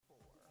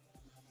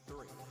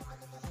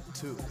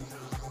2,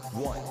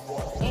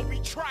 1. Obi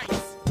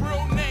Trice,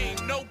 real name,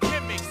 no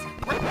gimmicks.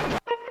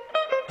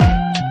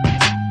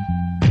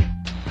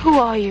 Who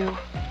are you?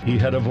 He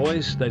had a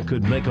voice that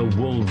could make a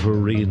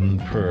wolverine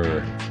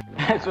purr.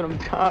 That's what I'm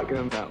talking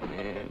about,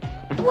 man.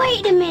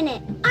 Wait a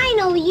minute. I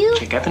know you.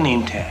 Check out the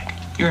name tag.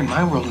 You're in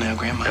my world now,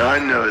 Grandma. I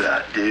know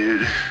that,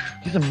 dude.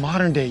 He's a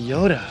modern-day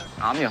Yoda.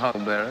 I'm your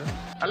huckleberry.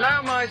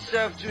 Allow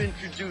myself to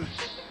introduce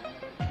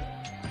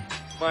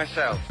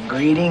myself.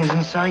 Greetings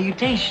and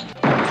salutations.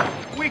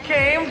 We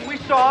came, we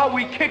saw,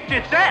 we kicked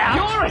its ass.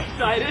 You're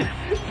excited.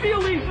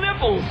 Feel these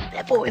nipples.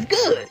 That boy is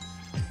good.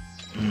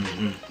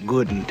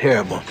 Good and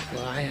terrible.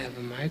 Well, I have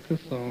a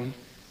microphone,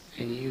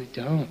 and you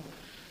don't.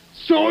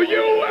 So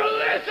you will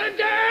listen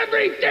to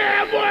every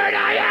damn word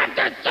I have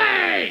to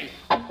say!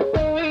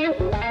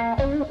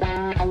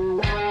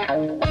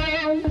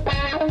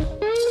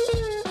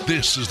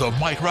 This is the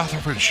Mike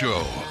Rutherford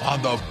Show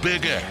on the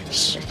Big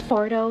X.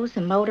 Sportos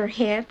and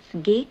motorheads,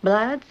 geek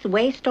bloods,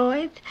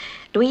 wastoids,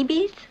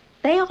 dweebies,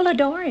 they all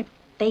adore him.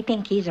 They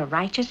think he's a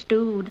righteous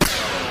dude.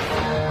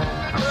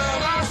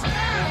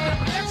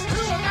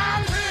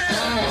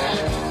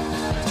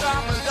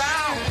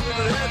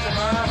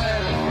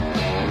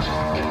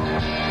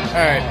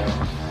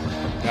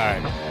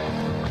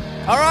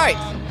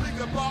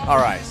 All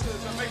right.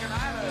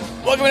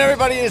 Welcome,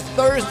 everybody. It's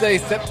Thursday,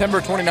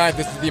 September 29th.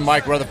 This is the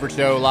Mike Rutherford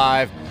Show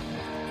live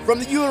from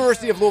the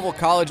University of Louisville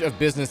College of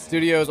Business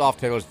Studios off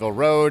Taylorsville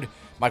Road.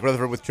 Mike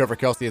Rutherford with Trevor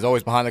Kelsey is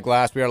always behind the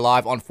glass. We are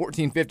live on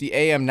 1450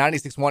 AM,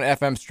 96.1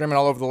 FM, streaming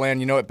all over the land.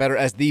 You know it better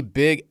as the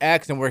Big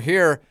X, and we're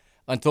here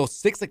until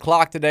 6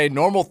 o'clock today.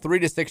 Normal 3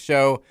 to 6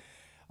 show.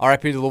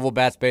 RIP to the Louisville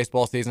Bats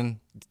baseball season.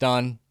 It's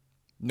done.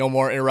 No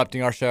more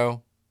interrupting our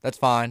show. That's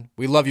fine.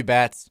 We love you,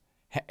 Bats.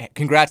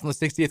 Congrats on the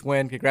 60th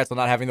win. Congrats on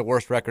not having the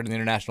worst record in the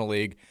International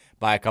League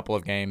by a couple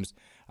of games.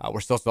 We're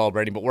still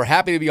celebrating, but we're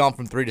happy to be on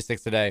from 3 to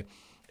 6 today.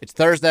 It's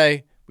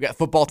Thursday. We got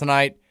football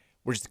tonight.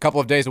 We're just a couple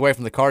of days away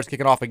from the Cards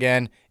kicking off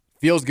again.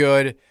 Feels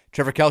good.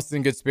 Trevor Kelsey's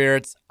in good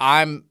spirits.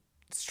 I'm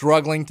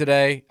struggling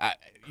today.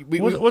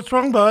 What's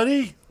wrong,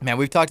 buddy? Man,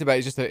 we've talked about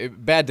it's just a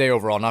bad day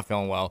overall. Not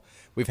feeling well.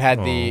 We've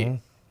had the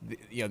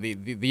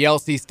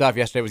LC stuff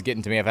yesterday was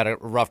getting to me. I've had a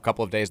rough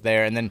couple of days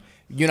there, and then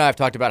you and I have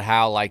talked about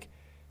how like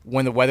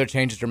when the weather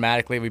changes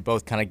dramatically, we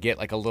both kind of get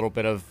like a little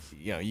bit of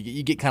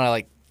you get kind of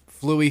like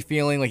flu-y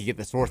feeling, like you get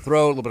the sore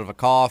throat, a little bit of a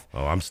cough.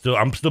 Oh, I'm still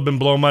been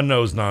blowing my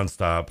nose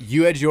nonstop.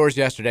 You had yours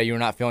yesterday. You were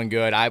not feeling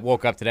good. I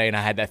woke up today and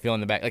I had that feeling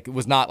in the back. Like it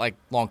was not like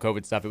long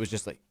COVID stuff. It was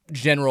just like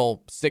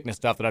general sickness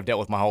stuff that I've dealt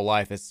with my whole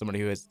life as somebody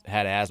who has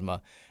had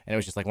asthma, and it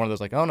was just like one of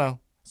those like, oh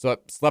no. So I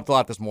slept a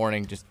lot this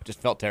morning.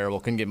 Just felt terrible.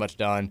 Couldn't get much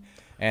done.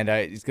 And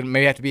it's gonna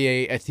maybe have to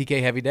be a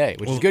TK heavy day,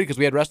 which is good because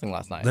we had wrestling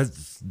last night.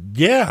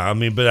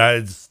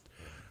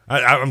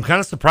 I'm kind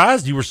of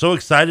surprised you were so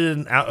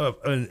excited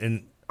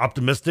and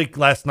optimistic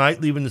last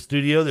night leaving the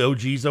studio. The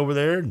OG's over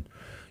there, and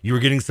you were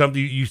getting something.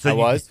 You said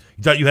you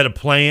thought you had a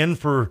plan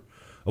for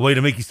a way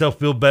to make yourself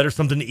feel better,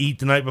 something to eat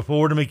the night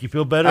before to make you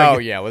feel better. Oh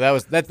yeah,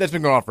 well that's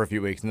been going on for a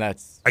few weeks, and I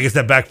guess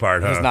that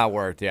backfired. It's not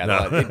worked. Yeah,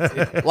 no.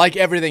 It's like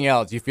everything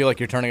else, you feel like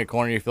you're turning a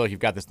corner. You feel like you've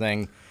got this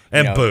thing.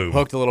 Boom.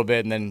 Hooked a little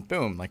bit, and then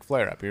boom, like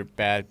flare up. You're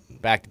back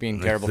to being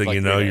terrible. Next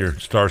thing your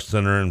star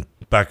center and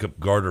backup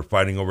guard are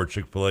fighting over a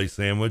Chick-fil-A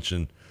sandwich,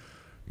 and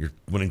you're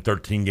winning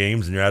 13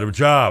 games, and you're out of a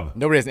job.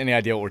 Nobody has any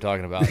idea what we're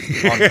talking about.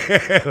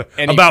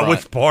 About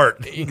which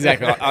part.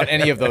 Exactly, on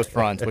any of those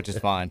fronts, which is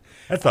fine.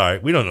 That's all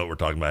right. We don't know what we're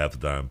talking about half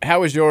the time.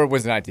 How was your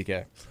Wednesday night,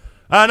 TK?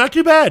 Not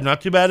too bad.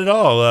 Not too bad at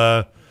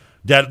all.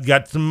 Dad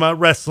got some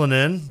wrestling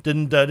in.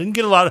 Didn't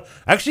get a lot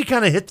of. Actually,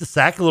 kind of hit the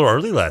sack a little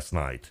early last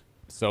night.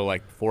 So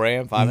like 4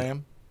 a.m., 5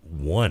 a.m.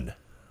 1.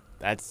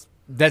 That's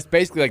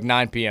basically like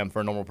 9 p.m. for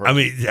a normal person. I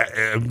mean,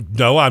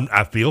 no,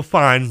 I feel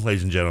fine,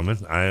 ladies and gentlemen.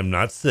 I am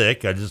not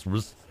sick. I just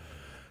was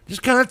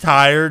kind of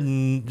tired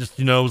and just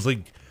was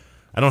like,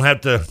 I don't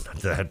have to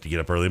get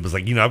up early. It was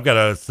like I've got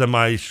a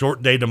semi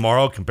short day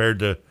tomorrow compared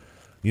to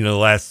the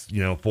last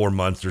 4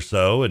 months or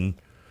so, and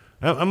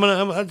I'm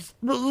just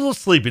a little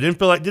sleepy. Didn't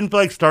feel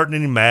like starting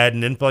any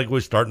Madden. Didn't feel like we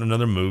were starting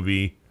another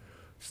movie.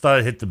 Just thought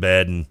I'd hit the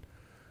bed and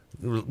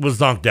was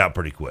zonked out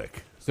pretty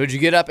quick. So did you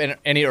get up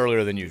any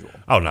earlier than usual?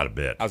 Oh, not a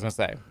bit. I was gonna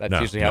say that's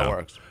usually how it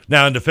works.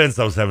 Now in defense,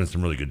 I was having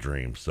some really good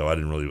dreams, so I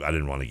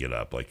didn't want to get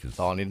up. Like that's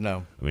all I need to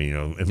know. I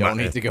mean,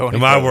 in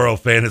my world,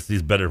 fantasy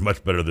is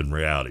much better than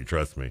reality.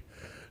 Trust me.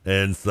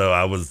 And so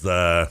I was,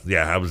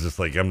 I was just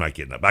like, I'm not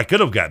getting up. I could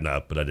have gotten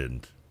up, but I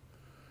didn't.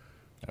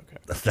 Okay.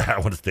 I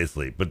want to stay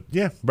asleep. But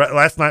yeah,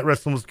 last night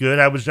wrestling was good.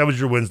 How was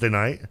your Wednesday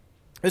night? It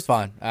was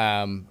fine.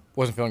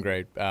 Wasn't feeling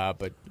great,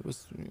 but we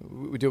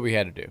did what we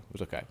had to do. It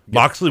was okay.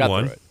 Moxley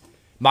won.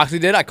 Moxley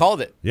did. I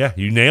called it. Yeah,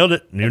 you nailed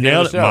it.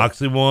 Nailed it.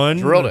 Moxley won.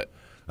 Drilled it.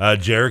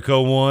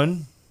 Jericho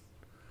won.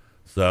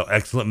 So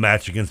excellent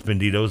match against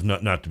Bendito's.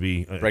 Not to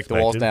be break expected. The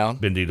walls down.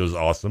 Bendito's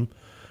awesome.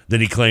 Then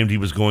he claimed he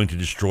was going to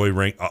destroy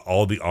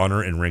all the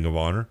honor in Ring of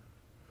Honor.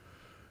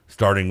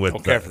 Starting with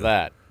don't care for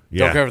that.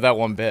 Yeah. Don't care for that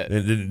one bit.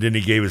 And then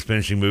he gave his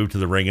finishing move to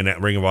the Ring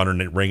of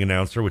Honor ring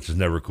announcer, which is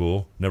never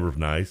cool, never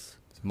nice.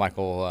 It's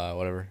Michael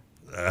whatever.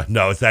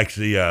 No, it's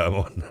actually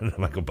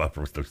Michael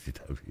Buffer was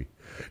WCW.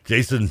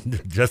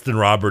 Justin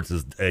Roberts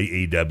is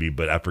AEW,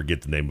 but I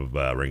forget the name of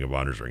Ring of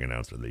Honor's ring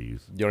announcer they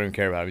use. You don't even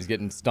care about him. He's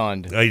getting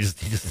stunned. No, he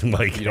just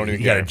like you don't even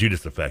he care. got a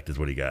Judas effect, is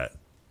what he got.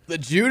 The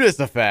Judas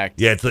effect.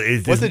 Yeah,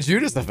 what's the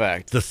Judas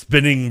effect? The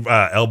spinning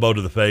elbow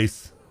to the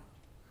face,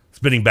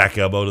 spinning back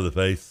elbow to the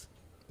face.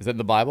 Is that in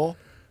the Bible?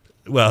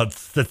 Well,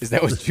 was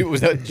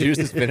that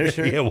Judas'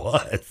 finisher? Yeah, it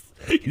was.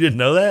 You didn't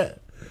know that?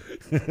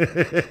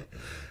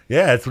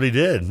 Yeah, that's what he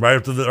did right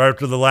after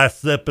the last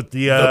sip at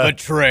the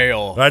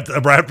betrayal. Right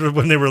after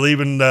when they were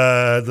leaving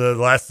the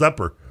Last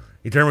Supper,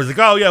 he turned and was like,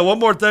 "Oh yeah, one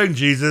more thing,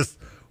 Jesus."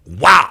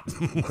 Wow,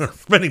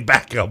 spinning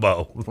back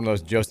elbow from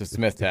those Joseph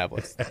Smith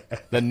tablets,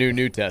 the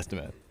New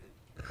Testament.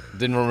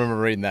 Didn't remember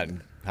reading that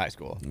in high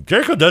school.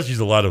 Jericho does use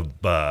a lot of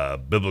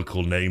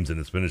biblical names in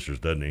his finishers,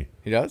 doesn't he?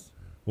 He does.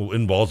 Well,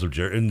 in Walls of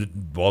Jericho,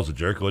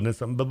 isn't it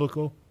something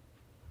biblical?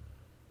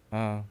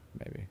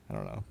 Maybe. I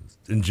don't know.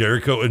 In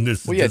Jericho, in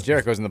this. Well, yeah,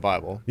 Jericho's in the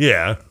Bible.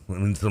 Yeah, I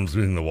mean,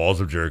 something the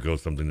Walls of Jericho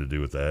has something to do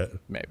with that.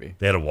 Maybe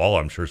they had a wall,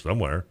 I'm sure,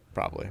 somewhere.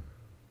 Probably.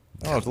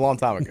 Oh, it's a long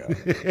time ago. I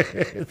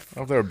don't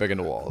know if they were big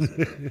into walls.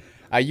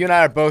 You and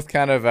I are both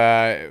kind of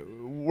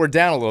we're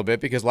down a little bit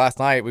because last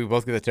night we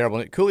both get the terrible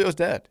news. Coolio's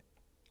dead.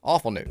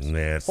 Awful news.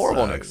 Yeah,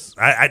 horrible sucks.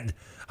 news.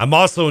 I'm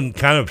also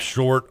kind of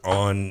short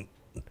on.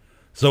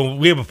 So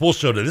we have a full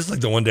show today. This is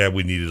like the one day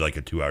we needed like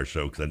a 2-hour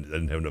show because I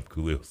didn't have enough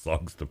Coolio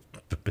songs to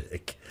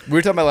pick. We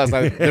were talking about last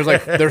night.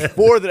 There's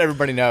 4 that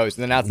everybody knows,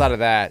 and then outside of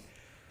that,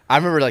 I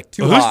remember like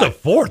 2. Who's the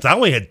 4th? I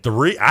only had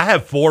 3. I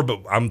have 4,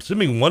 but I'm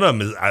assuming one of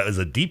them is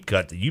a deep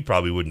cut that you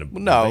probably wouldn't have.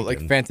 No,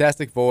 like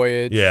Fantastic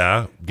Voyage.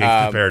 Yeah,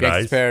 Gangsta's Paradise.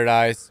 Gangsta's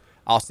Paradise.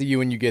 I'll See You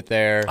When You Get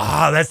There.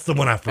 Ah, that's the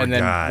one I forgot. And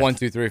then 1,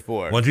 2, 3,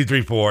 4. 1, 2,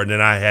 3, 4, and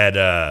then I had.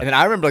 And then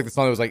I remember like the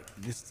song that was like,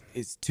 "This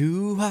is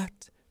too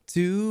hot,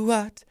 too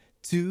hot,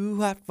 too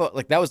hot."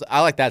 Like that was,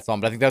 I like that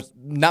song, but I think that's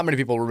not many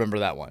people remember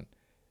that one.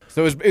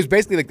 So it was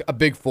basically like a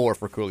big 4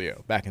 for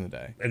Coolio back in the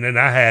day. And then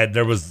I had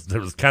there was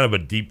kind of a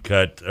deep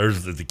cut. Or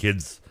the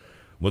kids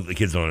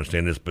don't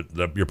understand this,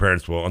 but your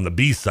parents will. On the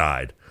B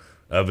side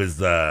of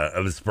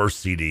his first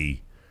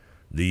CD,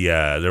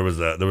 there was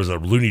a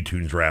Looney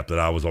Tunes rap that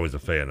I was always a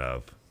fan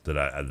of.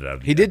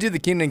 He did do the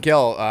Keenan and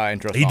Kel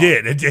intro song. He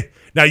did.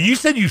 Now you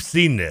said you've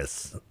seen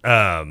this.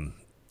 The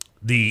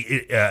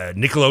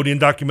Nickelodeon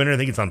documentary. I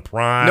think it's on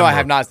Prime. No, I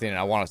have not seen it.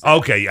 I want to see it.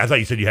 Okay, I thought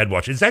you said you had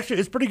watched it.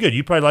 It's pretty good.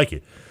 You probably like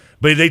it.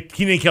 But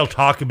Keenan and Kel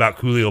talk about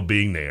Coolio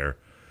being there,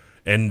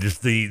 and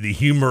just the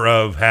humor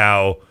of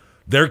how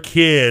they're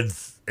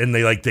kids, and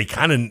they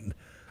kind of,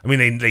 I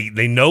mean,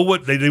 they know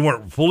what they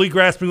weren't fully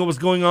grasping what was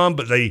going on,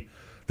 but they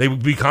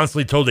would be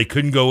constantly told they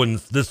couldn't go in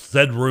this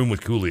said room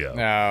with Coolio.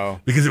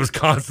 No, because it was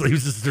constantly he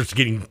was just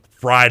getting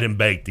fried and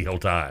baked the whole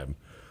time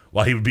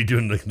while he would be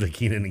doing the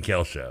Keenan and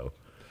Kel show,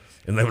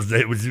 and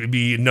it would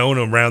be known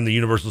around the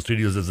Universal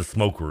Studios as a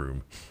smoke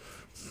room.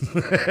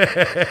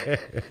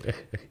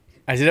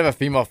 I did have a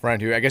female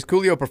friend who, I guess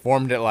Coolio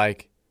performed at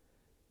like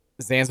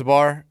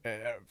Zanzibar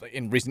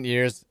in recent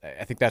years.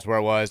 I think that's where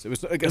it was. It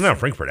was Isn't that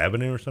Frankfurt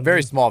Avenue or something?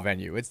 Very small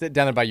venue. It's down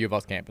there by U of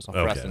L's campus on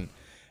Preston.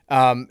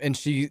 And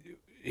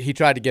he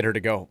tried to get her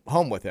to go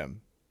home with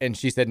him, and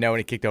she said no, and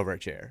he kicked over a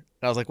chair.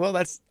 And I was like, well,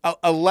 that's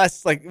a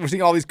less, like, we're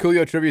seeing all these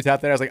Coolio tributes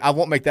out there. I was like, I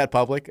won't make that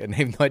public, and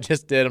even though I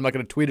just did, I'm not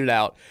going to tweet it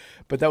out.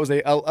 But that was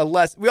a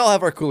less, we all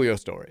have our Coolio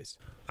stories.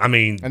 I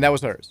mean, and that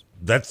was hers.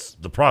 That's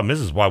the problem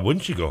is why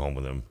wouldn't you go home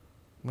with him?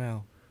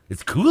 Well,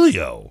 it's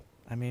Coolio.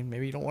 I mean,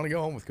 maybe you don't want to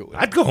go home with Coolio.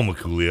 I'd go home with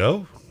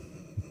Coolio.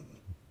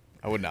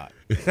 I would not.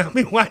 I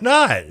mean, why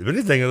not? If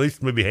anything, at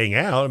least maybe hang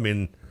out. I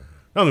mean,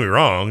 don't get me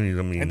wrong.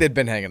 I mean, they've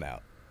been hanging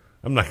out.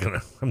 I'm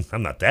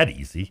not that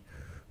easy,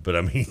 but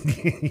I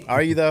mean,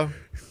 are you though?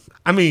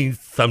 I mean,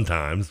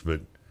 sometimes,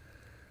 but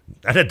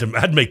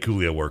I'd make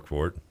Coolio work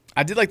for it.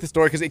 I did like the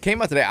story because it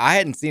came out today. I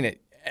hadn't seen it.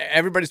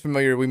 Everybody's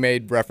familiar. We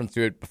made reference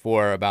to it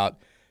before about,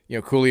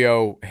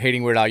 Coolio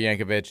hating Weird Al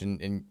Yankovic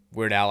and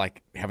Weird Al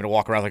like having to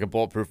walk around like a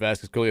bulletproof vest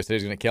because Coolio said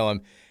he's going to kill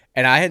him.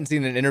 And I hadn't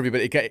seen an interview,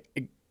 but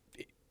it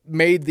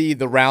made the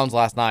rounds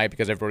last night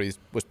because everybody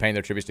was paying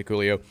their tributes to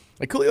Coolio.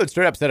 Like Coolio had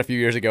straight up said a few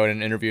years ago in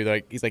an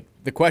interview, he's like,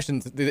 the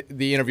questions,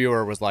 the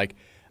interviewer was like,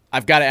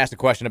 I've got to ask a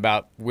question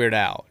about Weird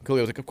Al.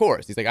 Coolio was like, of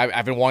course. He's like,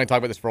 I've been wanting to talk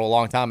about this for a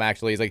long time,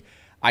 actually. He's like,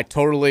 I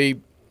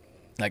totally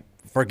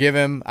forgive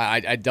him.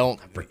 I don't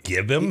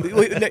forgive him. He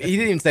didn't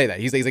even say that.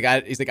 He's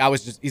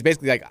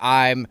basically like,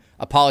 I'm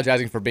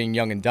apologizing for being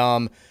young and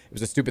dumb. It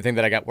was a stupid thing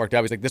that I got worked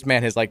up. He's like, this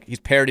man he's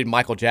parodied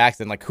Michael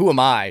Jackson. Like, who am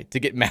I to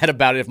get mad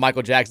about it if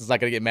Michael Jackson's not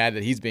going to get mad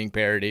that he's being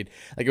parodied?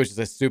 Like, it was just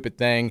a stupid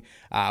thing.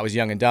 I was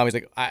young and dumb. He's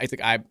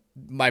like,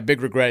 my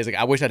big regret is like,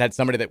 I wish I'd had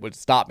somebody that would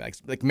stop me.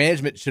 Like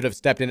management should have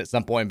stepped in at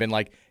some point and been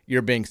like,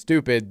 you're being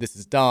stupid. This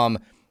is dumb.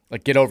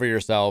 Like, get over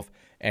yourself.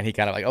 And he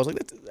kind of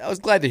I was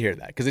glad to hear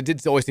that because it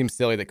did always seem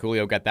silly that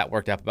Coolio got that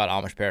worked up about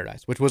Amish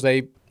Paradise, which was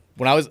when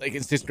I was like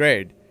in 6th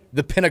grade,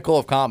 the pinnacle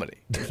of comedy.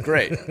 It was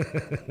great.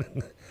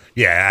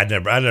 Yeah, I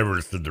never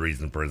understood the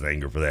reason for his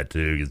anger for that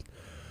too.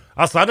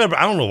 Also, I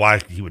don't know why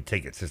he would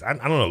take it. I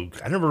don't know.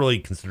 I never really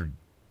considered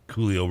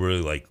Coolio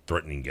really like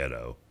threatening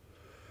ghetto.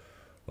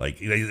 like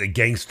he's a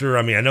gangster.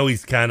 I mean, I know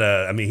he's kind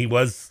of. I mean, he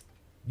was,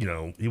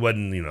 he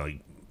wasn't,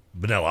 like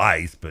Vanilla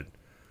Ice, but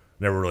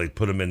never really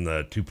put him in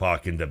the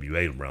Tupac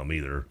NWA realm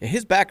either.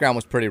 His background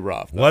was pretty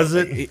rough, though. Was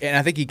it? And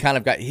I think he kind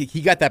of got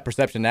he got that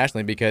perception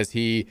nationally because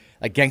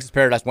Gangsta's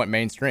Paradise went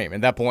mainstream.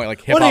 At that point,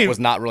 like hip hop was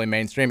not really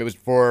mainstream. It was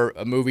for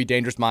a movie,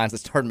 Dangerous Minds, that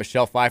starred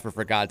Michelle Pfeiffer,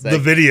 for God's sake. The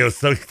video,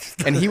 so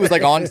and he was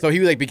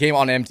became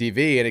on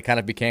MTV, and it kind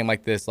of became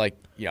like this,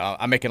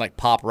 I'm making like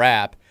pop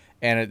rap.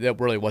 And it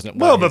really wasn't.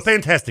 But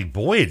Fantastic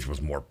Voyage was.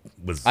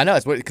 I know,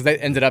 it's because they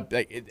ended up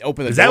it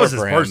opened the door that was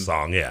his for first him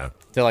song, yeah.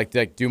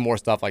 To do more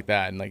stuff like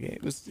that, and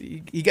it was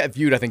he got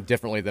viewed, I think,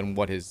 differently than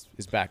what his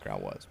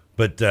background was.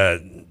 But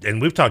and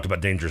we've talked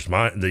about Dangerous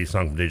Mind, the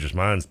song from Dangerous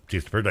Minds,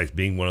 Taste of Paradise,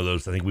 being one of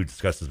those. I think we've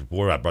discussed this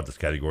before. I brought this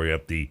category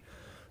up. The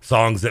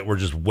songs that were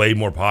just way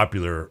more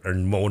popular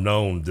and more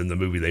known than the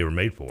movie they were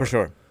made for. For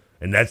sure.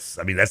 And that's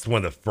one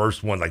of the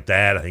first ones like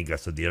that. I think I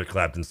said the Eric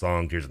Clapton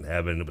song, Tears in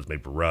Heaven. It was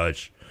made for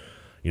Rush.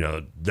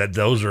 That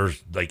those are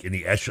like in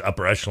the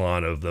upper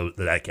echelon of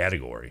that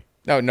category.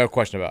 No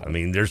question about it. I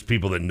mean, there's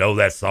people that know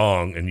that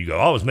song, and you go,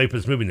 "Oh, it was made for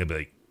this movie," and they'll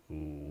be like,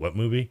 "What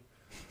movie?"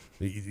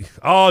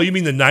 Oh, you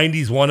mean the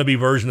 '90s wannabe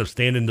version of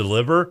Stand and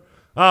Deliver?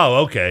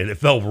 Oh, okay. It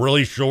felt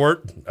really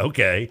short.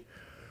 Okay.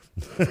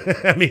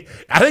 I mean,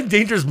 I think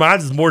Dangerous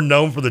Minds is more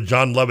known for the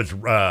John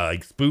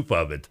Lovitz spoof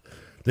of it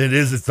than it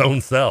is its own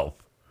self.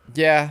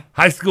 Yeah,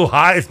 High School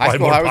High is probably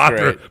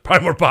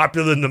more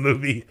popular than the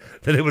movie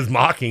that it was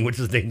mocking, which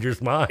is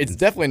Dangerous Minds. It's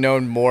definitely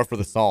known more for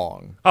the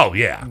song. Oh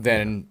yeah,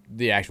 than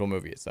the actual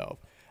movie itself.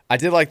 I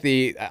did like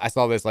I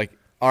saw this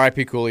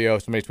R.I.P.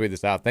 Coolio. Somebody tweeted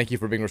this out. Thank you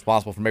for being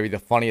responsible for maybe the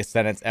funniest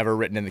sentence ever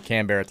written in the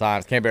Canberra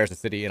Times. Canberra is a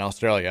city in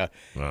Australia,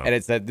 and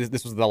it said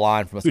this was the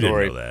line from a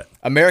story. Didn't know that.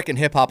 American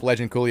hip hop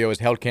legend Coolio has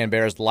hailed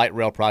Canberra's light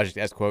rail project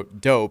as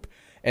quote dope,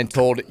 and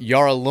told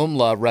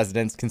Yarralumla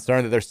residents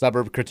concerned that their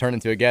suburb could turn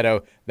into a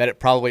ghetto that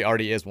it probably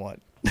already is one.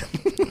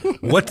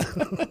 What?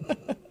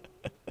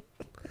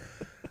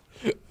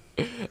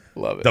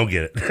 Love it. Don't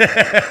get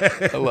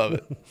it. I love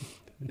it.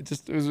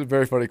 It was a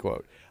very funny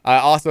quote.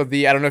 Also, I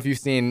don't know if you've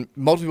seen,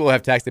 multiple people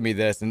have texted me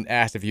this and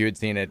asked if you had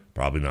seen it.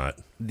 Probably not.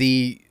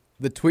 The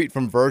tweet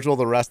from Virgil,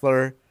 the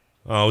wrestler.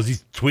 Oh, was he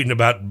tweeting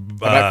about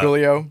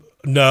Coolio?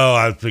 No,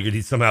 I figured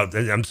he somehow,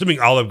 I'm assuming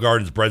Olive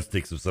Garden's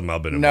breadsticks have somehow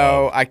been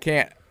involved. No,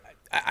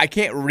 I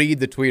can't read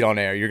the tweet on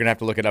air. You're going to have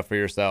to look it up for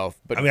yourself.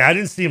 But I mean, I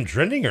didn't see him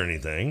trending or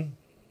anything.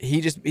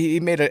 He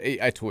made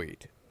a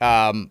tweet.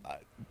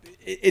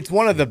 It's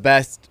one of the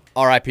best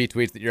RIP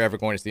tweets that you're ever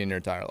going to see in your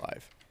entire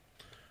life.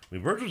 I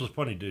mean, Virgil's a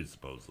funny dude,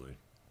 supposedly.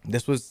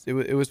 It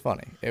was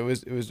funny. It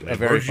was a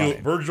very funny.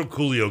 Virgil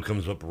Coolio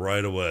comes up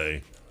right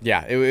away.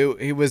 Yeah,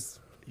 it was.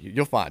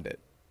 You'll find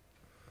it.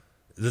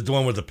 Is it the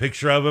one with the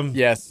picture of him?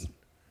 Yes.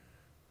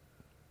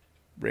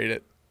 Read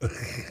it.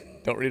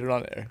 Don't read it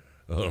on air.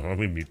 Oh, let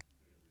me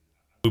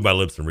move my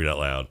lips and read out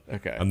loud.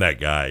 Okay. I'm that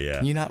guy, yeah.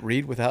 Can you not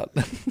read without?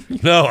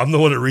 No, I'm the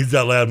one that reads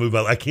out loud.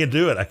 I can't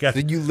do it. So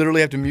you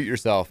literally have to mute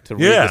yourself to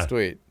read this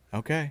tweet.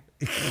 Okay.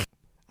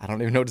 I don't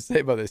even know what to say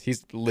about this.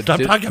 He's legit. Stop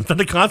talking. I'm trying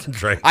to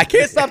concentrate. I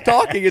can't stop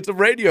talking. It's a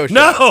radio show.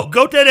 No,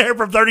 go dead air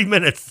for 30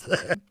 minutes.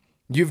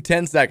 You have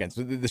 10 seconds.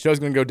 The show's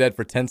going to go dead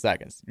for 10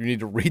 seconds. You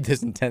need to read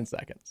this in 10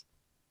 seconds.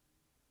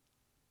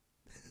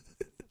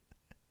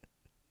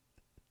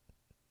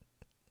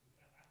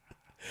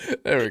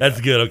 There we go.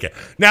 That's good. Okay.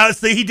 Now,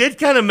 see, he did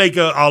kind of make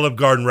an Olive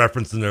Garden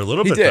reference in there a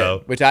little bit,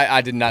 though. Which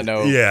I did not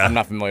know. Yeah. I'm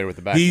not familiar with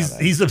the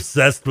background. He's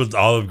obsessed with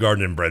Olive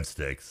Garden and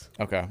breadsticks.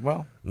 Okay,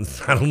 well.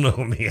 I don't know.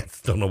 I mean, I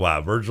just don't know why.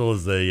 Virgil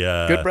is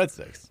a... good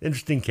breadsticks.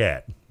 Interesting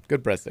cat.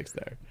 Good breadsticks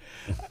there.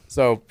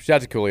 So, shout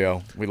out to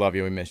Coolio. We love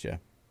you. We miss you.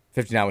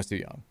 59 was too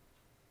young.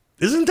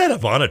 Isn't that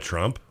Ivana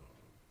Trump?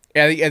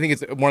 Yeah, I think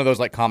it's one of those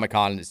like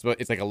Comic-Con. It's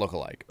like a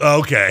lookalike.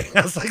 Okay.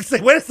 I was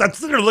like, wait a second. I'm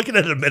sitting there looking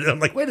at it a minute. I'm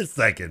like, wait a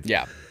second.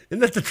 Yeah.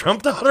 Isn't that the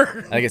Trump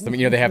daughter? I guess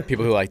they have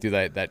people who do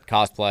that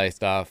cosplay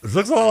stuff. This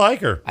looks a lot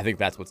like her. I think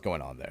that's what's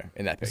going on there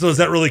in that picture. So is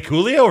that really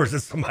Coolio or is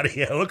this somebody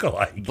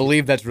lookalike?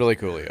 Believe that's really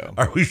Coolio.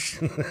 Are we?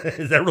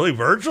 Is that really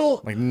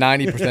Virgil? Like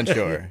 90%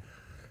 sure.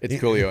 It's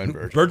Coolio and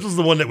Virgil. Virgil's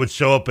the one that would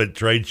show up at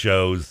trade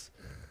shows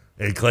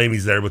and claim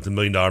he's there with the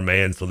 $1 Million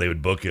Man, so they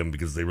would book him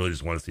because they really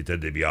just want to see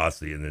Ted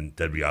DiBiase, and then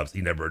Ted DiBiase,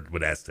 he never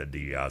would ask Ted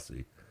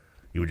DiBiase.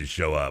 He would just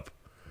show up.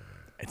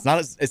 It's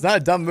not a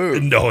dumb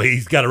move. No,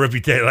 he's got a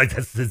reputation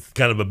it's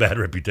kind of a bad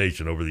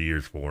reputation over the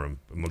years for him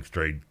amongst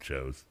trade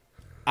shows.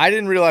 I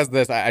didn't realize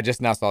this. I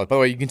just now saw it. By the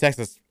way, you can text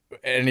us at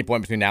any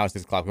point between now and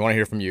 6 o'clock. We want to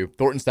hear from you.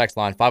 Thornton's text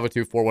line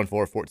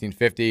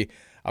 502-414-1450.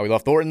 We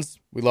love Thornton's.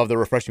 We love the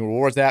Refreshing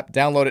Rewards app.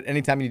 Download it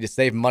anytime you need to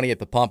save money at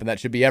the pump, and that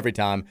should be every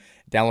time.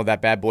 Download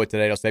that bad boy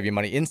today. It'll save you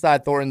money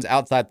inside Thornton's,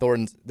 outside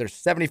Thornton's. There's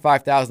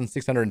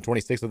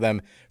 75,626 of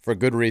them for a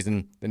good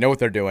reason. They know what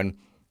they're doing.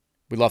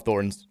 We love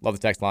Thornton's. Love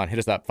the text line. Hit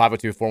us up,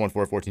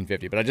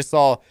 502-414-1450. But I just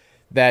saw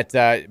that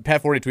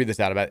Pat Forty tweeted this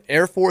out about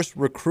Air Force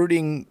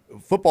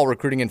football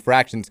recruiting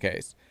infractions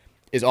case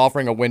is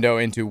offering a window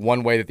into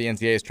one way that the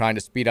NCAA is trying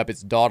to speed up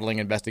its dawdling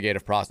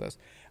investigative process.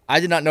 I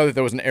did not know that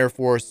there was an Air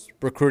Force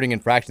recruiting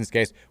infractions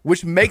case,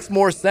 which makes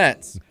more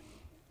sense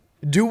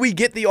Do we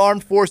get the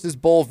Armed Forces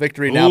Bowl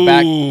victory now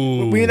back?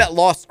 We need that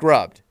loss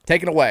scrubbed,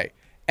 taken away.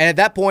 And at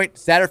that point,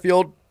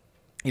 Satterfield,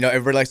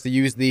 everybody likes to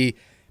use the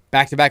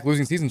back-to-back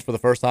losing seasons for the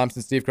first time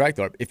since Steve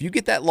Cragthorpe. If you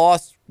get that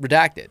loss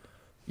redacted,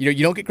 you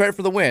don't get credit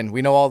for the win.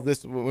 We know all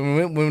this.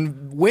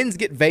 When wins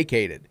get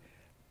vacated,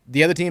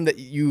 the other team that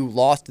you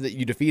lost, that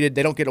you defeated,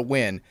 they don't get a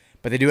win,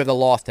 but they do have the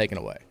loss taken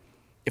away.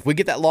 If we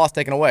get that loss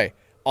taken away,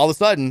 all of a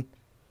sudden,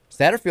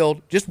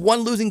 Satterfield, just one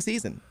losing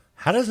season.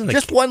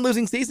 Just one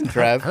losing season,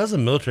 Trev. How does a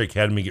military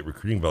academy get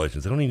recruiting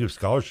violations? They don't even give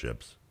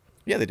scholarships.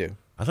 Yeah, they do.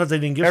 I thought they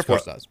didn't give Air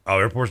Force does. Oh,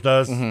 Air Force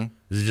does? Mm-hmm.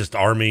 Is it just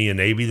Army and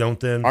Navy don't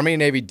then? Army and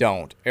Navy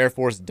don't. Air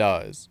Force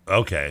does.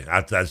 Okay.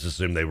 I just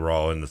assumed they were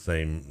all in the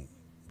same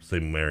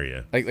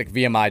area. Like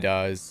VMI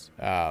does.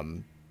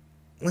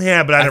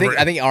 Yeah, but I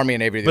think Army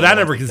and Navy are the But only I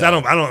never, ones because that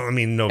I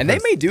mean, no and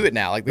offense, they may do it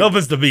now. No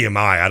offense to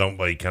VMI. I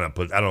don't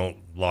I don't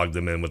log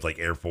them in with like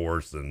Air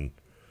Force and.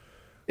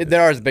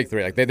 There are the big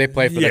three. Like they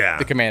play for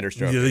the Commander's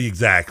Trophy. Yeah,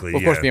 exactly.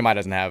 Well, of course, VMI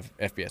doesn't have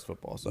FBS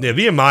football. So. Yeah,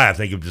 VMI, I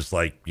think of just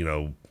like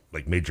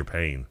Major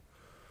Payne,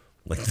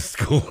 like the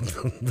school,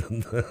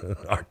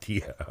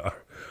 RTR.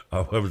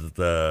 What was it,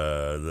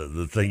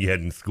 the thing you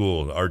had in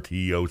school,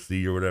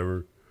 RTOC or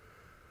whatever?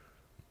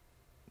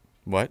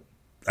 What?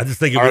 I just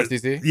think of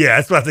ROTC? it. Yeah,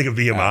 that's what I think of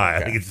VMI. Oh, okay.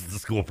 I think it's just a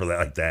school for that,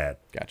 like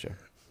that. Gotcha.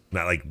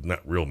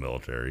 Not real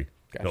military.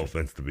 Gotcha. No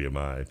offense to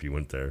VMI if you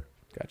went there.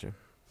 Gotcha.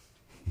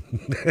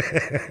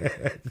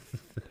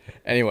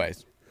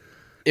 Anyways,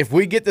 if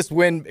we get this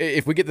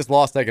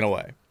loss taken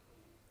away,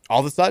 all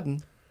of a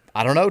sudden,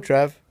 I don't know,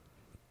 Trev.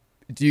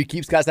 Do you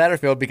keep Scott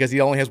Satterfield because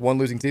he only has one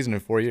losing season in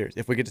 4 years?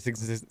 If we get to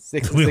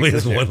 6 we only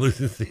has one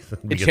losing season.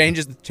 It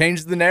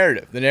changes the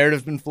narrative. The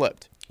narrative's been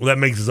flipped. Well, that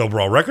makes his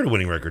overall record a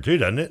winning record too,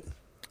 doesn't it?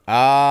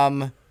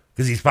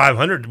 Because he's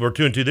 500. We're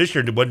 2-2 this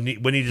year. When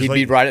he just he'd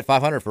be right at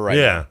 500 for right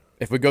yeah. now.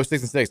 If we go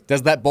 6-6,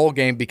 does that bowl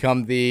game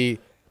become the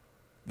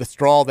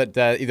straw that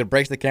either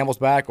breaks the camel's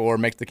back or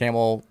makes the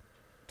camel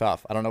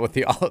tough? I don't know what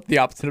the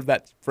opposite of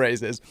that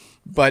phrase is,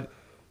 but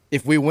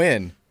if we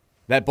win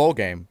that bowl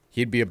game,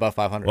 he'd be above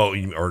 500. Well,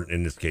 or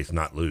in this case,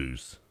 not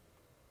lose.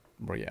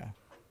 Well, yeah.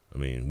 I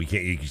mean, we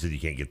can't. You said you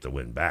can't get the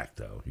win back,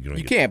 though.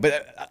 You can't,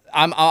 but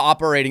I'm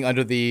operating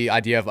under the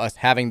idea of us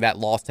having that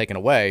loss taken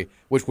away,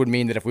 which would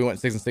mean that if we went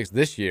 6-6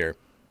 this year,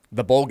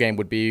 the bowl game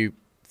would be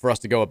for us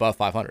to go above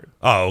 500.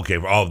 Oh, okay.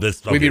 All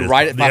this we'd be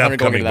right at 500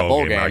 going into that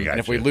bowl game, and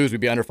if we lose,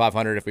 we'd be under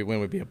 500. If we win,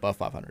 we'd be above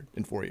 500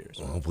 in 4 years.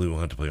 Well, hopefully, we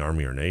won't have to play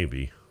Army or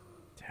Navy.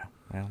 Yeah,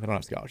 well, they don't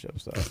have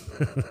scholarships, so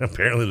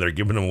apparently they're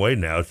giving them away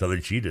now, so they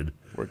cheated.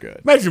 We're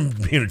good. Imagine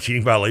being a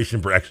cheating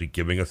violation for actually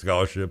giving a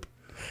scholarship.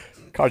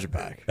 Cards are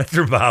back. That's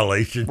their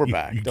violation. We're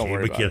back. You Don't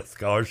worry about get it. a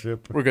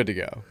scholarship. We're good to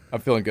go.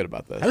 I'm feeling good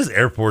about this. How does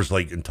Air Force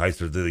entice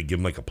her? Do they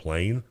give them a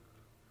plane?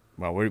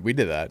 Well, we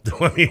did that.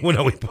 I mean,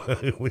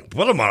 we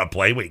put them on a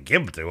plane. We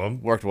give them to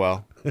them. Worked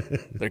well.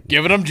 They're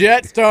giving them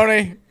jets,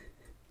 Tony.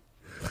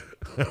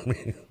 I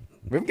mean,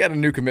 we haven't got a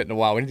new commit in a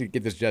while. We need to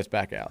get this jets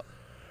back out.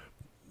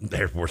 The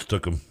Air Force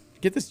took them.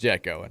 Get this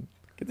jet going.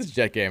 Get this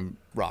jet game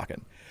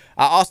rocking.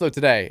 Also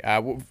today,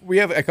 we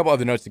have a couple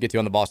other notes to get to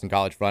on the Boston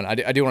College front.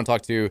 I do want to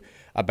talk to you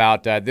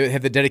about they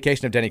had the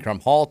dedication of Denny Crum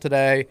Hall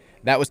today.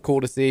 That was cool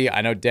to see.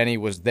 I know Denny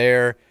was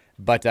there,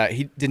 but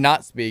he did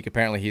not speak.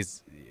 Apparently,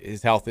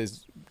 his health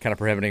is kind of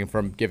prohibiting him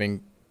from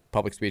giving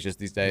public speeches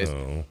these days.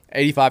 No.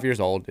 85 years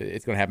old.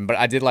 It's going to happen. But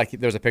I did like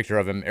there's a picture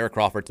of him Eric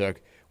Crawford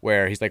took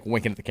where he's like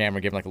winking at the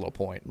camera, giving like a little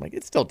point. I'm like,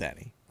 it's still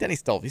Denny. He's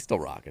still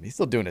rocking. He's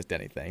still doing his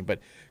Denny thing. But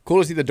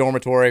cool to see the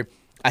dormitory.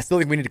 I still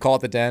think we need to call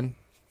it the Den.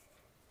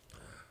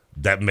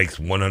 That makes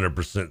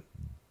 100%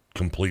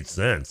 complete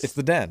sense. It's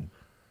the Den.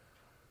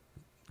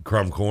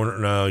 Crumb Corner?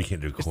 No, you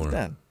can't do corner.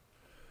 It's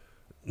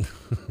the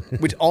Den.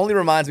 Which only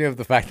reminds me of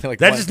the fact that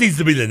that just needs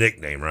to be the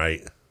nickname,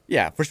 right?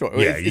 Yeah, for sure.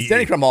 Yeah, it's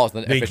Denny Crum Hall is the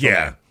official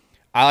yeah. name.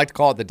 I like to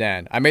call it the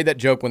Den. I made that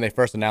joke when they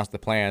first announced the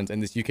plans,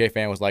 and this UK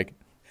fan was like,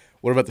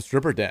 "What about the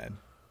stripper den?"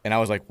 And I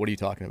was like, "What are you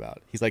talking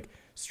about?" He's like,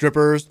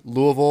 "Strippers,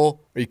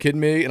 Louisville. Are you kidding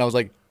me?" And I was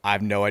like, I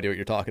have no idea what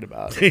you're talking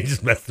about. He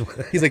just messed with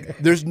it. He's like,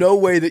 there's no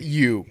way that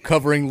you,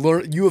 covering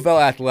U of L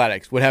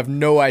athletics, would have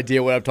no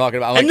idea what I'm talking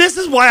about. And this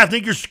is why I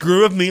think you're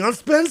screwing with me on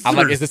Spencer. I'm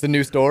like, is this a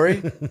new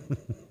story?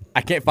 I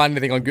can't find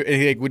anything on Google.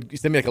 He would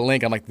send me like a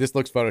link. I'm like, this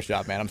looks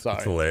Photoshopped, man. I'm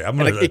sorry.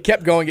 It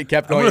kept going. It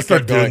kept going. I'm going to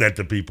start doing that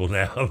to people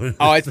now.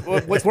 It's one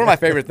of my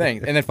favorite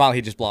things. And then finally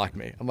he just blocked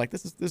me. I'm like,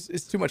 this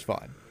is too much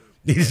fun.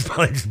 He just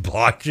probably just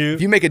blocked you.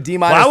 If you make a D-,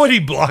 why would he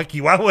block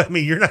you?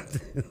 You're not.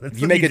 If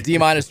you make a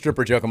D-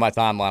 stripper joke on my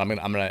timeline, I'm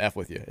gonna F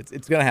with you.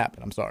 It's gonna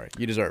happen. I'm sorry.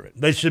 You deserve it.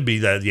 They should be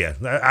that. Yeah,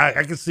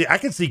 I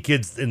can see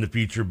kids in the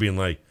future being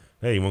like,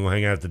 "Hey, you want to go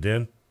hang out at the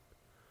Den?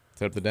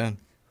 Set up the Den.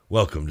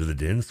 Welcome to the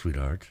Den,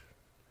 sweetheart.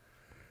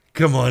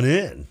 Come on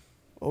in."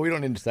 Well, we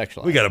don't need to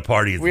sexualize. We got a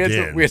party at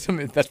the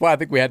Den. That's why I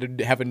think we had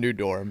to have a new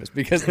dorm. It's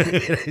because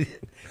I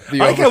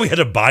like how we had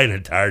to buy an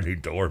entire new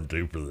dorm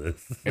too for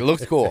this. It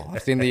looks cool.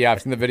 I've seen the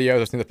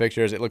videos. I've seen the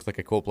pictures. It looks like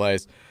a cool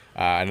place.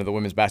 I know the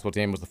women's basketball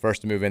team was the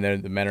first to move in there.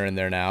 The men are in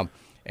there now,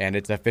 and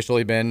it's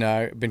officially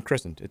been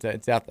christened.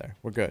 It's out there.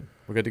 We're good.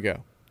 We're good to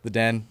go. The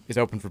Den is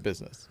open for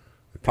business.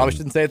 Probably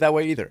shouldn't say it that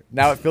way either.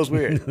 Now it feels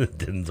weird.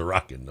 Den's a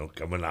rockin', no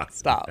coming out.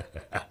 Stop.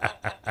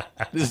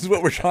 This is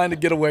what we're trying to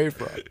get away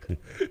from.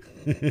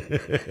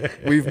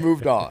 We've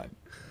moved on.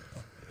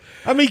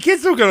 I mean,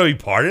 kids are going to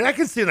be partying. I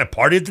can see a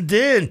party at the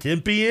Den,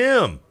 10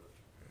 p.m.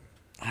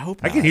 I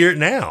hope I can hear it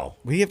now.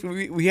 We have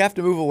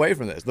to move away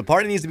from this. The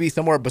party needs to be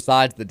somewhere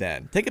besides the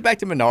Den. Take it back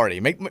to Minority.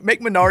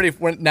 Make Minority,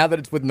 now that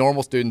it's with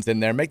normal students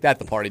in there, make that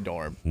the party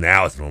dorm.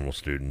 Now it's normal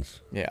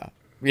students. Yeah.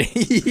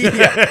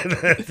 Yeah.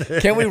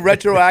 Can we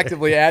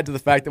retroactively add to the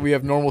fact that we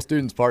have normal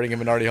students partying in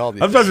Minority Hall?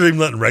 I thought they were even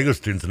letting regular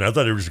students in. I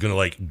thought they were just going to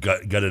like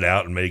gut it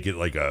out and make it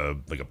like a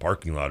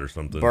parking lot or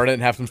something. Burn it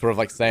and have some sort of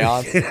like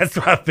seance. That's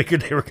what I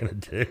figured they were going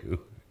to do.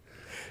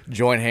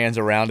 Join hands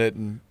around it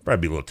and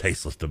probably be a little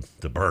tasteless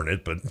to burn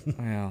it, but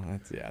well,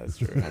 that's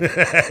true. I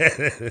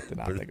did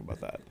not think about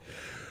that.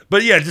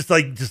 But yeah, just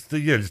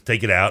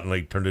take it out and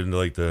like turn it into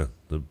like the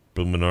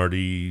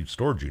Minority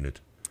storage unit.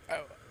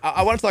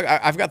 I want to talk.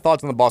 I've got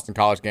thoughts on the Boston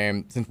College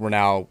game since we're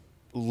now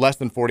less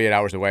than 48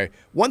 hours away.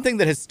 One thing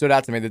that has stood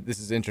out to me that this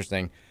is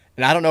interesting,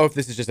 and I don't know if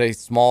this is just a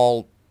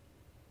small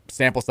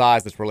sample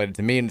size that's related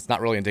to me, and it's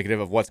not really indicative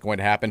of what's going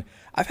to happen.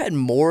 I've had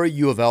more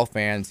U of L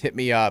fans hit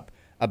me up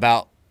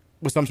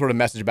with some sort of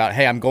message about,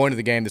 hey, I'm going to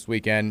the game this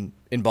weekend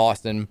in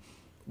Boston.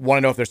 Want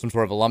to know if there's some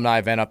sort of alumni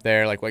event up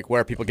there, like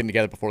where are people getting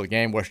together before the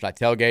game? Where should I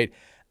tailgate?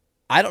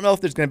 I don't know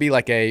if there's going to be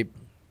like a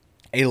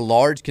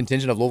large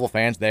contingent of Louisville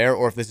fans there,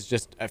 or if this is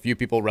just a few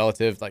people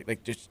relative,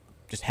 like just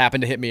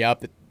happen to hit me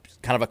up. It's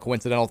kind of a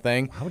coincidental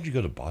thing. How would you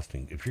go to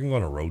Boston if you're going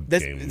on a road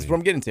game? That's what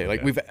I'm getting to.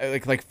 Like we've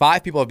like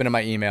 5 people have been in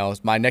my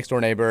emails. My next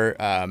door neighbor,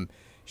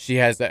 she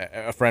has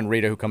a friend,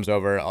 Rita, who comes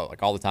over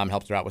like all the time,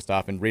 helps her out with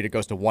stuff. And Rita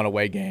goes to one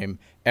away game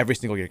every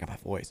single year. Got my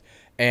voice,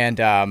 and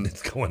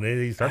it's going in.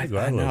 He's starting to go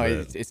out a little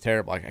bit. It's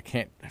terrible. Like I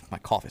can't. My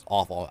cough is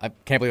awful. I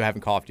can't believe I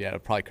haven't coughed yet. I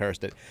probably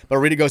cursed it. But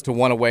Rita goes to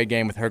one away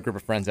game with her group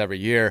of friends every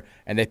year,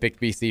 and they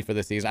picked BC for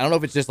this season. I don't know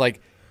if it's just like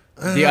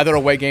the other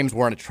away games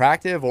weren't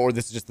attractive, or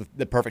this is just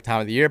the perfect time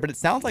of the year. But it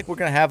sounds like we're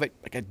going to have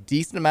like a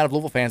decent amount of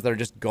Louisville fans that are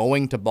just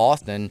going to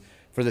Boston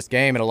for this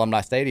game at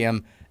Alumni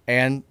Stadium,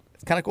 and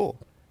it's kind of cool.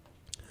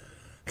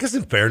 I guess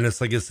in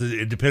fairness, I guess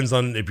it depends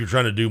on if you're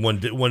trying to do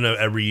one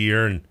every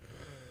year, and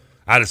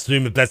I'd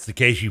assume if that's the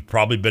case, you've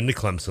probably been to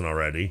Clemson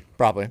already.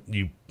 Probably.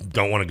 You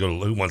don't want to go to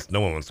no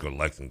one wants to go to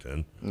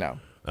Lexington. No.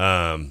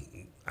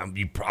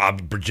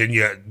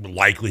 Virginia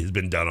likely has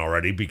been done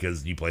already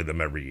because you play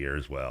them every year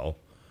as well.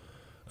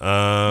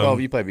 Well,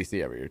 you play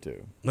BC every year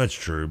too. That's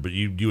true, but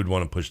you would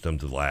want to push them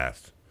to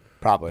last.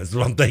 Probably. That's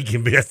what I'm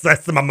thinking. That's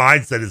my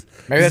mindset is.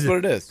 Maybe that's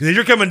what it is. Because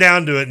you're coming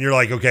down to it and you're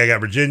like, okay, I got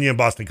Virginia and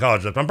Boston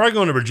College. I'm probably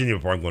going to Virginia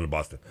before I'm going to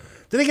Boston.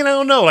 Then again, I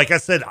don't know. Like I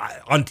said,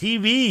 on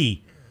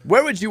TV.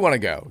 Where would you want to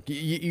go?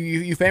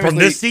 You famously, from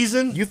this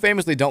season? You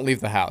famously don't leave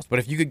the house. But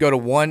if you could go to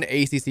one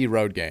ACC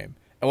road game,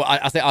 well,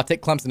 I'll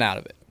take Clemson out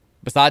of it.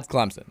 Besides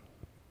Clemson,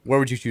 where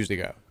would you choose to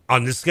go?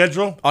 On this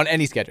schedule? On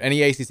any schedule.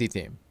 Any ACC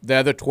team. The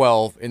other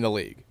 12 in the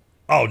league.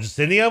 Oh, just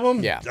any of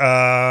them? Yeah.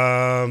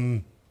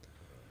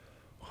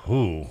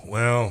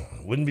 Well,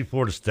 wouldn't be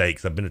Florida State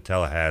because I've been to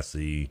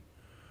Tallahassee,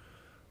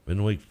 been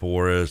to Wake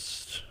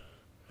Forest,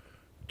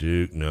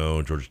 Duke,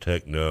 no, Georgia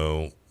Tech,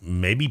 no.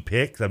 Maybe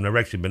Pitt, 'cause I've never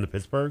actually been to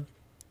Pittsburgh.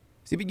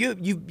 See, but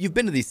you've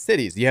been to these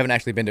cities. You haven't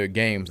actually been to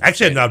games.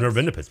 Actually, no, I've never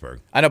been to Pittsburgh.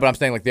 I know, but I'm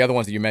saying like the other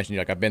ones that you mentioned,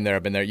 you're like, I've been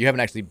there. You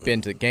haven't actually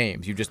been to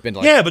games. You've just been to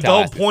like yeah, but the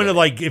whole point City. of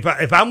like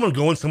if I'm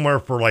going somewhere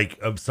for like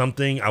of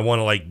something, I want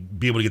to like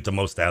be able to get the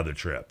most out of the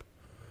trip.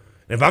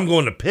 And if I'm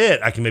going to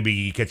Pitt, I can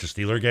maybe catch a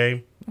Steeler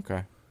game.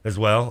 Okay. As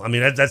well, I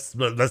mean that's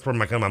where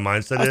my kind of my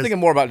mindset is. I was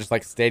thinking more about just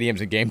like stadiums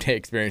and game day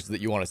experiences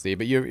that you want to see,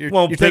 but you're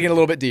Pitt, taking it a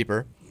little bit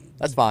deeper.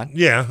 That's fine.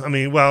 Yeah, I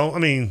mean,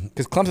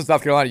 because Clemson,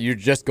 South Carolina, you're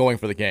just going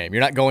for the game.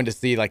 You're not going to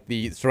see like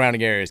the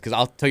surrounding areas. Because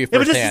I'll tell you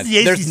firsthand,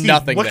 there's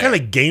nothing. What there. kind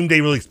of game day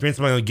really experience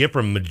am I going to get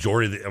from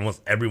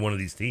almost every one of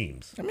these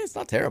teams? I mean, it's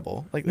not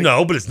terrible. Like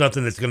no, but it's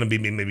nothing that's going to be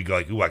maybe go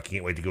like, ooh, I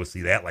can't wait to go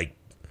see that. Like,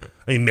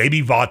 I mean,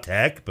 maybe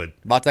Vautech, but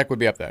Vautech would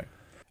be up there.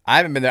 I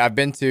haven't been there. I've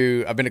been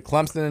to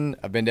Clemson.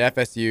 I've been to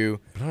FSU.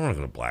 But I don't want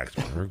to go to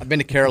Blacksburg. I've been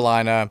to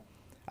Carolina.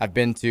 I've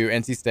been to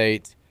NC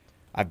State.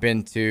 I've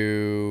been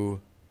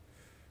to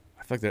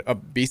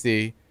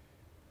BC.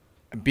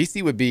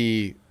 BC would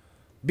be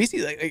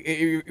Like, if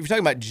you're talking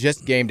about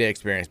just game day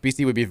experience,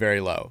 BC would be very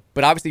low.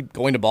 But obviously,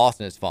 going to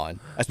Boston is fun,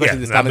 especially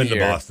this time of the year. I've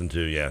been to Boston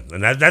too, yeah,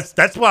 and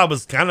that's why I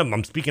was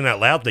I'm speaking out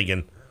loud,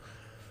 thinking.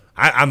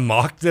 I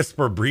mocked this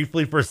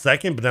briefly for a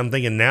second, but I'm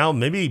thinking now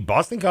maybe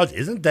Boston College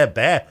isn't that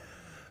bad.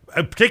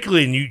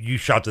 Particularly, and you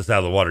shot this out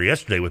of the water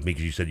yesterday with me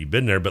because you said you've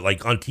been there. But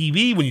like on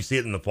TV, when you see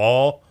it in the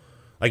fall,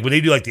 like when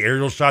they do like the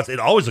aerial shots, it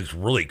always looks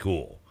really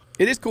cool.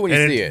 It is cool when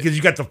you see it because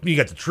you got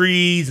the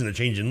trees and the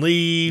changing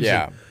leaves.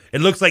 Yeah, it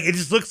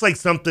just looks like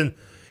something. It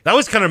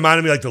always kind of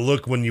reminded me like the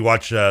look when you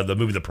watch the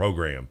movie The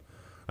Program,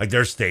 like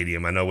their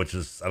stadium. I know, which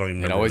is I don't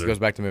even. It always goes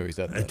back to movies.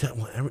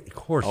 Of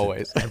course,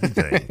 always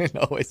everything. It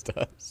always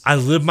does. I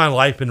live my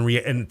life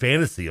in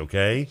fantasy.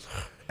 Okay,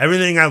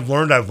 everything I've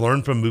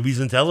learned from movies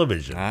and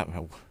television.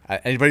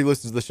 Anybody who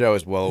listens to the show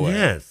is well aware.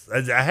 Yes,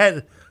 I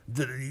had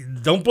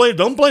Don't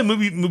blame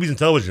movies and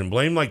television.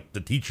 Blame like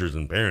the teachers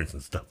and parents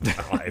and stuff in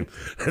my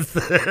life.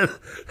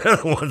 They're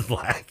the ones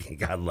lacking.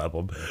 God love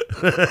them.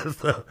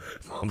 So,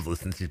 mom's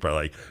listening. She's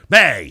probably like,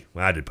 "May."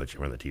 Well, I did put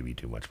you on the TV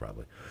too much,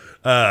 probably.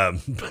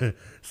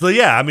 So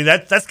yeah, I mean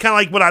that's kind of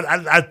like what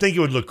I think it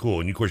would look cool.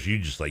 And of course, you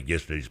just like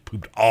yesterday just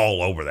pooped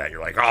all over that.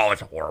 You're like, "Oh,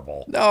 it's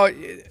horrible." No,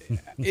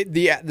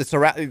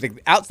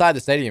 the outside the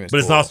stadium is. But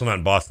cool. it's also not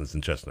in Boston. It's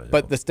in Chestnut Hill.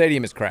 But the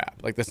stadium is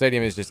crap. Like the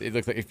stadium is just. It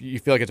looks like if you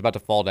feel like it's about to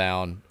fall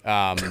down.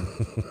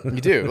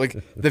 You do like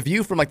the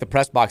view from like the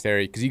press box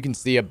area because you can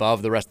see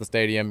above the rest of the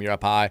stadium. You're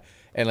up high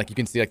and like you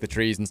can see like the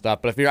trees and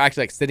stuff. But if you're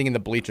actually like sitting in the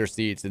bleacher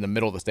seats in the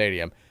middle of the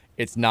stadium,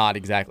 it's not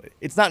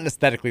an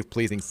aesthetically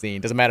pleasing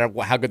scene. Doesn't matter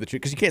how good the tree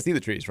because you can't see the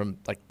trees from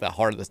like the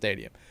heart of the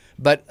stadium.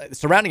 But the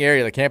surrounding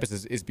area, the campus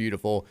is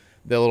beautiful.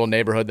 The little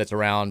neighborhood that's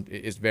around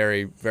is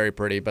very very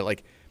pretty. But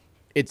like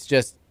it's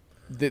just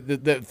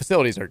the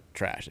facilities are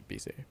trash at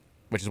BC.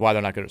 Which is why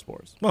they're not good at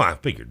sports. Well, I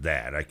figured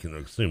that. I can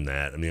assume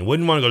that. I mean, I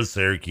wouldn't want to go to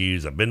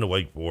Syracuse. I've been to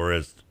Wake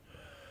Forest.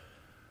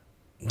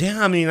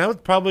 Yeah, I mean, I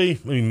would probably,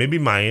 maybe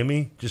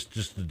Miami.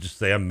 Just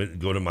say I'm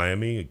going to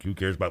Miami. Who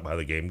cares about how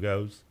the game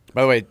goes?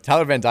 By the way,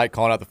 Tyler Van Dyke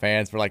calling out the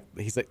fans for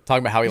he's like,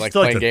 talking about how he likes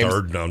still playing like the games.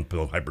 Third on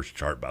Bill Hyper's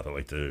chart, by the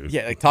way, too.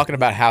 Yeah, like talking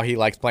about how he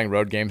likes playing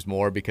road games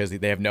more because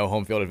they have no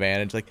home field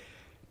advantage. Like,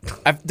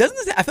 I feel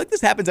like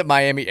this happens at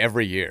Miami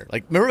every year.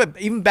 Like, remember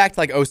even back to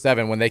like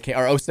 07 when they came,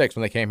 or 06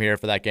 when they came here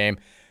for that game.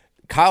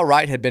 Kyle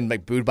Wright had been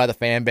like booed by the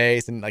fan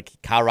base, and like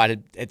Kyle Wright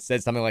had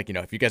said something like,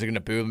 if you guys are going to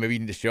boo, maybe you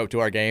need to show up to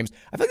our games.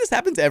 I feel like this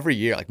happens every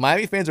year. Like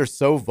Miami fans are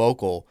so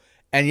vocal,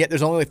 and yet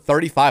there's only like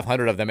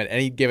 3,500 of them at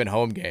any given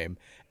home game,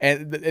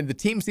 and the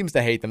team seems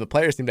to hate them, the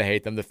players seem to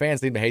hate them, the fans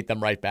seem to hate them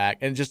right back,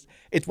 and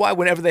it's why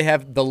whenever they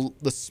have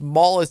the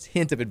smallest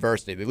hint of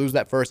adversity, they lose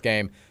that first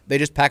game, they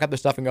just pack up their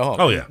stuff and go home.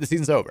 Oh yeah, the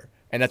season's over,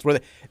 and that's where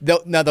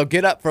they'll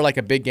get up for like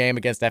a big game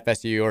against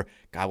FSU or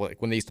God,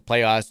 like when they used to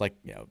play us, like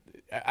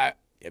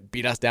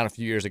beat us down a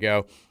few years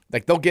ago.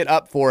 Like they'll get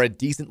up for a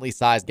decently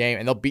sized game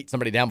and they'll beat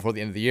somebody down before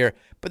the end of the year,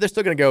 but they're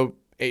still going to go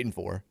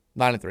 8-4,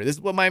 9-3. This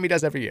is what Miami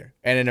does every year.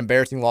 And an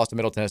embarrassing loss to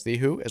Middle Tennessee,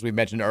 who, as we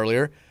mentioned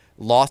earlier,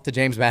 lost to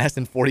James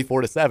Madison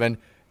 44-7,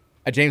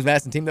 a James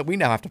Madison team that we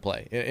now have to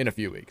play in a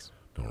few weeks.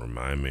 Don't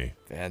remind me.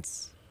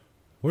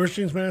 Where's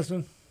James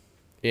Madison?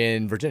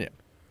 In Virginia.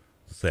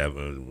 Say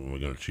we're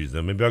going to choose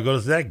them. Maybe I'll go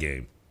to that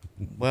game.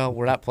 Well,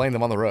 we're not playing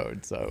them on the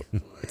road, so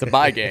it's a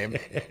bye game.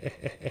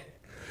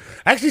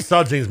 I actually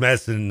saw James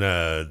Madison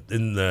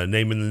in the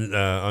name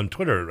on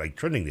Twitter, like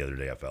trending the other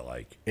day. I felt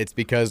like it's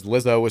because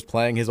Lizzo was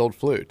playing his old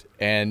flute,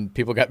 and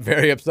people got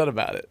very upset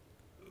about it.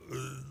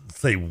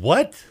 Say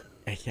what?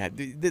 Yeah,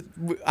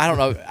 I don't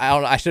know.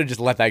 I should have just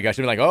let that go. I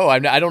should have been like, oh,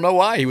 I don't know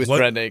why he was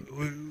trending.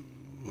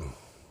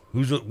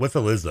 What's a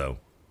Lizzo?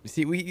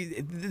 See,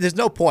 there's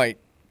no point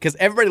because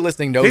everybody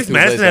listening knows James who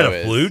Madison Lizzo had a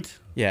is. flute.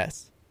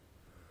 Yes.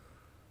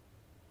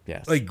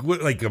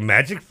 Like a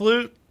magic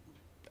flute.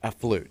 A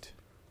flute.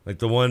 Like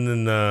the one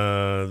in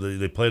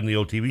they played in the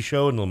old TV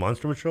show and the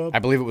monster would show up? I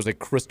believe it was a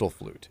crystal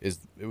flute.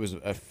 It was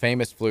a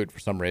famous flute for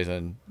some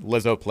reason.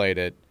 Lizzo played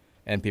it,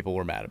 and people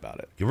were mad about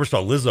it. You ever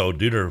saw Lizzo,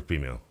 dude or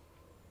female?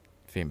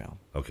 Female.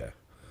 Okay.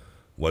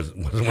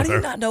 Wasn't How do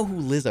you not know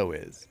who Lizzo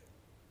is?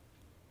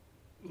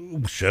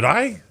 Should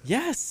I?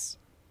 Yes.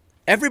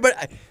 Everybody.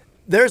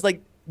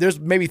 There's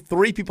maybe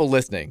 3 people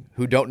listening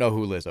who don't know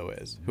who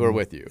Lizzo is, who are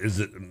with you. Is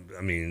it?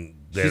 I mean,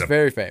 she's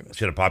very famous.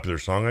 She had a popular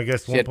song, I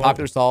guess. She had a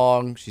popular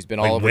song. She's been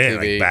all over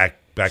TV. Back.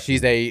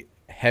 She's a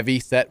heavy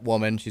set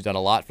woman. She's done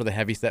a lot for the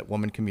heavy set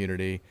woman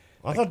community.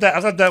 I thought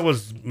that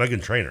was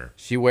Meghan Trainor.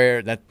 She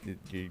wear that.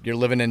 You're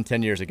living in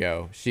 10 years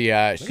ago.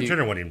 Meghan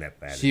Trainor wasn't even that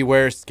bad. She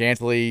wears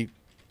scantily.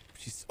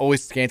 She's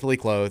always scantily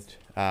clothed.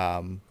 It's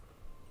a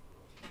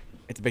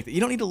big thing. You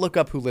don't need to look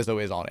up who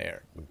Lizzo is on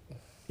air.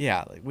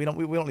 Yeah, we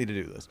don't need to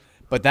do this.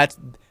 But that's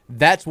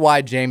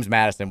why James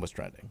Madison was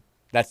trending.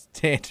 That's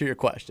to answer your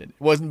question.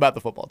 It wasn't about the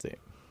football team.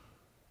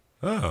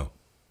 Oh.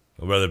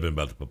 I'd rather have been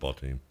about the football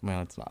team.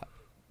 Well, it's not.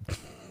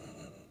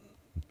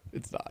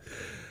 It's not.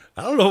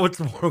 I don't know what's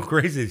more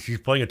crazy. She's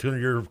playing a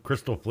 200-year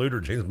crystal flute or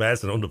James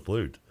Madison owned a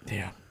flute.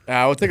 Yeah.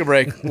 We'll take a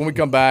break. When we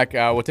come back,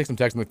 we'll take some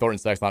text on the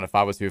Thornton text line at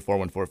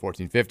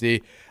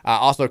 502-414-1450.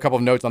 Also, a couple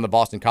of notes on the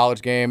Boston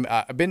College game.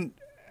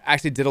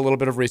 Actually did a little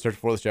bit of research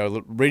before the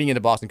show, reading into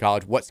Boston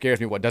College, what scares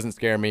me, what doesn't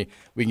scare me.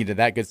 We can get to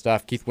that good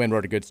stuff. Keith Wynn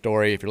wrote a good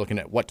story. If you're looking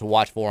at what to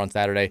watch for on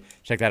Saturday,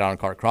 check that out on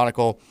Card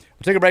Chronicle.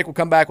 We'll take a break. We'll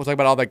come back. We'll talk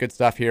about all that good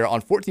stuff here on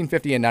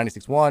 1450 and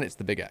 96.1. It's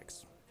the Big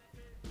X.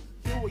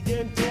 Do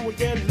again,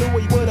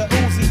 Louis with a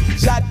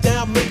Uzi. Shot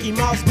down Mickey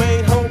Mouse,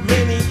 main home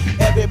mini.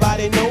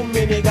 Everybody know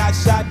Minnie got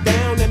shot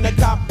down, and the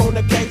cop on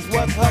the case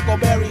was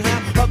Huckleberry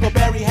Hound.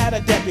 Huckleberry had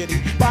a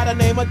deputy by the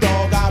name of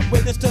Dog.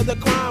 Eyewitness to the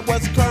crime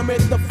was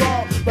Kermit the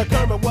Frog, but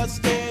Kermit was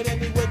scared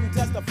and he wouldn't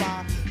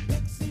testify.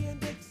 Dixie and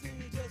Dixie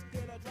just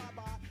did a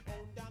drive-by on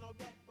Donald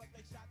Duck, but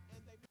they shot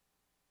and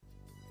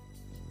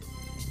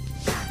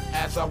they...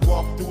 As I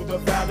walk through the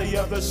valley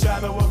of the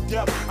shadow of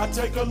death, I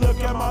take a look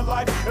at my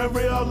life and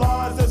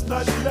realize there's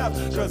nothing left.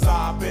 Cause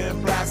I've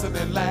been blasting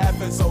and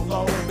laughing so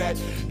long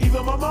that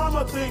even my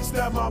mama thinks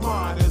that my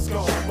mind is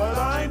gone. But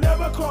I ain't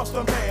never crossed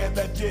a man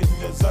that didn't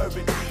deserve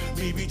it.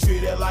 Me be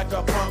treated like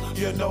a punk,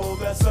 you know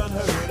that's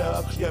unheard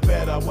of. You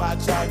better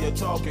watch how you're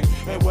talking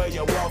and where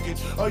you're walking,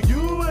 or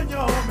you and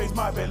your homies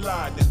might be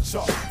lying to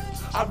chalk.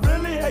 I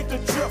really hate the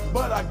trip,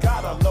 but I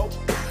gotta low.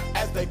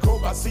 As they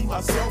croak, I see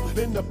myself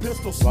in the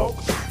pistol smoke.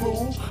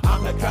 Fool,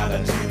 I'm the kind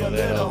of G the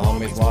little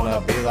homies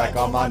wanna be like,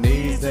 on my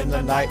knees in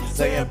the night,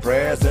 saying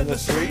prayers in the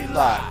street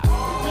light.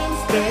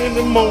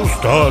 Spending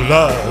most our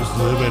lives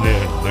living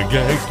in the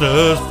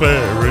gangster's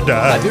paradise.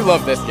 I do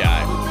love this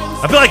guy.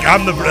 I feel like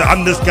I'm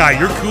this guy.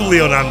 You're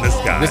Coolio and I'm this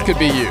guy. This could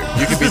be you.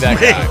 You could be that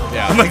me. guy.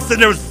 Yeah. I'm like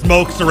sitting there with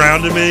smoke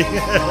surrounding me.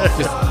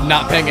 Just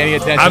not paying any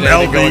attention I'm to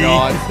anything LV. going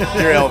on.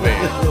 You're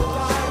LV.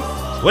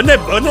 Wasn't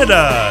that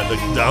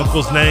the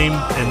uncle's name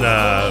in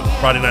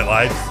Friday Night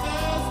Lights?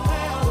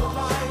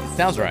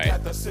 Sounds right. I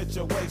think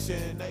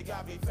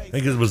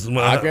it was.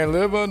 I can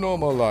live a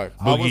normal life.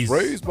 I was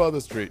raised by the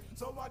street.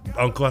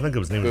 Uncle, I think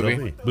his name was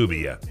Booby. LV. Booby,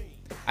 yeah.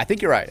 I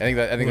think you're right. I think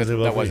that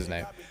was his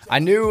name. I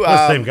knew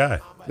the same guy.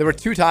 There were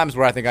 2 times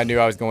where I think I knew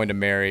I was going to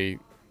marry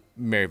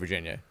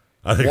Virginia.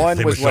 I think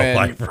one was Michelle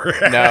when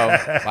Pfeiffer. No,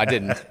 I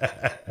didn't.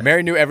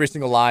 Mary knew every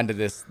single line to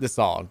this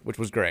song, which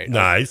was great.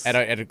 Nice. At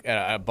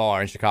a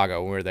bar in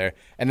Chicago when we were there,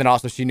 and then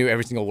also she knew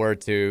every single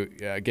word to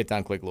 "Get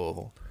Down, Click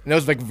Louisville." And that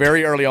was like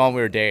very early on.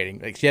 We were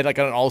dating. Like she had like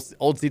an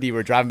old CD. We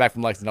were driving back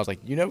from Lexington. I was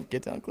like,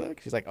 "Get Down,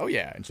 Click." She's like, "Oh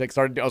yeah," and she like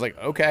started. I was like,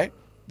 "Okay,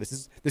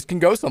 this can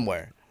go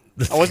somewhere."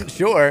 I wasn't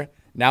sure.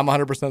 Now I'm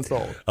 100%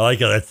 sold. I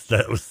like how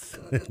that was.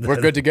 We're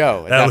good to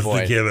go. That was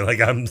the given.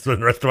 Like I'm spending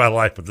the rest of my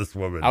life with this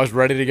woman. I was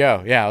ready to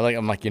go. Yeah,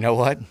 I'm like, you know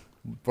what?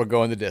 We're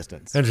going the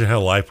distance. Imagine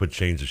how life would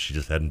change if she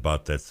just hadn't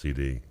bought that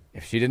CD.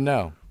 If she didn't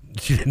know.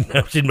 She didn't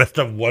know. She'd messed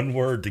up one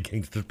word to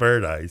Gangsta's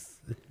Paradise.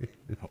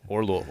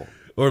 Or Louisville.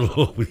 Or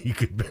Louisville. You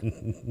could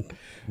been.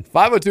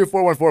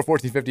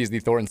 502-414-1450 is the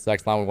Thornton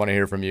sex line. We want to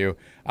hear from you.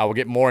 We'll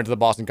get more into the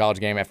Boston College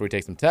game after we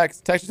take some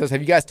text. Texture says,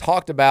 have you guys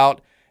talked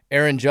about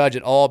Aaron Judge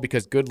at all?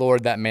 Because good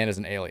Lord, that man is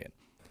an alien.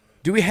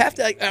 Do we have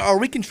to, are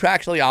we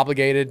contractually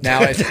obligated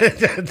now as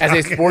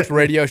a sports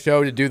radio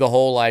show to do the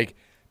whole, like,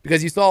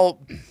 because you saw,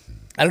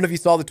 I don't know if you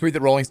saw the tweet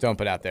that Rolling Stone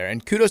put out there,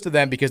 and kudos to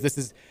them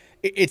because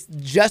it's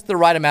just the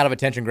right amount of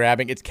attention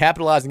grabbing. It's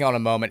capitalizing on a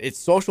moment. It's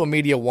social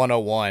media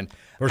 101.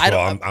 First of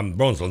all, I'm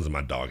Rolling Stone's in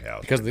my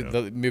doghouse. Because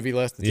the movie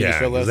list, the TV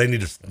show list? They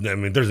need to, I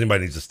mean, if there's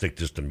anybody needs to stick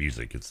just to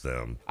music, it's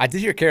them. I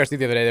did hear KRC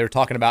the other day. They were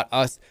talking about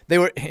us. They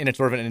were in a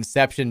sort of an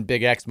Inception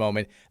Big X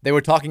moment. They were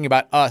talking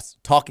about us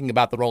talking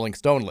about the Rolling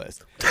Stone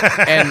list.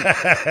 And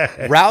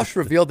Roush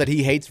revealed that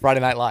he hates Friday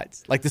Night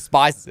Lights, like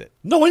despises it.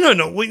 No,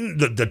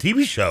 the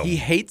TV show. He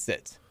hates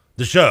it.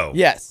 The show?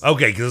 Yes.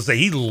 Okay, because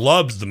he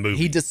loves the movie.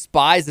 He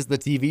despises the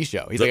TV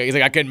show. He's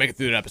like, I couldn't make it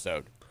through an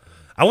episode.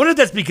 I wonder if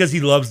that's because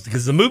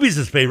because the movie's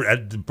his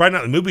favorite. Probably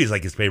not. The movie is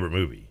like his favorite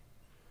movie.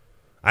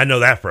 I know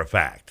that for a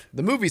fact.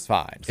 The movie's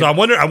fine. So I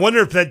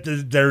wonder if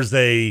there's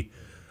a.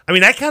 I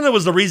mean, that kind of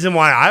was the reason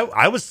why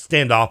I was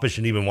standoffish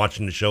and even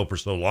watching the show for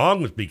so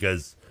long was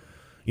because,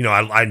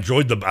 I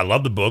enjoyed I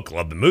love the book,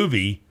 love the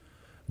movie,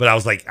 but I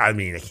was like, I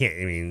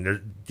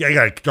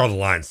gotta draw the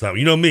line somewhere.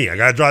 You know me, I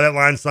gotta draw that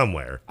line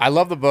somewhere. I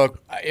love the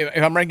book.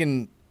 If I'm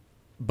ranking,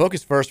 book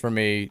is first for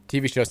me,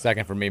 TV show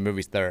second for me,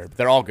 movie's third.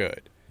 They're all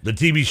good. The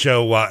TV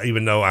show,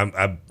 even though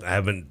I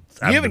haven't...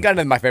 You haven't gotten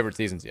into my favorite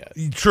seasons yet.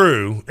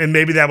 True, and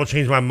maybe that will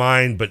change my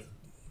mind, but...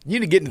 You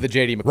need to get into the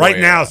J.D. McCoy Right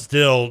now, era.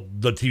 still,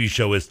 the TV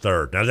show is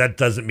third. Now, that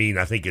doesn't mean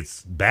I think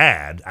it's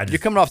bad. You're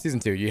coming off season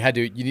 2. You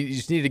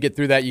just need to get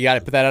through that. You got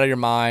to put that out of your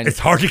mind. It's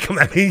hard to come...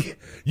 I mean,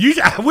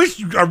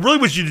 I really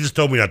wish you just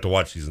told me not to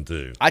watch season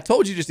 2. I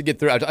told you just to get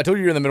through. I told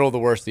you you're in the middle of the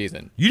worst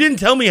season. You didn't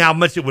tell me how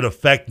much it would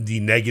affect the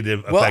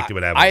negative effect it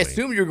would have on me. I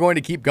assumed you were going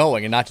to keep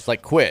going and not just,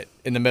 like, quit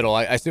in the middle.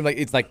 I assume, like,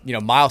 it's like,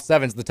 mile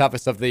 7's the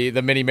toughest of the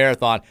mini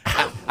marathon.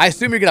 I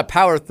assume you're going to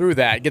power through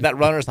that, get that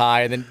runner's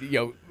high, and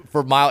then,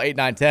 for mile 8,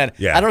 9, 10.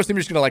 Yeah. I don't assume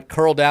you're just going to like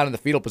curl down in the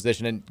fetal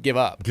position and give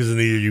up. Because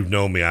neither you've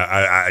known me.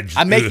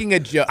 I'm making a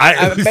joke.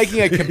 I'm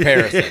making a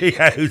comparison.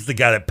 Yeah, who's the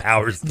guy that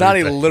powers through Not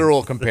a things?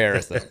 literal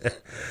comparison.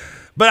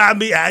 But I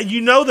mean,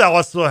 that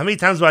also, how many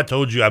times have I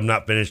told you I've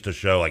not finished a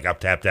show? Like I've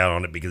tapped out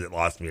on it because it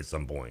lost me at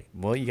some point.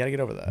 Well, you got to get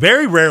over that.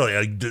 Very rarely.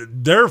 Like,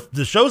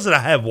 the shows that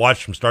I have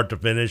watched from start to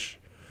finish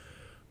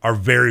are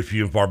very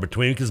few and far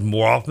between because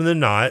more often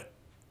than not,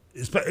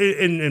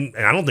 and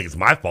I don't think it's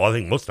my fault. I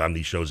think most of the time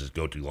these shows just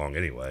go too long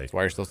anyway. That's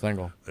why you're still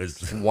single.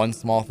 It's one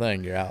small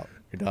thing, you're out.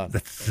 You're done.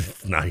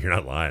 You're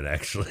not lying,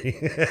 actually.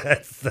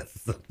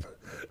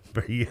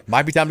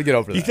 Might be time to get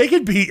over that. You think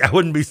I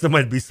wouldn't be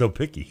somebody to be so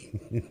picky?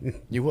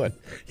 You would.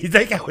 You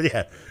think I would?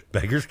 Yeah.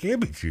 Beggars can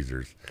be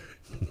choosers.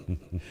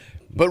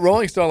 But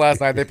Rolling Stone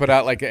last night, they put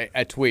out like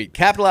a tweet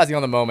capitalizing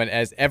on the moment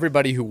as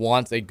everybody who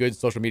wants a good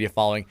social media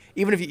following,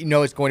 even if you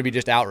know it's going to be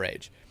just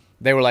outrage.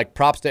 They were like,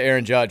 props to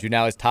Aaron Judge, who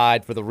now is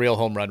tied for the real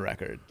home run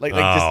record. Like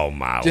oh,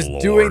 my just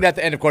Lord. doing that.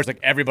 And of course, like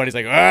everybody's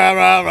like, rah,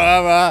 rah,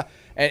 rah, rah.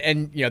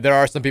 And there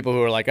are some people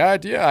who are like,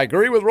 yeah, I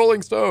agree with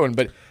Rolling Stone,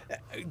 but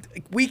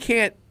we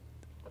can't.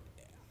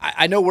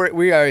 I know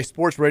we are a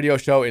sports radio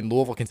show in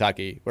Louisville,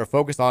 Kentucky. We're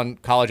focused on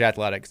college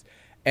athletics,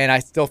 and I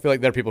still feel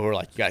like there are people who are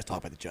like, you guys talk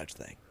about the judge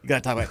thing. You got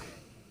to talk about.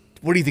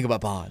 What do you think about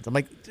Bonds? I'm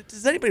like,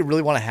 does anybody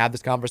really want to have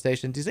this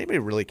conversation? Does anybody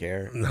really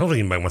care? I don't think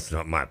anybody wants to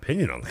know my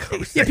opinion on the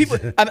conversation. Yeah,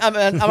 people.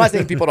 I'm not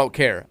saying people don't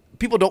care.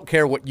 People don't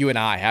care what you and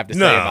I have to say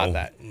about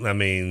that. I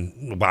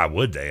mean, why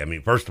would they? I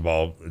mean, first of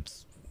all,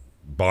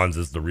 Bonds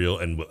is the real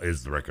and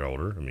is the record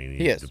holder. I mean,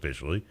 he is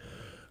officially.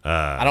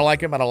 I don't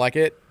like him. I don't like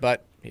it,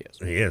 but he is.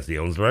 He is. He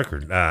owns the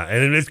record,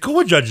 and it's cool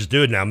when judges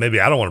do it now. Maybe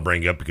I don't want to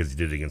bring it up because he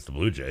did it against the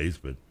Blue Jays,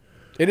 but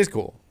it is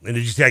cool. And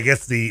did you see? I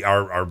guess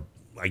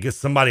I guess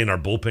somebody in our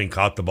bullpen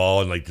caught the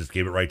ball and like just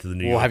gave it right to the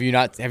New York. Well, have you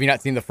not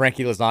seen the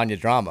Frankie Lasagna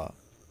drama?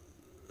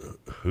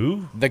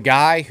 Who? The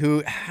guy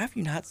who. Have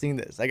you not seen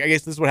this? Like, I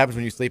guess this is what happens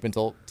when you sleep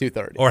until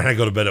 2:30. Or I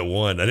go to bed at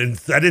 1. I didn't.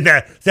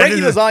 Frankie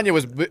Lasagna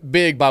was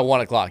big by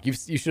 1 o'clock. You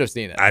should have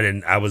seen it. I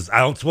didn't.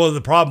 Well,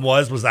 the problem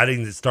was I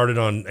didn't start it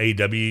on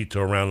AEW to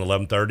around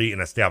 11:30,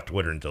 and I stayed off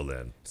Twitter until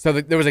then. So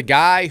there was a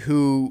guy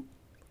who.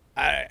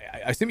 I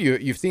assume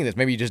you've seen this.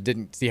 Maybe you just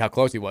didn't see how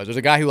close he was. There's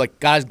a guy who like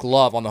got his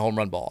glove on the home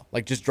run ball,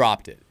 like just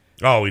dropped it.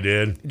 Oh, he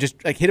did.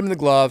 Just like hit him in the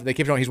glove. They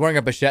kept going. He's wearing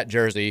a Bichette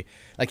jersey.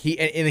 Like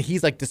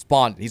he's like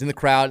despondent. He's in the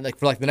crowd like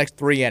for like the next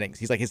 3 innings.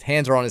 He's like his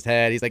hands are on his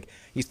head.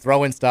 He's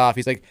throwing stuff.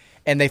 He's like,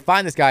 and they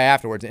find this guy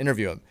afterwards and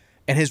interview him.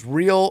 And his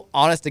real,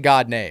 honest to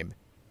God name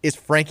is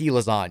Frankie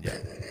Lasagna.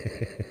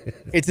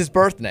 It's his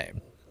birth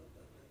name.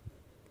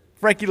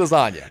 Frankie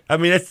Lasagna. I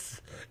mean,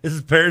 is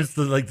his parents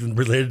like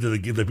related to the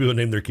people who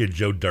named their kid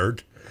Joe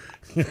Dirt?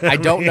 I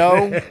don't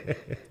know,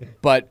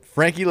 but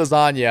Frankie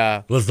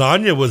Lasagna.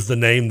 Lasagna was the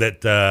name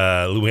that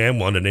Luann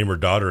wanted to name her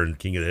daughter in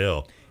King of the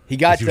Hill.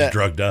 She was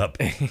drugged up.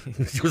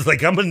 She was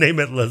like, I'm going to name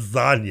it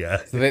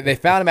Lasagna. So they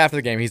found him after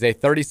the game. He's a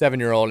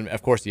 37-year-old, and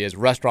of course he is,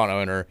 restaurant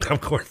owner.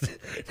 Of course.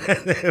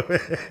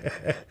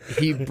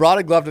 He brought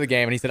a glove to the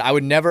game, and he said, I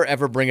would never,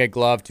 ever bring a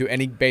glove to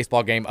any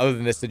baseball game other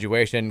than this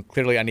situation.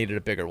 Clearly, I needed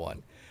a bigger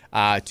one.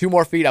 2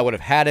 more feet, I would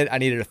have had it. I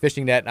needed a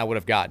fishing net, and I would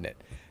have gotten it.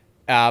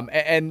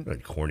 And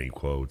like corny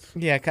quotes.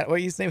 Yeah, well,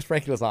 his name's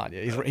Frankie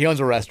Lasagna. He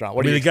owns a restaurant.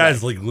 What I mean, do you the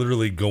guy's like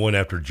literally going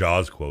after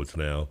Jaws quotes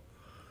now.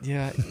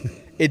 Yeah,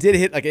 it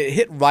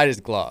hit right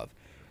his glove,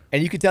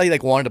 and you could tell he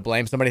like wanted to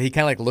blame somebody. He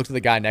kind of like looked at the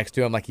guy next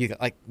to him, like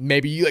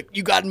maybe you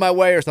got in my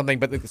way or something.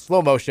 But the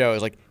slow mo show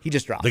is like he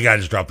just dropped. The guy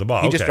just dropped the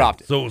ball. He just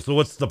dropped it. So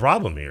what's the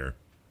problem here?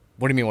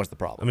 What do you mean? What's the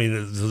problem? I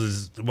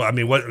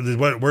mean,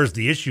 where's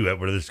the issue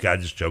at where this guy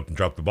just choked and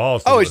dropped the ball?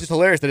 So it's just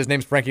hilarious that his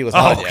name's Frankie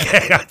Lasagna. Oh,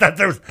 okay. I thought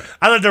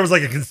there was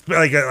like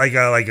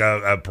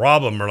a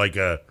problem or like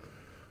a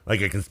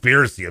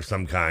conspiracy of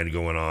some kind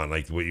going on,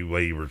 like the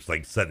way you were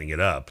like setting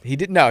it up. He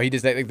didn't know. He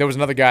just there was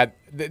another guy.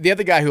 The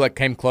other guy who like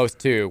came close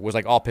too was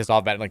like all pissed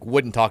off about it and like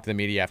wouldn't talk to the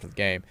media after the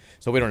game.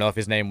 So we don't know if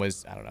his name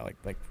was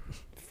like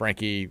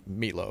Frankie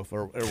Meatloaf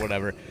or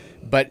whatever,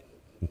 but.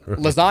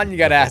 Lasagna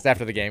got asked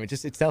after the game.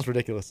 It sounds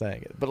ridiculous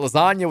saying it, but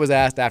Lasagna was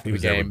asked after the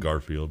game. There with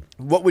Garfield.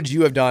 What would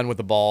you have done with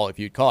the ball if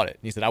you'd caught it?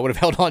 And he said, I would have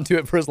held on to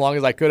it for as long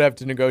as I could have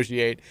to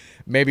negotiate.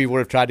 Maybe would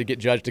have tried to get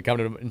Judge to come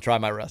to and try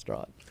my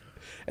restaurant.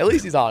 At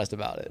least he's honest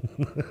about it.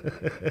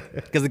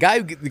 Because the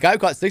guy who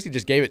caught 60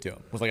 just gave it to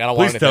him. Was like, I don't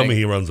want anything. Please tell me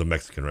he runs a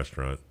Mexican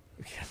restaurant.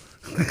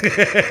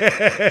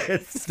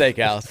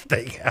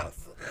 Steakhouse.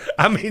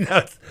 I mean,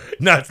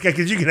 no, it's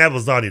because you can have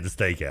lasagna at the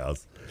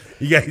steakhouse.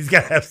 He's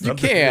got to have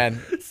something. You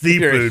can.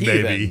 Seafood,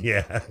 maybe.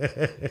 Yeah.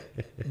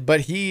 But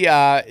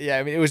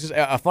I mean, it was just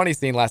a funny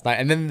scene last night.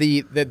 And then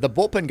the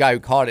bullpen guy who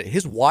caught it,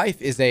 his wife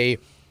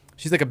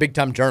she's like a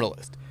big-time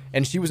journalist.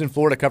 And she was in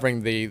Florida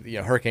covering the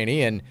Hurricane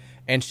Ian.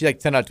 And she like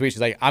sent out a tweet. She's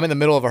like, I'm in the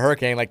middle of a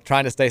hurricane, like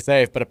trying to stay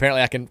safe, but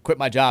apparently I can quit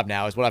my job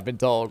now, is what I've been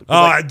told.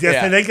 Oh, I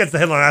think that's the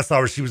headline I saw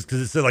where she was,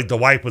 because it said like the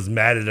wife was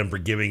mad at him for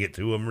giving it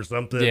to him or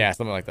something. Yeah,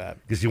 something like that.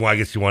 Because I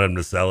guess she wanted him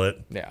to sell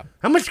it. Yeah.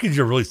 How much could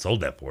you really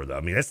sold that for though?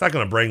 I mean, that's not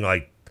going to bring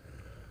like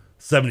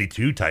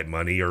 72 type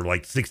money or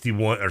like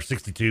 61 or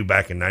 62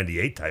 back in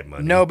 98 type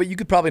money. No, but you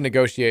could probably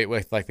negotiate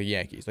with like the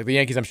Yankees. Like the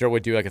Yankees, I'm sure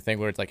would do like a thing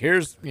where it's like,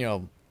 here's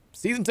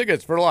season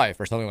tickets for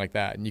life or something like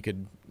that, and you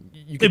could.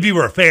 If you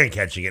were a fan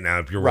catching it now,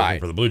 if you're working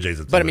for the Blue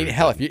Jays, but I mean,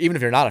 hell, even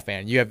if you're not a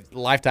fan, you have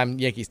lifetime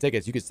Yankees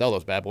tickets. You could sell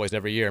those bad boys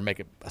every year and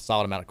make a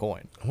solid amount of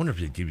coin. I wonder if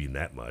they'd give you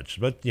that much,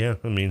 but yeah,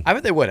 I mean, I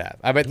bet they would have.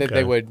 I bet that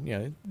they would.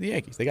 The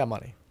Yankees, they got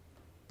money.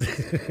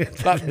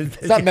 It's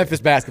not Memphis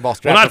basketball.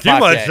 Well, not too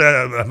much.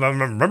 I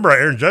remember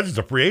Aaron Judge is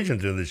a free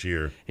agent this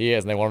year. He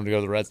is, and they want him to go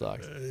to the Red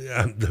Sox.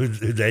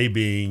 They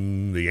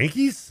being the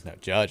Yankees? No,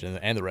 Judge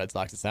and the Red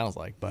Sox. It sounds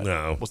like, but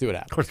no, we'll see what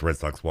happens. Of course, the Red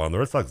Sox won. The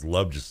Red Sox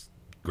love just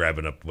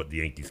grabbing up what the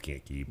Yankees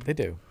can't keep. They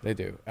do. By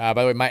the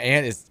way, my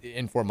aunt is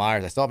in Fort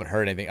Myers. I still haven't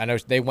heard anything. I know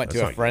they went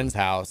to a friend's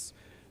house,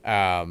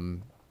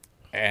 and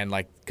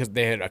like because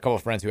they had a couple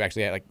of friends who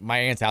actually had like my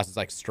aunt's house is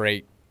like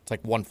straight. It's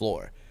like one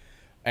floor.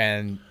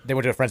 And they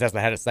went to a friend's house that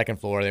had a second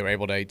floor. They were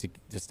able to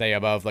stay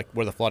above like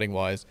where the flooding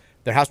was.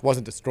 Their house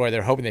wasn't destroyed. They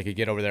were hoping they could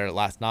get over there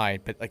last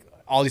night. But like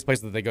all these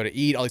places that they go to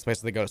eat, all these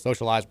places they go to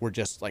socialize were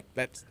just like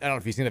that's. I don't know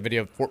if you've seen the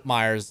video of Fort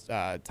Myers,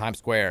 Times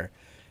Square.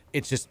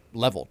 It's just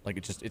leveled. Like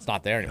it's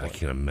not there anymore. I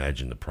can't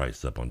imagine the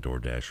price up on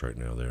DoorDash right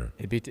now there.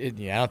 I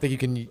don't think you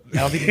can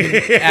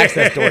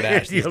access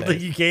DoorDash. You don't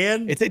think you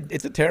can? It's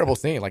a terrible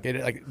scene.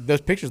 Like those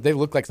pictures, they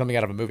look like something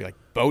out of a movie. Like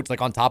boats,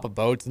 like on top of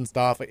boats and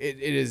stuff. It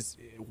is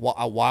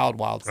a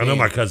wild scene. I know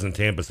my cousin in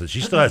Tampa said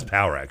she still has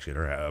power actually in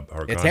her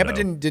condo. Tampa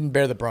didn't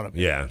bear the brunt of it.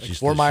 Yeah, like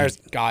Fort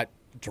Myers got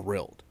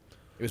drilled.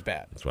 It was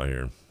bad. That's what I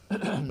hear.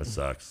 That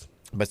sucks.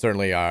 But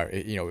certainly,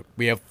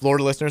 we have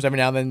Florida listeners every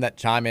now and then that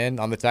chime in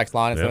on the text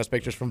line and send us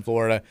pictures from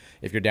Florida.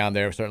 If you're down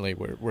there, certainly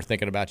we're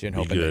thinking about you and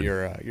hoping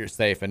that you're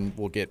safe and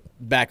we'll get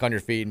back on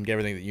your feet and get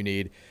everything that you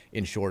need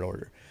in short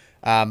order.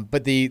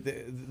 But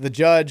the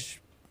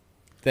judge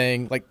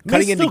thing, like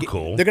cutting into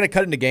cool. They're going to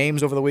cut into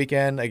games over the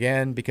weekend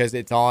again because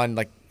it's on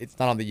it's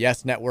not on the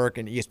Yes Network,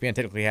 and ESPN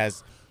technically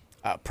has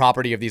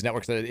property of these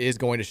networks that it is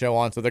going to show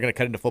on, so they're going to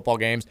cut into football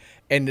games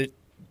and.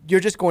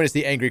 You're just going to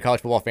see angry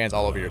college football fans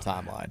all over your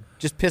timeline.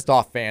 Just pissed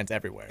off fans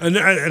everywhere. And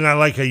I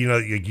like how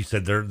like you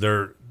said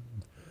they're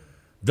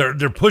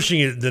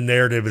pushing the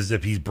narrative as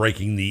if he's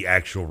breaking the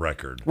actual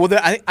record. Well,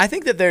 I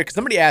think that because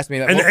somebody asked me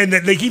that, and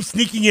they keep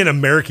sneaking in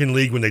American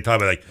League when they talk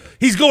about like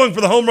he's going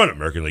for the home run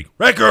American League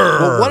record.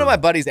 Well, one of my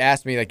buddies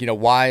asked me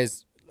why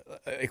is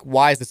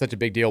this such a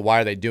big deal? Why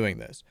are they doing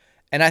this?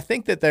 And I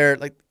think that they're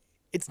like.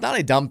 It's not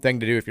a dumb thing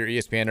to do if you're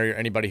ESPN or you're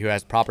anybody who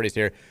has properties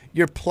here.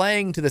 You're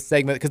playing to the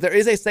segment because there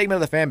is a segment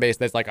of the fan base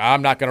that's like,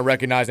 I'm not going to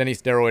recognize any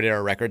steroid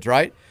era records,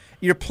 right?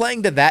 You're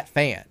playing to that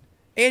fan.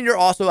 And you're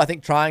also, I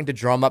think, trying to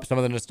drum up some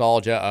of the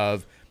nostalgia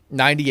of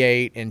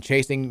 98 and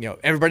chasing,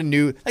 everybody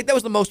knew, like that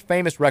was the most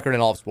famous record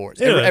in all of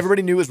sports.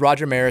 Everybody knew it was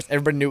Roger Maris.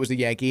 Everybody knew it was a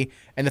Yankee.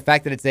 And the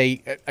fact that it's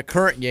a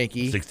current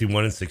Yankee.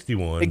 61 and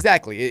 61.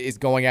 Exactly. Is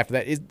going after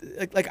that. Is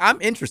like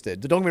I'm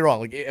interested. Don't get me wrong.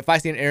 Like if I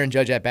see an Aaron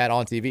Judge at bat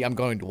on TV, I'm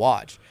going to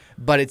watch.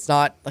 But it's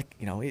not like,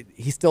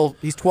 he's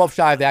 12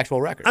 shy of the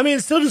actual record. I mean,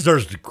 it still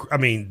deserves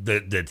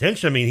the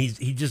attention. I mean,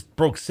 he just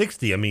broke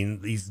 60. I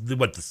mean, he's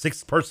the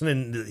sixth person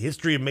in the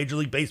history of Major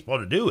League Baseball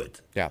to do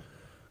it. Yeah.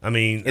 I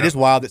mean, it is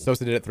wild that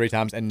Sosa did it 3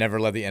 times and never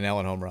led the NL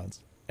in home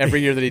runs.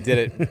 Every year that he did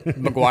it,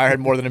 McGuire had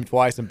more than him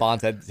twice, and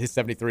Bonds had his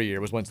 73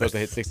 year was when Sosa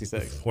hit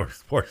 66.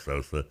 Poor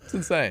Sosa. It's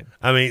insane.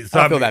 I mean, I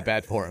don't feel that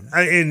bad for him.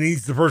 And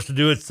he's the first to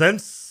do it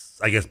since,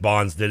 I guess,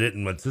 Bonds did it,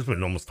 and it's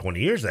been almost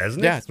 20 years,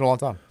 hasn't it? Yeah, it's been a long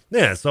time.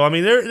 Yeah, so I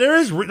mean, there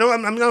is. No,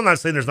 I'm not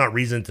saying there's not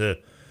reason to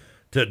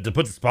put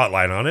the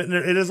spotlight on it, and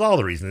it is all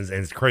the reasons.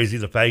 And it's crazy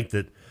the fact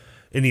that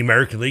in the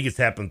American League it's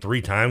happened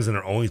 3 times, and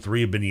only 3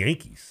 have been the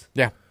Yankees.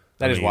 Yeah.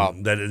 That is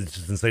wild. That is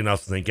just insane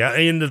else to think out.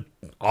 And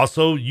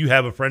also, you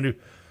have a friend who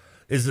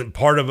isn't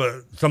part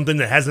of something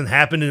that hasn't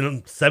happened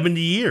in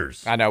 70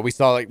 years. I know. We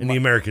saw in the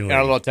American League. In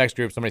our little text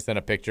group, somebody sent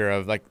a picture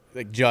of like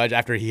Judge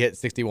after he hit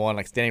 61,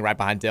 like standing right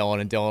behind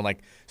Dylan, and Dylan like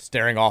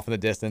staring off in the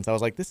distance. I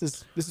was like, this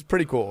is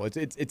pretty cool.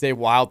 It's a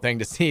wild thing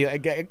to see.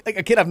 Like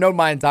a kid I've known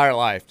my entire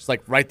life, just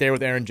like right there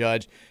with Aaron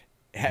Judge.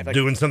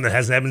 Doing something that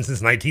hasn't happened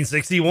since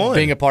 1961.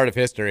 Being a part of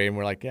history, and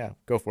we're like, yeah,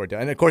 go for it.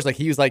 And of course, like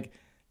he's like,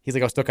 I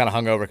was still kind of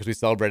hungover because we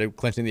celebrated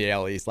clinching the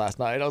AL East last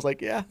night. I was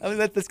like, yeah, I mean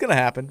that's gonna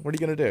happen. What are you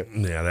gonna do?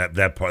 Yeah,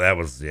 that part that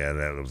was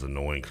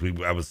annoying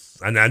because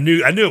I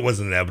knew it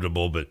wasn't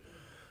inevitable, but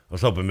I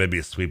was hoping maybe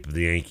a sweep of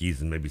the Yankees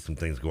and maybe some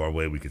things go our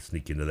way. We could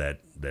sneak into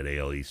that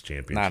AL East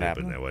championship. Not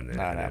happening. And that wasn't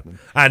Not happening.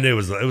 I knew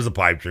it was a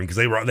pipe dream because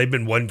they've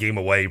been 1 game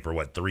away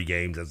for 3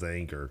 games I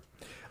think or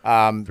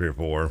 3 or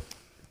 4.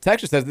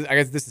 Texas says I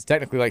guess this is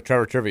technically like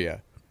Trevor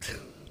trivia.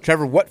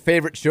 Trevor, what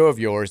favorite show of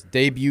yours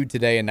debuted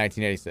today in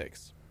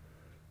 1986?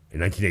 In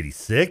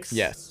 1986?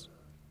 Yes.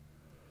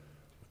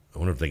 I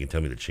wonder if they can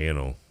tell me the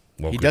channel.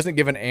 Well, he doesn't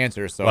give an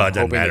answer, so well, I'm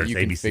hoping that you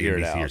it's can ABC, figure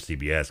it NBC, out. or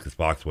CBS because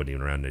Fox wasn't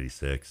even around in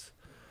 86.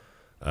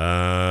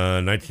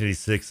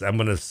 1986, I'm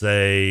going to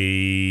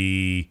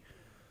say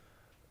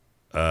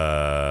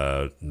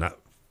not.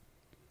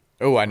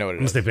 Oh, I know what it is. I'm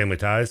going to say Family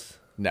Ties.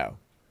 No.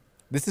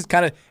 This is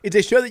it's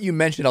a show that you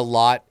mentioned a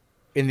lot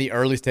in the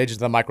early stages of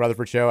the Mike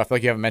Rutherford show. I feel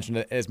like you haven't mentioned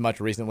it as much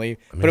recently.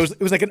 But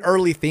it was like an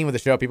early theme of the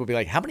show. People would be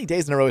like, how many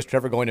days in a row is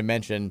Trevor going to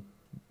mention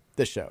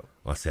this show?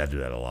 Well, see, I do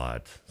that a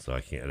lot, so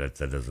I can't.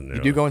 That doesn't. You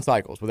do go in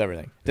cycles with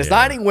everything.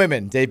 Designing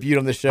Women debuted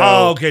on the show.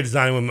 Oh, okay,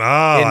 Designing Women. Oh,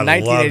 I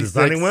love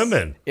Designing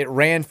Women. It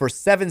ran for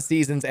 7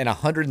 seasons and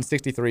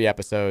 163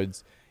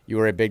 episodes. You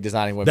were a big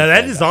Designing Women. Now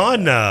that is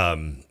on.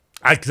 I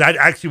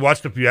actually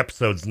watched a few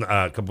episodes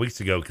a couple weeks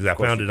ago because I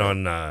found it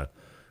on.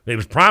 It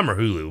was Prime or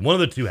Hulu. One of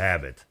the two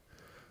have it.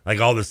 Like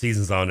all the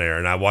seasons on there,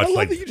 and I watched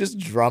that you just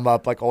drum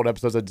up like old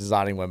episodes of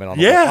Designing Women on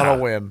a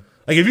whim.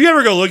 Like if you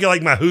ever go look at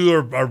like my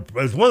Hulu or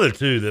it's one of the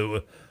two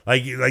that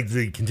like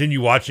the continue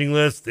watching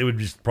list, it would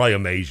just probably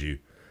amaze you.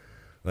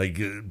 Like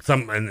and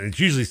it's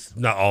usually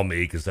not all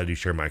me because I do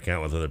share my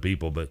account with other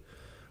people, but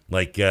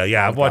like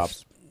I've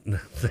watched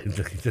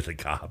the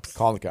cops.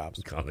 Calling the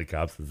cops. Calling the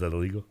cops. Is that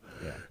illegal?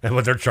 Yeah. And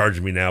what they're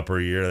charging me now per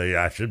year,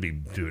 I should be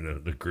doing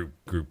a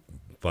group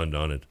fund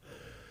on it.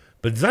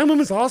 But Design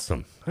Women's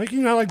awesome. I like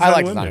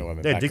Design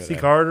Women. Yeah, Dixie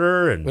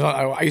Carter and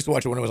I used to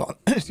watch it when it was on.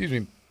 Excuse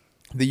me,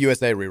 the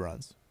USA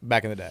reruns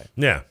back in the day.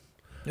 Yeah,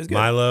 it was good.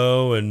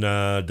 Milo and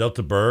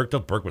Delta Burke.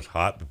 Delta Burke was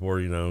hot before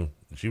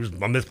she was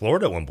on Miss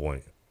Florida at one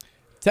point.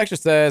 Texture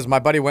says, my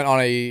buddy went on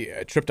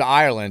a trip to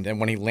Ireland, and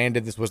when he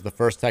landed, this was the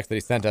first text that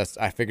he sent us.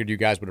 I figured you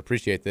guys would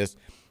appreciate this.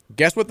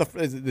 Guess what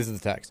this is the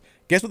text.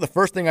 Guess what the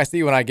first thing I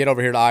see when I get over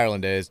here to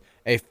Ireland is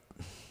I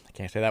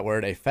can't say that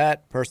word, a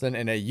fat person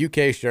in a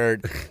UK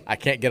shirt. I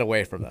can't get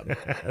away from them.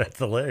 That's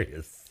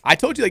hilarious. I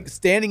told you, like,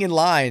 standing in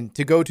line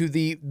to go to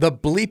the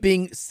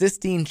bleeping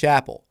Sistine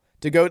Chapel,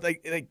 to go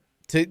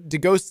to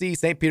go see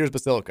St. Peter's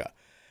Basilica.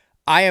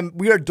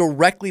 We are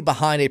directly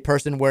behind a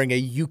person wearing a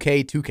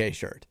UK 2K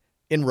shirt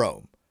in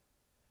Rome.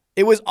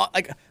 It was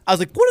like, I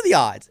was like, what are the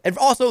odds? And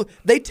also,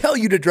 they tell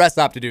you to dress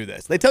up to do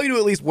this. They tell you to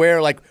at least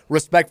wear like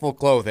respectful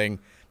clothing.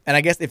 And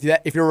I guess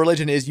if your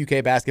religion is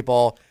UK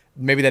basketball,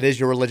 maybe that is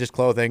your religious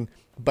clothing.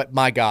 But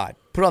my God,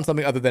 put on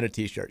something other than a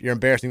T-shirt. You're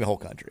embarrassing the whole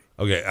country.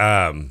 Okay,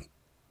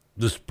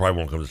 this probably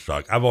won't come to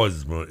shock. I've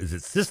always, is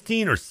it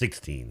Sistine or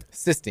 16?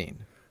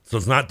 Sistine. So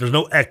it's not. There's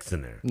no X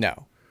in there.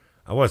 No.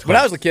 When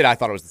I was a kid, I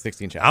thought it was the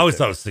 16 Chapel. I always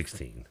thought it was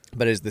 16,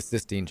 but it's the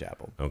Sistine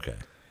Chapel. Okay.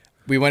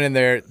 We went in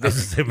there.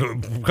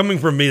 Coming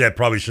from me, that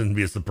probably shouldn't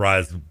be a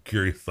surprise. I'm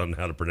curious on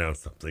how to pronounce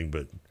something,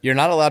 but you're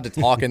not allowed to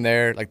talk in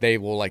there. Like they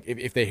will, like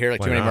if they hear like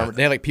Why too many not? murmurs,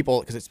 they have like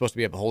people because it's supposed to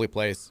be a holy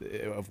place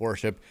of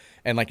worship,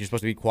 and like you're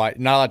supposed to be quiet,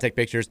 not allowed to take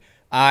pictures.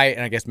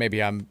 And I guess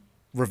maybe I'm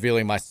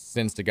revealing my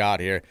sins to God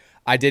here.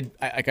 I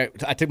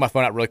took my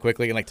phone out really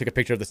quickly and like took a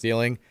picture of the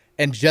ceiling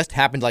and just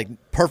happened to like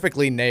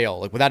perfectly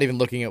nail, like without even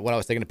looking at what I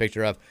was taking a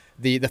picture of,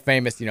 the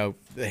famous, the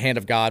hand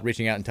of God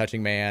reaching out and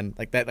touching man,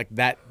 like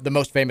that, the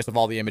most famous of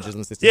all the images in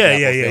the Sistine Chapel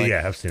ceiling.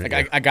 Yeah, I've seen it.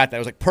 Like I got that. I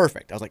was like,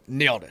 perfect. I was like,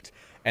 nailed it.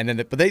 And then,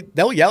 but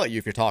they'll yell at you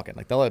if you're talking.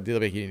 Like they'll be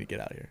like, you need to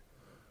get out of here.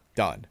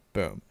 Done.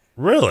 Boom.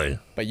 Really?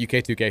 But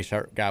UK 2K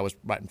shirt guy was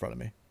right in front of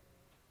me,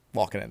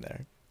 walking in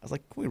there. I was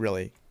like, can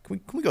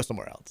we go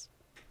somewhere else?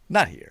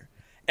 Not here.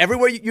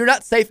 Everywhere, you're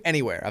not safe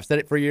anywhere. I've said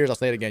it for years. I'll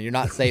say it again. You're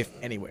not safe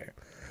anywhere.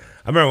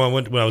 I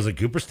remember when I was in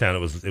Cooperstown, it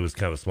was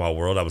kind of a small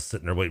world. I was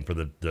sitting there waiting for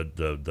the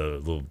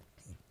little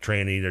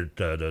tranny or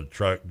the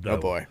truck. Oh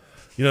boy!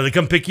 They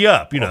come pick you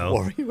up. What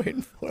were you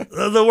waiting for?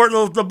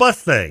 The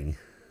bus thing.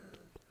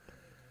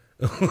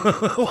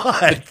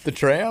 What? The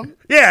tram?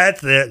 Yeah,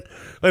 that's it.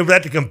 Waiting for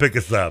that to come pick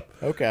us up.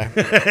 Okay.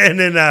 And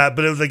then,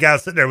 but it was the guy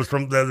sitting there. It was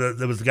from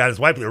there was the guy and his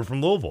wife. They were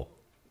from Louisville.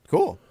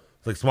 Cool.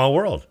 It's like small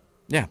world.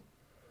 Yeah.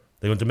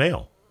 They went to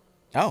Mail.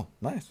 Oh,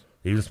 nice.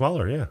 Even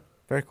smaller, yeah.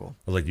 Very cool.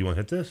 I was like, do you want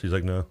to hit this? He's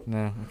like, no.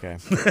 No, okay.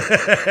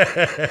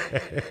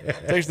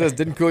 Text says,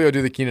 didn't Coolio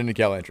do the Keenan and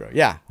Kel intro?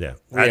 Yeah. Yeah.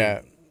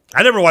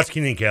 I never watched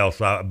Keenan and Kel,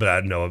 but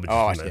I know of it.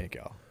 I watched Keenan and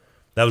Kel.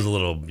 That was a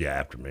little,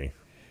 after me.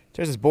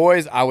 Text says,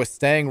 boys, I was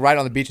staying right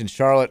on the beach in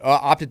Charlotte,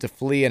 opted to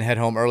flee and head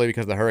home early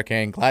because of the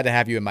hurricane. Glad to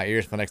have you in my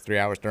ears for the next 3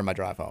 hours during my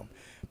drive home.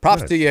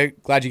 Props to you.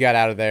 Glad you got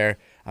out of there.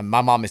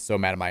 My mom is so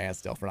mad at my aunt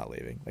still for not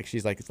leaving. Like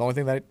she's like, it's the only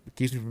thing that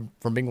keeps me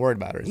from being worried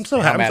about her. I'm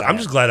so happy. I'm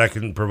just glad I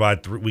can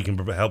provide. We can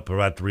help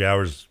provide 3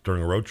 hours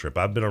during a road trip.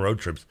 I've been on road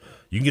trips.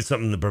 You can get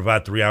something to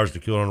provide 3 hours to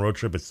kill on a road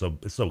trip. It's so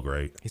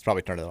great. He's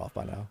probably turned it off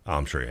by now. Oh,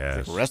 I'm sure he has.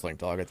 It's like wrestling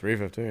talk at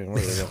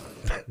 3:15.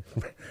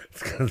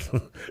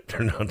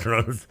 Turn on.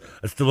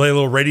 I still play a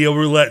little radio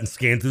roulette and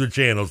scan through the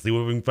channels, see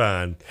what we can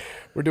find.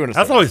 We're doing.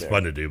 That's always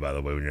fun to do, by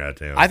the way, when you're out of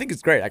town. I think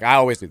it's great. Like I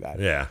always do that.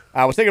 Yeah.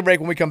 We'll take a break.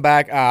 When we come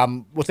back,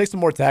 we'll take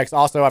some more text.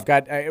 Also, I've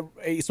got a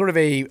sort of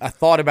a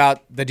thought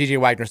about the DJ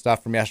Wagner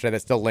stuff from yesterday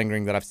that's still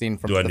lingering that I've seen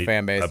from the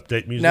fan base.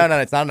 Update music? No,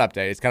 it's not an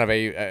update. It's kind of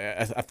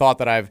a thought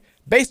that I've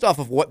based off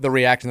of what the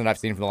reaction that I've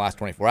seen from the last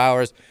 24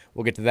 hours.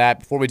 We'll get to that.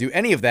 Before we do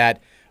any of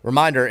that,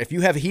 reminder: if you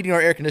have heating or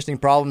air conditioning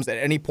problems at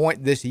any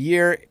point this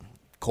year,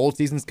 cold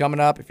season's coming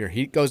up. If your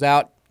heat goes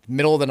out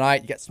middle of the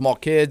night, you got small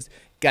kids.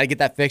 Got to get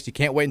that fixed. You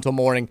can't wait until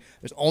morning.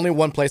 There's only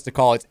one place to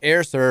call. It's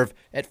AirServe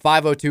at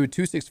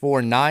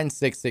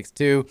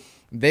 502-264-9662.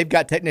 They've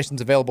got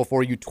technicians available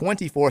for you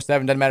 24/7.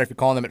 Doesn't matter if you're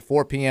calling them at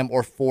 4 p.m.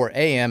 or 4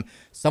 a.m.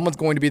 Someone's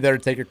going to be there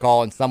to take your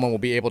call, and someone will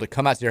be able to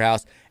come out to your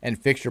house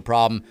and fix your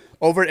problem.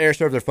 Over at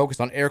AirServe, they're focused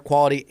on air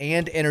quality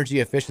and energy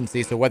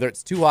efficiency. So whether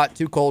it's too hot,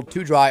 too cold,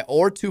 too dry,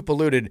 or too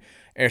polluted,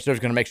 AirServe is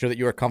going to make sure that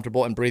you are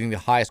comfortable and breathing the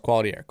highest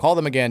quality air. Call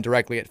them again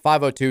directly at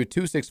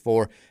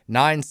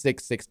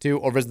 502-264-9662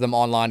 or visit them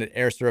online at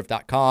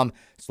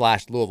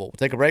airserve.com/Louisville. We'll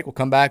take a break. We'll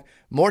come back.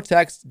 More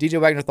text, DJ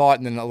Wagner thought,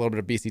 and then a little bit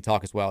of BC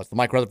talk as well. It's the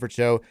Mike Rutherford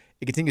Show.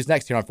 It continues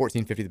next here on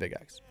 1450 The Big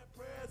X.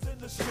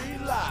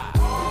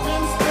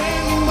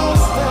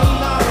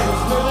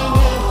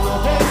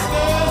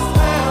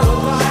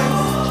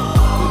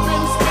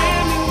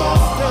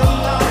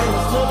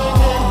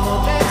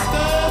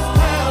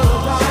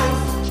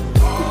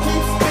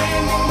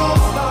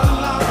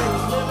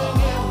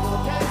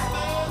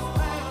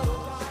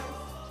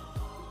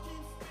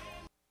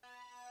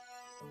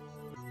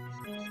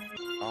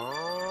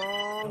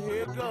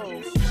 Here it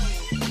goes.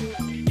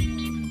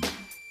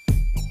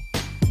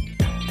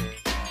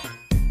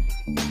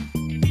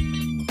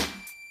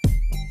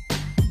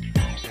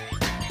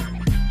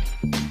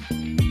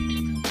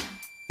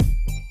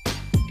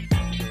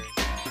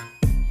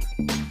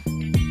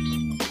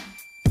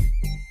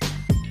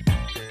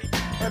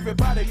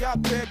 Everybody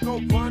out there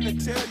go run and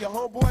tell your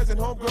homeboys and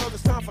homegirls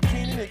it's time for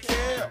Keenan and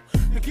Kel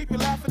to keep you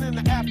laughing in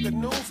the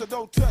afternoon. So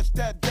don't touch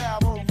that dial,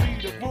 don't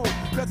read the room,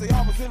 cause they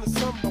always into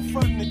something no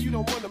fun and you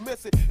don't want to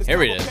miss it. It's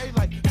Here it is. okay,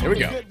 like, Here we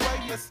go.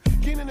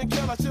 Keenan and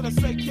Kel, I should have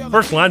said Kel.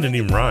 First line didn't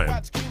even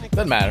rhyme.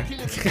 Doesn't matter.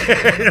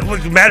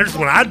 It matters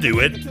when I do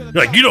it. You're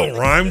like, you don't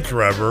rhyme,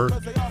 Trevor.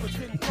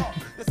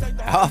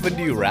 How often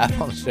do you rap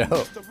on the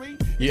show?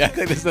 You act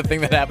like this is the thing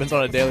that happens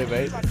on a daily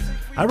basis.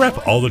 I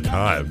rap all the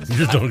time. You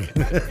just don't.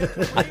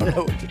 I don't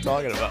know what you're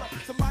talking about.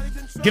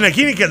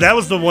 That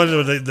was the one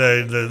where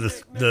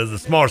the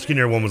smaller,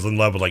 skinnier one was in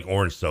love with like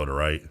orange soda,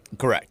 right?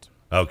 Correct.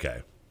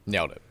 Okay.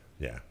 Nailed it.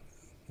 Yeah.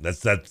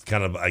 That's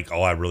kind of like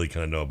all I really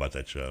kind of know about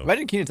that show.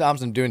 Imagine Kenan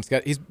Thompson doing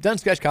sketch. He's done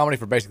sketch comedy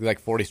for basically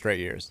like 40 straight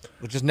years,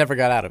 but just never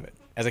got out of it.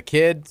 As a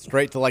kid,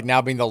 straight to like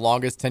now being the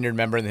longest tenured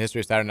member in the history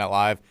of Saturday Night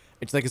Live.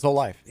 It's like his whole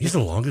life. He's the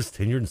longest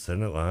tenured in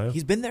Saturday Night Live?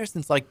 He's been there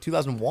since like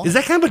 2001. Is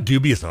that kind of a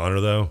dubious honor,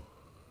 though?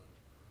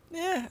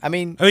 Yeah, I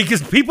mean,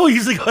 because people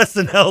usually go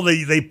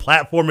SNL, they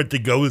platform it to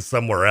go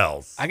somewhere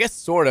else. I guess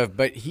sort of,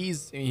 but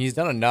he's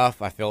done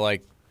enough. I feel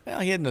like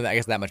he hadn't done, I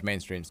guess, that much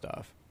mainstream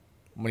stuff.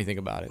 What do you think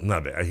about it? I'm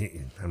not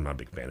a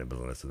big fan of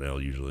him on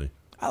SNL usually.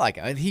 I like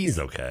him. He's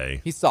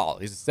okay. He's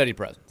solid. He's a steady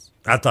presence.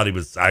 I thought he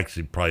was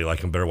actually probably like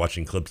him better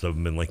watching clips of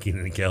him in like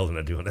Keenan and Kel than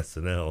I do on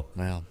SNL.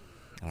 Well,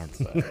 I don't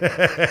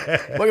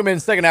know. Welcome in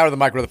second hour of the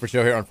Mike Rutherford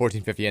Show here on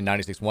 1450 and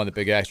 96.1 The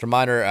Big X.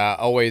 Reminder,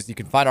 always, you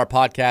can find our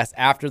podcast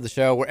after the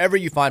show. Wherever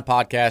you find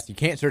podcasts, you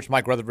can't search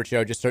Mike Rutherford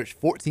Show. Just search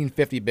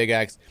 1450 Big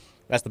X.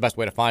 That's the best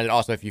way to find it.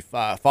 Also, if you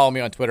follow me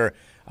on Twitter,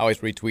 I always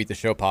retweet the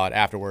show pod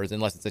afterwards,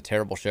 unless it's a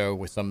terrible show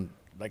with some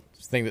like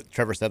thing that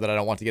Trevor said that I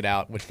don't want to get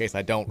out, in which case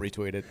I don't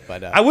retweet it.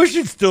 But I wish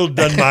you'd still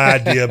done my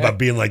idea about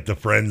being like the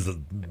Friends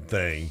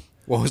thing.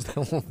 What was that?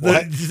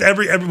 What? Just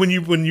every when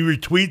you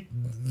retweet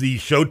the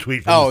show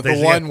tweet from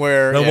the one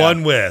where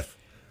one with.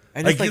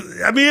 And like,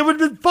 I mean, it would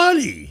have been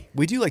funny.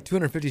 We do like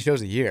 250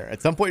 shows a year.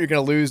 At some point, you're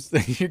gonna lose.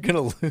 You're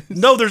gonna lose.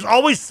 No, there's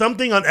always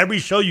something on every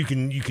show you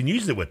can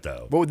use it with,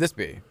 though. What would this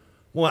be?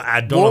 Well,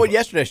 I don't. What know would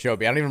yesterday's show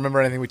be? I don't even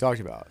remember anything we talked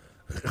about.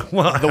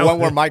 Well, the one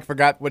where Mike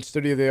forgot which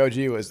studio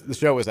the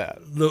show was at.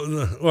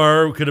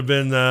 Or it could have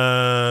been,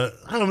 I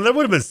don't know, that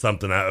would have been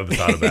something I would have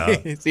thought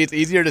about. See, it's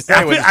easier to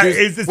say when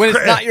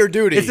it's not your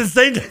duty. It's the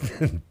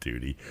same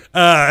duty.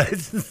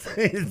 It's the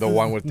same. The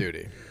one with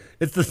duty.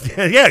 It's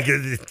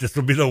this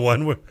will be the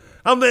one where,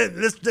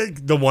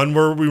 the one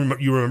where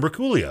you remember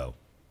Coolio.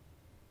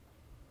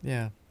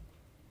 Yeah.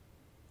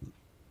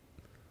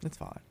 That's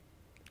fine.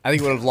 I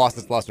think it would have lost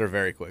its luster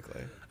very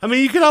quickly. I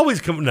mean, you could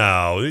always come.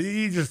 No,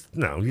 you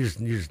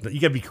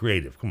gotta be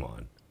creative. Come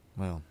on.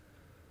 Well,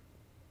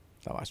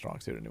 it's not my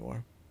strong suit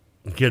anymore.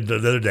 Kid, the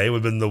other day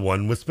would have been the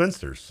one with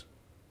Spinsters.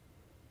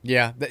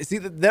 Yeah, see,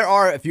 there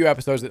are a few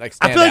episodes that like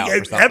stand I out.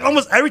 feel like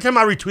almost every time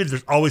I retweet,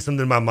 there's always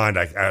something in my mind.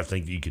 I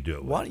think you could do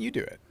it. Why don't you do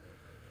it?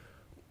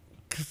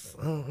 Because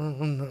I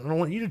don't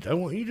want you to. I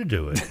want you to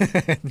do it.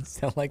 You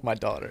sound like my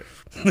daughter.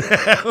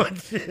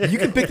 You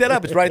can pick that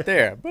up. It's right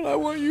there. But I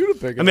want you to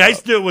pick it up. I mean, I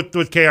used to do it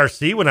with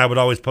KRC when I would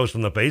always post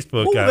on the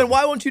Facebook. Well, then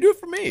why won't you do it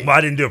for me? Well,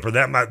 I didn't do it for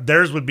that.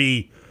 Theirs would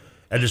be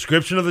a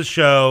description of the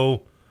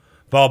show,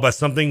 followed by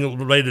something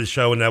related to the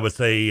show, and I would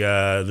say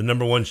the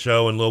number one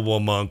show in Louisville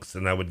Monks,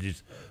 and I would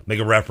just make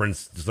a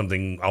reference to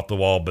something off the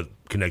wall but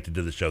connected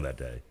to the show that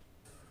day.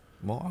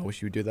 Well, I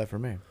wish you would do that for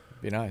me.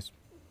 It'd be nice.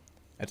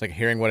 It's like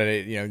hearing what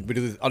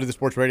I'll do the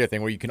sports radio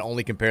thing where you can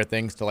only compare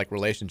things to like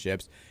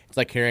relationships. It's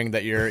like hearing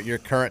that your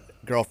current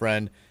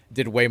girlfriend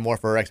did way more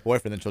for her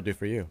ex-boyfriend than she'll do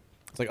for you.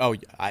 It's like, oh,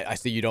 I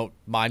see you don't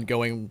mind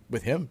going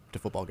with him to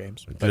football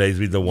games. Today's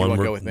be the one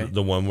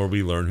where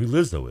we learn who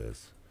Lizzo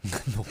is.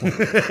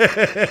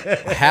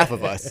 Half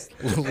of us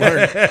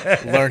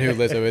learn who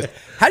Lizzo is.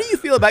 How do you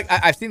feel about?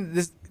 I've seen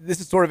this.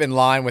 This is sort of in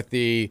line with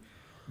the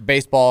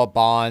baseball,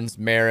 Bonds,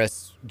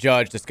 Maris,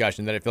 Judge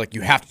discussion that I feel like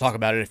you have to talk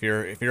about it if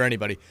you're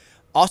anybody.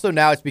 Also,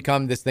 now it's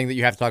become this thing that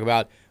you have to talk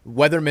about,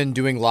 weathermen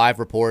doing live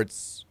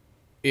reports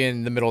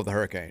in the middle of the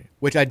hurricane,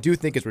 which I do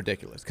think is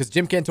ridiculous. Because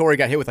Jim Cantore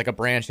got hit with like a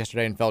branch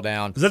yesterday and fell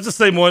down. Is that the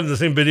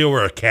same video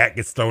where a cat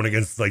gets thrown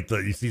against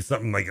you see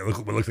something like it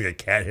looks like a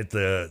cat hit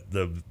the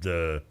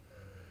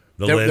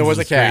lens? There was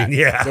a cat.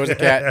 Yeah, there was a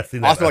cat.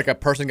 Also, like a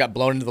person got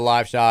blown into the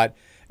live shot,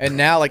 and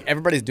now like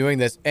everybody's doing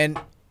this, and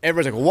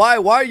everybody's like,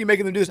 why are you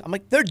making them do this? I'm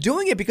like, they're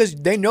doing it because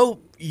they know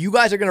you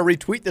guys are going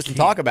to retweet this and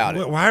talk about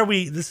it. Why are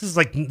we? This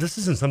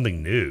isn't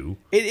something new.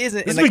 It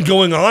isn't. This has been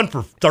going on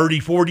for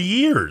 30, 40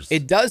 years.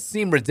 It does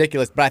seem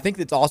ridiculous, but I think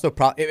it's also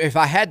if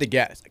I had to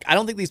guess, I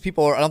don't think these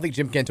people I don't think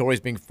Jim Cantore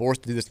is being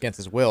forced to do this against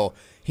his will.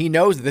 He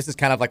knows that this is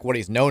kind of like what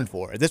he's known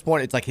for. At this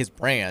point, it's like his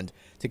brand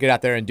to get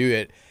out there and do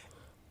it.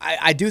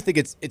 I do think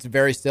it's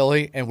very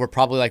silly, and we're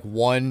probably like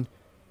one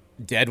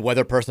dead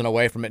weather person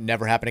away from it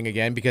never happening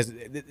again because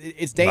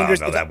it's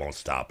dangerous. No, that won't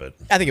stop it.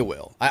 I think it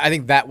will. I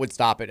think that would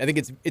stop it. I think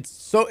it's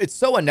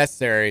so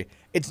unnecessary.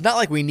 It's not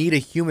like we need a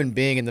human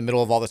being in the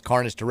middle of all this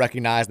carnage to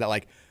recognize that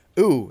like,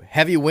 ooh,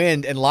 heavy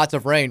wind and lots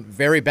of rain,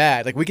 very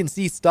bad. Like we can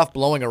see stuff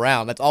blowing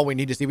around. That's all we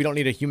need to see. We don't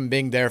need a human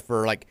being there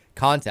for like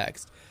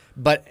context.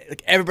 But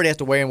like, everybody has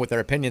to weigh in with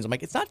their opinions. I'm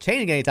like, it's not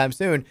changing anytime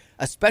soon,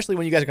 especially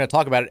when you guys are going to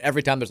talk about it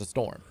every time there's a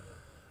storm.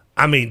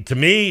 I mean, to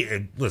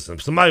me, listen,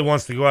 if somebody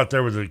wants to go out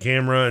there with a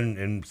camera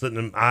and sit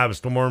in the eye of a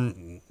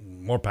storm,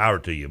 more power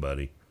to you,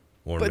 buddy.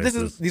 But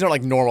these aren't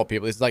like normal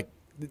people.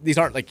 These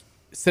aren't like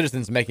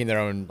citizens making their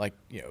own, like,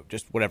 you know,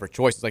 just whatever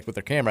choices, like with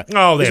their camera.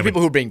 Oh, these are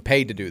people who are being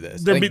paid to do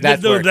this.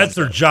 That's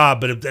their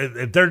job. But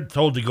if they're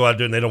told to go out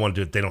there and they don't want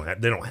to do it, they don't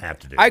have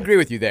to do it. I agree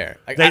with you there.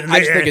 I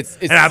just think it's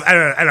and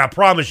I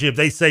promise you, if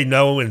they say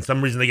no and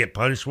some reason they get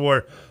punished for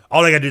it,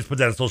 all they got to do is put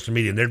that on social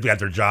media and they've got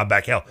their job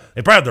back. Hell,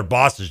 they probably have their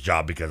boss's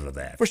job because of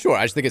that. For sure.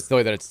 I just think it's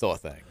silly that it's still a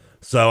thing.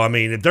 So, I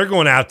mean, if they're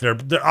going out there,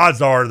 the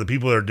odds are the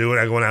people that are doing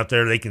it are going out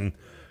there, they can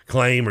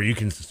claim or you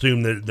can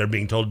assume that they're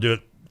being told to do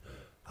it.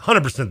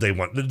 100% they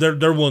want.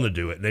 They're willing to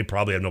do it. And they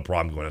probably have no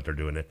problem going out there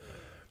doing it.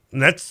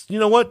 And that's, you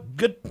know what,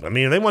 good. I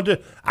mean, they want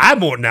to.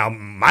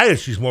 My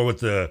issue's more with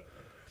the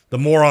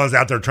morons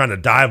out there trying to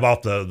dive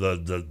off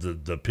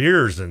the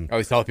piers and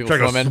tell people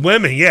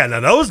swimming. Yeah,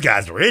 now those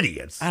guys are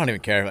idiots. I don't even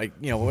care. Like,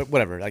 you know,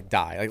 whatever. Like,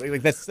 die.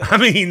 Like that's. I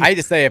mean, I hate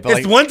to say it, but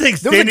it's one thing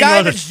standing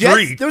on the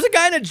street. There was a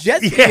guy in a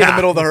jet ski in the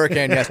middle of the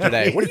hurricane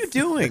yesterday. What are you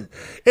doing?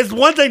 It's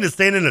one thing to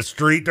stand in the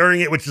street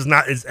during it, which is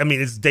not. I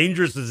mean, it's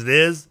dangerous as it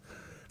is.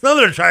 It's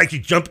another to try to actually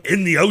jump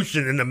in the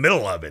ocean in the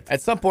middle of it.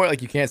 At some point,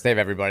 like, you can't save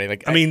everybody.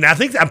 Like,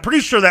 I'm pretty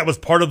sure that was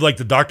part of like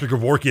the Dr.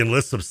 Kevorkian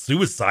list of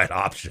suicide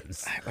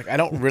options. Like, I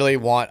don't really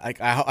want. Like,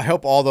 I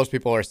hope all those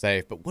people are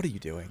safe. But what are you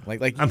doing?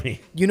 I mean,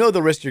 you know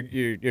the risk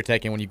you're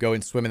taking when you go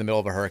and swim in the middle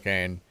of a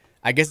hurricane.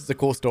 I guess it's a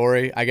cool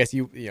story. I guess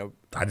you know.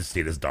 I just see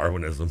it as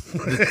Darwinism.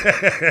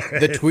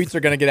 The tweets are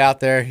going to get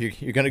out there.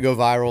 You're going to go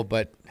viral,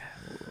 but.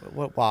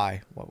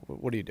 Why?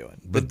 What are you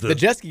doing? The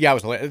jet ski guy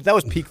was hilarious. That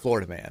was peak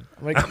Florida man.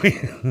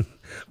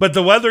 But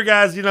the weather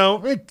guys, you know,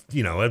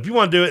 if you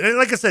want to do it, and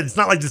like I said, it's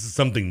not like this is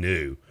something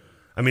new.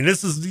 I mean,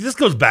 this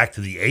goes back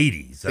to the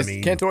 80s. It's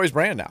Cantori's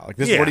brand now. Like,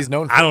 this is what he's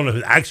known for.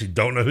 I actually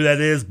don't know who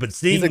that is, but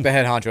he's like the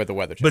head honcho at the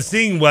Weather Channel. But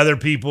seeing weather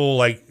people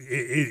like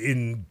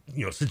in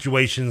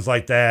situations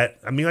like that,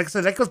 I mean, like I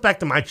said, that goes back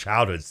to my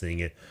childhood seeing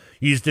it.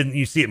 You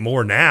see it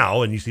more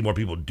now, and you see more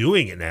people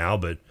doing it now,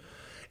 and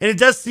it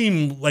does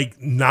seem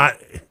like not.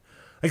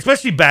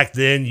 Especially back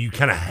then, you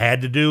kind of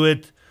had to do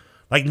it.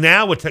 Like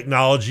now with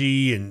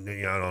technology and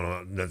I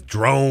don't know, the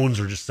drones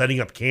or just setting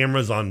up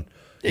cameras on,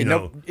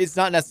 it's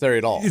not necessary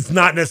at all. It's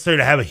not necessary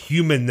to have a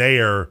human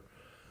there.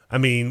 I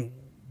mean,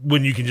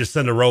 when you can just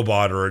send a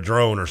robot or a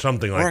drone or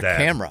something like that,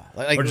 or a camera,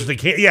 or just a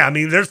camera. Yeah, I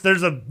mean,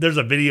 there's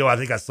a video I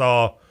think I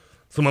saw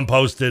someone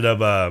posted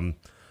of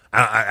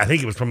I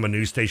think it was from a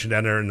news station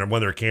down there, and one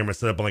of their cameras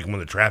set up on like one of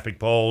the traffic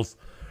poles.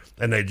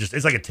 And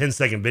it's like a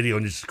 10-second video,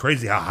 and it's just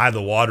crazy how high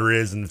the water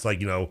is. And it's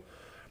like,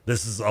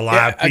 this is a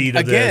live feed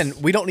of this.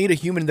 Again, we don't need a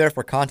human there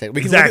for context.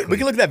 We can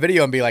look at that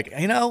video and be like,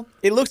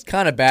 it looks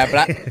kind of bad,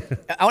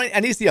 but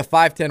I need to see a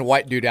 5'10"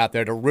 white dude out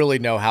there to really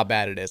know how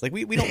bad it is. Like,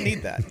 we don't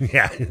need that.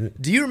 Yeah.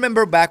 Do you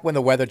remember back when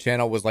the Weather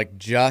Channel was like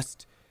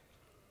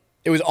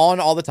it was on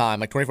all the time,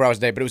 like 24 hours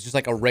a day, but it was just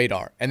like a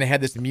radar, and they had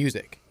this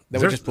music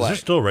that would just play. Is there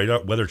still a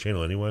radar Weather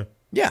Channel anyway?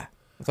 Yeah.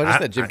 So I just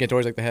said Jim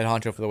Cantori's like the head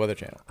honcho for the Weather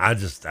Channel. I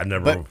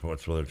never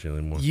watched Weather Channel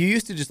anymore. You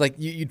used to just like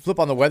you'd flip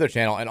on the Weather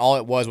Channel and all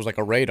it was like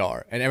a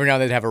radar, and every now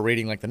and then they'd have a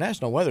reading like the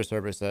National Weather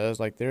Service says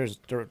like there's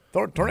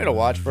tornado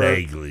watch for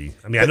vaguely.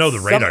 I mean, I know the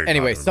radar.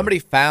 Anyway, somebody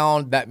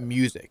found that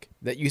music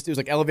that it was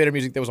like elevator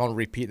music that was on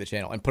repeat in the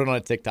channel and put it on a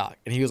TikTok,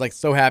 and he was like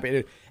so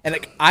happy, and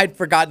like I'd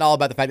forgotten all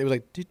about the fact that it was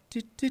like do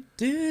do do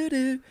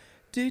do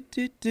do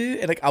do do,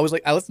 and like I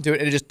listened to it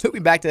and it just took me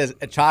back to as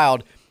a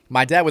child.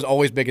 My dad was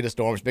always big into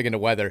storms, big into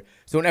weather.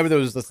 So whenever there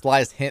was the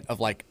slightest hint of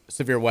like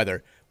severe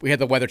weather, we had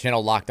the Weather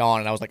Channel locked on,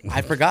 and I was like,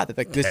 I forgot that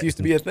like this used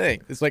to be a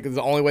thing. It's like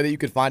the only way that you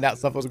could find out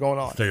stuff was going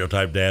on.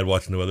 Stereotype dad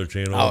watching the Weather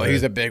Channel. Oh,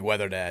 he's a big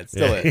weather dad.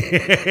 Still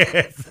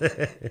is.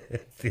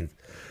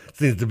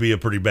 Seems to be a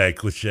pretty bad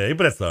cliche,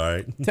 but that's all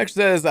right. Texter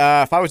says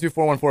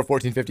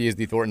 502-414-1450 is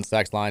the Thornton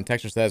sex line.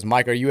 Texter says,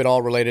 Mike, are you at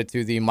all related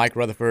to the Mike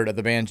Rutherford of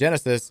the band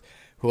Genesis,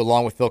 who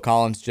along with Phil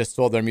Collins just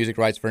sold their music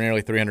rights for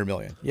nearly $300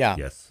 million? Yeah.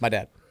 Yes. My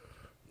dad.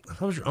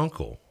 How was your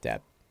uncle?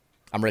 Dad,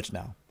 I'm rich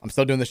now. I'm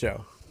still doing the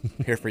show.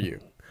 Here for you.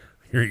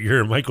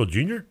 You're Michael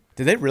Jr.?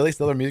 Did they really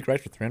sell their music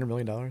rights for $300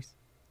 million?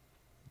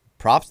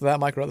 Props to that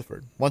Mike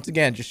Rutherford. Once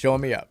again, just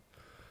showing me up.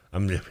 I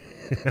wonder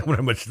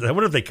how much. I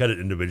wonder if they cut it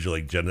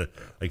individually.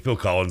 Like Phil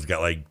Collins got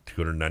like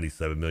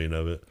 $297 million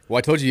of it. Well,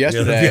 I told you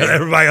yesterday. Yeah,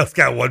 everybody else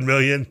got $1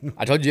 million.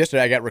 I told you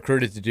yesterday I got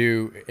recruited to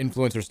do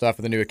influencer stuff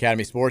for the new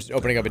Academy Sports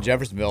opening up in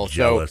Jeffersonville.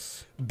 Jealous.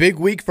 So big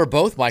week for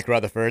both Mike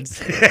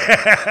Rutherfords.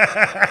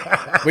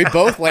 We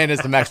both landed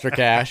some extra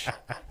cash.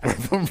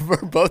 We're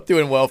both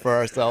doing well for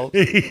ourselves.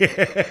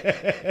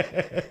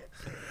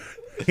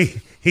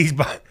 He's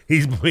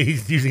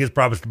using his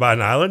promise to buy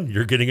an island.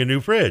 You're getting a new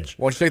fridge.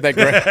 Why don't you take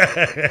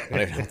that? I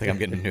don't think I'm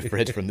getting a new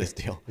fridge from this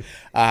deal.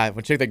 Why don't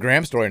you check that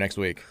Graham story next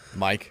week,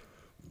 Mike?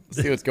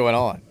 See what's going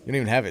on. You don't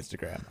even have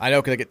Instagram. I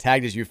know because I get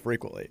tagged as you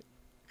frequently.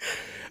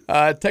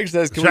 Text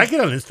says, Should I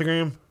get on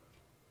Instagram?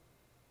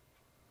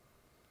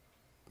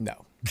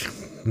 No.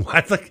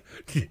 What? Like,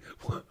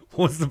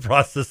 What's the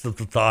process of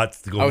the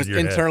thoughts to go I was into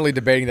your internally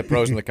debating the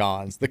pros and the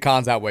cons. The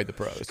cons outweighed the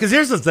pros. Because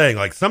here's the thing,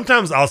 like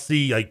sometimes I'll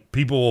see like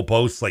people will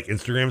post like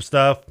Instagram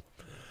stuff,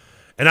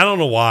 and I don't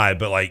know why,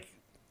 but like,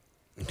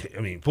 I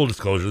mean, full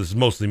disclosure, this is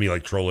mostly me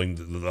like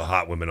trolling the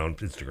hot women on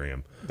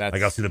Instagram. That's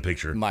like I'll see the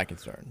picture. my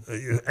concern.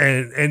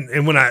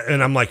 And when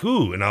I'm like,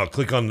 ooh, and I'll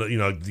click on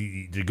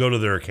to go to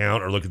their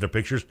account or look at their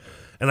pictures,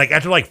 and like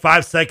after like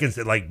 5 seconds,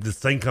 it like this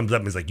thing comes up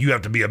and it's like you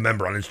have to be a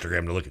member on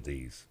Instagram to look at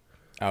these.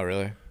 Oh,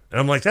 really? And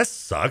I'm like, that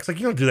sucks.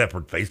 Like, you don't do that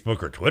for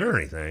Facebook or Twitter or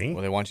anything.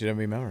 Well, they want you to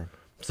be a member.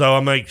 So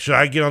I'm like, should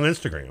I get on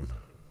Instagram?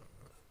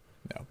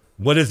 No.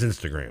 What is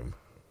Instagram?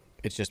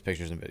 It's just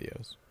pictures and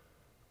videos.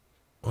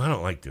 Well, I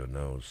don't like doing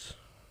those.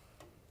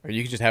 Or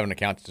you could just have an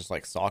account to just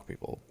like stalk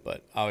people,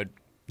 but I would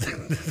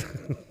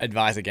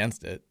advise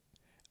against it.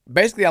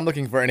 Basically, I'm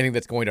looking for anything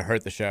that's going to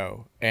hurt the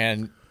show.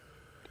 And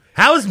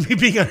how is me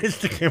being on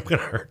Instagram going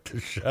to hurt the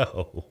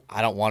show?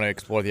 I don't want to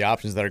explore the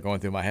options that are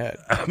going through my head.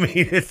 I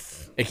mean,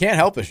 it can't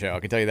help the show. I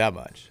can tell you that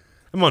much.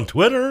 I'm on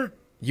Twitter.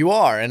 You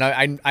are, and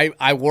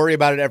I worry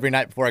about it every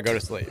night before I go to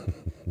sleep.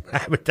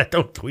 I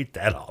don't tweet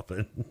that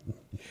often.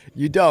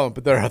 You don't,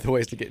 but there are other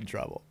ways to get in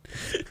trouble.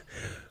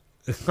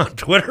 On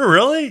Twitter,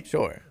 really?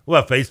 Sure. What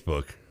about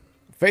Facebook?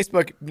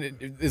 Facebook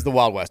is the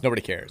Wild West.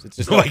 Nobody cares. It's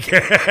just Nobody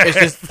cares. It's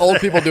just old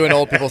people doing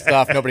old people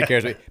stuff. Nobody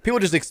cares. People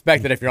just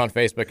expect that if you're on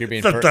Facebook, you're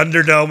being it's a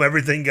Thunderdome.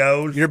 Everything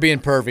goes. You're being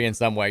pervy in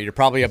some way. You're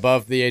probably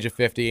above the age of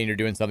 50 and you're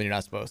doing something you're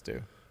not supposed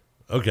to.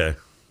 Okay.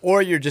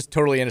 Or you're just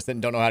totally innocent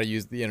and don't know how to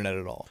use the internet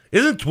at all.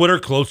 Isn't Twitter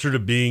closer to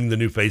being the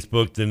new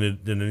Facebook than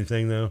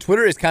anything though?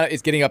 Twitter is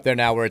it's getting up there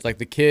now where it's like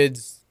the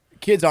kids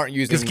aren't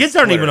using. Because kids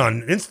aren't Twitter. even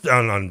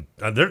on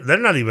they're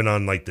not even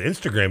on like the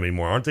Instagram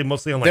anymore, aren't they?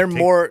 Mostly on like they're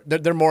more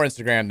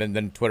Instagram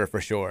than Twitter for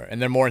sure,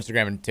 and they're more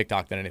Instagram and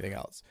TikTok than anything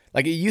else.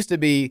 Like it used to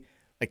be,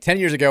 like 10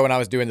 years ago when I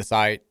was doing the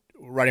site,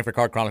 writing for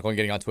Card Chronicle and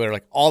getting on Twitter,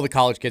 like all the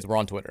college kids were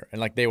on Twitter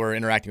and like they were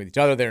interacting with each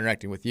other, they're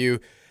interacting with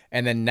you,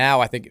 and then now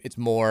I think it's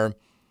more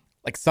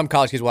like some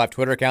college kids will have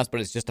Twitter accounts,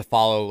 but it's just to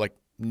follow like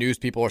news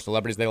people or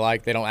celebrities they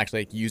like. They don't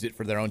actually like, use it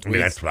for their own tweets. I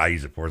mean, that's what I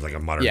use it for. It's like a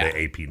modern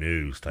day AP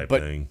News type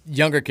thing.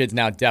 Younger kids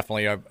now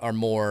definitely are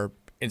more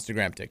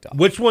Instagram, TikTok.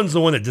 Which one's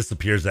the one that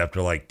disappears after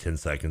like 10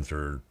 seconds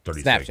or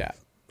 30 Snapchat.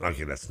 seconds?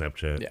 Okay, that's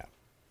Snapchat. Yeah.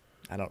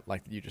 I don't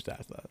like that you just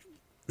asked that.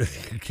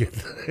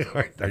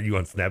 Are you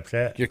on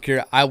Snapchat? You're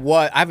curious. I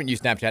haven't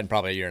used Snapchat in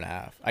probably a year and a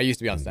half. I used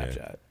to be on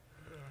Snapchat.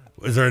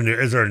 Is there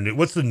a new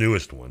what's the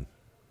newest one?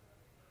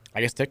 I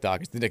guess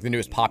TikTok is the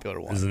newest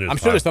popular one. Is the newest I'm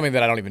sure there's something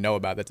that I don't even know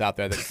about that's out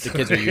there that the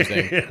kids are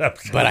using,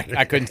 but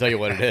I couldn't tell you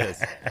what it is.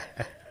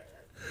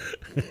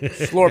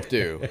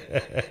 Slorp-do.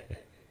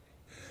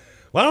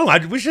 Well,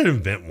 we should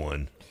invent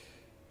one.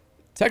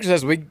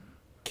 Texas says,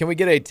 can we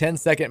get a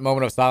 10-second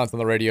moment of silence on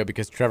the radio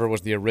because Trevor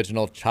was the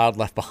original child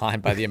left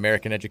behind by the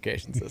American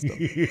education system?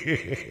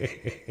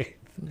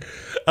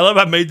 I love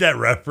I made that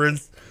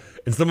reference,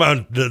 and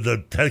someone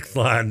the text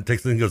line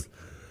texts in and goes,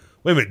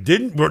 wait a minute,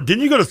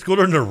 didn't you go to school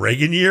during the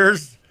Reagan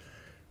years?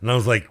 And I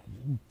was like,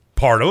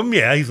 part of them,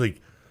 yeah. He's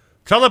like,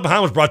 Child Left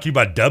Behind was brought to you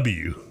by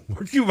W.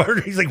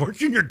 He's like, weren't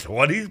you in your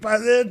 20s by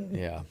then?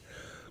 Yeah.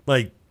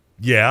 Like,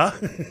 yeah.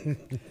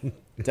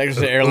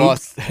 Texas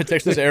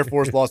Air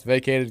Force lost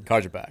vacated.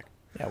 Cards are back.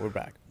 Yeah, we're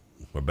back.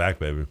 We're back,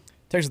 baby.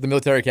 Texas, the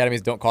military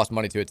academies don't cost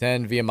money to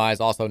attend. VMI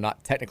is also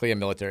not technically a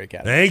military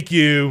academy. Thank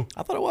you.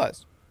 I thought it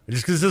was.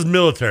 Just because it says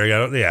military,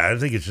 I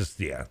think it's just,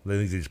 I think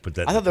they just put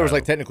that. I thought there was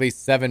like technically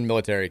 7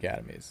 military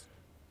academies.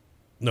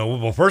 No,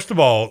 well, first of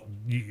all,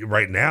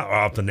 right now,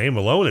 off the name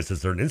alone, it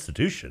says they're an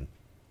institution.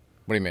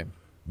 What do you mean?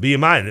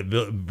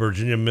 VMI,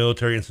 Virginia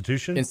Military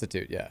Institution?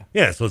 Institute, yeah.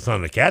 Yeah, so it's not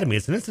an academy,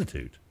 it's an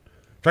institute.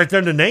 It's right there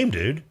in the name,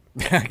 dude.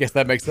 I guess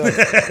that makes sense.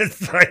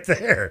 It's right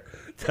there.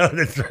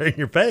 It's right in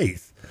your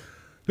face.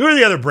 Who are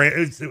the other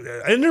branches?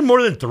 Isn't there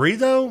more than 3,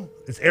 though?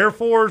 It's Air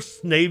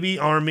Force, Navy,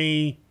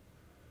 Army.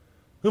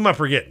 Who am I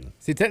forgetting?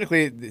 See,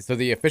 technically, so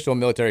the official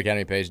military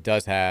academy page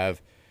does have,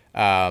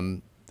 I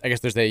guess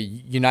there's a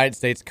United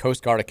States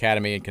Coast Guard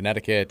Academy in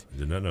Connecticut.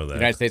 Did not know that.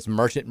 United States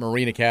Merchant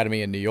Marine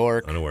Academy in New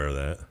York. Unaware of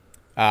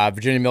that.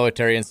 Virginia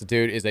Military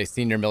Institute is a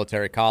senior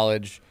military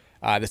college.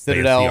 The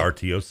Citadel.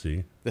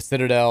 RTOC. The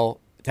Citadel,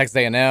 Texas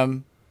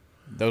A&M,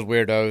 those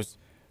weirdos.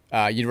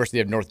 University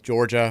of North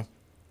Georgia.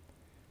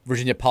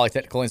 Virginia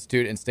Polytechnical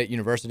Institute and State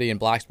University in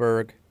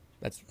Blacksburg.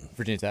 That's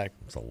Virginia Tech.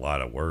 That's a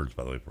lot of words,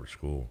 by the way, for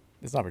school.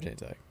 It's not Virginia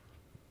Tech.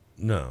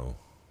 No.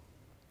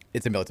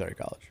 It's a military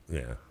college.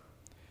 Yeah.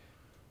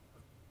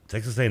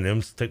 Texas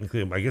A&M's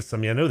technically,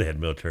 I know they had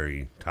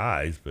military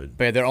ties, but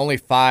there are only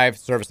 5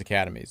 service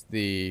academies.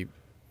 The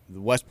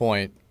West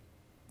Point,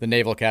 the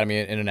Naval Academy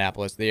in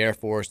Annapolis, the Air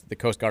Force, the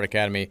Coast Guard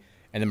Academy,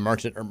 and the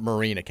Merchant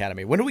Marine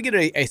Academy. When do we get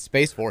a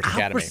Space Force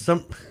Academy?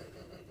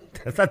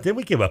 Didn't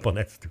we give up on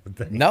that stupid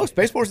thing? No,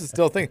 Space Force is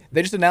still a thing.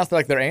 They just announced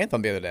their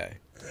anthem the other day.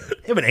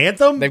 They have an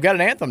anthem? They've got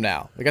an anthem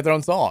now. They got their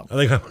own song.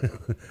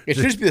 It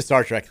should just be the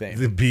Star Trek theme.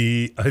 Is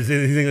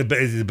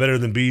it better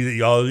than be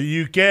that all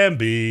you can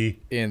be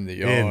in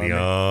the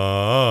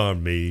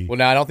Army? Well,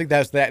 no, I don't think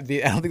that's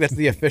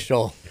the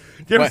official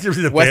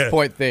West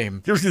Point theme.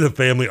 Did you ever see the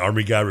Family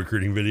Army Guy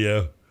recruiting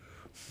video?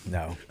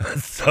 No.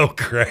 That's so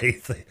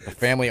crazy. The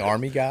Family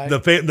Army guy?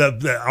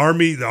 The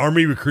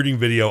army recruiting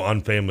video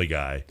on Family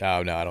Guy.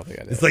 Oh, no, I don't think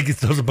I did. It's like it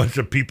shows a bunch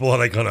of people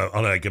on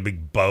a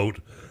big boat.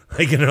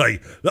 Like, and they're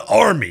like, the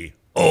army.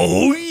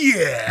 Oh,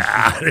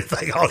 yeah. And it's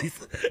like all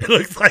these, it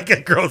looks like a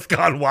Girls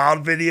Gone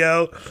Wild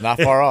video. Not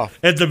far off.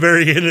 At the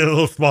very end of a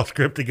little small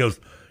script, it goes,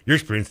 your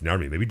experience in the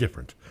army may be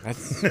different.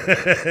 That's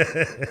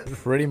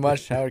pretty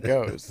much how it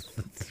goes.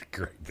 That's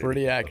great.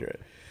 Pretty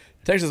accurate.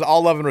 Texas,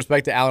 all love and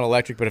respect to Allen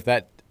Electric, but if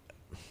that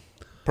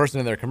person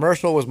in their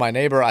commercial was my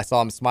neighbor, I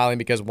saw him smiling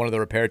because one of the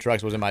repair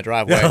trucks was in my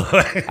driveway,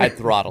 I'd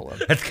throttle him.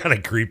 That's kind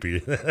of creepy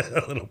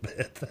a little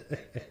bit.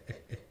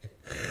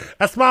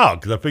 I smile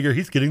because I figure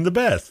he's getting the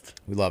best.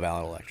 We love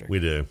Allen Electric. We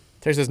do.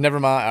 Terry says, never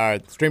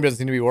mind. Stream doesn't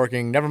seem to be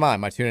working. Never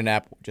mind. My TuneIn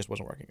app just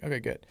wasn't working. Okay,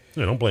 good.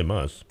 Yeah, don't blame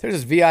us. Terry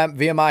says,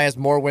 VMI has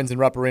more wins in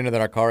Rupp Arena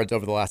than our Cards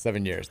over the last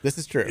 7 years. This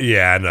is true.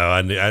 Yeah, I know.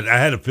 I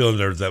had a feeling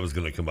that was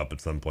going to come up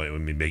at some point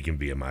when we making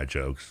VMI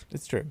jokes.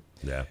 It's true.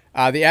 Yeah.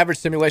 The average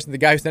simulation, the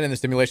guy who sent in the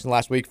simulation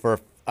last week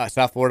for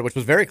South Florida, which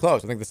was very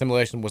close. I think the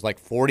simulation was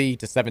like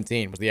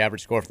 40-17 was the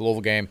average score for the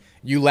Louisville game.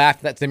 You laughed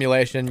at that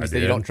simulation. You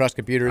said you don't trust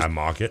computers. I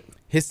mock it.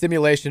 His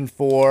simulation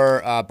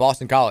for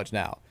Boston College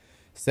now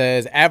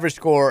says average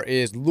score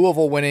is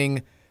Louisville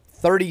winning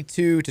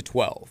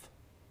 32-12.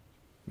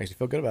 Makes you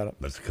feel good about it.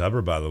 That's a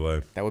cover, by the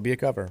way. That would be a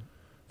cover.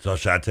 So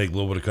should I take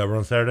Louisville to cover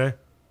on Saturday?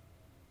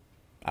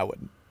 I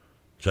wouldn't.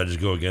 Should I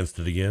just go against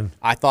it again?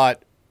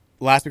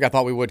 Last week I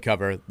thought we would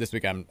cover. This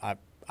week I'm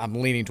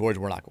leaning towards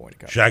we're not going to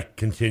cover. Should I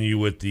continue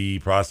with the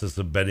process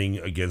of betting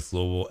against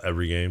Louisville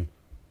every game?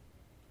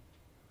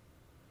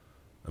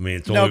 I mean,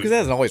 it's no, because that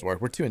doesn't always work.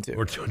 We're 2-2.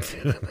 We're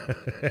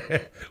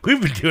 2-2. We've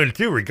been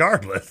 2-2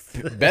 regardless.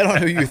 Bet on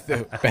who you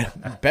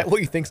bet what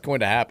you think's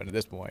going to happen at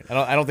this point.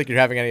 I don't think you're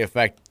having any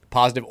effect,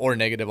 positive or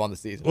negative, on the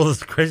season. Well,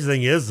 the crazy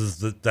thing is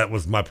that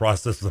was my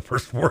process for the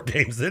first 4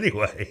 games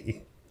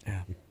anyway.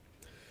 Yeah.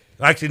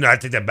 Actually, no, I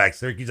take that back.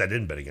 Syracuse, I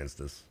didn't bet against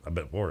us. I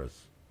bet for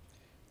us.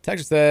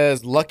 Texas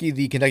says, lucky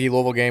the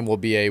Kentucky-Louisville game will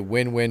be a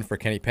win-win for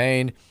Kenny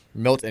Payne,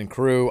 Milt, and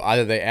crew.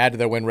 Either they add to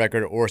their win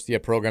record or see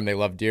a program they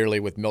love dearly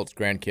with Milt's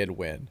grandkid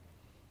win.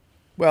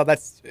 Well,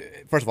 that's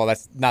first of all,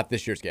 that's not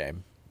this year's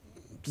game.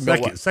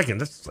 Second,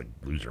 that's like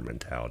loser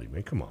mentality,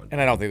 man. Come on. And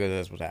I don't think that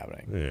that's what's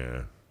happening.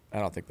 Yeah. I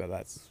don't think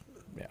that's,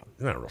 yeah.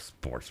 You're not a real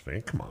sports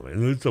fan. Come on,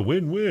 man. It's a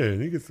win-win.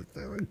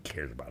 Who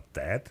cares about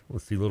that?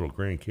 Let's see little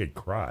grandkid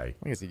cry.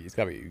 I guess he's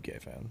got to be a UK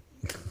fan.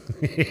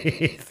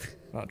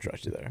 I don't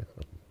trust you there.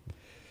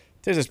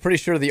 Texas is pretty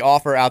sure the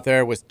offer out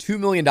there was $2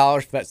 million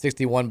for that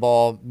 61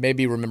 ball.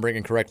 Maybe remembering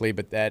incorrectly,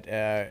 but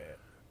that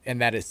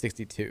is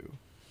 62.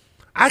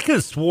 I could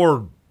have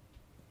swore.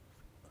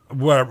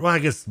 Well, I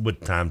guess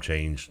with time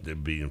change,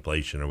 it'd be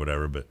inflation or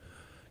whatever. But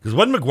because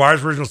wasn't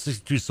McGuire's original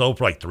 62 sold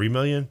for like $3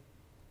 million?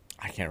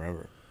 I can't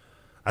remember.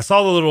 I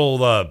saw the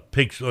little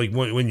picture, like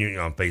when you're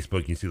on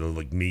Facebook, you see those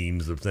like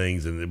memes of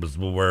things, and it was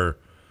where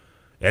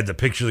it had the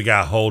picture of the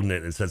guy holding it,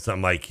 and it said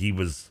something like he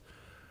was.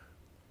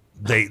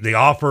 They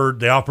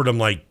offered him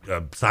like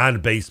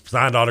signed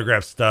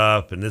autograph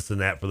stuff and this and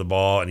that for the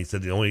ball, and he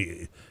said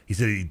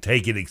he'd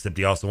take it, except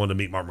he also wanted to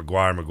meet Mark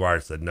McGuire.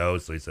 McGuire said no,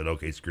 so he said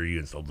okay, screw you,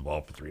 and sold the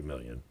ball for $3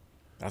 million.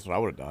 That's what I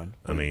would have done.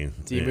 I mean,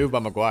 D moved by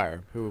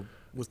McGuire, who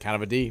was kind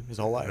of a D his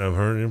whole life. I've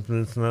heard him.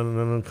 It's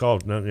not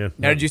called. Not yet.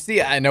 Now, did you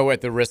see? I know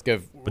at the risk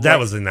of, but that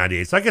was in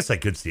 '98, so I guess I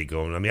could see it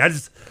going. I mean,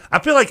 I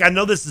feel like I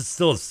know this is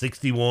still a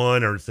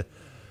 61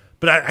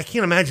 but I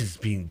can't imagine it's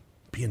being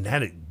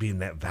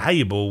that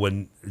valuable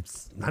when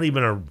it's not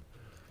even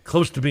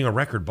close to being a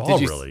record ball,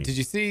 really. Did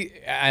you see?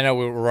 I know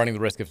we were running the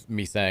risk of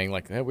me saying,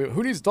 like, hey,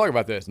 who needs to talk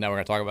about this? Now we're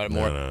going to talk about it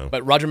more. No.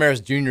 But Roger Maris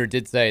Jr.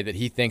 did say that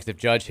he thinks if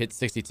Judge hits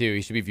 62,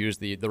 he should be viewed as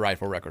the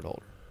rightful record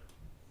holder.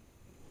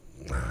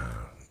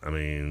 I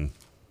mean,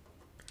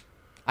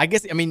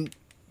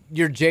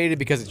 you're jaded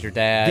because it's your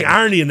dad. The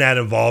irony in that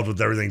involved with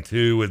everything,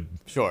 too, with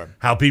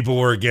how people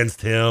were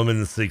against him in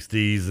the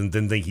 60s and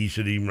didn't think he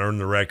should even earn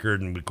the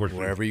record. And, of course,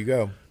 wherever you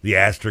go. The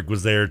asterisk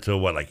was there till,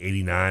 like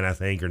 89, I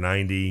think, or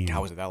 90.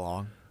 How was it that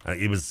long?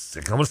 It was,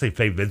 I want to say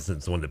Faye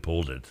Vincent's the one that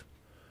pulled it.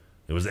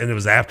 It was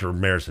after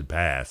Maris had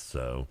passed,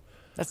 so.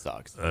 That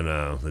sucks. I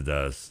know, it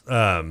does. So,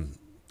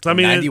 I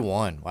mean.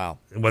 91, wow.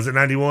 Was it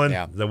 91?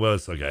 Yeah. That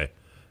was, okay.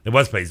 It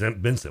was Faye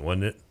Vincent,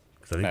 wasn't it?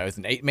 It was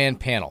an 8-man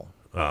panel.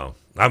 Oh.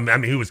 I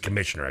mean, who was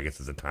commissioner, I guess,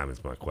 at the time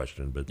is my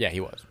question. But yeah, he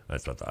was.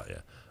 That's what I thought,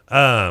 yeah.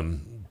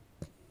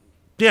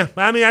 Yeah,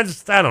 I mean, I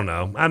don't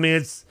know. I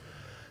mean,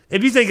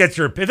 if you think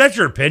if that's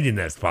your opinion,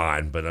 that's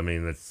fine. But, I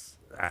mean,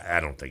 I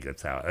don't think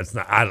that's how, it's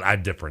not, I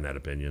differ in that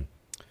opinion.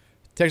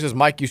 Texas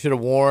Mike, you should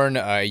have worn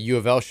a U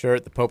of L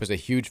shirt. The Pope is a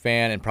huge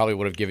fan and probably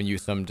would have given you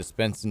some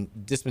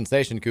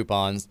dispensation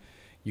coupons.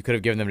 You could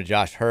have given them to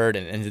Josh Hurd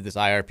and ended this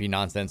IRP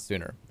nonsense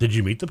sooner. Did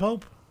you meet the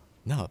Pope?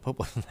 No, the Pope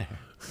wasn't there.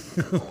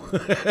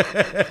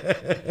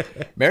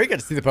 Mary got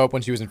to see the Pope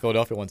when she was in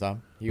Philadelphia one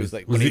time. He was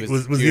like, was he in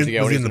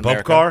the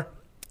Pope car?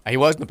 He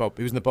was in the Pope.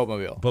 He was in the Pope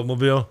mobile. Pope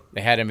mobile.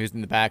 They had him. He was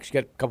in the back. She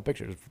got a couple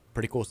pictures.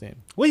 Pretty cool scene.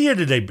 What year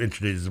did they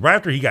introduce? Right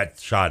after he got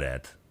shot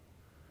at.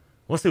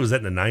 I want to say, was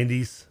that in the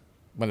 90s?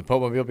 When the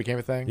Pope Mobile became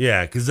a thing?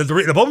 Yeah, because the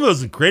Pope Mobile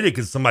wasn't created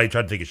because somebody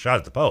tried to take a shot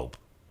at the Pope.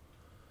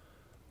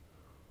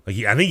 Like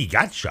I think he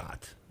got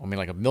shot. I mean,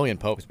 like a million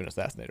popes have been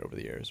assassinated over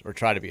the years, or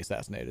tried to be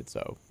assassinated.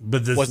 So,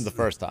 but this wasn't the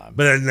first time.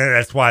 But then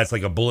that's why it's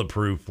like a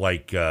bulletproof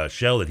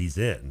shell that he's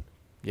in.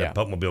 Yeah, that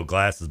Pope Mobile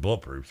glass is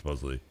bulletproof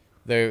supposedly.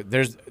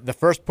 There's the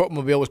first Pope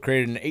Mobile was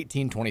created in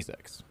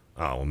 1826.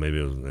 Oh well, maybe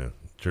it was. Yeah.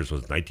 Church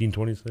was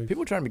 1926.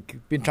 People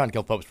been trying to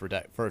kill popes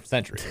for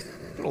centuries.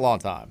 It's been a long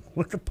time.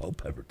 What did the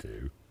Pope ever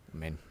do? I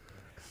mean,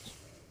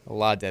 a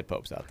lot of dead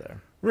popes out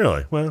there.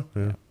 Really? Well,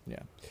 yeah. Yeah.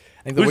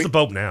 I think Who's the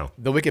Pope now?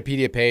 The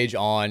Wikipedia page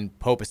on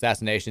Pope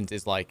assassinations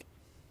is like,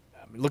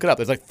 look it up.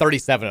 There's like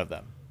 37 of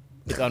them.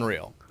 It's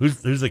unreal.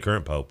 Who's the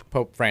current Pope?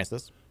 Pope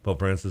Francis. Pope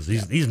Francis.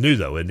 He's new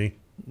though, isn't he?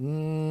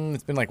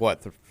 It's been like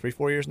what,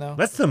 3-4 years now?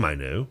 That's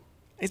semi-new.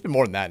 It's been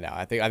more than that now.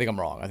 I think I'm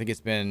wrong. I think it's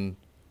been.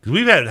 Because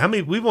we've had how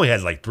many? We've only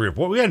had like 3 or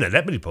 4. We haven't had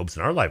that many popes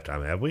in our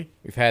lifetime, have we?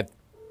 We've had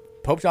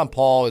Pope John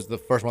Paul is the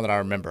first one that I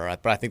remember,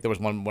 but I think there was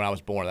one when I was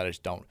born that I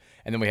just don't.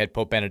 And then we had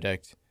Pope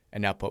Benedict,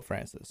 and now Pope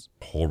Francis.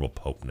 Horrible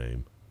Pope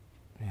name.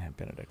 Yeah,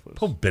 Benedict was.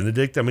 Pope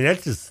Benedict. I mean,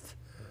 that just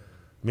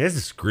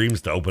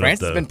screams to open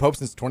Francis up. Francis has been Pope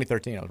since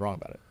 2013. I was wrong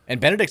about it.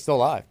 And Benedict's still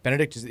alive.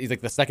 Benedict he's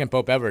like the second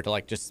Pope ever to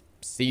like just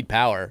cede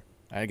power.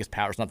 I guess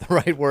power's not the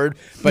right word,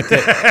 but to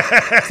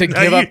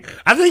give up.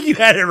 I think you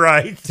had it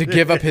right. To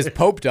give up his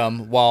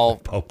popedom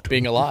while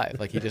being alive.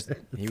 Like he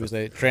was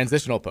a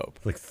transitional pope.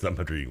 Like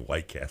somebody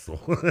White Castle.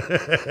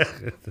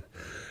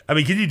 I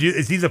mean, can you do?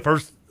 Is he the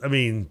first? I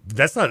mean,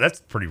 that's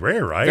pretty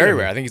rare, right? Very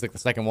rare. I think he's like the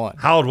second one.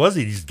 How old was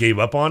he? He just gave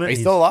up on it. He's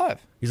still alive.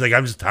 He's like,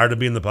 I'm just tired of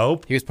being the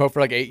Pope. He was Pope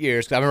for like 8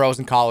 years. I remember I was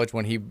in college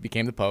when he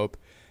became the Pope,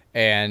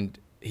 and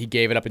he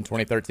gave it up in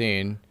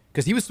 2013.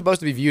 Because he was supposed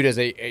to be viewed as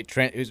I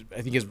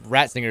think his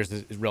Ratzinger is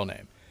his real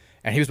name.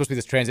 And he was supposed to be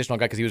this transitional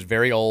guy because he was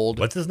very old.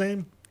 What's his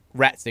name?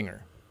 Ratzinger.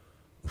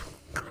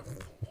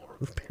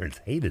 His parents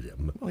hated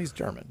him. Well, he's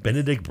German.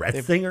 Benedict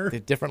Ratzinger? They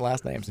have different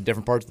last names in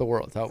different parts of the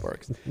world. That's how it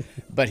works.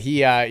 But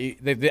I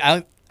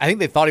think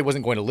they thought he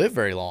wasn't going to live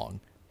very long.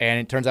 And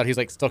it turns out he's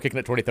like still kicking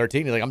at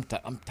 2013. He's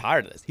like, I'm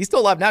tired of this. He's still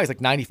alive now. He's like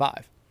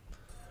 95.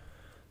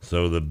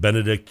 So the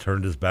Benedict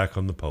turned his back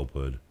on the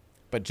popehood.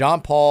 But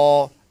John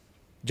Paul's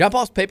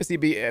papacy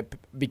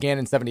began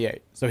in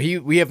 78. So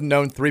we have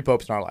known 3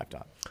 popes in our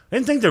lifetime. I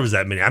didn't think there was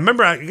that many.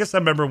 I guess I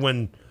remember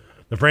when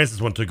the Francis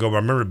one took over. I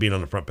remember being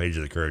on the front page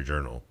of the Courier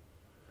Journal.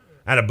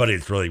 I had a buddy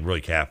that's really, really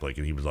Catholic,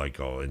 and he was like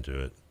all into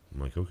it.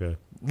 I'm like, okay.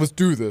 Let's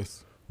do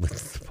this. I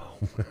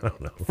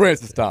don't know.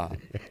 Francis time.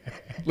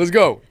 Let's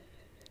go.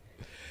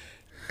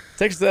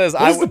 Text says,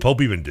 what does the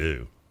Pope even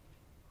do?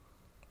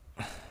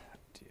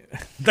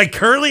 Like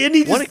currently,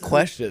 and what a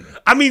question.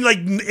 I mean, like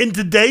in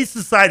today's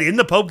society, isn't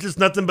the Pope just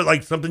nothing but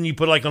like something you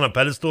put like on a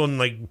pedestal and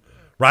like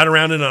ride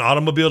around in an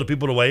automobile to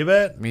people to wave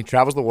at? I mean, he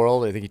travels the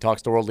world. I think he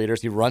talks to world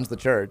leaders. He runs the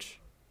church.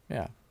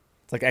 Yeah,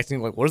 it's like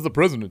acting like, what does the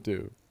president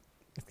do?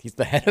 He's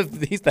the head of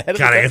the country. He's the head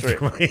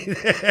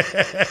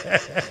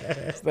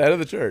of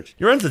the church.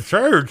 He runs the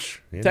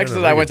church. Text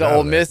says, I went to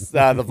Ole Miss.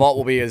 The vault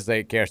will be, as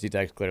a KRC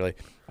text clearly.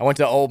 I went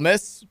to Ole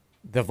Miss.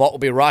 The vault will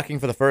be rocking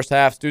for the first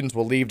half. Students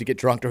will leave to get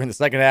drunk during the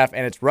second half,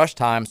 and it's rush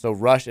time, so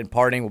rush and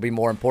partying will be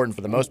more important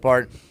for the most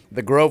part.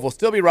 The Grove will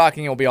still be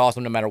rocking. It will be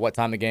awesome no matter what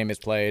time the game is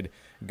played.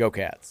 Go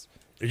Cats.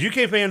 Is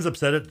UK fans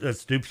upset at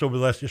Stoops over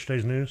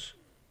yesterday's news?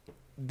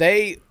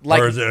 They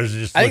like. Or is it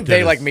just I think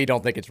they, like me,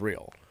 don't think it's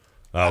real.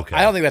 Okay.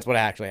 I don't think that's what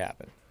actually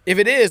happened. If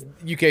it is,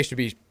 UK should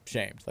be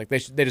shamed. Like they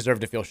deserve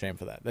to feel shame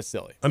for that. That's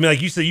silly. I mean,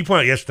 like you said, you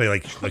pointed out yesterday,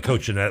 like the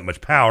coach didn't have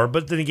much power.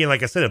 But then again,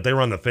 like I said, if they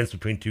were on the fence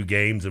between 2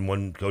 games and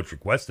one coach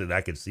requested,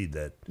 I could see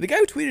that. The guy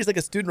who tweeted is like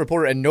a student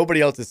reporter, and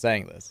nobody else is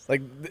saying this.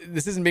 Like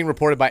this isn't being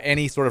reported by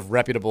any sort of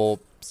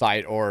reputable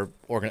site or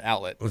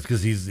outlet. Well, it's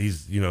because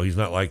he's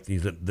not like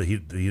he's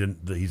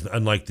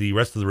unlike the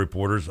rest of the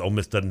reporters. Ole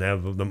Miss doesn't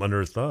have them under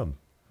his thumb.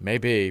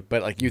 Maybe,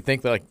 but like you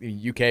think that like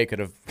the UK could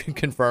have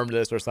confirmed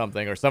this or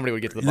something, or somebody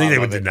would get to the bottom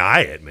bottom of it. They would deny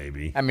it,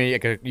 maybe. I mean,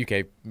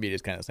 UK media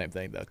is kind of the same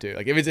thing though too.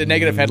 Like if it's a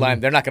negative headline,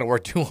 they're not going to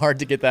work too hard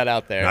to get that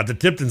out there. Not the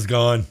Tipton's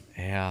gone.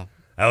 Yeah,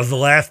 that was the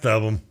last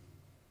of them.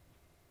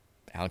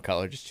 Alan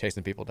Cutler just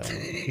chasing people down.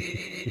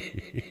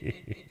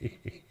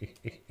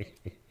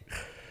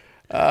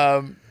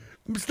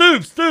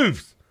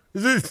 Stoops.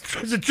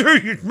 Is it true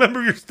you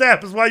remember your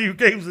staff is why you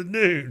games at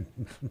noon?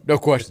 No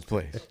questions,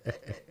 please.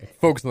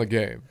 Focus on the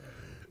game.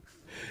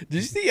 Did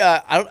you see?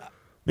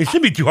 It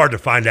should be too hard to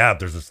find out if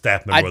there's a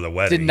staff member of the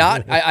wedding.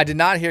 I did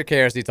not hear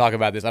KRC talk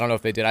about this. I don't know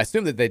if they did. I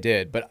assume that they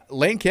did. But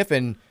Lane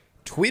Kiffin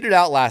tweeted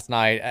out last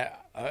night.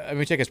 Let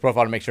me check his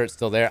profile to make sure it's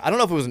still there. I don't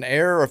know if it was an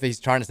error or if he's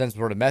trying to send some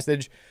sort of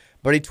message.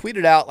 But he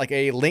tweeted out like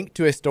a link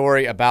to a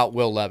story about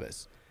Will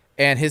Levis.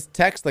 And his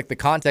text, like the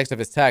context of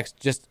his text,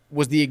 just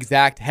was the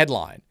exact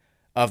headline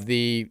of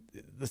the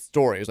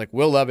story. It was like,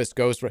 Will Levis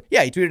goes for...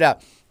 Yeah, he tweeted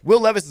out, Will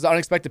Levis'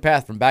 unexpected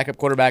path from backup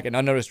quarterback and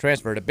unnoticed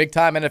transfer to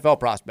big-time NFL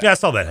prospect. Yeah, I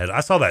saw that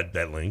I saw that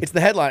link. It's the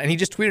headline, and he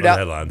just tweeted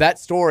out that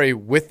story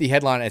with the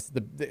headline as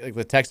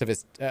the text of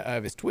his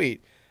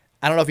tweet.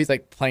 I don't know if he's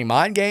like playing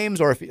mind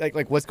games or if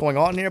like what's going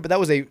on here, but that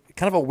was a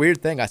kind of a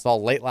weird thing I saw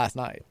late last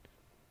night.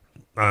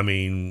 I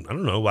mean, I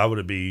don't know. Why would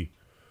it be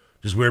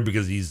just weird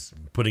because he's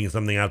putting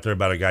something out there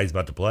about a guy he's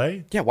about to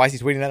play? Yeah, why is he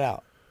tweeting that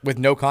out with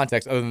no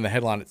context other than the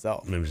headline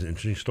itself? Maybe it's an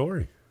interesting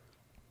story.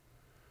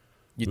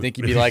 You'd think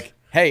he'd be like,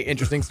 hey,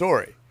 interesting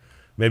story.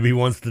 Maybe he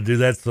wants to do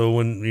that so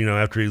when,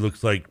 after he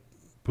looks like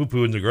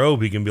poo-poo in the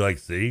Grove, he can be like,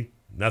 see,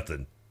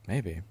 nothing.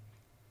 Maybe.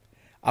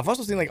 I've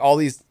also seen all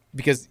these,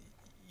 because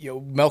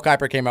Mel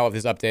Kiper came out with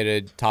his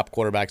updated top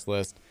quarterbacks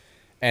list,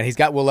 and he's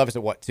got Will Levis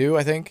at 2,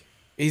 I think?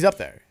 He's up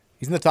there.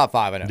 He's in the top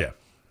 5, I know. Yeah.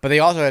 But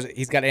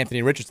he's got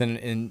Anthony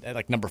Richardson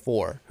at number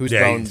 4, who's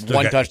thrown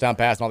one touchdown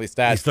pass and all these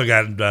stats. He's still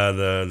got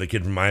the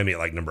kid from Miami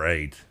at number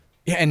 8.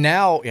 Yeah, and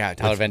now,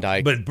 Tyler Van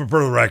Dyke. But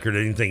for the record,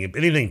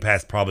 anything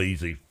past probably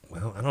usually,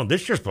 well, I don't know,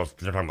 this year's supposed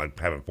to, they're talking about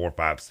having 4,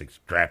 5, 6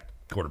 draft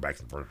quarterbacks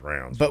in the first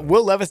round. But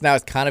Will Levis now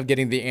is kind of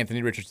getting the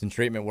Anthony Richardson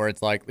treatment where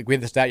it's like we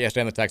had the stat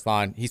yesterday on the text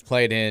line. He's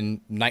played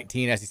in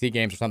 19 SEC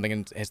games or something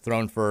and has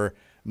thrown for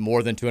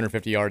more than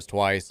 250 yards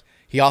twice.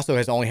 He also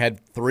has only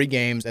had 3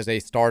 games as a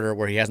starter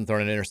where he hasn't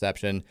thrown an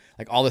interception.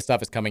 All this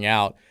stuff is coming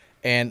out.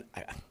 And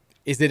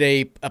is it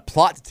a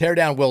plot to tear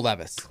down Will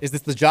Levis? Is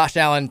this the Josh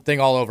Allen thing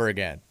all over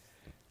again?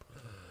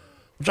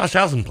 Josh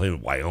Allen played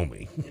with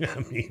Wyoming.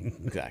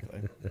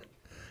 Exactly.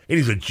 And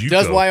he's a JUCO.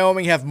 Does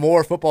Wyoming have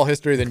more football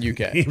history than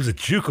UK? He was a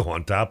JUCO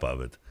on top of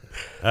it.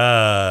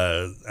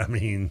 I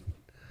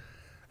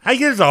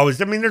guess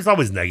there's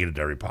always negative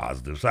to every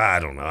positive. So I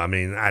don't know. I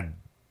don't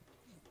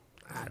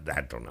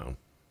know.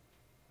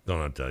 Don't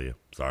know what to tell you.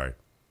 Sorry.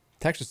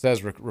 Texas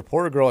says,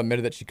 reporter girl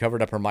admitted that she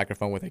covered up her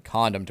microphone with a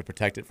condom to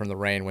protect it from the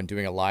rain when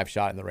doing a live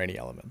shot in the rainy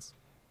elements.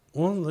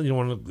 Well, you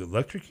want to get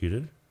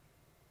electrocuted.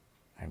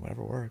 And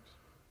whatever works.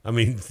 I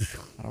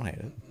don't hate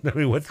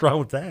it. What's wrong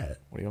with that?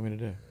 What do you want me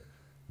to do?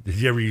 Did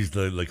you ever use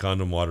the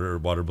condom water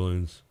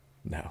balloons?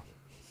 No.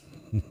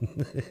 Me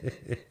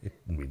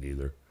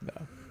neither. No.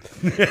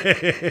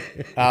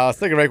 Let's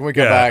take a break when we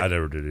come back. I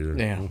never did either.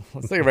 Yeah.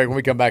 Let's take a break when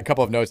we come back. A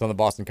couple of notes on the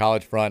Boston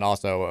College front.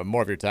 Also,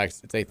 more of your texts.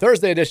 It's a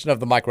Thursday edition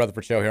of the Mike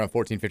Rutherford Show here on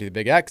 1450 The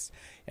Big X,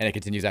 and it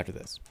continues after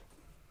this.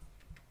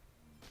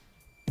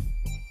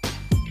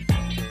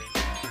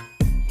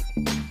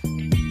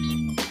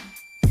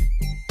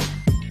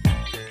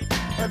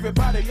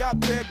 Everybody out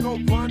there, go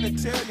run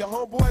and tell your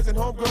homeboys and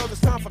homegirls it's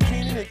time for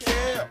Keenan and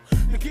Kel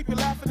to keep you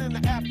laughing in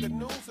the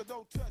afternoon, so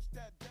don't touch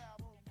that dial.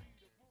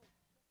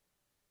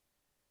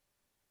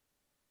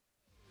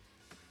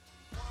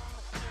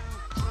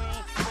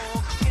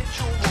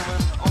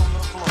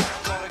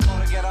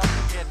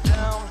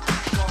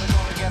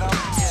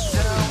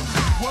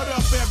 What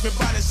up,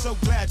 everybody? So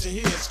glad you're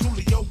here. It's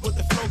Coolio with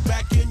the flow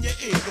back in your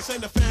ear. This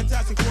ain't a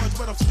fantastic voice,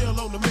 but I'm still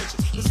on the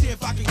mission. Let's see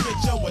if I can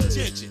get your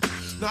attention.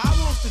 Now I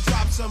want to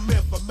drop some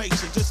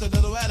information, just a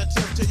little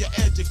additive to your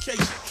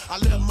education. I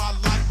live my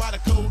life by the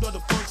code of the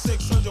funk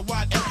 600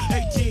 watt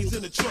F18s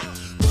in the truck.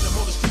 When I'm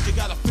on the street, you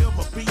gotta feel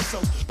my beat, so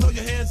throw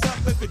your hands up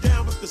if you're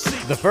down with the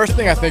seat. The first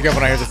thing I think of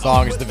when I hear the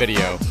song is the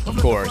video, of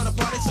course.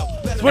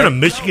 It's wearing a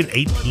Michigan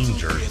 18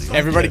 jersey.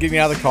 Everybody getting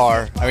out of the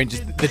car.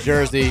 Just the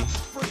jersey,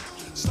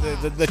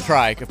 the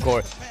trike, of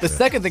course. The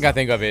second thing I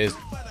think of is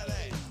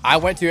I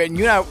went to,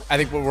 and I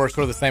think we were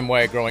sort of the same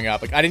way growing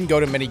up. I didn't go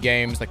to many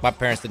games. My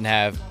parents didn't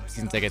have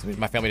season tickets.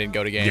 My family didn't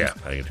go to games. Yeah,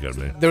 I didn't get to go to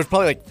many. There was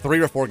probably 3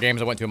 or 4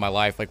 games I went to in my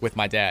life, with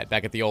my dad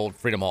back at the old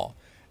Freedom Hall.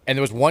 And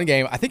there was one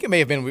game, I think it may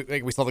have been,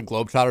 we saw the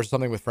Globetrotters or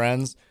something with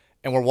friends,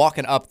 and we're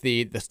walking up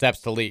the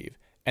steps to leave,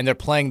 and they're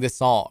playing this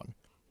song.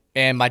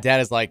 And my dad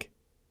is like,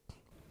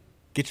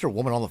 get your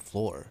woman on the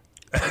floor.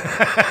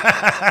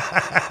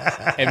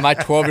 And my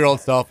 12-year-old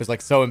self is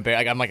so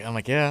embarrassed. I'm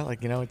like, yeah,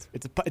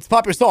 it's a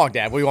popular song,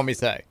 Dad. What do you want me to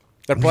say?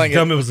 They're playing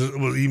Tell me,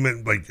 you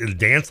meant a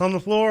dance on the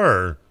floor,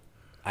 or?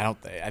 I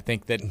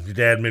think that your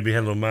dad maybe had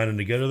a little mind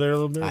together there a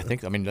little bit. I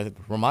think. That's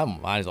where my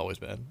mind has always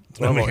been. That's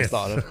what I've always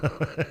thought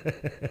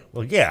of.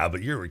 Well, yeah,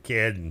 but you're a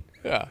kid, and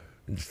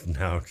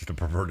now just a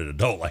perverted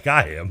adult like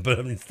I am.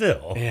 But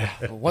still. Yeah.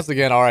 Well, once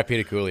again, R.I.P.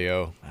 to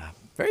Coolio.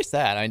 Very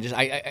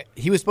sad.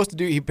 He was supposed to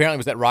do. He apparently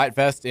was at Riot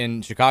Fest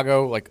in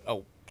Chicago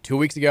 2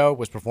 weeks ago.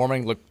 Was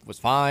performing. Was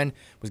fine.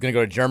 Was going to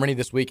go to Germany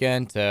this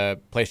weekend to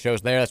play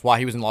shows there. That's why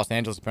he was in Los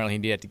Angeles. Apparently,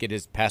 he had to get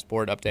his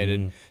passport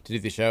updated to do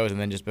the shows,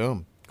 and then just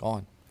boom,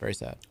 gone. Very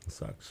sad. It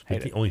sucks.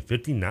 Only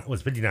 59.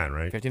 Was 59,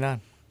 right?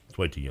 59. It's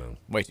way too young.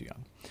 Way too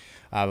young.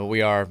 But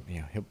we are.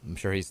 I'm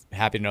sure he's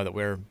happy to know that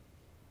we're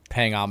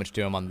paying homage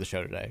to him on the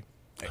show today.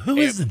 Who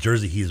is the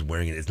jersey he's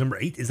wearing? It's number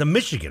 8. It's a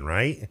Michigan,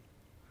 right?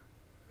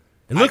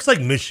 It looks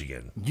like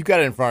Michigan. You got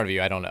it in front of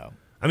you. I don't know.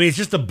 It's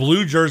just a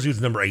blue jersey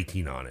with number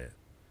 18 on it.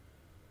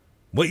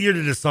 What year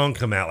did this song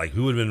come out?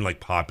 Who would have been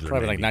popular?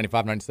 Probably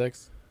 95,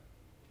 96?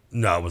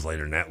 No, it was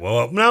later than that.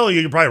 Well, no,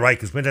 you're probably right,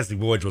 because Fantastic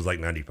Voyage was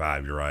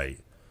 95. You're right.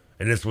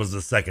 And this was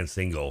the second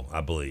single,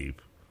 I believe.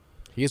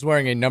 He's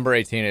wearing a number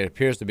 18. It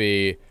appears to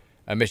be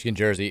a Michigan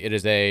jersey. It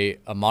is a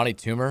Amani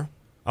Toomer.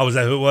 Oh, is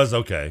that who it was?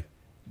 Okay.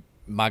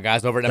 My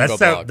guys over at MGO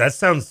Blog. That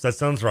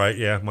sounds right.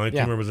 Yeah, Monty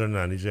Toomer was in the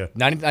 90s. Yeah,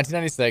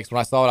 1996. When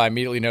I saw it, I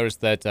immediately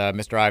noticed that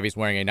Mr. Ivy's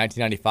wearing a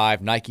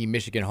 1995 Nike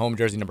Michigan home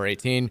jersey number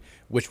 18,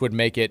 which would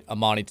make it a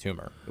Monty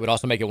Toomer. It would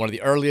also make it one of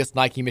the earliest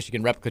Nike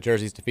Michigan replica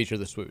jerseys to feature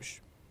the swoosh.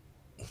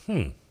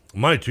 Monty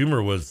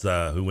Toomer was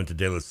who went to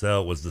De La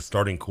Salle, was the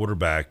starting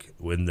quarterback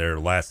in their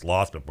last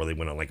loss before they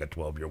went on like a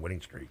 12-year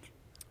winning streak.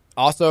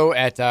 Also,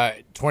 at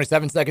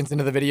 27 seconds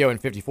into the video and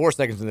 54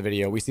 seconds in the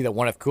video, we see that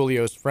one of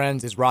Coolio's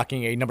friends is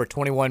rocking a number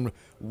 21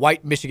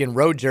 white Michigan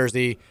road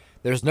jersey.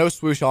 There's no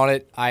swoosh on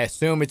it. I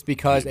assume it's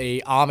because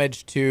a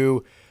homage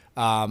to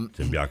Tim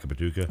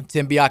Biakabatuka.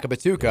 Tim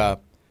Biakabatuka,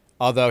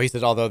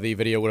 although the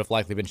video would have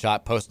likely been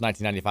shot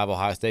post-1995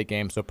 Ohio State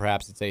game, so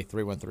perhaps it's a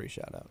 313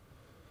 shout-out.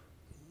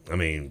 I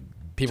mean,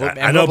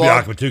 I know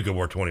Biakabatuka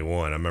wore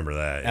 21. I remember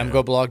that.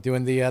 MGO Blog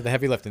doing the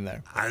heavy lifting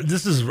there. I know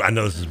this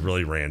is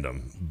really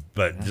random,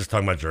 but just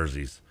talking about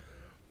jerseys,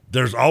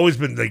 there's always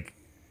been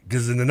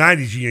because in the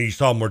 90s, you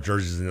saw more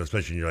jerseys,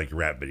 especially in your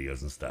rap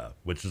videos and stuff,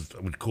 which is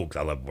cool because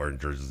I love wearing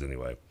jerseys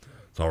anyway.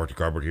 So I worked at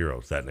Cardboard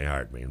Heroes, and they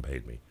hired me and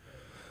paid me.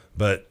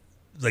 But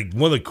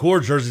one of the core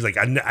jerseys,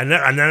 I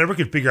never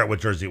could figure out what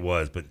jersey it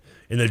was, but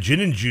in the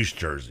Gin and Juice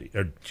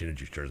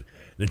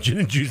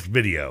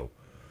video,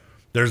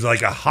 there's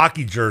a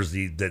hockey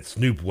jersey that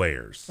Snoop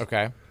wears.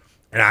 Okay.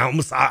 And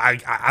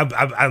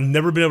I've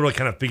never been able to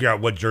kind of figure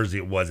out what jersey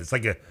it was. It's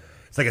like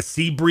a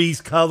sea breeze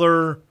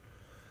color,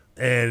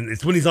 and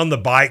it's when he's on the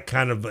bike,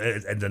 kind of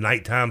at the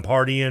nighttime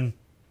partying.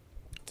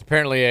 It's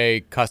apparently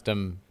a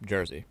custom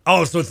jersey.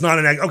 Oh, so it's not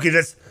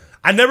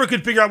I never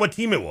could figure out what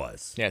team it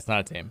was. Yeah, it's not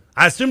a team.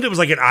 I assumed it was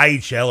like an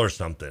IHL or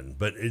something,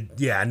 but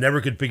I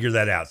never could figure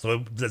that out.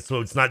 So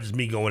it's not just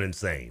me going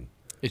insane.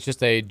 It's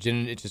just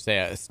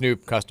a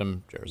Snoop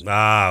custom jersey.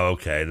 Ah,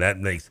 okay. That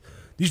makes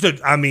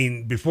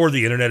before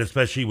the internet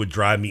especially would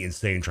drive me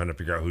insane trying to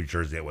figure out whose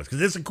jersey it was,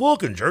 because it's a cool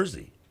looking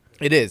jersey.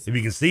 It is. If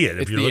you can see it,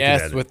 it's if you're looking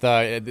at it. With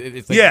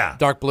it's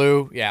dark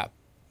blue. Yeah.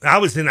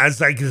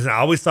 Because I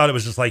always thought it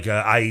was just like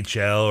a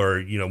IHL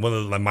or one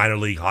of the minor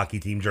league hockey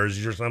team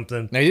jerseys or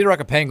something. Now, he did rock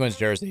a Penguins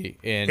jersey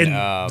in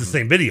the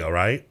same video,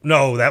 right?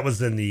 No, that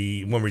was in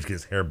the one where he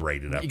gets his hair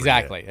braided up.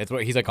 Exactly. That's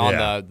what he's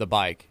on the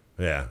bike.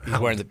 Yeah. He's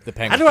wearing the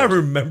Penguins. How do I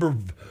remember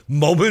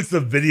moments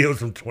of videos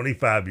from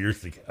 25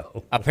 years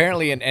ago?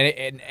 Apparently,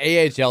 an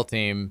AHL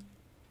team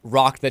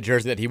rocked that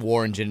jersey that he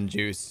wore in Gin and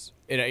Juice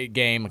in a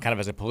game, kind of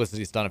as a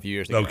publicity stunt a few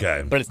years ago.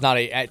 Okay. But it's not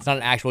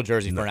an actual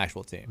jersey for an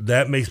actual team.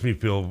 That makes me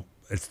feel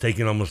it's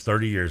taken almost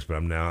 30 years, but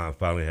I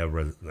finally have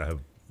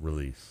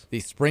release. The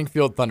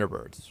Springfield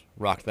Thunderbirds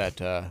rocked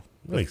that.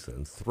 Makes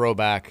sense.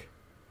 Throwback.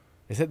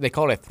 They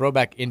call it a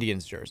throwback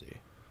Indians jersey.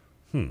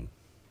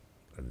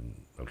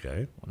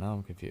 Okay. Well, now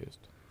I'm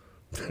confused.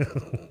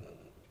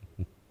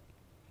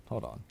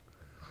 Hold on.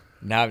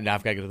 Now I've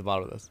got to get to the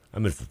bottom of this. I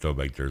miss the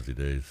throwback jersey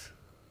days.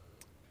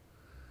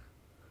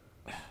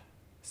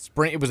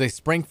 It was a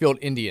Springfield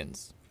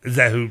Indians. Is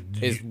that who?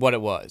 Is what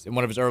it was. In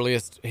one of his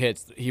earliest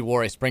hits, he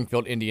wore a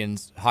Springfield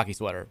Indians hockey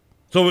sweater.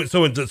 So it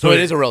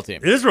is a real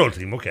team. It is a real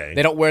team. Okay.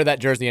 They don't wear that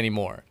jersey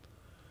anymore.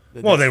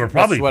 Well, they were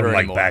probably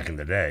from back in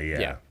the day.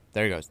 Yeah.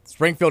 There you go.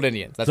 Springfield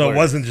Indians. That's so it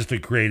wasn't just a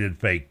created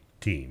fake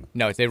team.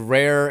 No, it's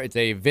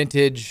a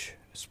vintage.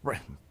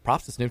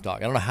 Props to Snoop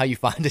Dogg. I don't know how you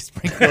find a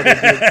Springfield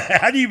Indians.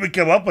 How do you even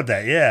come up with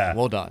that? Yeah.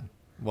 Well done.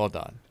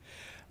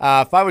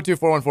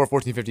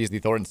 502-414-1450 is the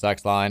Thornton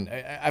Sex line.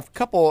 I have a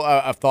couple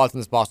of thoughts on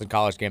this Boston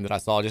College game that I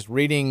saw. Just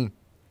reading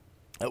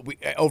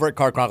over at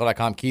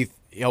cardchronicle.com, Keith,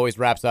 he always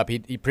wraps up. He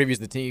previews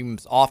the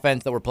team's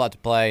offense that we're about to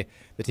play,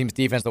 the team's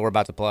defense that we're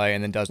about to play,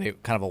 and then does a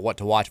kind of a what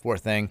to watch for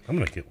thing. I'm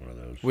going to get one of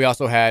those. We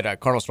also had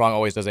Cardinal Strong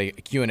always does a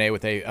Q&A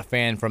with a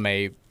fan from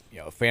a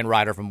fan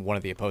writer from one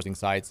of the opposing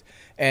sites.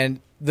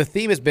 And the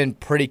theme has been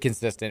pretty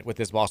consistent with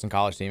this Boston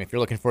College team. If you're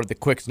looking for the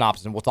quick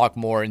synopsis, and we'll talk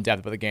more in depth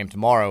about the game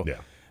tomorrow. Yeah.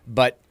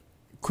 But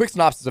quick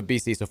synopsis of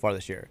BC so far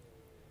this year.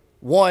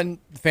 One,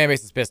 the fan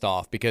base is pissed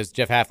off because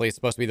Jeff Hafley is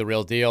supposed to be the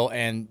real deal,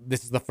 and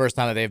this is the first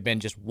time that they've been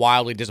just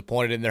wildly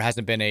disappointed, and there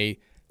hasn't been a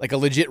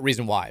legit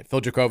reason why.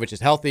 Phil Dracovic is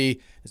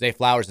healthy. Zay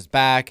Flowers is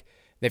back.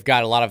 They've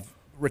got a lot of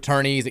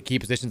returnees at key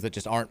positions that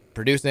just aren't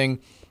producing,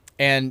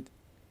 and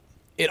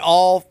it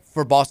all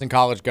for Boston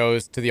College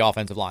goes to the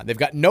offensive line. They've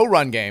got no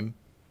run game.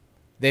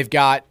 They've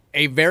got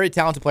a very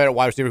talented player at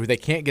wide receiver who they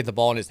can't get the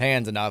ball in his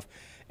hands enough.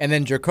 And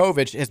then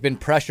Dracovic has been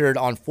pressured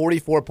on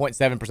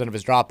 44.7% of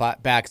his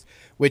dropbacks,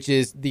 which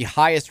is the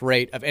highest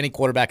rate of any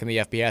quarterback in the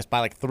FBS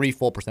by 3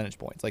 full percentage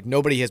points.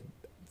 Nobody has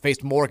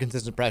faced more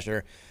consistent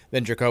pressure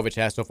than Dracovic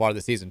has so far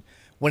this season.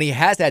 When he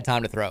has had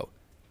time to throw,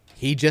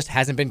 he just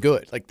hasn't been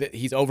good.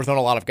 He's overthrown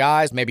a lot of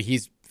guys. Maybe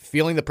he's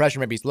feeling the pressure.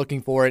 Maybe he's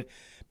looking for it.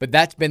 But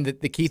that's been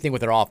the key thing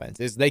with their offense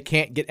is they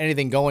can't get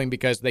anything going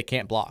because they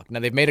can't block. Now,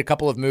 they've made a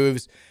couple of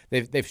moves.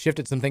 They've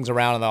shifted some things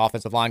around on the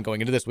offensive line going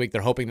into this week.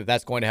 They're hoping that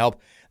that's going to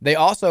help. They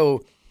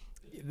also,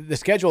 the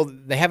schedule,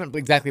 they haven't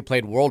exactly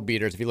played world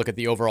beaters if you look at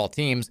the overall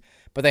teams,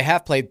 but they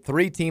have played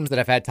 3 teams that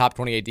have had top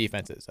 28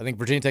 defenses. I think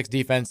Virginia Tech's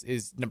defense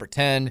is number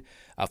 10.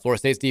 Florida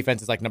State's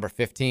defense is like number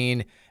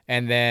 15.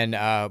 And then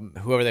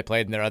whoever they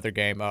played in their other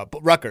game,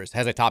 but Rutgers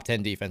has a top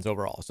 10 defense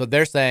overall. So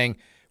they're saying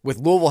with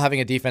Louisville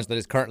having a defense that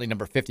is currently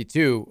number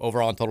 52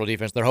 overall in total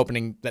defense, they're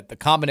hoping that the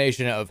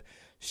combination of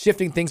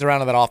shifting things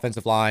around on that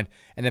offensive line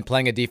and then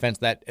playing a defense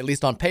that, at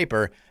least on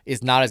paper,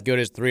 is not as good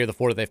as 3 of the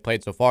 4 that they've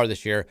played so far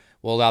this year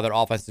will allow their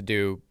offense to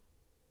do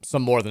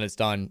some more than it's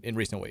done in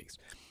recent weeks.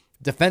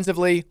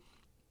 Defensively,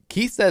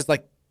 Keith says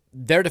like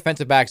their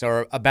defensive backs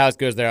are about as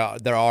good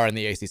as there are in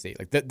the ACC.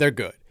 Like they're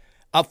good.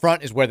 Up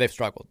front is where they've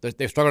struggled.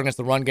 They've struggled against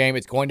the run game.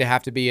 It's going to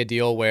have to be a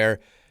deal where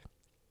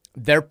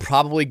they're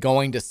probably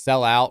going to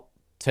sell out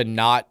to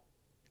not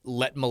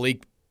let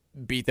Malik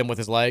beat them with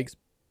his legs.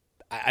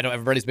 I know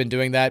everybody's been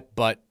doing that,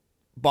 but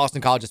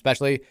Boston College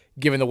especially,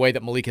 given the way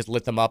that Malik has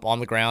lit them up on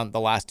the ground the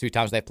last 2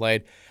 times they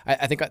played.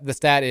 I think the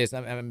stat is,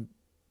 I'm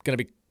going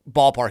to be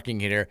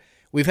ballparking here,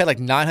 we've had like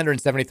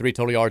 973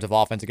 total yards of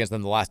offense against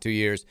them the last 2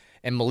 years,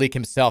 and Malik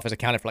himself has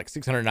accounted for like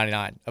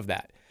 699 of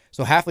that.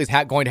 So Hafley's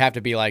going to have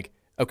to be like,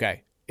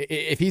 okay,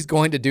 if he's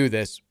going to do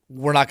this,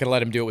 we're not going to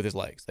let him do it with his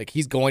legs. Like,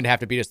 he's going to have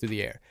to beat us through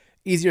the air.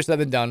 Easier said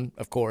than done,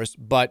 of course,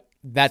 but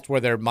that's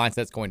where their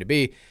mindset's going to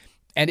be.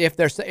 And if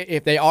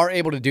they are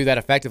able to do that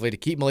effectively, to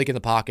keep Malik in the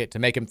pocket, to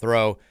make him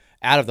throw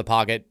out of the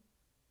pocket,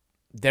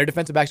 their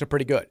defensive backs are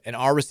pretty good. And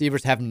our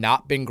receivers have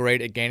not been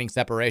great at gaining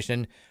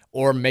separation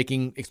or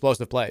making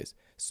explosive plays.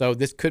 So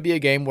this could be a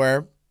game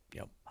where,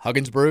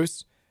 Huggins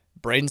Bruce,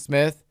 Braden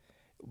Smith,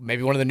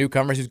 maybe one of the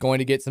newcomers who's going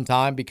to get some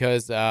time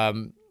because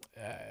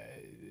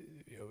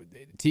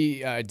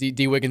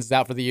D. Wiggins is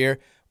out for the year.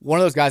 One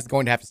of those guys is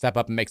going to have to step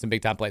up and make some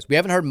big-time plays. We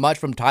haven't heard much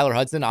from Tyler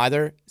Hudson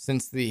either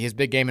since his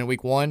big game in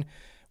Week 1.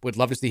 Would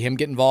love to see him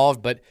get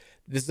involved, but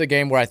this is a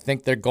game where I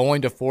think they're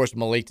going to force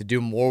Malik to do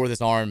more with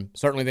his arm,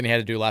 certainly than he had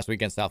to do last week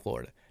against South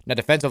Florida. Now,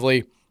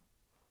 defensively,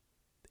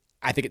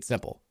 I think it's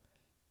simple.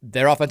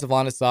 Their offensive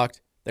line has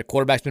sucked. Their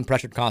quarterback's been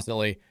pressured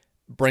constantly.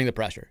 Bring the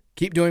pressure.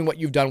 Keep doing what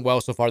you've done well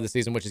so far this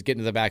season, which is get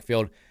into the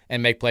backfield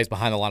and make plays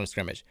behind the line of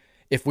scrimmage.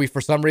 If we, for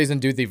some reason,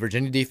 do the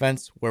Virginia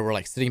defense, where we're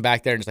like sitting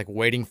back there and just like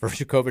waiting for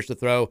Djokovic to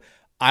throw,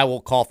 I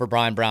will call for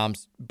Brian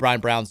Brown's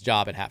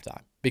job at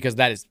halftime, because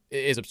that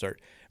is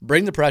absurd.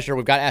 Bring the pressure.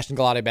 We've got Ashton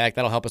Galati back.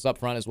 That'll help us up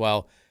front as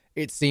well.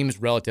 It seems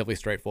relatively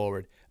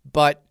straightforward.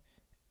 But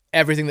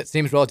everything that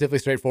seems relatively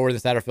straightforward in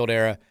the Satterfield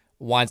era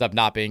winds up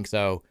not being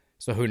so.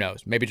 So who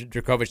knows? Maybe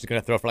Djokovic is going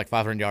to throw for like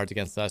 500 yards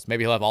against us.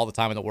 Maybe he'll have all the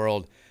time in the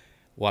world.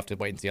 We'll have to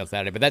wait and see on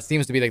Saturday. But that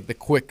seems to be the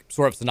quick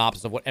sort of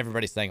synopsis of what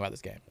everybody's saying about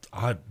this game.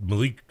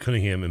 Malik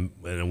Cunningham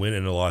in a win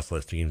and a loss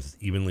last 2 games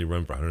evenly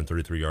run for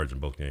 133 yards in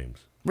both games.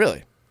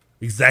 Really?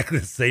 Exactly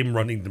the same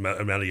running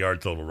amount of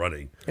yards total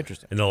running.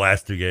 Interesting. In the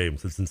last 2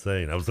 games. It's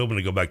insane. I was hoping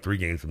to go back 3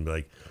 games and be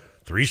like,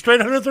 3 straight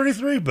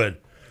 133,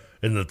 but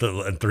in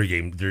 3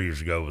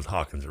 years ago, it was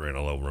Hawkins that ran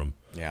all over him.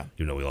 Yeah.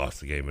 Even though we lost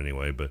the game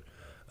anyway. But,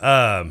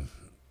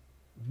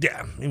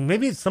 yeah,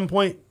 maybe at some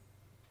point,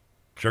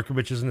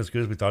 Jerkovich isn't as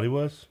good as we thought he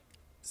was.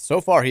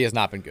 So far, he has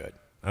not been good.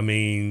 I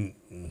mean,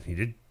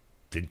 he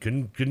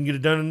couldn't get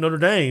it done in Notre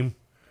Dame.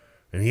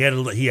 And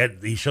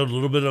he showed a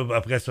little bit of,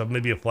 I guess,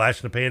 maybe a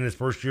flash in the pan his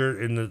first year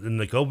in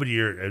the COVID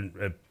year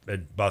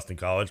at Boston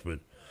College, but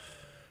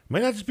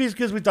might not just be as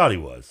good as we thought he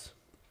was.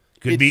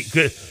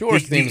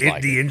 Seems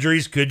like the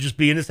injuries could just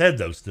be in his head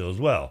though, still as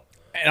well.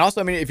 And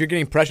also, I mean, if you're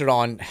getting pressured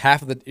on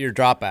half of your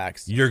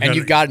dropbacks, and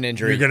you've got an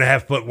injury, you're going to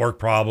have footwork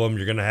problem.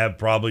 You're going to have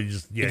probably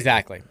just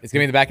exactly. It's going to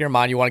be in the back of your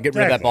mind. You want to get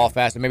rid of that ball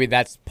fast, and maybe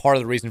that's part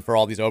of the reason for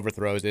all these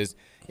overthrows. Is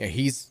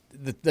he's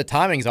the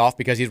timing's off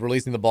because he's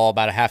releasing the ball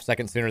about a half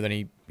second sooner than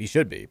he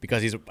should be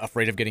because he's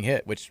afraid of getting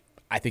hit, which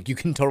I think you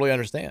can totally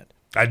understand.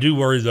 I do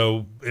worry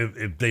though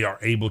if they are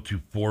able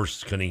to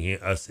force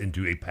us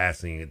into a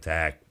passing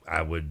attack,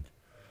 I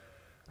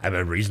have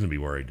a reason to be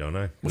worried, don't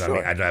I? Well,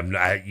 sure.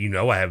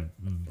 I have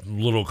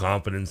little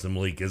confidence in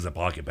Malik as a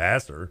pocket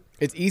passer.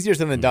 It's easier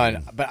said than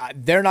done, but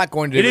they're not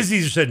going to. It is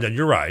easier said than done.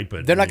 You're right,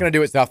 but they're not going to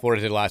do what South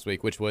Florida did last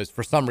week, which was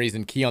for some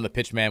reason key on the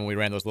pitch man when we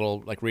ran those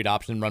little like read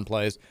option run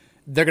plays.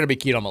 They're going to be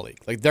keyed on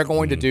Malik. Like they're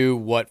going to do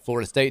what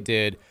Florida State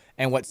did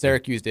and what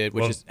Syracuse did,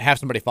 which is have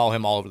somebody follow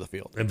him all over the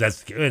field.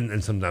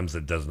 And sometimes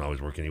it doesn't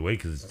always work anyway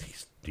because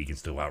he can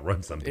still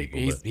outrun some people.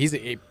 He's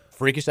a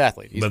freakish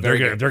athlete. But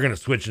they're going to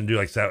switch and do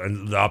like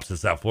the opposite of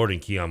South Florida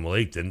and key on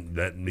Malik. Then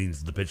that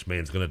means the pitch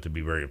man's going to have to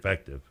be very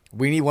effective.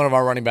 We need one of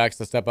our running backs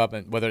to step up,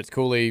 and whether it's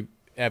Cooley,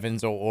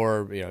 Evans,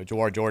 or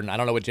Jawar Jordan. I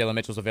don't know what Jalen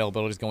Mitchell's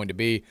availability is going to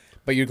be,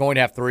 but you're going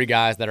to have 3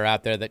 guys that are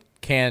out there that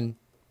can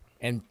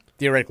and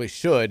theoretically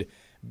should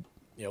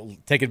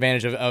take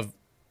advantage of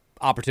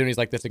opportunities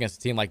like this against a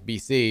team like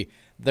BC.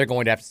 They're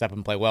going to have to step up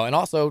and play well, and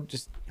also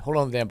just hold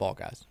on to the damn ball,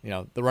 guys.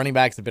 The running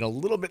backs have been a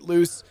little bit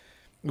loose.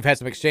 We've had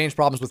some exchange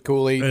problems with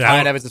Cooley.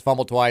 Ryan Evans has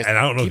fumbled twice. And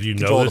I don't know if you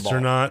know this or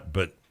not,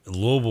 but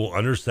Louisville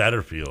under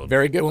Satterfield.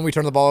 Very good when we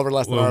turn the ball over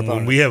less than our opponent.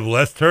 When we have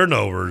less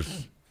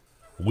turnovers,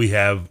 we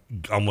have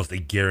almost a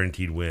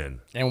guaranteed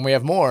win. And when we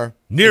have more,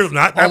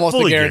 not almost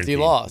fully a guaranteed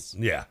loss.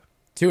 Yeah.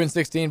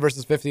 2-16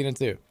 versus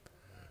 15-2.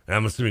 And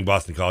I'm assuming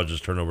Boston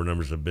College's turnover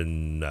numbers have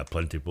been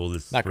plentiful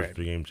this Not first great.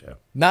 3 games. Yeah.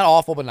 Not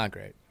awful, but not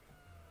great.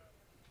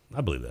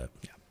 I believe that.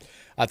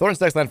 Yeah. Thornton's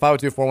text line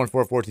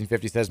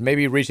 502-414-1450 says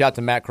maybe reach out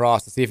to Matt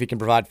Cross to see if he can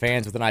provide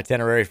fans with an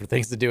itinerary for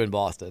things to do in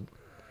Boston.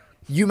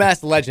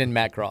 UMass legend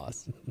Matt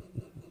Cross.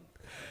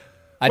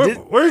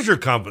 Where's your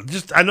confidence?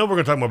 Just I know we're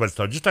going to talk more about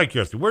stuff. Just out of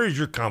curiosity, where is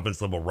your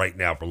confidence level right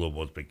now for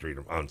Louisville's victory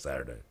on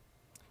Saturday?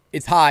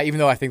 It's high, even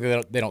though I think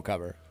they don't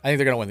cover. I think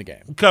they're going to win the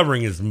game.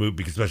 Covering is moot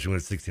because especially when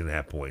it's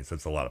 16.5 points.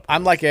 That's a lot of points.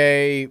 I'm like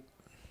a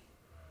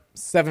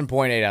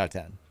 7.8 out of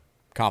 10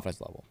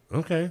 confidence level.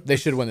 Okay. They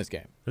should win this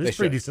game. It's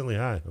pretty decently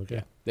high. Okay.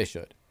 Yeah, they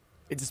should.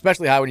 It's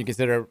especially high when you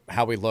consider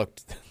how we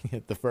looked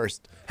at the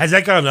first. Has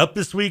that gone up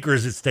this week, or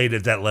has it stayed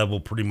at that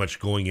level pretty much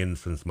going in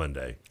since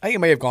Monday? I think it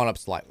may have gone up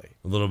slightly.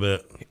 A little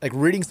bit. Like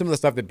reading some of the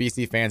stuff that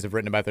BC fans have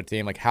written about their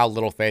team, like how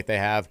little faith they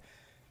have.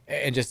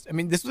 And just, I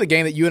mean, this was a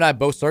game that you and I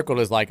both circled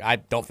as like, I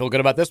don't feel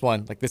good about this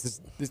one. Like this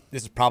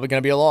is probably going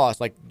to be a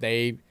loss. Like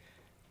they,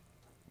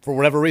 for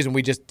whatever reason,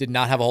 we just did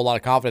not have a whole lot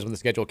of confidence when the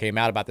schedule came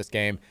out about this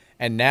game.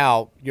 And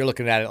now you're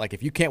looking at it like,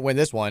 if you can't win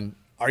this one,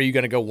 are you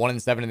going to go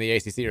 1-7 in the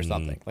ACC or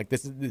something? Like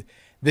this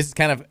is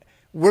kind of,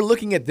 we're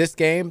looking at this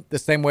game the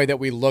same way that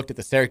we looked at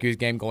the Syracuse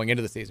game going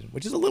into the season,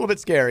 which is a little bit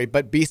scary,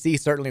 but BC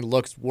certainly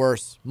looks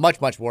worse, much,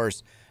 much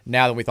worse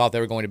now than we thought they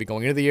were going to be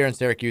going into the year, and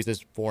Syracuse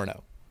is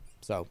 4-0.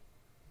 So,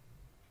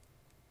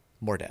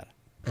 more data.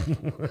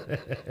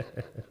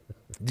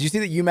 Did you see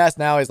that UMass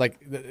now is like,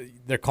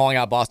 they're calling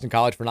out Boston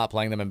College for not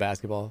playing them in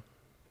basketball?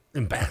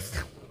 In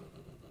basketball?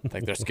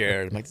 Like they're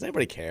scared. I'm like, does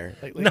anybody care?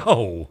 Like,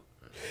 no.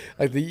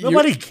 Like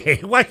nobody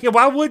cares.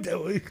 Why would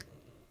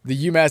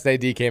the UMass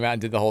AD came out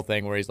and did the whole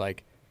thing where he's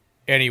like,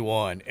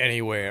 anyone,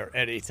 anywhere,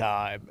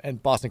 anytime,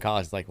 and Boston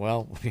College is like,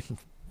 well,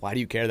 why do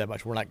you care that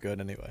much? We're not good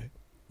anyway.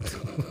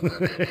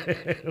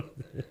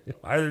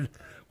 Why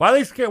are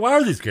they scared? Why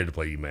are they scared to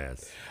play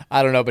UMass?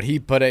 I don't know, but he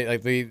put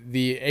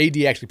the AD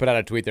actually put out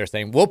a tweet there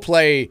saying, we'll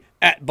play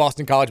at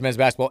Boston College men's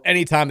basketball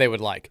anytime they would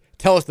like.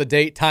 Tell us the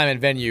date, time, and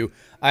venue.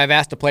 I have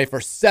asked to play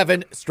for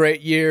 7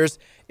 straight years.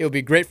 It would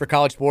be great for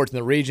college sports in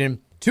the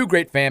region. 2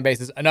 great fan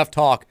bases. Enough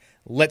talk.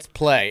 Let's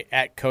play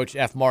at Coach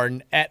F.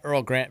 Martin at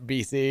Earl Grant,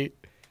 BC.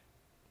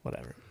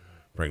 Whatever.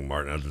 Frank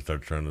Martin out to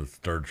start trying to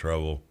stir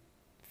trouble.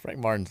 Frank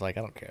Martin's like,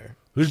 I don't care.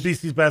 Who's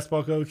BC's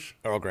basketball coach?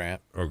 Earl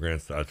Grant. Earl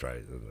Grant. That's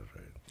right.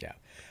 Yeah.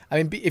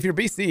 I mean, if you're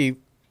BC,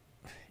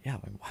 yeah,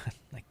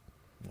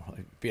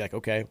 be like,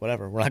 okay,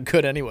 whatever. We're not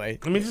good anyway.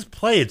 I mean, just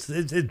play.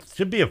 It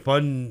should be a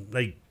fun,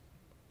 like,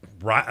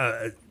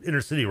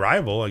 inner city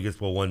rival. I guess,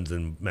 well, one's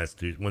in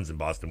Massachusetts, one's in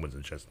Boston, one's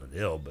in Chestnut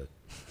Hill, but.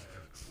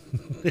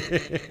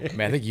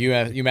 Man, I think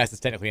UMass is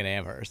technically in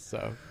Amherst,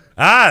 so.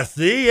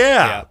 See,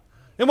 yeah.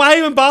 And why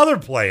even bother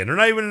playing? They're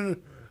not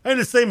even in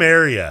the same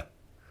area.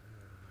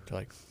 They're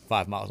like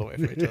 5 miles away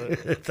from each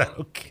other. I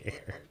don't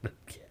care.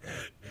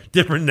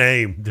 Different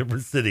name,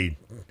 different city,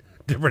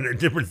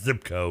 different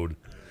zip code.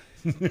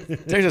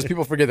 Texas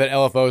people forget that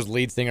LFO's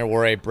lead singer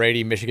wore a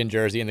Brady, Michigan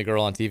jersey in the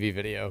Girl on TV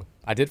video.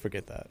 I did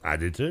forget that. I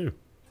did too.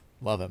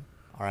 Love him.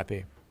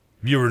 R.I.P.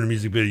 If you were in a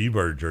music video, you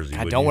wear a jersey.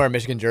 I don't wear a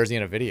Michigan jersey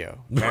in a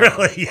video.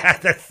 Really? Yeah,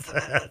 that's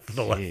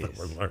the lesson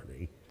we're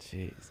learning.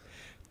 Jeez.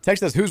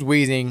 Text us, who's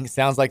wheezing?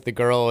 Sounds like the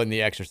girl in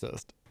The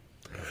Exorcist.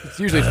 It's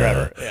usually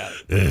Trevor.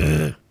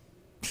 Yeah.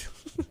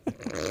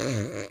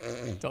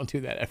 Don't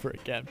do that ever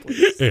again,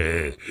 please.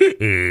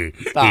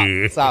 Stop.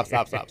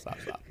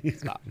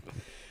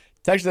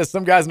 Text us,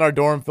 some guys in our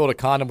dorm filled a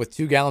condom with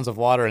 2 gallons of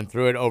water and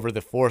threw it over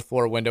the 4th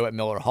floor window at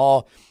Miller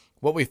Hall.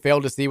 What we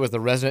failed to see was the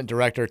resident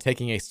director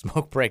taking a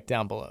smoke break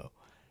down below.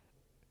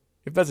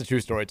 If that's a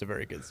true story, it's a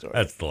very good story.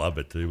 That's love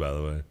it too, by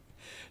the way.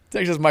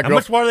 Text us, my How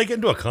much water they get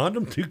into a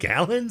condom? 2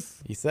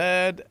 gallons? He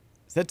said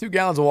 2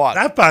 gallons of water.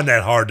 I find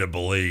that hard to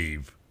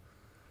believe.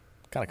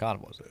 What kind of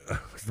condom was it?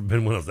 It's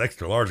been one of those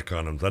extra large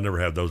condoms. I never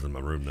have those in my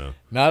room now.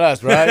 Not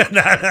us, right?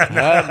 not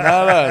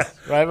us,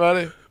 right,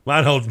 buddy?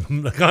 Mine holds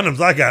the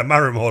condoms I got in my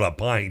room hold a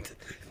pint.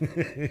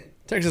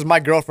 Texas, my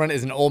girlfriend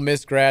is an Ole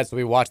Miss grad, so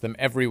we watch them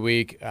every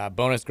week.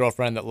 Bonus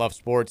girlfriend that loves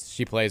sports.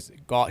 She played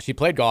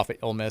golf at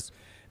Ole Miss,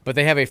 but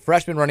they have a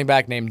freshman running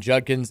back named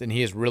Judkins, and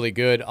he is really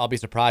good. I'll be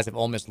surprised if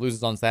Ole Miss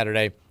loses on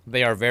Saturday.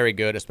 They are very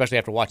good, especially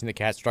after watching the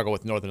Cats struggle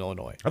with Northern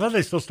Illinois. I thought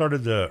they still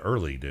started the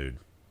early dude.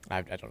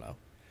 I don't know.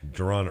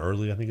 Jerron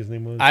Early, I think his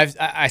name was.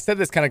 I said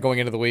this kind of going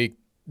into the week.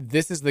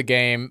 This is the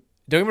game.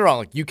 Don't get me wrong.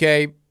 Like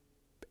UK,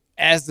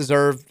 as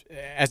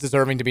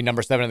deserving to be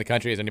number 7 in the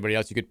country as anybody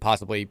else you could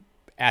possibly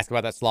ask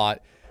about that slot.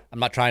 I'm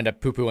not trying to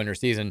poo-poo on your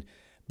season,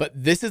 but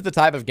this is the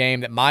type of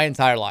game that my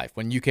entire life,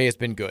 when UK has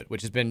been good,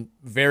 which has been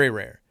very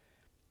rare,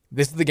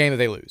 this is the game that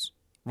they lose,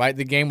 right?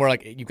 The game where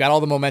like you got all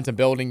the momentum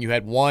building. You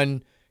had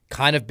one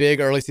kind of big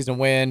early season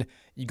win.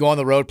 You go on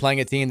the road playing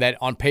a team that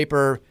on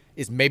paper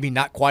is maybe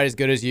not quite as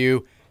good as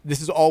you. This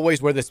is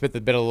always where they spit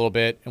the bit a little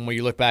bit, and when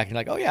you look back, you're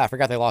like, oh, yeah, I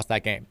forgot they lost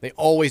that game. They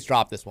always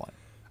drop this one.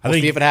 We'll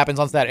see if it happens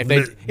on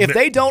Saturday. If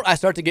they don't, I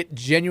start to get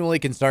genuinely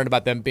concerned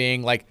about them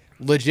being like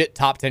legit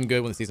top 10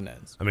 good when the season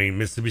ends. I mean,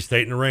 Mississippi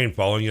State in the rain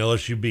following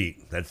LSU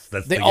beat. That's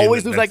they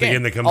always lose that game. The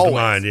game that comes to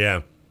mind,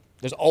 yeah.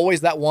 There's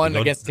always that one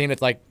against a team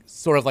that's like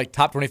sort of like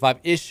top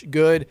 25-ish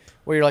good,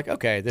 where you're like,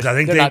 okay,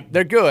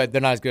 they're good.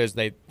 They're not as good as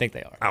they think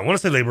they are. I want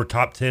to say they were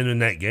top 10 in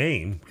that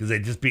game because they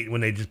just beat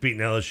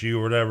LSU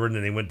or whatever, and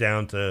then they went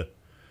down to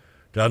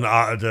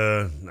not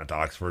to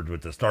Oxford,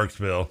 but to Stark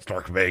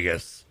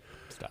Vegas.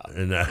 Stop.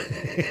 And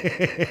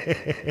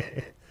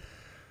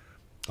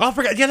I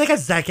forgot. Yeah, they got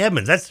Zach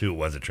Edmonds. That's who it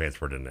was that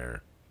transferred in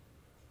there.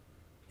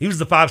 He was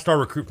the 5-star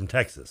recruit from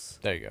Texas.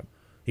 There you go.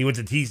 He went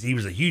to TCU.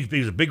 He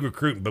was a big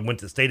recruit, but went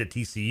to stayed at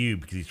TCU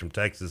because he's from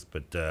Texas,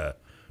 but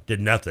did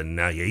nothing.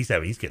 Now, yeah,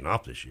 he's getting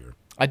off this year.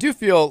 I do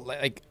feel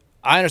like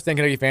I understand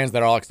Kentucky fans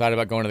that are all excited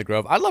about going to the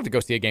Grove. I'd love to go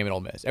see a game at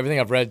Ole Miss.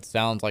 Everything I've read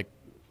sounds like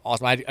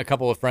awesome. I had a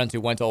couple of friends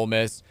who went to Ole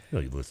Miss.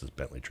 Ulysses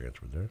Bentley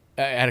transferred there.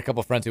 I had a couple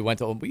of friends who went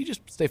to Ole Miss. Will you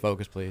just stay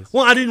focused, please?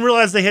 Well, I didn't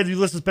realize they had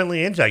Ulysses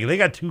Bentley and Jackie. They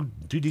got two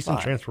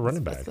decent transfer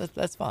running backs.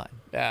 That's fine.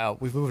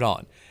 We've moved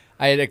on.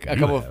 I had a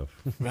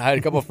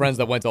couple of friends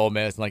that went to Ole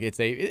Miss, and like it's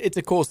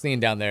a cool scene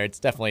down there. It's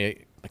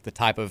definitely like the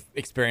type of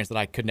experience that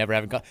I could never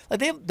have in college.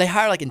 Like they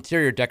hire like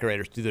interior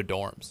decorators to their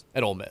dorms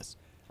at Ole Miss.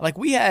 Like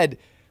we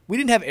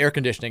didn't have air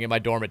conditioning in my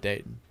dorm at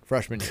Dayton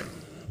freshman year.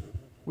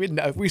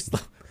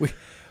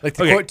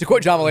 To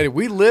quote John Mulaney,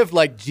 we lived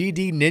like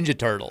GD Ninja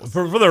Turtles.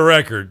 For the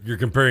record, you're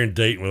comparing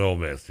Dayton with Ole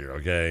Miss here,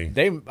 okay?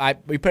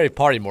 We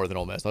party more than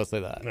Ole Miss. Let's say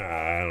that.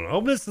 I don't know.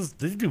 Ole Miss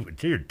they do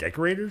interior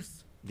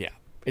decorators. Yeah,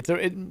 it's a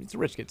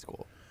rich kid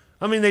school.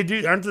 I mean, they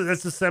do. Aren't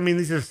that's the? I mean,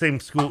 these are the same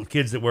school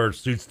kids that wear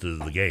suits to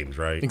the games,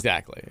 right?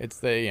 Exactly. It's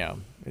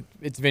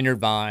it's Vineyard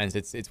Vines.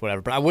 It's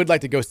whatever. But I would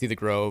like to go see the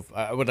Grove.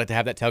 I would like to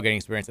have that tailgating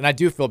experience. And I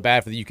do feel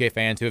bad for the UK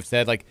fans who have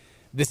said like,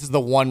 this is the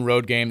one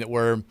road game that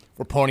we're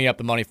ponying up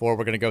the money for.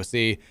 We're going to go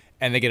see,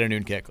 and they get a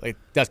noon kick. Like,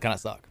 does kind of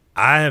suck.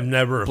 I have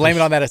never blame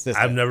it on that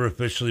assistant. I've never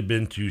officially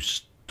been to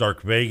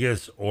Stark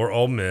Vegas or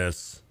Ole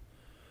Miss,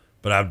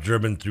 but I've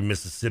driven through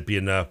Mississippi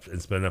enough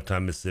and spent enough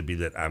time in Mississippi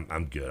that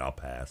I'm good. I'll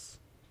pass.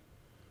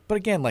 But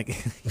again, like,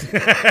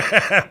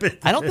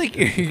 I don't think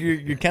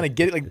you're kind of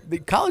getting like the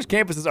college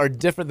campuses are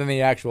different than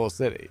the actual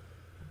city.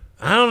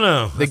 I don't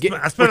know.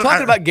 We're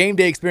talking about game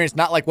day experience,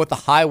 not like what the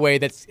highway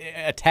that's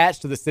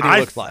attached to the city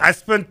looks like. I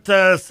spent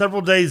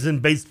several days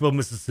in Batesville,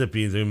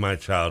 Mississippi during my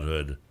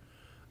childhood.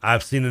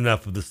 I've seen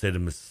enough of the state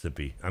of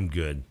Mississippi. I'm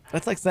good.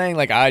 That's like saying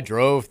like I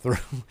drove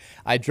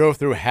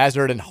through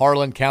Hazard and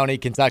Harlan County,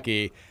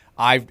 Kentucky.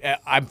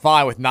 I'm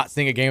fine with not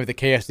seeing a game at the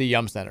KFC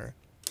Yum Center.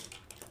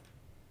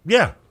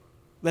 Yeah.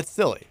 That's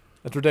silly.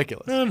 That's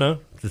ridiculous. I don't know.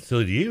 It's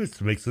silly to you.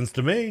 It makes sense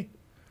to me.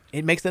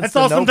 It makes sense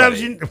that's to all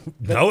nobody.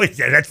 Sometimes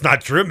that's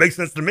not true. It makes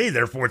sense to me.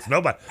 Therefore, it's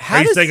nobody.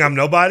 Are you saying I'm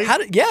nobody?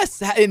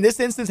 Yes. In this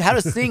instance, how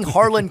does seeing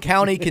Harlan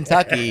County,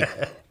 Kentucky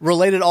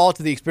relate at all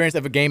to the experience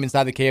of a game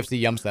inside the KFC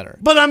Yum Center?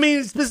 But, I mean,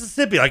 it's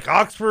Mississippi. Like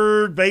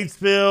Oxford,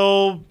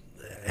 Batesville,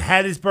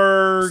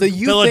 Hattiesburg,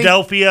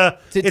 Philadelphia.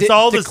 It's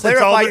all the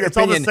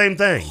same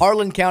thing.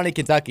 Harlan County,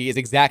 Kentucky is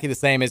exactly the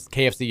same as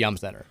KFC Yum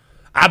Center.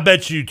 I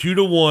bet you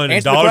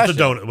 2-1 dollars a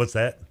donut. What's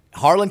that?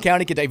 Harlan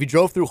County, Kentucky. If you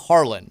drove through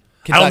Harlan,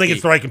 Kentucky, I don't think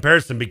it's the right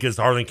comparison because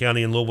Harlan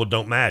County and Louisville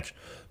don't match.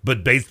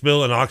 But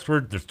Batesville and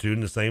Oxford, they're two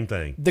in the same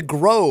thing. The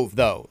Grove,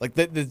 though, like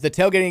the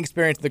tailgating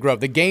experience of the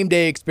Grove, the game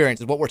day experience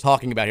is what we're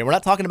talking about here. We're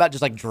not talking about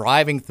just like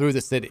driving through the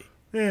city.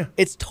 Yeah.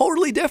 It's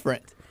totally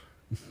different.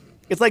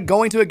 It's like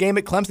going to a game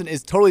at Clemson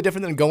is totally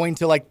different than going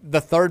to like the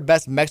third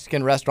best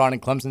Mexican restaurant in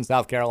Clemson,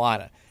 South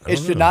Carolina. It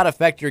should not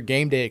affect your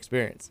game day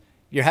experience.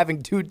 You're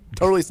having two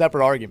totally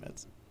separate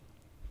arguments.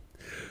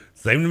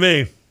 Same to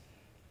me.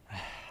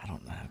 I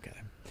don't know. Okay.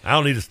 I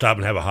don't need to stop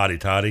and have a hottie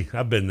toddy.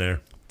 I've been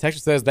there.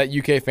 Text says that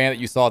UK fan that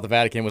you saw at the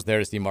Vatican was there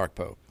to see Mark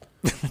Pope.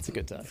 That's a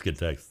good time. That's a good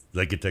text. Is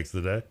that good text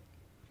of the day?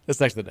 That's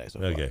text of the day. So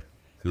okay.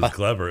 It was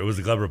clever. It was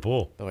a clever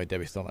pull. Oh, wait,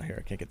 Debbie's still not here.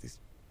 I can't get these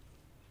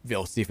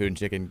Ville seafood and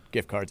chicken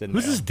gift cards in.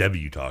 Who's this Debbie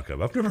you talk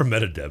of? I've never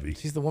met a Debbie.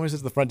 She's the woman who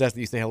sits at the front desk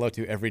that you say hello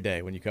to every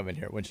day when you come in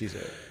here, when she's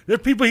here. There are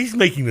people, he's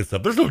making this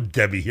up. There's no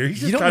Debbie here. He's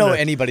just you don't know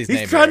anybody's name.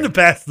 He's trying to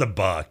pass the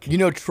buck. You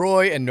know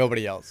Troy and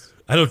nobody else.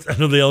 I know the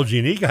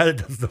LG&E guy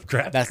that does the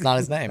traffic. That's not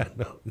his name.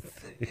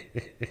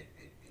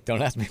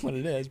 Don't ask me what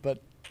it is,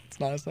 but it's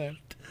not his name.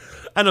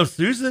 I know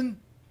Susan.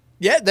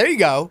 Yeah, there you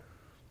go.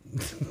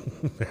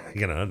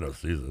 I know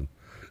Susan.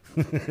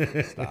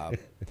 Stop.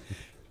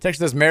 Text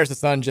says Maris'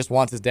 son just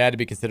wants his dad to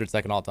be considered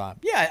second all time.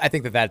 Yeah, I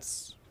think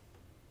that's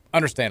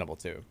understandable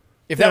too.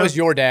 If that was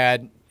your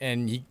dad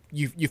and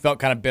you felt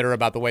kind of bitter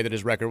about the way that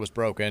his record was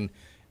broken,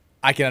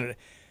 I don't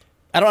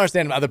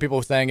understand other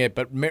people saying it,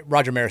 but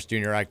Roger Maris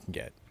Jr. I can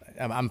get.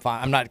 I'm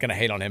fine. I'm not going to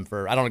hate on him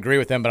I don't agree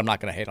with him, but I'm not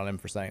going to hate on him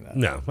for saying that.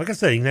 No, like I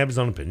said, he can have his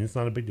own opinion. It's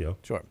not a big deal.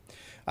 Sure.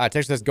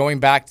 Text says, going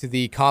back to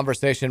the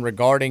conversation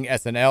regarding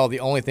SNL, the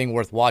only thing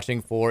worth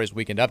watching for is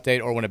Weekend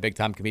Update or when a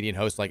big-time comedian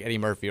hosts like Eddie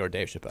Murphy or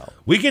Dave Chappelle.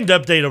 Weekend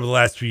Update over the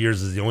last few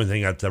years is the only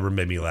thing that's ever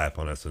made me laugh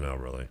on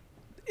SNL, really.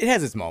 It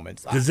has its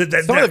moments. Some of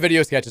the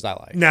video sketches I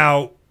like.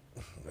 Now,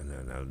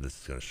 this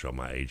is going to show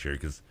my age here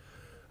because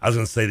I was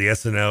going to say the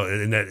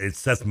SNL, and it's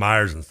Seth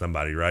Meyers and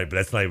somebody, right? But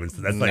that's not even.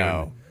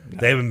 No.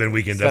 They haven't been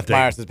Weekend Update. Seth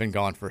Meyers has been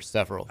gone for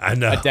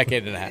a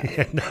decade and a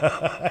half.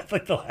 No, it's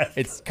like the last.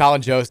 It's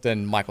Colin Jost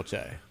and Michael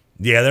Che.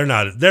 Yeah, they're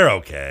not. They're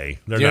okay.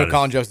 They're Do you know not who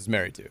Colin Jost is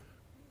married to?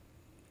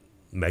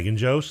 Megan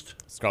Jost?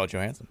 Scarlett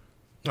Johansson.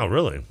 Oh,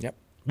 really? Yep.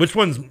 Which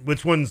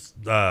one's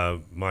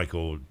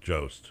Michael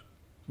Jost?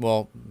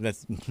 Well,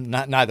 that's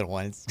not neither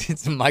one.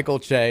 It's Michael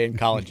Che and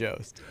Colin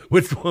Jost.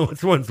 Which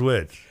one's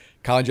which?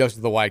 Colin Jost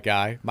is the white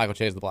guy. Michael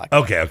Che is the black guy.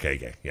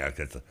 Okay. Yeah,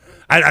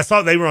 I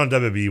saw they were on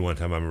WB one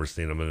time. I remember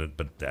seeing them in it,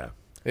 but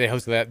they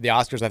hosted the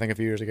Oscars, I think, a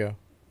few years ago.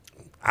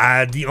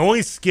 The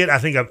only skit I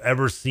think I've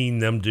ever seen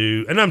them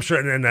do, and I'm sure,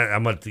 and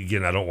I'm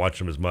again, I don't watch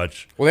them as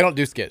much. Well, they don't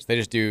do skits; they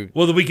just do.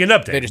 Well, the Weekend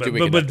Update. They just do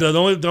Weekend but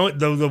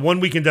Update. the one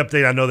Weekend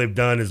Update I know they've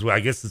done is, I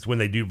guess it's when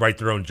they do write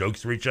their own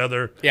jokes for each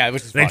other. Yeah,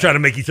 which is they funny. try to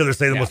make each other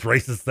say the most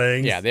racist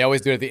things. Yeah, they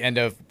always do it at the end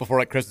of before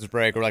like Christmas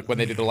break or like when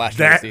they do the last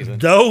show of the season.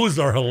 Those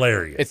are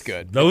hilarious. It's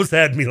good. Those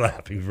had me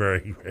laughing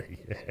very, very.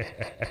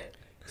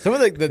 Some of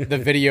the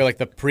video, like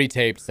the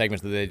pre-taped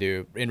segments that they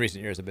do in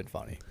recent years have been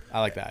funny. I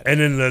like that.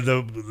 And then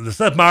the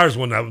Seth Meyers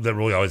one that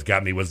really always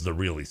got me was the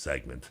Really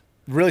segment.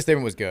 Really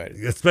segment was good.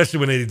 Especially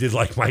when they did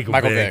like Michael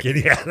Vick.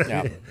 And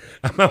yeah.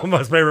 My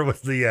most favorite was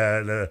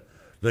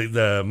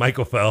the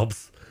Michael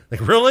Phelps.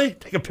 Like, really?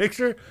 Take a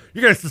picture?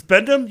 You're going to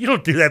suspend him? You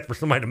don't do that for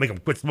somebody to make them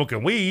quit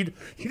smoking weed.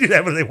 You do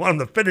that when they want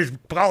them to finish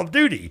Call of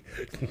Duty.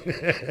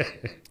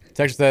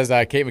 Texture says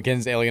Kate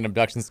McKinnon's alien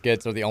abduction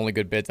skits are the only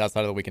good bits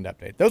outside of the Weekend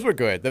Update. Those were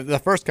good. The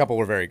first couple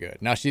were very good.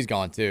 Now she's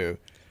gone too.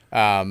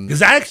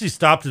 Because I actually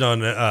stopped it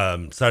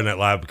on Saturday Night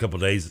Live a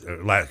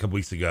couple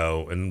weeks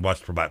ago and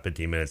watched for about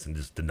 15 minutes and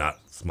just did not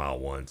smile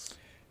once.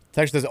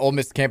 Texture says Ole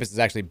Miss campus is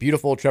actually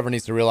beautiful. Trevor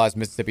needs to realize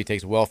Mississippi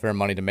takes welfare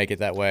money to make it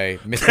that way.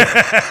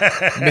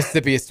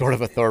 Mississippi is sort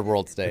of a third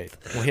world state.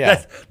 Well,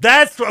 yeah,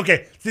 that's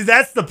okay. See,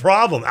 that's the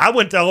problem. I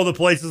went to all the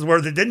places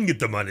where they didn't get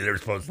the money they were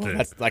supposed to.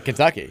 That's like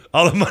Kentucky.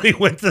 All the money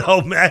went to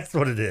home. That's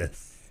what it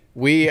is.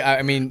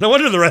 I mean, no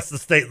wonder the rest of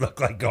the state looked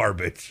like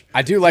garbage.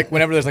 I do like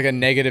whenever there's like a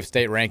negative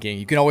state ranking,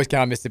 you can always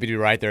count on Mississippi to be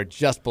right there,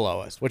 just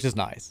below us, which is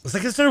nice. It's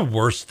like, is there a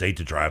worse state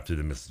to drive through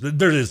than Mississippi?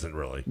 There isn't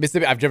really.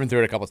 Mississippi, I've driven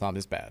through it a couple times.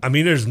 It's bad. I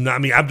mean, there's not. I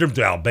mean, I've driven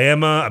through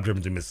Alabama. I've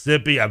driven through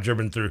Mississippi. I've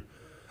driven through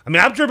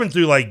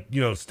like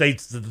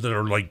states that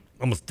are like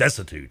almost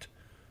destitute,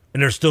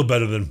 and they're still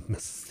better than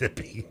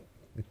Mississippi.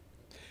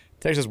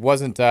 Texas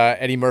wasn't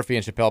Eddie Murphy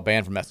and Chappelle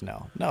banned from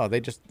SNL. No,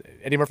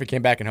 Eddie Murphy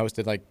came back and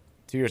hosted like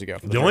 2 years ago.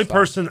 The only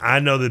person I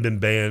know that had been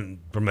banned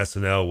from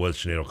SNL was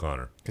Sinead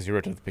O'Connor. Because he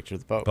wrote the picture of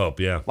the Pope. Pope,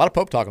 yeah. A lot of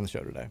Pope talk on the show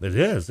today. It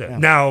is. Yeah.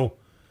 Now,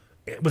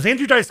 was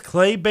Andrew Dice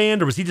Clay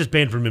banned, or was he just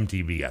banned from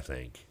MTV, I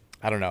think?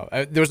 I don't know.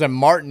 There was a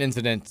Martin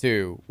incident,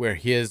 too, where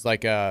his, when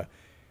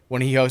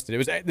he hosted,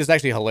 this is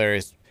actually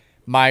hilarious.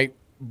 My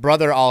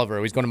brother, Oliver,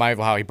 he's going to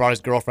Miami, Ohio. He brought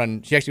his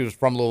girlfriend. She actually was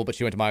from Louisville, but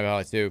she went to Miami,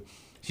 Ohio, too.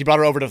 She brought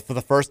her over for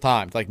the first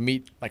time to,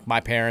 meet,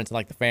 my parents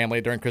and, the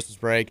family during Christmas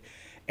break.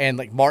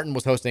 And, Martin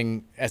was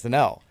hosting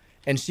SNL.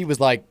 And she was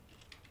like,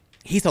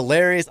 he's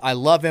hilarious. I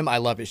love him. I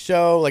love his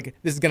show.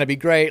 This is going to be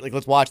great.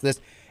 Let's watch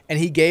this. And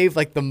he gave,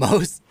 the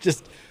most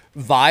just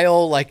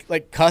vile,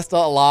 cussed a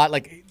lot.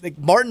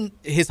 Martin,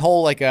 his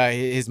whole,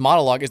 his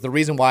monologue is the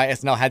reason why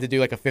SNL had to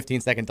do, a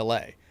 15-second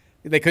delay.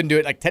 They couldn't do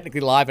it,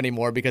 technically live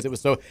anymore because it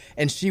was so,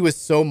 and she was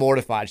so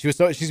mortified. She's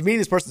meeting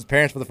this person's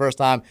parents for the first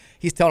time.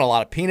 He's telling a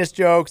lot of penis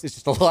jokes. It's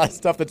just a lot of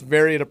stuff that's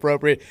very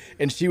inappropriate.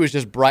 And she was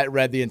just bright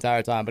red the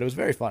entire time, but it was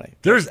very funny.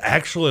 There's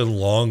actually a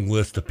long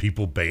list of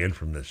people banned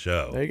from this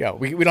show. There you go.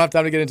 We don't have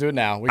time to get into it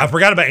now. I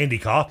forgot about Andy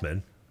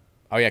Kaufman.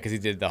 Oh, yeah, because he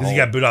did the whole... Because he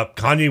got booed up.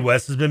 Kanye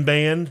West has been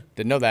banned.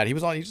 Didn't know that. He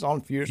was on a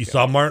few years ago. You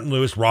saw Martin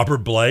Lewis, Robert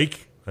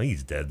Blake. I think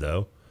he's dead,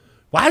 though.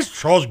 Why is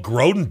Charles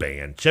Grodin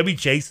banned? Chevy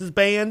Chase is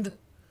banned?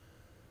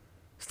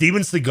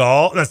 Steven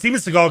Seagal. Now, Steven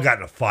Seagal got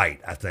in a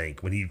fight, I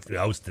think, when he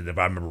hosted, if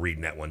I remember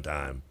reading that one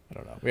time. I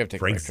don't know. We have to take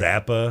Frank a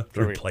break. Zappa,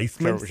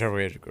 Replacements. We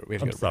have to go to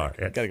break. Sorry.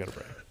 We got to go to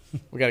break.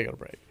 We got to go to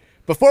break.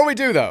 Before we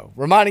do, though,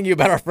 reminding you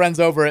about our friends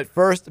over at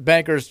First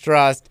Bankers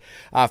Trust.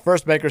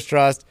 First Bankers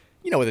Trust,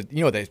 you know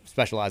what they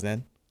specialize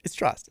in. It's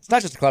trust. It's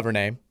not just a clever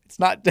name. It's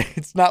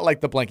not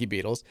like the Blanky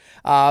Beatles.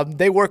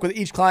 They work with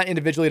each client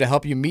individually to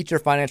help you meet your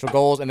financial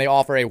goals, and they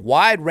offer a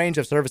wide range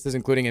of services,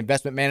 including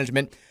investment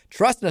management,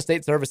 trust and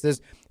estate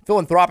services,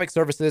 philanthropic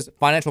services,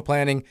 financial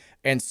planning,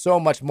 and so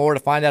much more.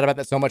 To find out about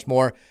that so much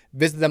more,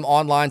 visit them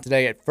online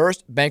today at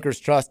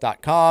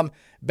firstbankerstrust.com.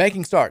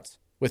 Banking starts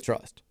with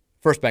trust.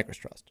 First Bankers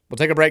Trust. We'll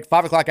take a break.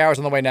 5 o'clock hours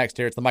on the way next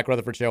here. It's the Mike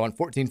Rutherford Show on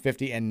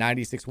 1450 and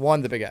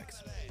 96.1 The Big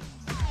X.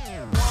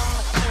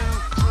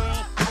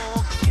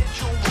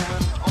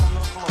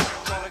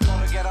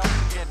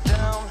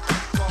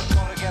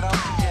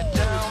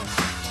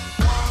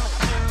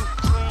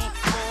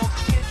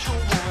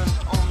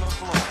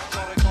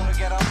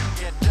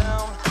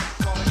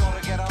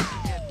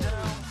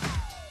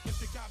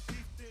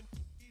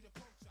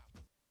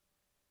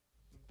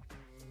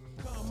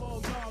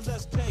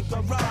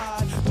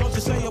 Don't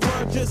you say a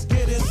word, just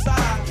get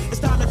inside. It's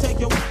time to take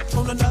you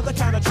on another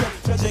kind of trip.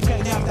 Cause you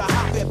can't have to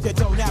hop if you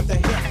don't have to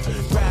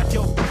hit. Grab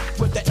your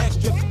with the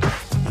extra.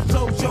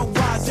 Close your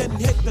eyes and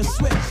hit the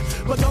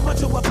switch. We're going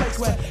to a place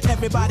where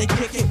everybody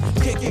kick it,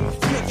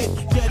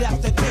 get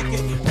out the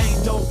ticket.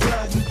 Ain't no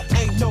blood,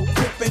 ain't no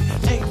gripping,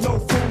 ain't no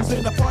fools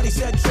in the party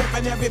set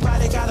tripping.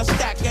 Everybody got a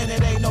stack and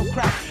it ain't no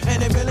crack.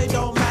 And it really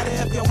don't matter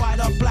if you're white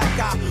or black.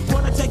 I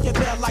wanna take you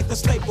there like the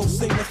Staples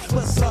singers.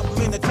 Put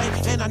something in the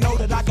tank and I know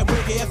that I can bring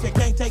it. If you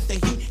can't take the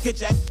heat,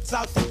 get your ass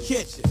out the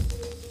kitchen.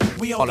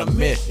 We on a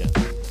mission.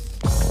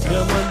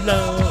 Come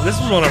along. This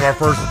was one of our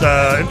first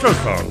intro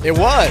songs. It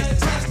was.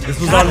 This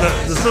was on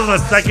the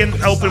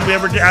second open I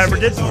ever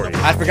did for you.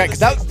 I forgot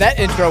because that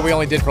intro we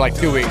only did for like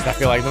 2 weeks. I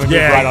feel like let me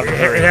yeah, right on the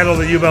it had all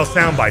the U-Bell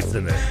sound bites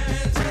in there.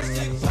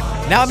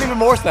 Now I'm even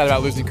more sad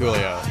about losing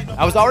Coolio.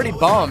 I was already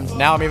bummed.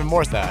 Now I'm even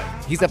more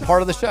sad. He's a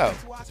part of the show.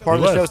 It's part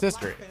of the show's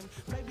history.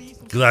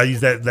 Because I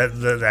used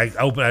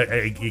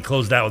he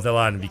closed out with that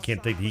line, if you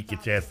can't take the heat,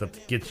 get your ass up the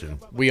kitchen.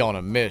 We on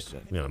a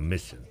mission. We on a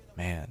mission.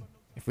 Man,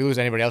 if we lose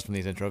anybody else from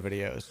these intro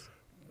videos.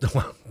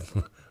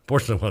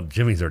 Fortunately, well,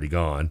 Jimmy's already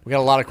gone. We got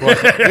a lot of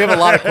quotes. We have a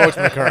lot of quotes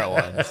from the current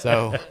one.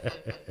 So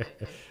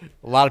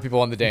a lot of people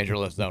on the danger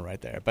list zone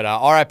right there. But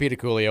RIP to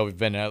Coolio. We've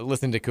been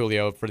listening to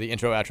Coolio for the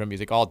intro, outro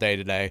music all day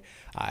today.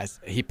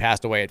 He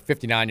passed away at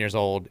 59 years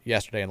old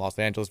yesterday in Los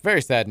Angeles.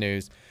 Very sad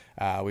news.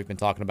 We've been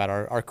talking about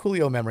our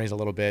Coolio memories a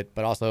little bit,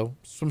 but also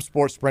some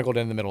sports sprinkled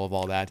in the middle of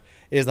all that.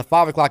 It is the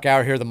 5 o'clock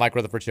hour here, the Mike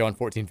Rutherford Show on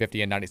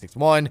 1450 and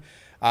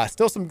 96.1.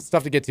 Still some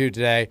stuff to get to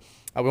today.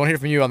 We want to hear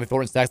from you on the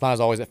Thornton's text line, as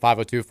always, at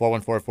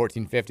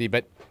 502-414-1450.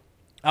 But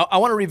I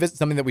want to revisit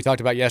something that we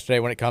talked about yesterday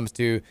when it comes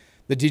to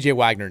the DJ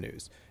Wagner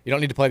news. You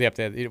don't need to play the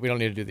update. We don't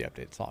need to do the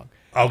update song.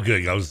 Oh,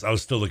 good. I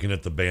was still looking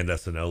at the band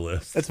SNL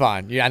list. That's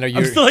fine. Yeah, I know you're.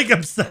 I'm still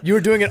upset. You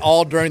were doing it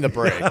all during the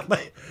break.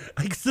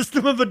 Like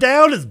System of a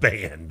Down is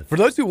banned. For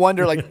those who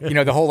wonder,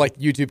 the whole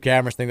YouTube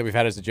cameras thing that we've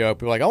had as a joke.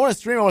 People are like, I want to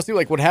stream. I want to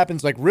see what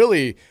happens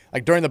really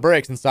during the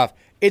breaks and stuff.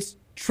 It's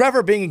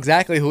Trevor being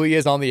exactly who he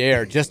is on the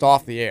air, just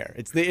off the air.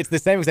 It's the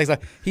same exact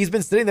stuff. He's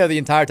been sitting there the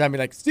entire time being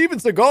like, Steven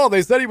Seagal,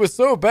 they said he was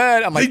so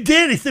bad. I'm like, they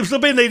did. He was so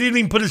bad they didn't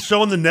even put his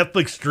show on the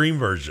Netflix stream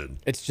version.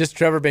 It's just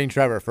Trevor being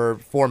Trevor for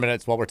 4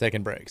 minutes while we're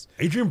taking breaks.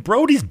 Adrian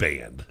Brody's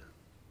banned.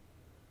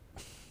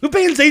 Who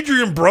bans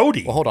Adrian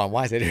Brody? Well, hold on.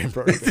 Why is Adrian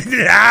Brody banned?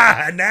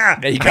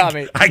 Yeah, you got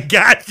me. I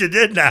got you,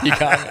 didn't I? You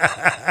got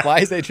me. Why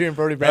is Adrian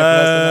Brody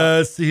banned?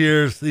 Let's see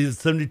here. He's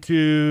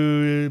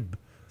 72.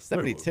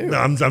 72. No,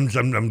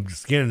 I'm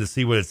scanning to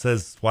see what it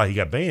says. Why he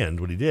got banned?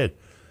 What he did?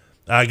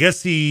 I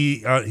guess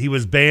he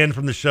was banned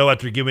from the show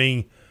after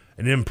giving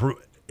an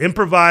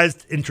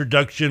improvised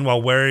introduction while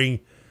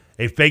wearing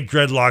a fake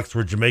dreadlocks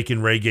for Jamaican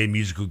reggae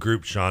musical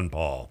group Sean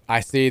Paul.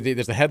 I see.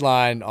 There's a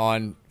headline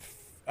on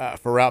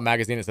for Route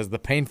Magazine. It says the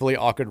painfully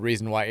awkward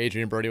reason why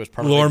Adrian Brody was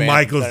permanently Lorne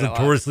banned. Michaels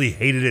notoriously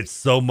hated it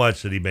so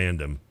much that he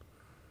banned him.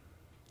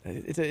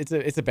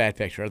 It's a bad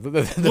picture.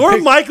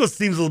 Lorne Michaels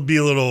seems to be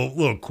a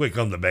little quick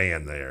on the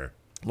ban there.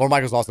 Lorne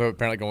Michaels also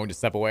apparently going to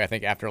step away, I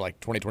think, after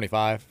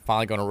 2025.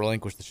 Finally going to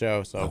relinquish the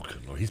show. So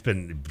he's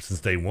been since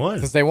day one.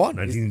 Since day one.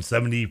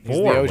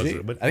 1974. He's the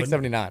OG. I think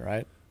 79,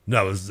 right?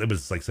 No, it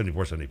was like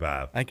 74,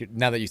 75. I think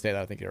now that you say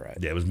that, I think you're right.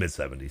 Yeah, it was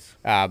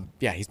mid-70s.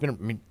 Yeah, he's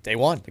been day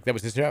one. That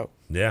was his show.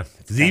 Yeah.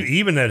 He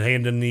even had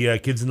hand in the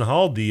Kids in the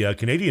Hall, the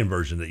Canadian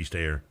version that used to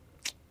air.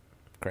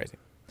 Crazy.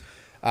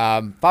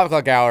 5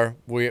 o'clock hour,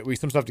 we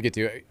some stuff to get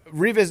to.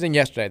 Revisiting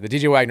yesterday, the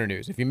DJ Wagner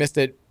news. If you missed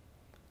it,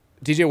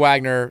 DJ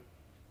Wagner,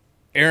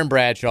 Aaron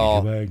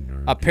Bradshaw,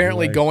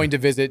 apparently going to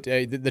visit,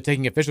 they're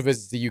taking official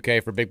visits to the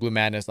UK for Big Blue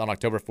Madness on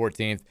October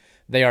 14th.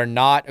 They are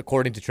not,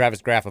 according to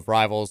Travis Graff of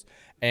Rivals,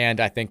 and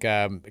I think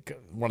one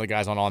of the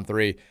guys on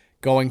 3,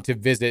 going to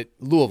visit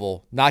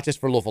Louisville, not just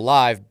for Louisville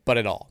Live, but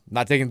at all.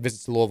 Not taking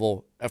visits to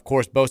Louisville. Of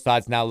course, both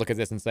sides now look at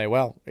this and say,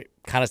 well, it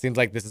kind of seems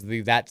like this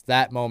is that's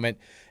that moment,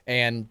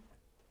 and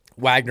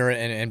Wagner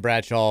and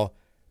Bradshaw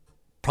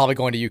probably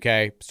going to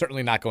UK,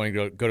 certainly not going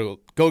to go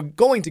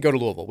to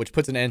Louisville, which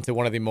puts an end to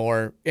one of the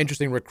more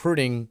interesting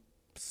recruiting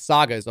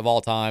sagas of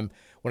all time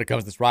when it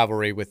comes to this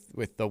rivalry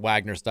with the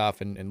Wagner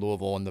stuff and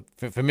Louisville and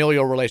the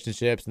familial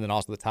relationships, and then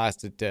also the ties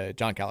to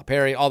John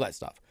Calipari, all that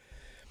stuff.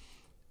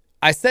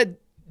 I said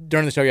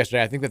during the show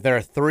yesterday, I think that there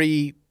are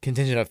 3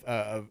 contingent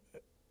of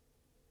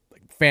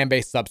fan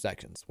base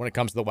subsections when it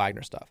comes to the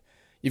Wagner stuff.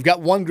 You've got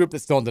one group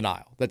that's still in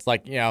denial. That's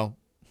like,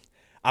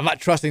 I'm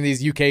not trusting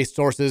these UK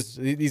sources.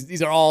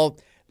 These are all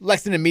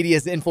Lexington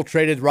Media's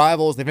infiltrated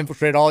rivals. They've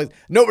infiltrated all these.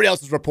 Nobody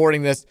else is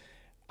reporting this.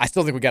 I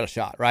still think we got a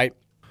shot, right?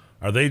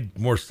 Are they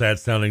more sad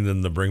sounding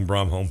than the Bring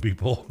Brom Home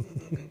people?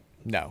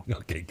 No.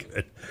 Okay,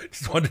 good.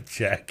 Just wanted to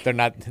check. They're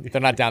not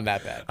down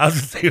that bad. I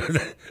was going to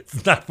say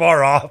it's not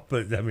far off,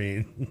 but I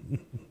mean,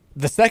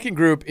 the second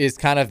group is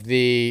kind of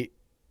we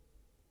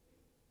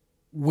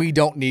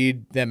don't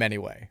need them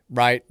anyway,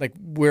 right? Like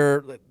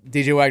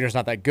DJ Wagner's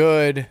not that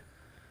good.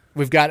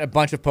 We've got a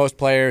bunch of post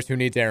players who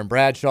need Aaron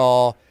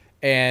Bradshaw,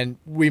 and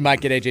we might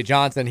get AJ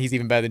Johnson. He's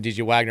even better than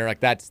DJ Wagner. Like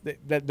that's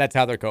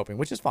how they're coping,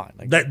 which is fine.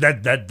 Like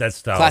that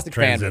style classic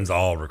transcends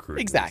all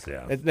recruiting. Exactly.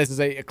 Yeah. This is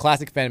a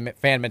classic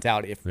fan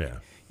mentality.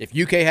 If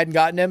UK hadn't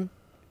gotten him,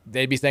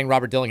 they'd be saying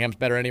Robert Dillingham's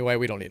better anyway.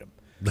 We don't need him.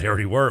 They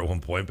already were at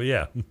one point, but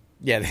yeah.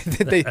 Yeah,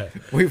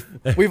 we've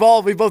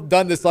both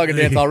done this song and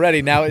dance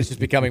already. Now it's just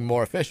becoming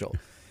more official.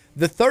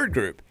 The third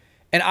group,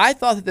 and I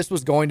thought that this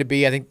was going to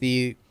be, I think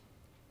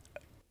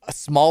a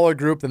smaller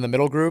group than the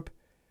middle group.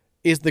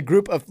 is the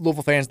group of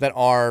Louisville fans that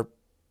are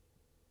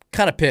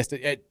kind of pissed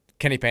at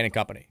Kenny Payne and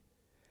company.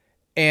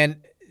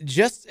 And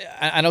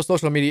I know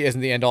social media isn't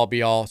the end-all,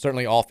 be-all.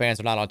 Certainly all fans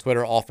are not on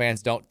Twitter. All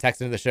fans don't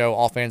text into the show.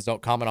 All fans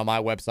don't comment on my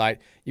website.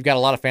 You've got a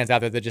lot of fans out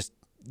there that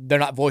they're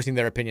not voicing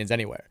their opinions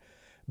anywhere.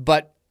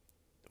 But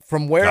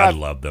from where I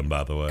love them,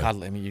 by the way.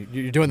 God, I mean,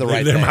 you're doing the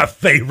right thing. thing. They're my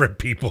favorite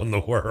people in the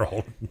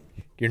world.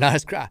 You're not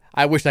as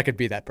I wish I could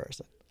be that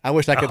person. I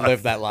wish I could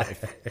live that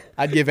life.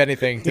 I'd give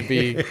anything to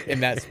be in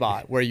that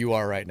spot where you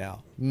are right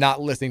now,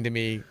 not listening to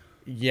me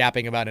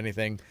yapping about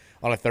anything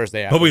on a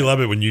Thursday afternoon. But we love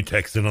it when you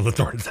text in on the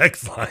Thornton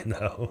text line,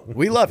 though.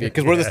 We love you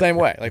because we're the same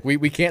way. Like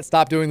we can't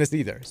stop doing this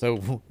either.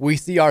 So we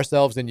see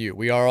ourselves in you.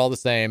 We are all the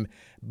same.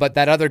 But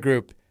that other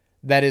group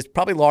that is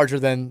probably larger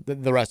than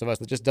the rest of us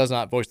that just does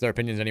not voice their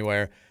opinions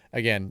anywhere,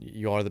 again,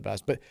 you are the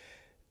best. But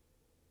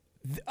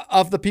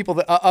of the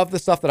people of the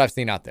stuff that I've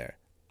seen out there,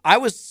 I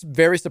was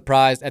very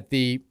surprised at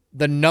the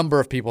number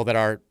of people that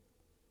are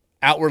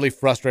outwardly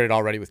frustrated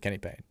already with Kenny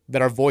Payne,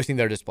 that are voicing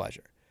their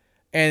displeasure.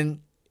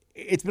 And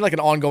it's been like an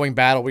ongoing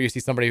battle where you see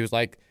somebody who's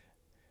like,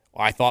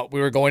 I thought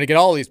we were going to get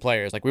all these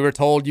players. Like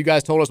you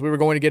guys told us we were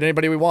going to get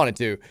anybody we wanted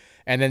to.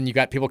 And then you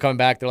got people coming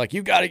back. They're like,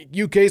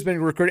 UK's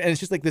been recruited. And it's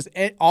just like this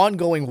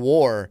ongoing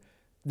war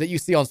that you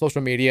see on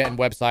social media and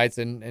websites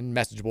and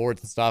message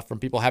boards and stuff from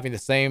people having the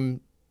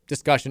same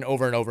discussion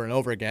over and over and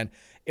over again.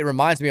 It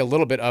reminds me a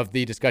little bit of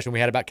the discussion we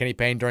had about Kenny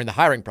Payne during the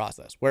hiring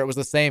process, where it was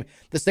the same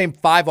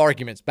 5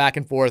 arguments back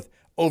and forth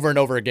over and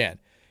over again.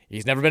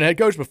 He's never been a head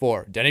coach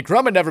before. Denny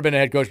Crum had never been a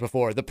head coach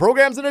before. The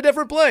program's in a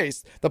different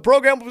place. The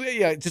program,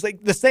 just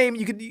like the same.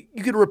 You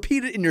could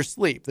repeat it in your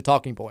sleep, the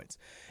talking points.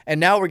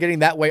 And now we're getting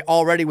that way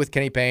already with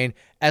Kenny Payne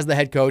as the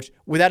head coach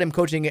without him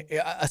coaching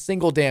a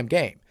single damn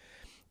game.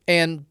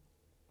 And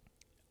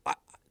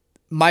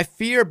my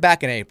fear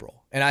back in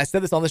April, and I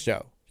said this on the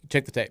show,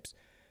 check the tapes.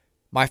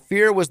 My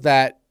fear was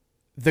that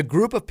the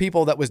group of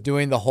people that was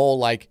doing the whole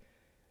like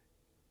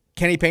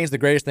Kenny Payne's the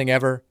greatest thing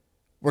ever.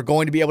 We're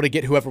going to be able to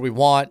get whoever we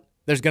want.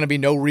 There's going to be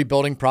no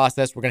rebuilding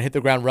process. We're going to hit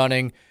the ground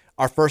running.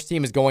 Our first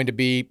team is going to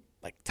be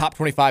like top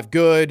 25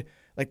 good.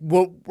 Like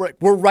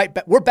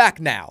we're back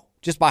now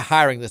just by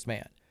hiring this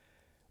man.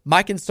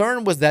 My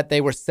concern was that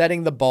they were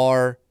setting the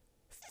bar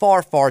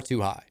far, far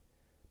too high,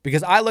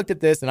 because I looked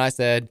at this and I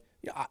said,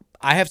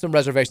 I have some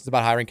reservations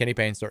about hiring Kenny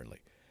Payne,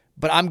 certainly,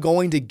 but I'm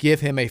going to give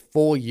him a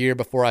full year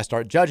before I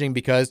start judging,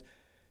 because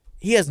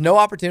he has no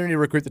opportunity to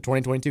recruit the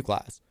 2022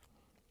 class.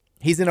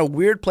 He's in a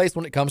weird place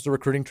when it comes to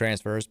recruiting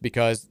transfers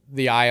because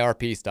the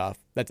IRP stuff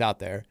that's out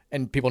there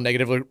and people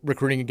negatively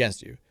recruiting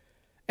against you.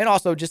 And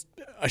also just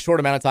a short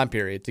amount of time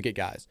period to get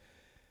guys.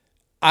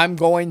 I'm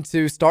going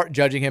to start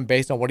judging him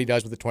based on what he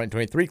does with the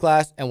 2023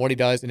 class and what he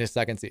does in his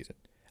second season.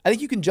 I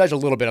think you can judge a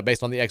little bit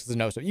based on the X's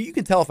and O's. So you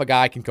can tell if a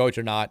guy can coach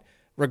or not,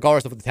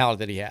 regardless of the talent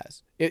that he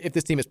has. If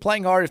this team is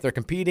playing hard, if they're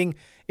competing,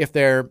 if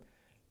they're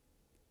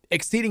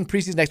exceeding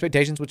preseason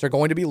expectations, which are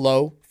going to be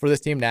low for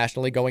this team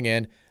nationally going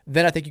in,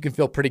 then I think you can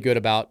feel pretty good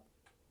about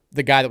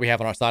the guy that we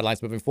have on our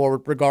sidelines moving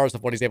forward, regardless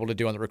of what he's able to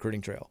do on the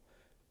recruiting trail.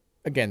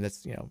 Again,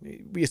 that's,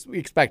 we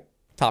expect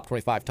top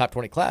 25, top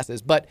 20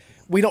 classes, but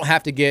we don't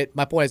have to get,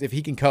 my point is, if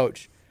he can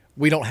coach,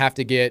 we don't have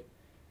to get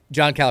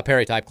John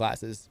Calipari type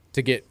classes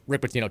to get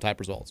Rick Pitino type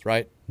results,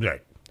 right?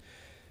 Right.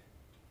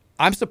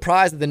 I'm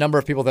surprised at the number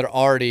of people that are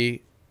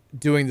already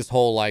doing this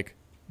whole, like,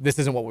 this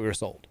isn't what we were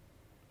sold.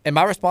 And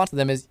my response to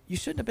them is, you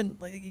shouldn't have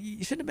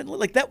been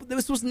like that.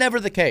 This was never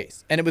the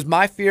case. And it was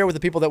my fear with the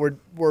people that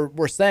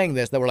were saying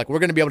this, that were like, we're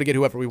going to be able to get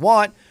whoever we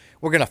want.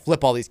 We're going to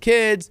flip all these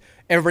kids.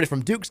 Everybody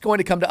from Duke's going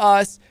to come to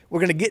us. We're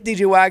going to get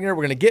DJ Wagner.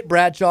 We're going to get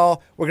Bradshaw.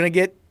 We're going to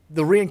get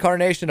the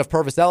reincarnation of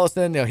Purvis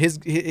Ellison, his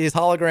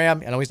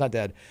hologram. I know he's not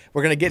dead.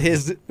 We're going to get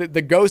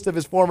the ghost of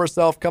his former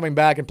self coming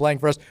back and playing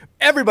for us.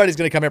 Everybody's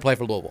going to come here and play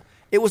for Louisville.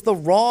 It was the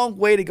wrong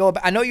way to go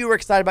about. I know you were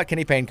excited about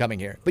Kenny Payne coming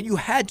here, but you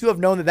had to have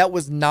known that that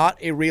was not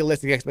a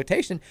realistic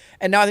expectation.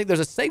 And now I think there's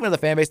a segment of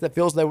the fan base that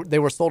feels they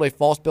were sold a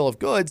false bill of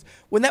goods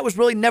when that was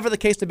really never the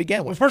case to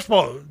begin with. Well, first of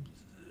all,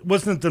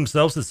 wasn't it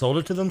themselves that sold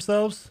it to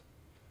themselves?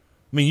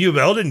 I mean, U of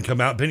L didn't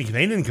come out, Kenny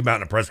Payne didn't come out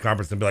in a press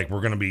conference and be like, we're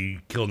going to be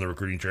killing the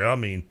recruiting trail. I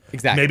mean,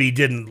 exactly. Maybe he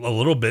did a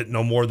little bit,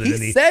 no more than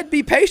he said,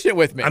 be patient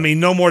with me. I mean,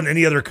 no more than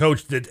any other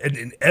coach that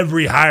in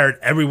every hired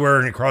everywhere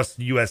and across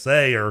the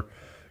USA or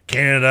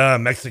Canada,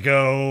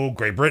 Mexico,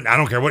 Great Britain. I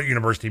don't care what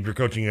university, if you're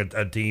coaching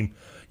a team,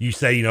 you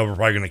say, we're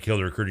probably going to kill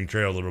the recruiting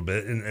trail a little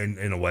bit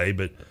in a way.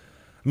 But,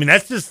 I mean,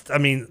 that's just,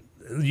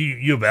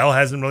 U of L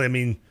hasn't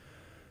really,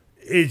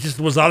 it just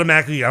was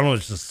automatically, I don't know,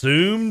 just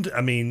assumed.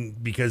 I mean,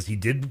 because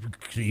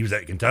he was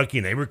at Kentucky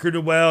and they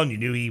recruited well, and you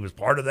knew he was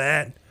part of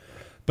that.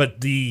 But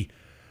the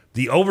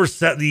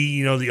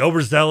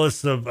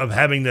overzealous of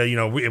having the,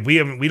 if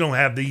we don't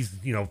have these,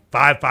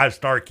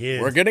 5-star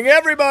kids, we're getting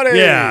everybody.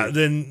 Yeah,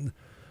 then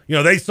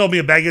they sold me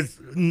a bag of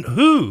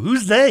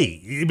who's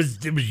they? It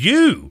was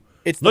you.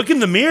 Look in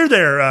the mirror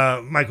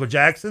there, Michael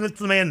Jackson. It's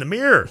the man in the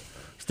mirror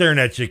staring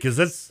at you, because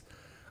that's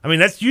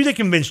you that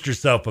convinced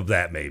yourself of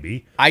that,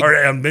 maybe.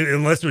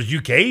 Unless it was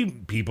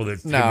UK people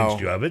that convinced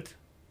you of it.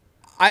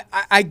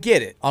 I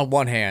get it. On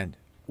one hand,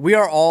 we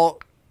are all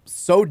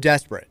so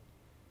desperate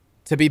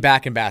to be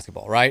back in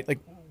basketball, right? Like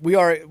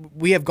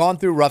we have gone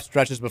through rough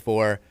stretches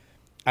before.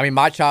 I mean,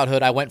 my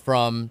childhood, I went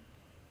from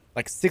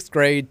like 6th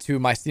grade to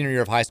my senior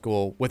year of high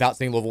school without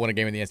seeing Louisville win a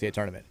game in the NCAA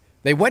tournament.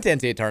 They went to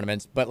NCAA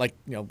tournaments, but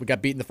we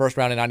got beat in the first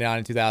round in 99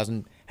 and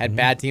 2000, had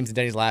bad teams in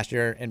Denny's last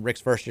year, and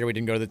Rick's first year we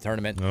didn't go to the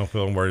tournament. I don't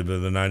feel worried. The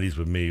 90s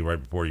with me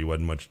right before you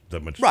wasn't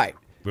that much. Right.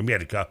 When we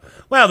had to go.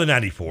 Well, the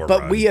 94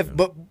 But run.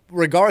 but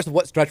regardless of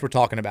what stretch we're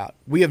talking about,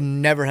 we have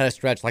never had a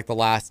stretch like the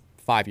last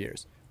 5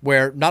 years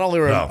where not only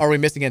are we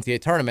missing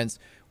NCAA tournaments,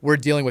 we're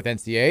dealing with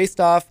NCAA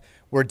stuff.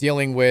 We're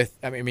dealing with,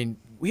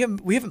 we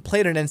haven't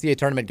played an NCAA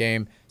tournament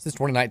game since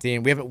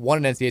 2019. We haven't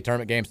won an NCAA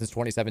tournament game since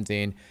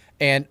 2017.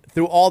 And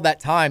through all that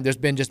time, there's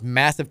been just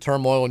massive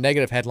turmoil and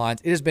negative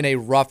headlines. It has been a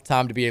rough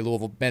time to be a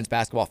Louisville men's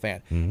basketball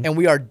fan. And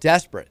we are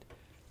desperate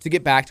to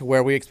get back to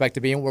where we expect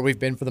to be and where we've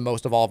been for the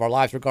most of all of our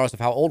lives, regardless of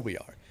how old we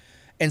are.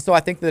 And so I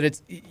think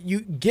that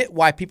you get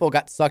why people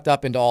got sucked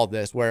up into all of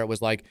this, where it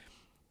was like,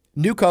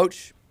 new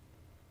coach,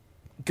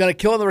 going to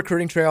kill on the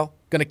recruiting trail,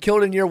 going to kill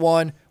it in year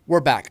one, we're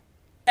back.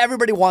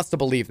 Everybody wants to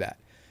believe that.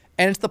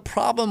 And it's the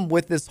problem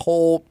with this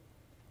whole,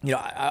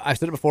 I've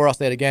said it before, I'll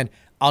say it again.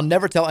 I'll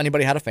never tell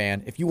anybody how to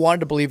fan. If you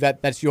wanted to believe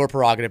that, that's your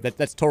prerogative.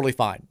 That's totally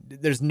fine.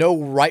 There's no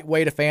right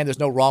way to fan. There's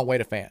no wrong way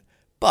to fan.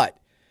 But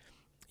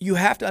you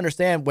have to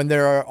understand when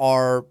there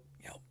are,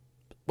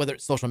 whether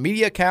it's social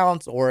media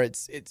accounts or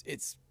it's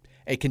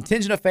a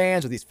contingent of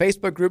fans or these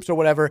Facebook groups or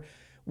whatever,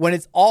 when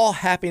it's all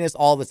happiness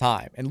all the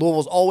time and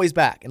Louisville's always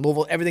back and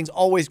Louisville, everything's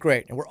always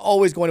great and we're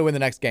always going to win the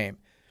next game.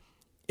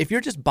 If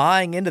you're just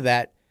buying into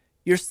that,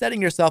 you're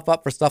setting yourself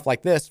up for stuff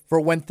like this,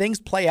 for when things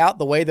play out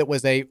the way that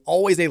was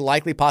always a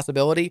likely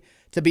possibility,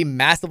 to be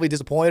massively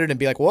disappointed and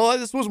be like, well,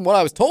 this wasn't what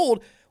I was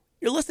told.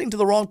 You're listening to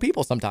the wrong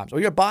people sometimes, or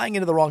you're buying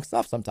into the wrong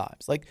stuff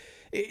sometimes. Like,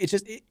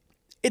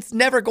 it's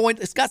never going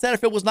to, Scott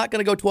Satterfield was not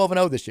going to go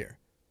 12-0 this year.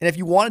 And if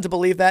you wanted to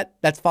believe that,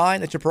 that's fine.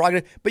 That's your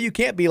prerogative. But you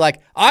can't be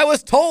like, I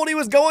was told he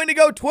was going to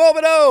go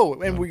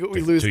 12-0. And we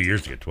lose 2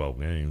 years to get 12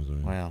 games.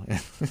 Wow.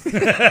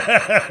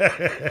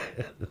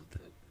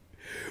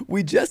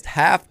 We just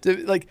have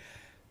to,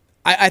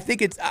 I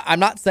think I'm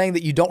not saying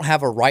that you don't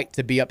have a right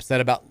to be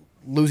upset about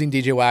losing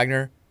DJ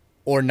Wagner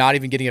or not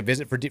even getting a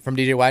visit from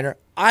DJ Wagner.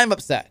 I'm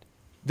upset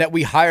that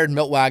we hired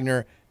Milt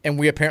Wagner and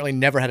we apparently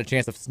never had a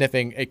chance of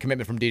sniffing a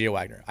commitment from DJ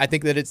Wagner. I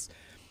think that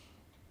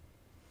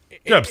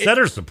You're upset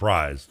or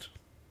surprised?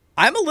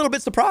 I'm a little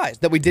bit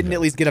surprised that we didn't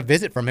at least get a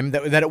visit from him,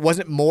 that it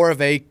wasn't more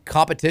of a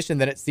competition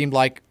than it seemed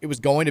like it was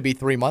going to be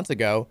 3 months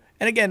ago.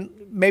 And again,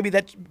 maybe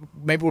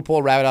we'll pull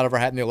a rabbit out of our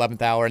hat in the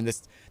 11th hour and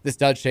this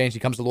does change. He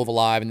comes to Louisville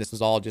Live and this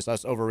is all just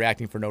us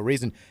overreacting for no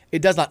reason.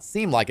 It does not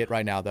seem like it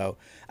right now, though.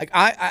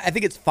 I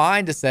think it's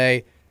fine to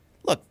say,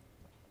 look,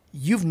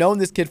 you've known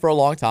this kid for a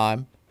long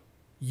time.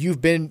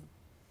 You've been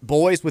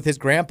boys with his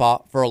grandpa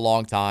for a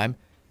long time.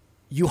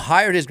 You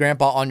hired his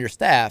grandpa on your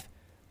staff.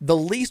 The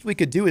least we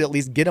could do is at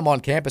least get him on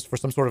campus for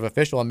some sort of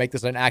official and make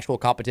this an actual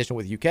competition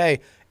with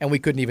UK, and we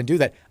couldn't even do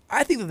that.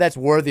 I think that that's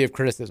worthy of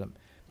criticism.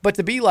 But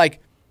to be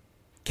like,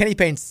 Kenny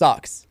Payne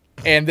sucks,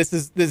 and this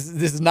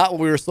is not what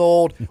we were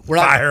sold. We're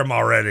not, fire him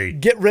already.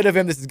 Get rid of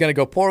him. This is going to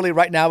go poorly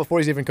right now before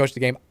he's even coached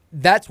the game.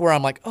 That's where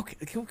I'm like, okay,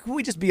 can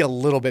we just be a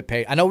little bit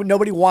patient? I know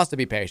nobody wants to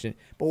be patient,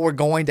 but we're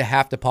going to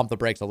have to pump the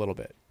brakes a little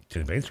bit.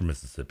 Kenny Payne's from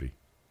Mississippi.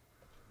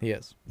 He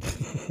is.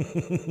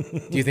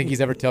 Do you think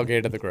he's ever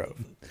tailgated at the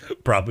Grove?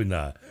 Probably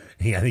not.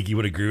 I think he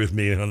would agree with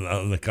me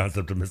on the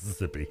concept of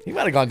Mississippi. He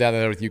might have gone down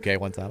there with UK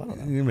one time. I don't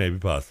know. Maybe,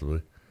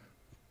 possibly.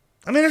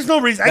 I mean, there's no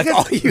reason. That's I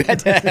guess all you had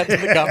to add to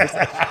the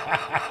conversation.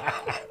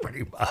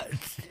 Pretty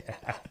much.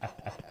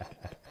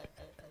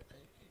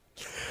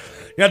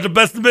 You got the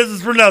best of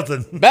business for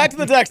nothing. Back to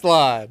the text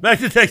line. Back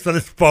to the text on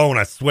this phone,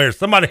 I swear.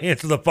 Somebody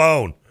answer the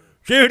phone.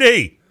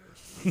 Judy.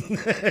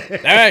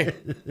 Hey.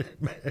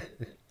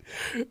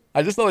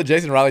 I just saw that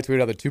Jason Riley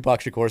tweeted out that Tupac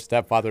Shakur's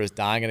stepfather is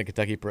dying in a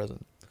Kentucky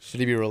prison. Should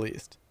he be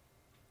released?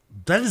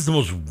 That is the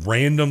most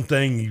random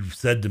thing you've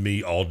said to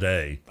me all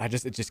day. It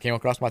just came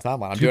across my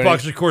timeline.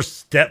 Tupac Shakur's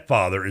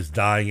stepfather is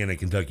dying in a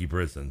Kentucky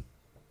prison.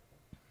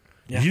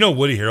 Yeah. Did you know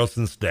Woody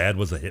Harrelson's dad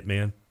was a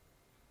hitman?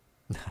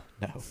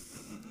 No.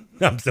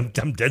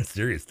 I'm dead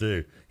serious,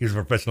 too. He was a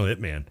professional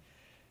hitman.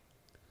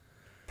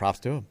 Props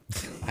to him.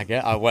 I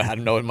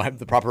don't know what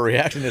the proper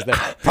reaction is there.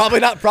 Probably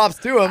not props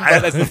to him,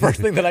 but that's the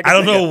first thing that I can I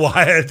don't know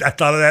why I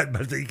thought of that,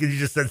 but because you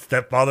just said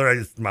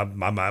stepfather, my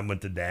mind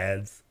went to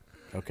dads.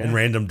 Okay. And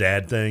random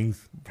dad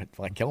things.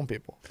 Like killing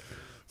people.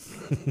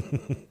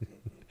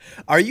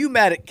 Are you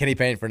mad at Kenny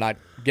Payne for not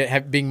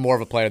being more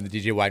of a player in the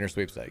DJ Wagner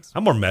sweepstakes?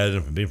 I'm more mad at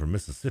him for being from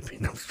Mississippi.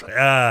 No,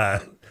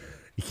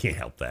 you can't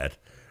help that.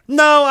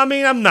 No, I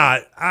mean, I'm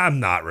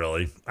not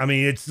really. I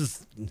mean, it's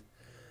just...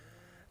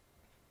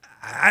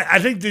 I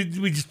think that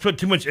we just put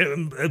too much... I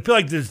feel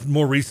like there's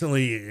more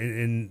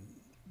recently,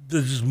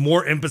 there's just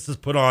more emphasis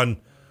put on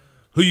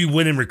who you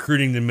win in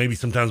recruiting than maybe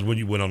sometimes when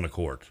you win on the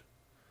court.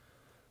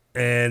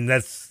 And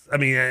that's, I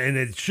mean, and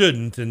it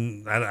shouldn't.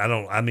 And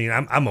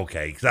I'm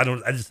okay because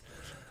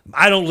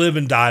I don't live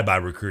and die by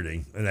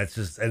recruiting. And that's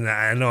just, and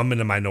I know I'm in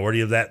the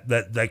minority of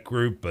that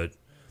group, but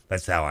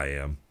that's how I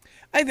am.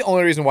 I think the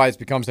only reason why it's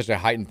become such a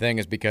heightened thing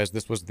is because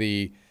this was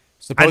it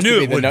was supposed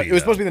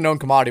to be the known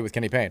commodity with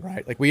Kenny Payne,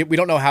 right? Like we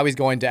don't know how he's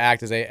going to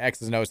act as a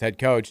X's and O's head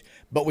coach,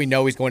 but we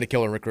know he's going to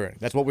kill in recruiting.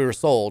 That's what we were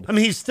sold. I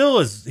mean, he's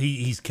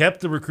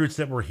kept the recruits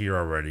that were here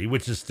already,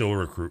 which is still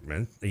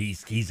recruitment.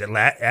 He's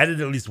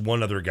added at least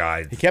one other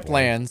guy. He kept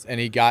Lands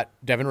and he got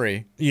Devin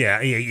Ree. Yeah,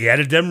 he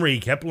added Devin Ree. He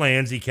kept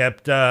Lands. He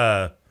kept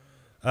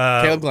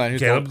Caleb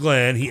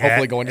Glenn. He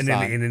hopefully going to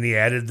sign. And then he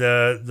added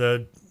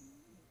the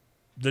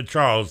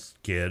Charles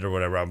kid or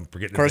whatever. I'm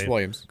forgetting his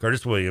name.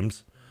 Curtis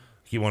Williams.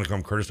 He want to call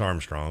him Curtis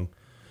Armstrong.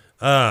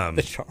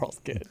 The Charles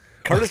kid.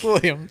 Curtis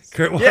Williams.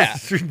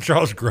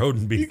 Charles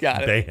Grodin be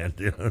banned.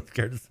 You know?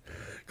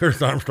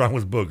 Curtis Armstrong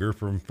was Booger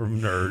from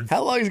Nerds.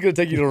 How long is it going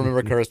to take you to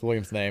remember Curtis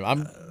Williams' name?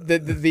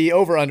 The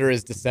over-under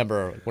is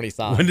December when he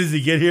signed. When does he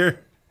get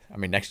here? I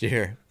mean, next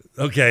year.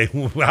 Okay.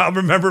 Well, I'll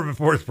remember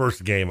before his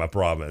first game, I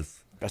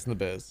promise. Best in the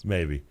biz.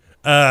 Maybe.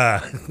 So,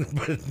 I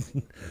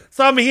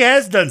mean, he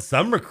has done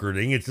some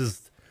recruiting. It's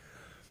just,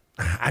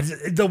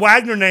 the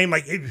Wagner name,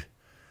 like,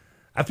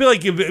 I feel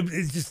like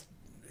it's just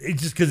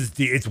because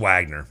it's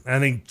Wagner. I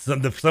think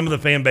some of the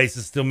fan base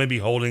is still maybe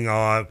holding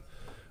on,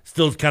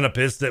 still kind of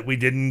pissed that we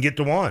didn't get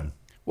to one.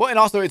 Well, and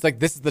also it's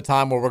like this is the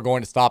time where we're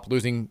going to stop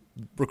losing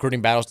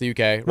recruiting battles to UK.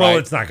 Right? Well,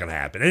 it's not going to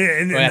happen,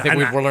 and I think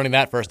we're learning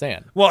that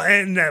firsthand. Well,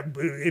 and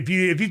if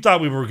you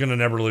thought we were going to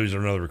never lose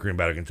another recruiting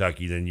battle in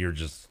Kentucky, then you're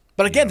just.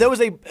 But again, there was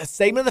a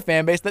segment of the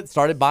fan base that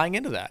started buying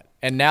into that,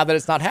 and now that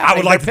it's not happening, I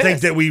would like to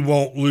think that we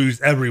won't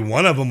lose every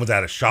one of them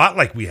without a shot,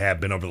 like we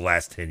have been over the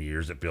last 10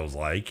 years. It feels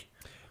like.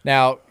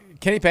 Now,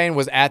 Kenny Payne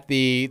was at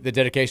the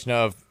dedication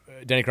of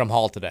Denny Crum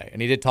Hall today,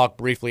 and he did talk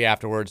briefly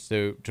afterwards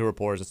to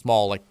reporters. A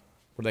small, like,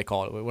 what do they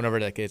call it? Whenever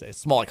that is, a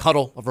small, like,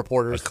 huddle of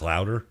reporters. A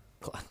clouder?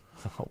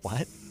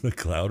 What? A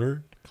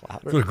clouder?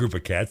 Clouder? That's what a group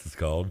of cats is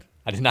called.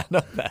 I did not know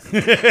that.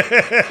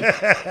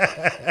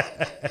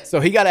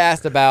 So he got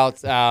asked about.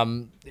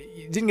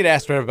 He didn't get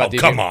asked about. Oh,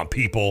 come on,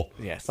 people!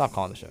 Yeah, stop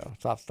calling the show.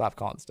 Stop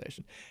calling the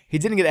station. He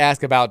didn't get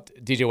asked about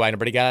DJ Wagner,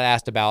 but he got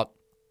asked about,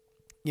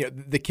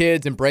 the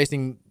kids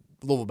embracing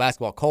Louisville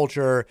basketball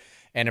culture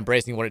and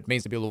embracing what it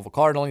means to be a Louisville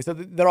Cardinal. And he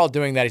said they're all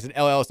doing that. He said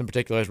Ellis in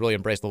particular has really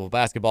embraced Louisville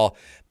basketball.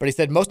 But he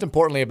said most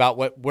importantly about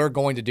what we're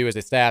going to do as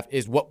a staff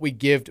is what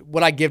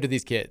I give to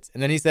these kids.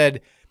 And then he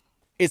said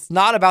it's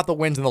not about the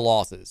wins and the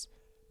losses,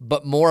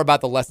 but more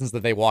about the lessons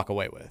that they walk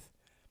away with.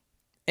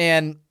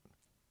 And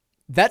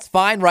that's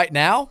fine right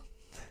now,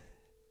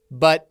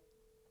 but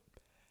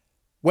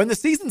when the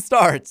season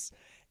starts,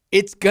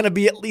 it's going to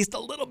be at least a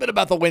little bit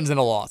about the wins and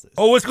the losses.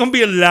 Oh, it's going to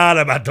be a lot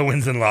about the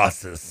wins and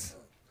losses.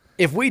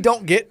 If we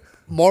don't get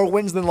more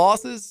wins than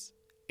losses,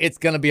 it's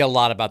going to be a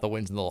lot about the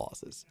wins and the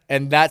losses.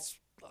 And that's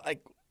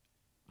like,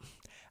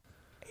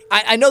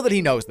 I know that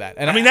he knows that.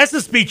 And I mean, that's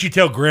the speech you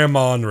tell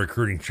grandma on the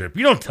recruiting trip.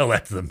 You don't tell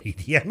that to the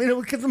media. I mean,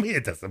 because the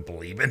media doesn't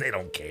believe it. They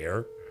don't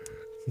care.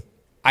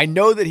 I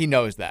know that he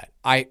knows that.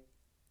 I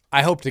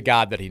hope to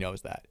God that he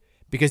knows that.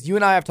 Because you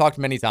and I have talked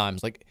many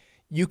times. Like,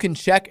 you can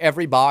check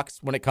every box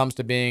when it comes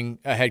to being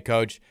a head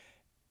coach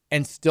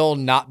and still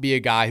not be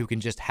a guy who can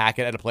just hack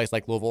it at a place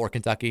like Louisville or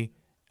Kentucky,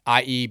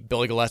 i.e.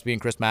 Billy Gillispie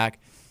and Chris Mack.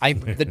 I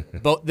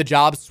think the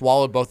job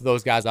swallowed both of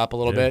those guys up a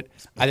little bit.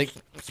 I think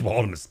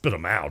swallowed them and spit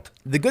them out.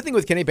 The good thing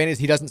with Kenny Payne is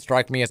he doesn't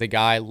strike me as a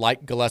guy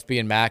like Gillespie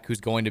and Mack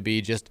who's going to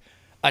be just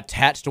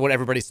attached to what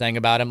everybody's saying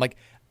about him. Like,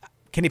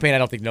 Kenny Payne, I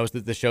don't think knows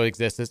that the show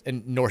exists,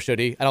 and nor should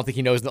he. I don't think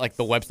he knows that, like,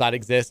 the website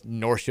exists,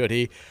 nor should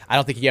he. I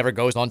don't think he ever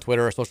goes on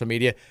Twitter or social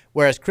media.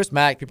 Whereas Chris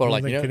Mack, people are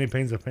like, Kenny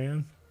Payne's a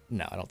fan?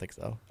 No, I don't think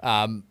so.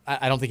 I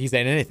don't think he's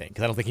saying anything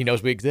because I don't think he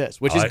knows we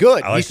exist, which is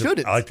good. He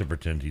shouldn't. I like to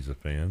pretend he's a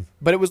fan.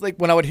 But it was like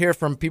when I would hear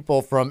from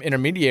people from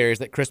intermediaries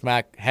that Chris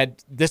Mack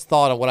had this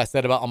thought of what I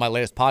said about on my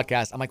latest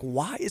podcast. I'm like,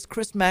 why is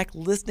Chris Mack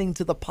listening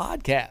to the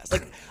podcast?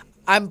 Like,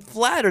 I'm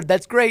flattered.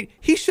 That's great.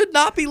 He should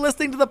not be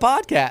listening to the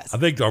podcast. I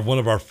think one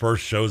of our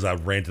first shows, I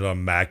ranted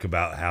on Mac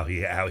about how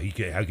he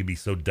could be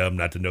so dumb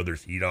not to know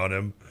there's heat on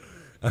him.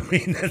 I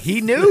mean,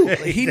 he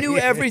knew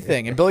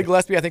everything. And Billy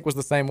Gillispie, I think, was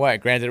the same way.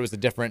 Granted, it was a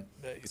different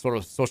sort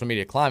of social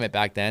media climate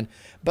back then.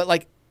 But,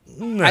 like,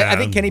 I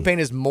think Kenny Payne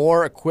is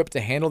more equipped to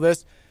handle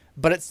this.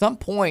 But at some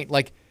point,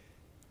 like,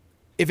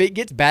 if it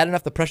gets bad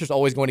enough, the pressure's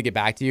always going to get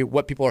back to you.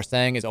 What people are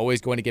saying is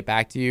always going to get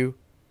back to you.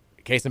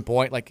 Case in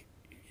point, like,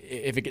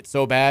 if it gets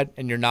so bad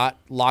and you're not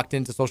locked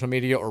into social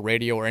media or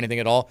radio or anything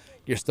at all,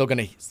 you're still going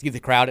to see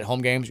the crowd at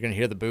home games. You're going to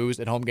hear the boos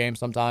at home games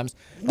sometimes.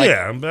 Like,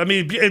 yeah, I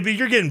mean, if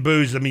you're getting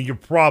boos, I mean, you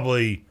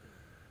probably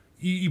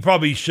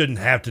shouldn't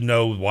have to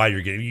know why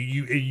you're getting.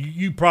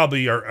 You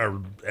probably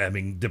are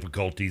having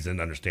difficulties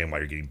and understand why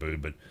you're getting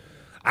booed. But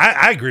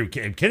I agree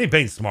with Kenny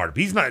Payne's smart. If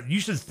he's not,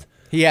 you should.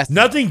 He has to.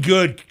 Nothing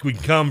good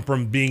would come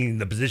from being in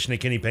the position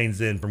that Kenny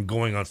Payne's in, from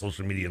going on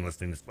social media and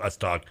listening to us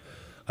talk,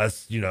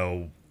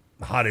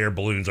 hot air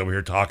balloons over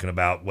here talking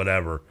about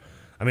whatever.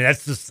 I mean,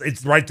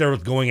 it's right there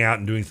with going out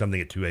and doing something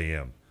at 2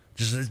 a.m.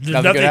 Just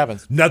nothing good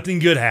happens. Nothing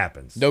good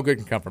happens. No good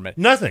can come from it.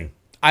 Nothing.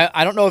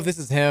 I don't know if this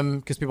is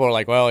him because people are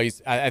like, well, I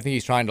think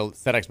he's trying to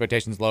set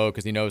expectations low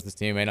because he knows this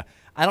team. And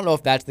I don't know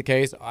if that's the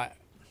case.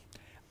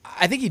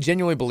 I think he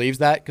genuinely believes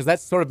that because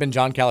that's sort of been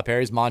John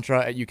Calipari's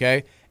mantra at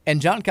UK. And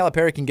John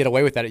Calipari can get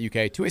away with that at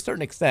UK to a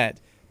certain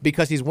extent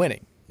because he's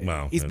winning.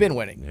 Wow. He's been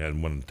winning. He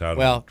hadn't won the title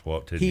well,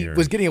 in 10 he years.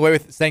 was getting away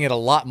with saying it a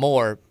lot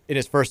more in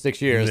his first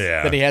 6 years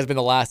than he has been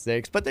the last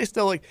 6. But they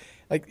still,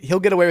 like he'll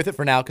get away with it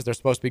for now because they're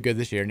supposed to be good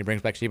this year, and he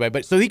brings back Sheba.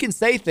 But so he can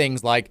say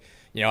things like,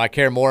 I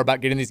care more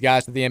about getting these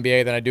guys to the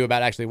NBA than I do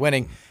about actually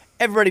winning.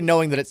 Everybody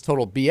knowing that it's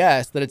total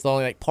BS, that it's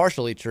only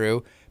partially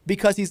true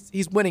because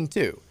he's winning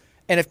too.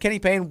 And if Kenny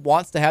Payne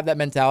wants to have that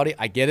mentality,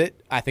 I get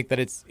it. I think that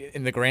it's,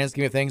 in the grand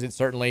scheme of things, it's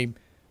certainly,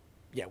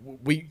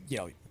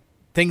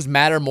 things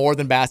matter more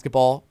than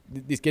basketball.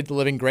 These kids are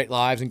living great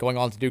lives and going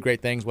on to do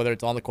great things, whether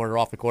it's on the court or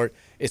off the court,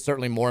 is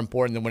certainly more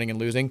important than winning and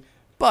losing.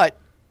 But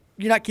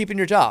you're not keeping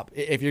your job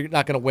if you're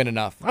not going to win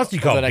enough. How else do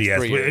you call it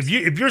BS?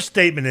 If your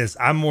statement is,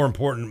 it's more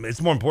important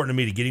to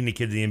me to getting the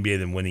kid to the NBA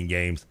than winning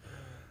games,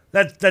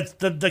 they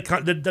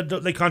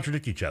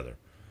contradict each other.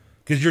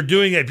 Because you're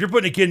doing it. If you're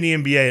putting a kid in the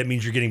NBA, it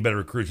means you're getting better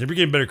recruits. If you're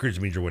getting better recruits,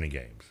 it means you're winning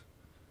games.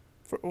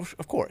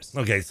 Of course.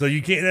 Okay, so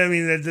you can't. I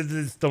mean,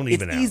 it's don't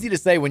even. It's easy to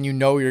say when you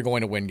know you're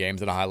going to win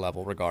games at a high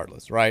level,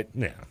 regardless, right?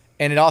 Yeah.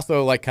 And it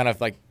also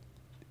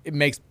it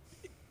makes.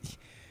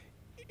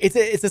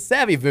 It's a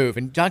savvy move,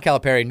 and John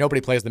Calipari, nobody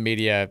plays the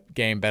media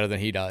game better than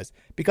he does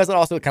because it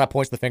also kind of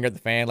points the finger at the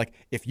fan. Like,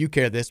 if you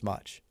care this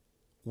much,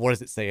 what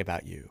does it say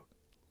about you?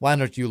 Why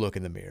don't you look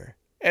in the mirror?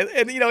 And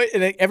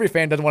every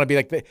fan doesn't want to be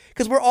like that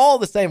because we're all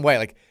the same way.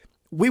 Like,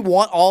 we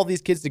want all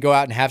these kids to go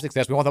out and have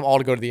success. We want them all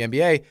to go to the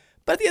NBA.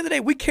 But at the end of the day,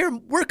 we care.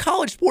 We're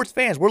college sports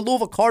fans. We're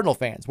Louisville Cardinal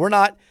fans. We're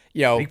not,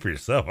 Speak for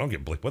yourself. I don't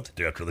give a what to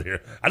do after the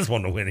year. I just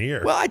want to win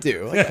here. Well, I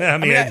do.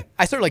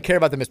 I certainly care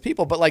about them as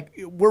people, but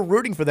we're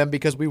rooting for them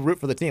because we root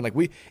for the team.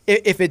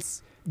 If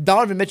it's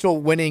Donovan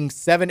Mitchell winning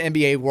 7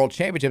 NBA World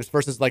Championships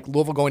versus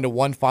Louisville going to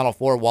 1 Final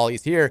Four while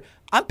he's here,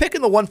 I'm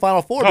picking the 1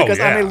 Final Four because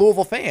I'm a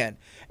Louisville fan.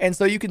 And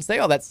so you can say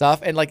all that stuff,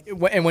 and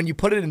when you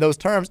put it in those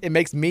terms, it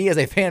makes me as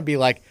a fan be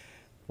like,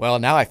 well,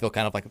 now I feel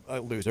kind of like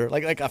a loser.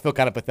 Like I feel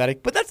kind of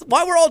pathetic. But that's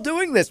why we're all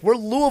doing this. We're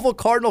Louisville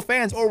Cardinal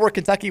fans, or we're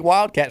Kentucky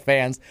Wildcat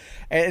fans.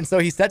 And so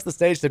he sets the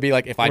stage to be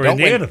like, if I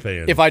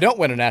don't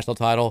win a national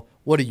title,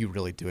 what are you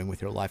really doing with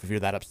your life if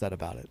you're that upset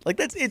about it?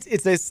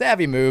 It's a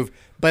savvy move.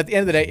 But at the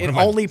end of the day, it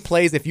only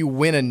plays if you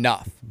win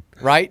enough,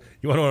 right?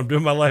 You want to know what I'm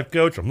doing with my life,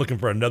 coach? I'm looking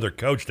for another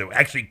coach that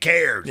actually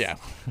cares. Yeah.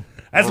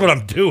 That's what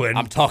I'm doing.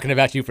 I'm talking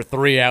about you for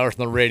 3 hours on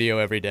the radio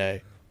every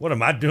day. What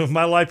am I doing with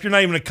my life? You're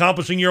not even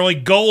accomplishing your only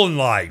goal in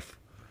life.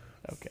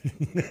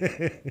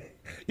 Okay.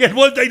 You had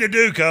one thing to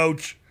do,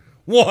 coach.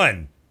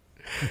 One.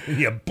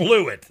 You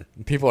blew it.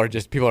 People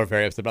are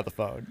very upset about the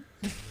phone.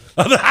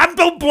 I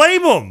don't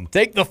blame them.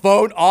 Take the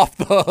phone off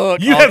the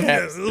hook.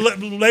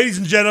 Ladies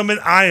and gentlemen,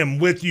 I am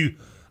with you.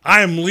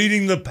 I am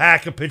leading the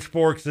pack of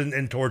pitchforks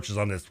and torches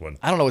on this one.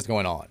 I don't know what's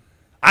going on.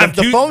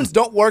 The phones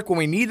don't work when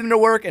we need them to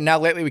work, and now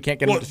lately we can't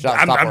get them to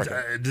stop working.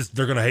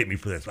 They're going to hate me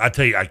for this. I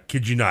tell you, I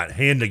kid you not,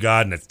 hand to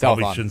God, and I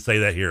probably shouldn't say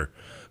that here.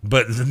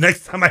 But the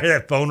next time I hear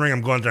that phone ring, I'm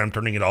going there, I'm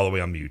turning it all the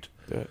way on mute.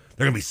 They're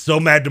going to be so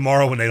mad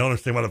tomorrow when they don't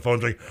understand why the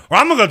phone's ringing. Or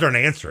I'm going to go there and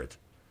answer it.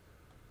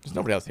 There's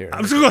nobody else here.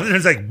 I'm just going to go there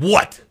and say,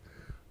 what?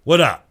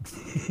 What up?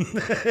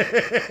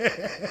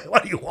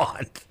 What do you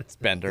want? It's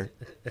Bender.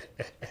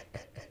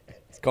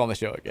 He's calling the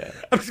show again.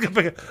 I'm just going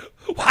to pick up.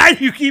 Why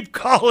do you keep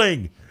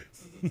calling?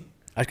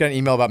 I just got an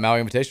email about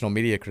Maui Invitational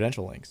media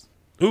credential links.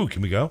 Ooh,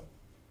 can we go?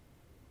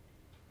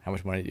 How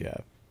much money do you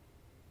have?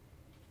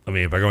 I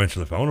mean, if I go answer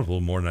the phone, it's a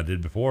little more than I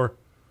did before.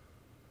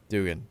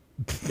 Dugan,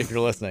 if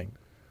you're listening,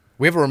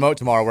 we have a remote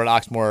tomorrow. We're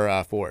at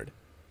Oxmoor Ford.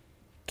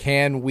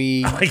 Can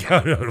we? I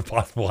got a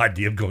possible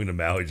idea of going to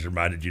Maui. Just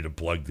reminded you to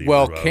plug the.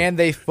 Well, remote. Can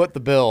they foot the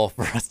bill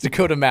for us to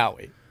go to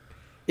Maui?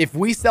 If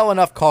we sell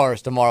enough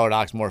cars tomorrow at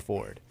Oxmoor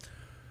Ford.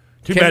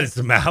 Too bad it's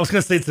in Maui. I was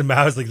going to say it's in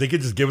Maui. It's like they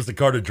could just give us a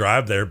car to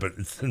drive there, but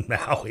it's in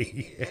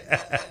Maui.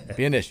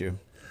 Be an issue.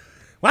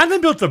 Why haven't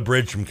they built the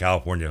bridge from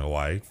California to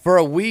Hawaii? For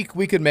a week,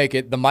 we could make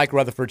it the Mike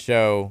Rutherford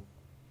Show,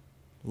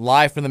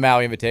 live from the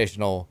Maui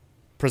Invitational,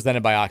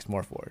 presented by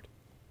Oxmoor Ford.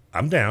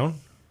 I'm down.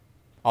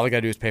 All we got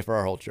to do is pay for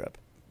our whole trip.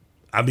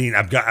 I mean,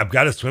 I've got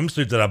a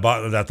swimsuit that I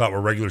bought that I thought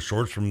were regular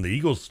shorts from the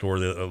Eagles store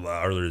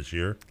earlier this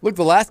year. Look,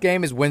 the last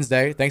game is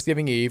Wednesday,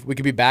 Thanksgiving Eve. We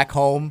could be back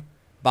home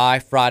by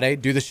Friday,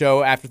 do the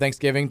show after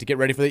Thanksgiving to get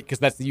ready for because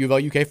that's the U of L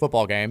UK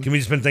football game. Can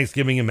we spend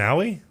Thanksgiving in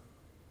Maui?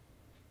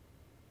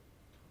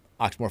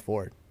 Oxmoor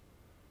Ford.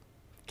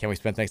 Can we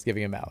spend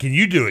Thanksgiving in Maui? Can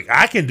you do it?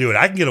 I can do it.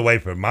 I can get away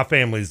from it. My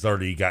family's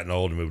already gotten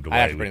old and moved away.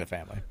 I have to bring the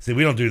family. See,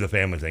 we don't do the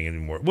family thing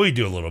anymore. We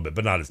do a little bit,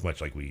 but not as much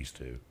like we used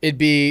to. It'd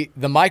be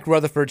the Mike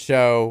Rutherford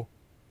Show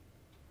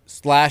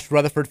 /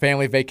 Rutherford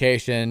Family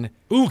Vacation.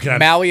 Ooh,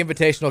 Maui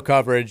Invitational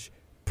coverage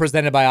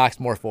presented by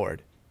Oxmoor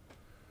Ford.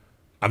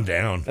 I'm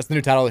down. That's the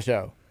new title of the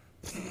show.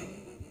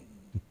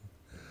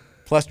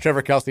 Plus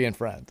Trevor Kelsey and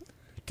friend.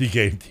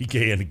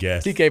 TK and a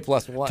guest. TK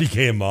plus one.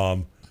 TK and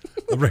mom.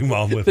 I'll bring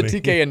mom with the me.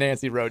 The TK and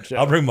Nancy Road Show.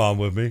 I'll bring mom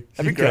with me.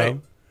 That'd be great.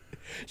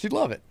 She'd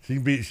love it.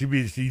 She'd be.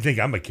 You think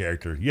I'm a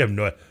character? You have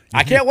no.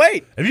 I can't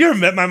wait. Have you ever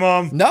met my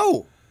mom?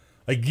 No.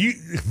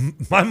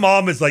 My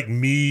mom is like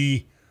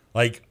me,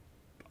 like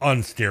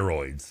on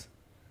steroids.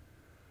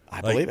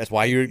 I believe that's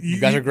why you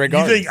guys are great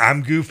guards. You think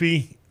I'm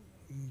goofy?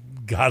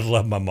 God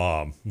love my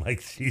mom.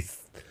 Like she's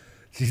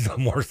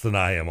worse than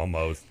I am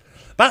almost.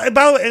 By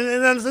the way,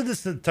 and I said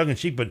this tongue in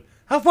cheek, but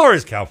how far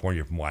is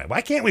California from Hawaii?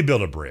 Why can't we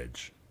build a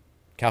bridge?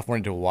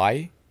 California to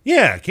Hawaii?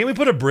 Yeah, can't we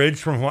put a bridge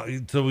from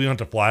Hawaii so we don't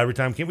have to fly every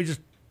time? Can't we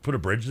just put a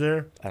bridge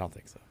there? I don't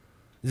think so.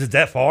 Is it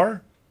that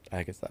far? I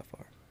think it's that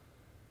far.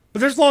 But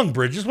there's long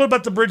bridges. What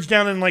about the bridge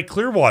down in like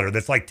Clearwater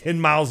that's like 10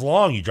 miles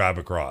long you drive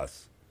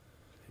across?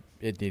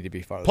 It need to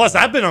be farther. Plus,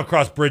 I've been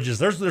across bridges.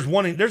 There's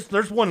one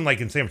in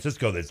like in San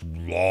Francisco that's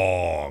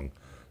long.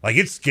 Like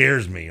it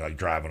scares me like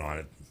driving on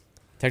it.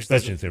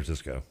 Especially in San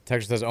Francisco.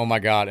 Texas says, "Oh my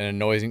God, an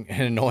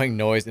annoying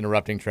noise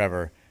interrupting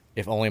Trevor.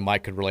 If only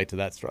Mike could relate to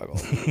that struggle."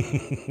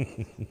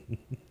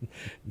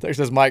 Texas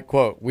says, "Mike,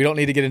 quote, we don't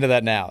need to get into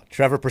that now."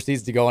 Trevor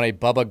proceeds to go on a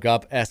Bubba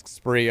Gump-esque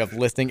spree of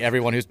listing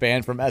everyone who's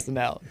banned from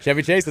SNL.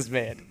 Chevy Chase is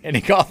banned.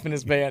 Andy Kaufman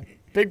is banned.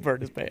 Big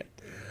Bird is banned.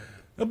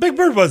 Big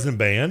Bird wasn't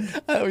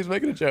banned. I know, he's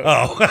making a joke.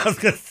 Oh, I was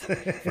going to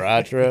say.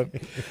 Fried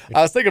trip.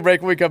 Let's take a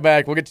break. When we come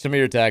back, we'll get to some of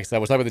your texts.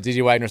 We'll talk about the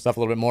DJ Wagner stuff a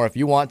little bit more if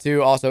you want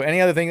to. Also, any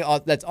other thing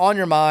that's on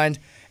your mind.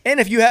 And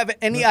if you have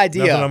any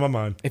idea, nothing on my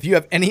mind. If you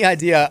have any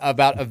idea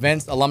about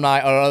events, alumni,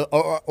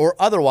 or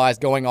otherwise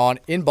going on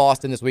in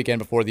Boston this weekend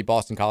before the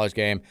Boston College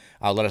game,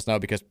 let us know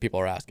because people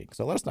are asking.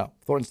 So let us know.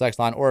 Thornton's text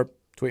line or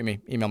tweet me,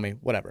 email me,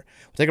 whatever.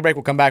 We'll take a break.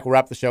 We'll come back. We'll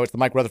wrap the show. It's the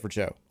Mike Rutherford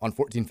Show on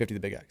 1450 The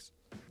Big X.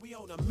 We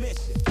on a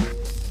mission.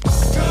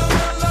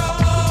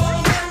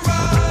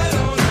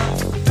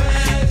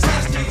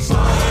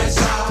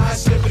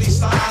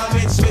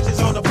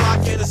 On the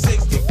block in a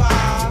 65.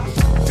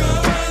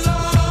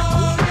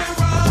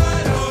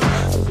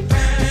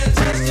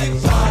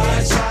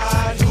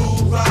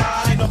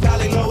 No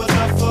valley low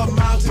enough for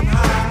mountain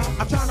high.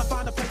 I'm trying to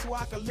find a place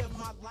where I can live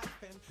my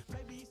life and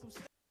maybe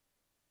some.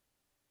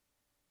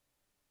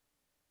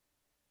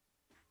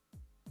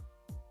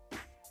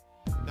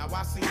 Now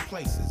I see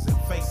places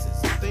and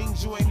faces and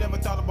things you ain't never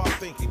thought about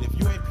thinking. If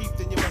you ain't peeped,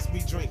 then you must be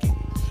drinking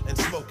and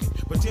smoking,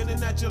 pretending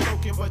that you're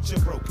looking, but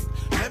you're broken.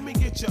 Let me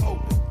get you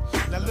open.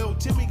 Now little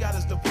Timmy got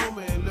his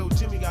diploma and little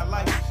Jimmy got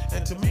life.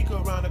 And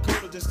Tamika around the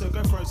corner just took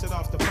her first hit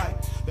off the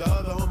pipe. The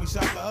other homie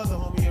shot the other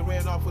homie and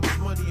ran off with his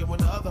money. And when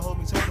the other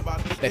homies heard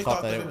about it, they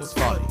thought that it was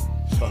funny.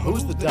 But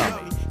who's the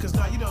dummy?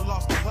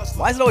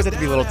 Why does it always have to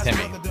be little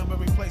Timmy?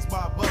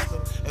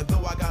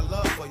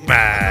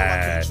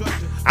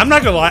 I'm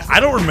not gonna lie, I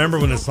don't remember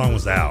when this song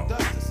was out.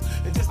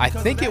 I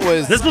think it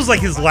was. This was like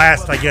his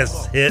last, I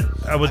guess, hit,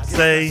 I would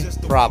say.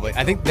 Probably.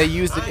 I think they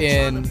used it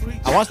in.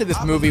 I want to say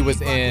this movie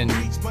was in,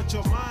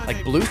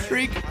 like, Blue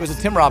Streak? It was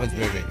a Tim Robbins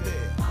movie.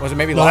 Was it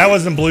maybe? No, that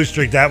wasn't Blue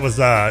Streak. That was.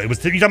 It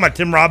was. You talking about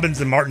Tim Robbins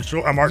and Martin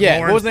Yeah.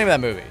 Lawrence? What was the name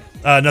of that movie?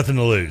 Nothing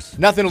to Lose.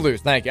 Nothing to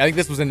Lose. Thank you. I think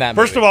this was in that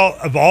movie. First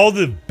of all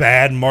the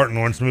bad Martin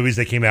Lawrence movies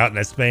that came out in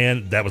that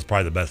span, that was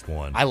probably the best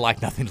one. I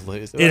like Nothing to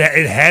Lose.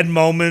 It had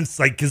moments,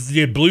 like, because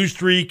you had Blue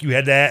Streak, you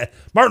had that.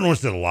 Martin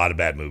Lawrence did a lot of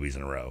bad movies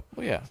in a row.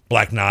 Well, yeah.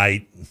 Black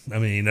Knight. I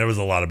mean, there was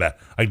a lot of bad.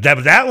 Like that,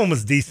 but that one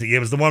was decent. It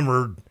was the one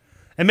where,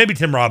 and maybe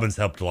Tim Robbins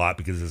helped a lot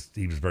because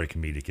he was very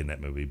comedic in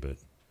that movie. But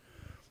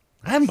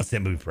I haven't watched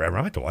that movie forever.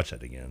 I have to watch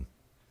that again.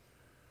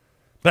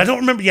 But I don't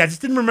remember. Yeah, I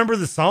just didn't remember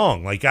the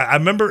song. Like I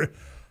remember.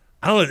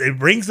 I don't know.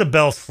 It rings a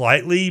bell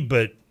slightly,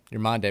 but your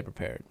mind ain't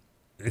prepared.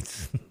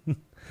 It's.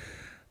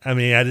 I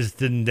mean, I just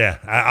didn't. Yeah,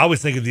 I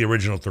always think of the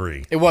original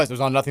three. It was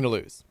on Nothing to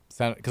Lose.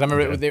 Because I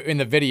remember in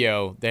the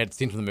video they had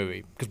scenes from the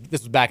movie. Because this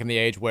was back in the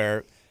age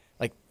where,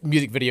 like,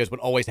 music videos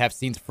would always have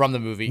scenes from the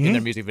movie in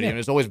their music video, and it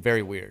was always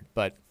very weird.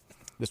 But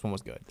this one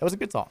was good. That was a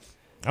good song.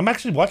 I'm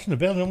actually watching the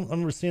video. I'm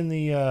never seeing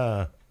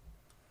the.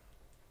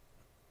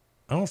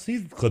 I don't see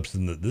the clips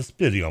in this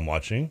video I'm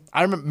watching.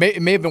 I remember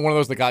it may have been one of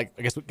those that got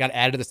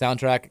added to the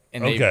soundtrack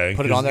and they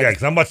put it on there. Yeah,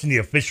 because I'm watching the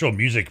official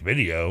music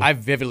video. I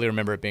vividly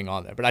remember it being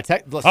on there. But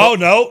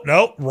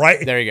no,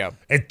 right there you go.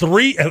 At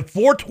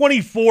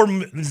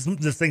 4:24,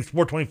 this thing's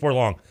 4:24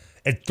 long.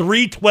 At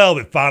 3:12,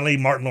 it finally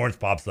Martin Lawrence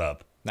pops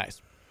up.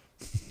 Nice.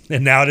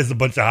 And now it is a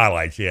bunch of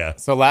highlights. Yeah.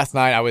 So last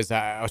night I was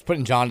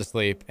putting John to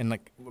sleep and,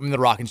 like, I'm in the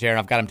rocking chair and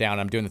I've got him down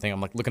and I'm doing the thing.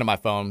 I'm, like, looking at my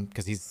phone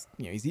because he's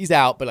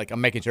out, but, like,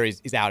 I'm making sure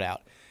he's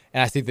out.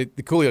 And I see the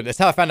Coolio. That's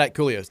how I found out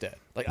Coolio's dead.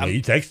 Like, yeah,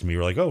 you texted me. You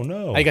were like, "Oh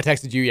no!" I think I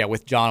texted you,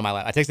 with John on my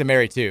lap. I texted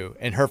Mary too,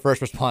 and her first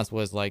response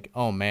was like,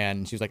 "Oh man."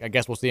 And she was like, "I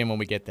guess we'll see him when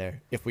we get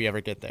there, if we ever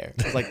get there."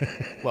 I was like,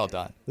 "Well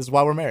done. This is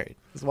why we're married.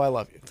 This is why I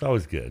love you." It's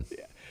always good.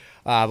 Yeah.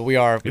 But we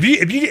are.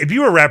 If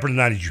you were a rapper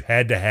tonight, you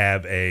had to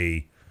have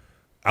a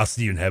 "I'll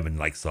see you in heaven"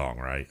 like song,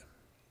 right?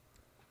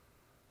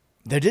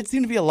 There did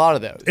seem to be a lot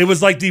of those. It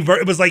was like in the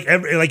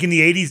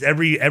 '80s,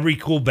 every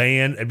cool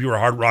band, if you were a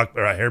hard rock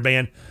or a hair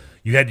band,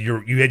 you had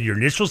your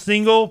initial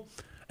single.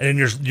 And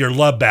then your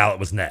love ballad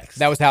was next.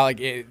 That was how, like,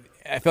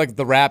 I feel like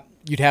the rap,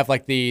 you'd have,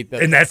 like, the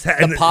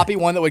poppy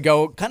one that would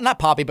go, not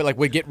poppy, but, like,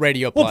 would get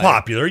radio play. Well,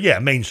 popular, yeah,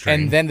 mainstream.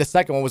 And then the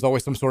second one was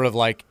always some sort of,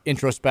 like,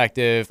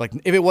 introspective. Like,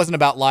 if it wasn't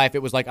about life,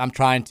 it was like, I'm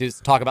trying to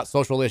talk about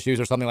social issues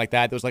or something like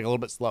that. It was, like, a little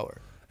bit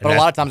slower. But a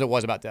lot of times it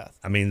was about death.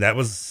 I mean, that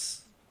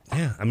was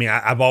Yeah, I mean,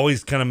 I've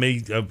always kind of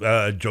made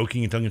a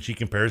joking and tongue-in-cheek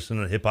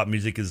comparison that hip-hop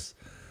music is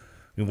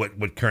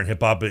what current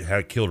hip-hop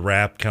had killed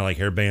rap, kind of like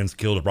hair bands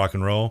killed rock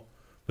and roll,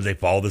 but they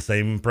follow the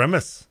same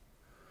premise.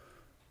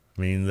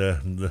 I mean,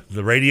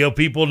 the radio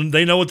people,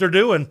 they know what they're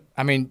doing.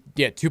 I mean,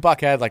 yeah, Tupac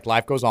had, like,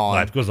 Life Goes On.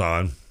 Life Goes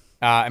On.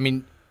 I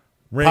mean,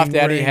 Ring, Puff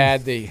Daddy ring.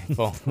 had the...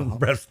 Well,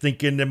 breath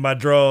stinking in my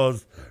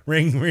drawers.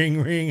 Ring,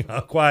 ring, ring. How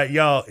quiet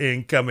y'all.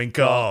 Incoming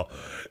call.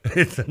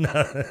 It's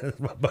another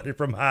my buddy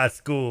from high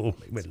school.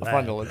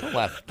 Don't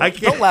laugh. I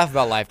Don't laugh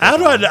about Life Goes How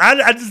do On.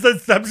 I'm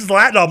just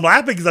laughing. I'm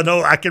laughing because I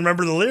know I can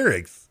remember the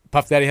lyrics.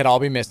 Puff Daddy had I'll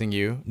Be Missing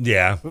You.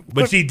 Yeah,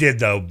 but she did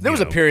though. There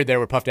was a period there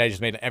where Puff Daddy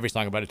just made every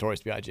song about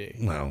Notorious B.I.G.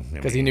 Well,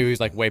 because he knew he was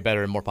like way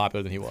better and more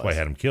popular than he was. That's why I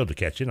had him killed to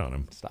catch in on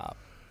him. Stop.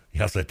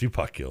 He also had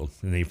Tupac killed,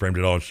 and he framed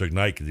it all on Suge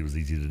Knight because he was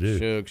easy to do.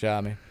 Suge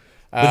shot me.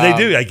 But they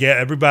do. I get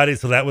everybody.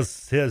 So that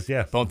was his.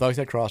 Yeah. Bone Thugs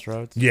at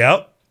Crossroads.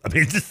 Yep. I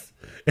mean,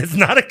 it's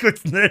not a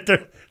coincidence.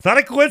 It's not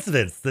a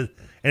coincidence. And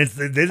it's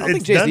I don't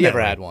think Jay-Z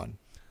ever had one.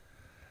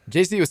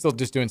 Jay-Z was still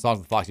just doing songs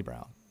with Foxy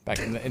Brown back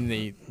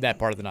in that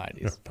part of the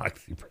 90s.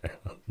 Foxy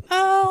Brown.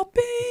 I'll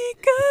be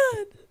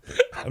good.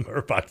 I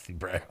remember Foxy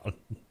Brown.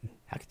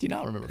 How could you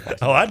not remember Foxy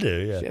Oh, Brown? I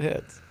do, yeah. Shit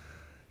hits.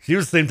 She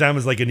was the same time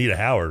as like Anita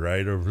Howard,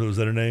 right? Or was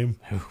that her name?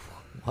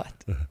 What?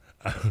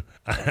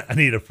 I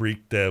need a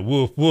freak to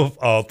woof woof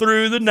all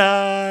through the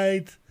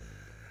night.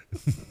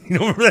 You don't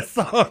remember that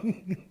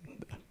song?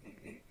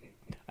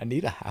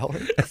 Anita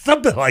Howard?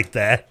 Something like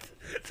that.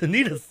 It's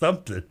Anita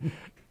something.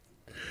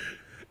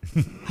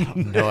 I have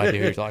no idea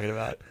who you're talking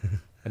about.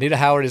 Anita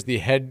Howard is the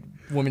head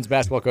women's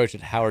basketball coach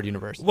at Howard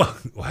University.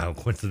 Wow,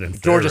 coincidence.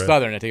 Georgia there,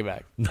 Southern, I take it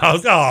back. No,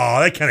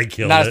 that kind of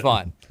killed Not it. as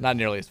fun. Not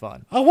nearly as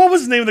fun. Oh, what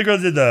was the name of the girl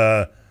that did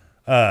the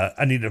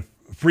I need a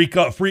freak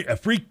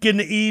in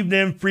the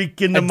evening,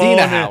 freak in the Adina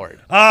morning?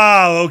 Howard.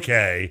 Oh,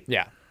 okay.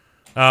 Yeah.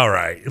 All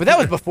right. But that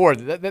was before.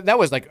 That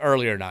was like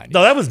earlier 90s.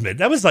 No, that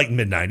was like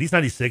mid-90s,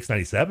 96,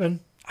 97.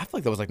 I feel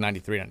like that was like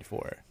 93,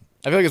 94.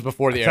 I feel like it was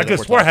before the era. I could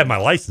swear I had my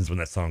license when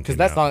that song came out. Because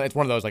that song, it's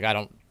one of those, like,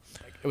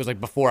 it was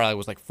like before I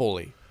was like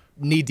fully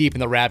knee deep in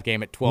the rap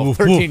game at 12,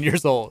 13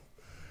 years old.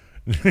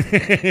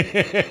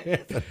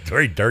 It's a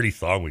very dirty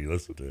song when you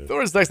listen to it.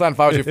 Thornton's text line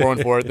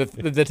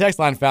 52414. The text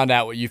line found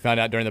out what you found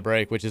out during the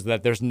break, which is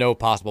that there's no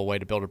possible way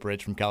to build a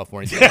bridge from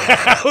California to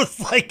I was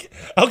like,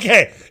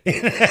 okay.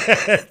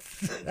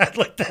 I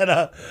looked that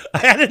up. I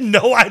had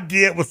no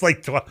idea it was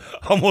like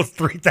almost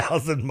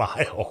 3,000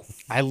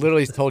 miles. I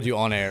literally told you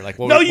on air, like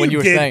when you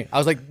were didn't. saying, I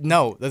was like,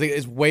 no, I think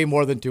it's way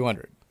more than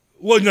 200.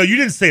 Well, no, you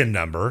didn't say a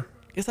number.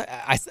 Yes,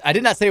 I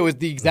did not say it was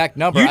the exact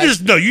number. You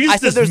just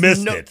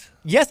dismissed it.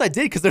 Yes, I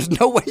did, because there's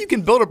no way you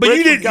can build a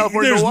bridge from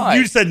California to Hawaii.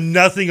 You said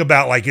nothing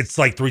about like it's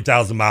like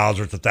 3,000 miles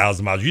or it's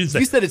 1,000 miles. You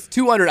said it's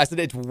 200. I said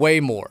it's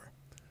way more.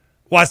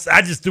 Well,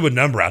 I just threw a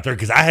number out there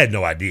because I had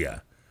no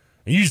idea.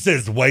 And you said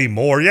it's way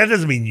more. That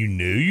doesn't mean you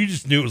knew. You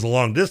just knew it was a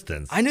long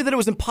distance. I knew that it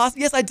was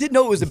impossible. Yes, I did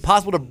know it was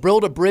impossible to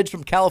build a bridge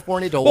from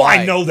California to Hawaii.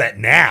 Well, I know that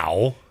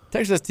now.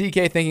 Texas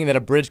TK thinking that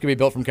a bridge could be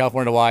built from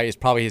California to Hawaii is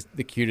probably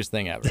the cutest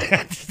thing ever.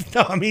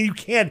 No, I mean, you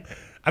can't.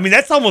 I mean,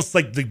 that's almost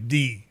like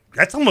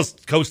that's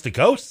almost coast to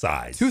coast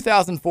size.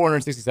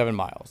 2,467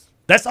 miles.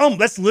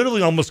 That's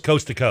literally almost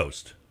coast to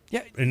coast.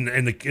 Yeah.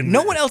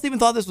 No one else even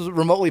thought this was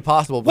remotely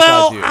possible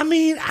well, besides you. I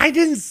mean, I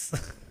didn't.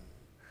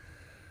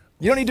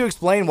 You don't need to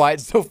explain why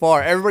it's so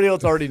far. Everybody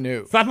else already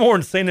knew. It's not more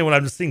insane than what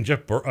I'm just seeing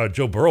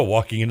Joe Burrow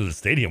walking into the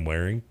stadium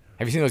wearing.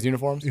 Have you seen those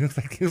uniforms? He looks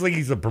like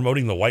he's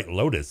promoting the White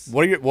Lotus.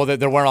 Well,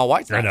 they're wearing all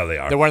white. I know they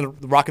are. They're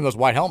rocking those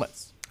white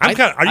helmets. I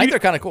think they're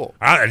kind of cool.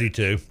 I do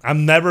too.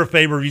 I'm never a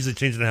favor of usually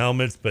changing the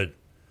helmets, but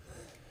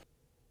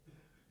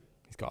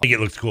I think it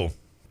looks cool.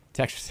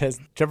 Texture says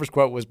Trevor's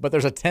quote was, "But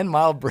there's a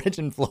 10-mile bridge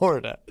in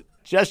Florida,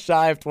 just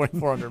shy of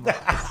 2,400 miles."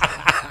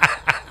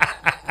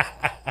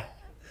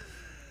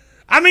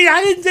 I mean,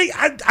 I didn't think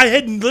I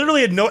had literally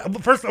had no.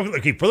 First,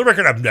 okay, for the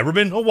record, I've never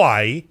been to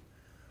Hawaii.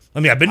 I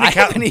mean, I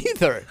haven't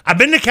either. I've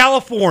been to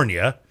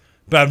California,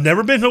 but I've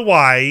never been to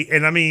Hawaii.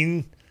 And I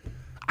mean,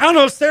 I don't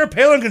know. Sarah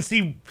Palin can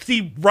see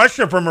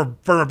Russia from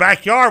her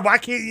backyard. Why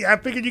can't you? I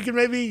figured you could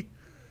maybe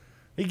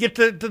get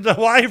to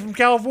Hawaii from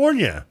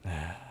California.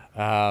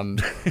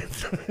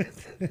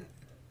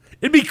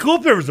 It'd be cool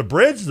if there was a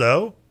bridge,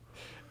 though.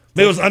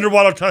 Maybe it was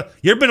underwater.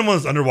 You ever been on one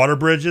of those underwater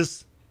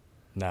bridges?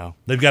 No.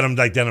 They've got them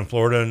like down in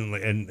Florida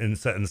and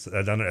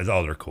down there.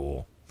 Oh, they're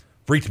cool.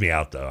 Freaked me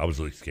out though. I was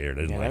really scared.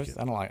 I didn't like it.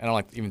 I don't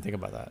like even think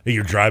about that.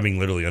 You're driving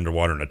literally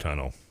underwater in a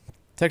tunnel.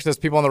 Text us,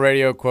 people on the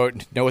radio,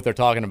 quote, know what they're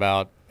talking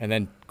about, and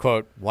then,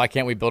 quote, why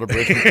can't we build a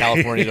bridge from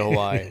California to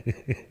Hawaii?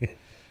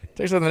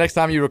 Text us the next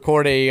time you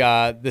record the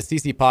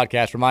CC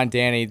podcast, remind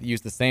Danny to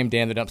use the same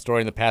Dan the Dump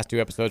story in the past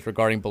 2 episodes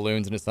regarding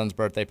balloons and his son's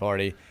birthday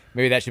party.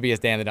 Maybe that should be his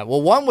Dan the Dump.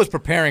 Well, one was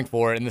preparing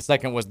for it, and the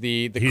second was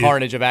the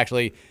carnage of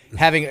actually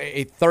having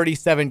a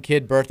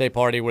 37-kid birthday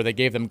party where they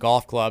gave them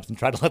golf clubs and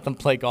tried to let them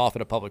play golf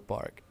at a public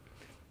park.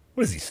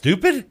 What is he,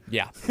 stupid?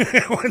 Yeah.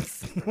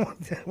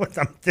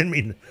 I didn't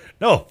mean,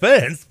 no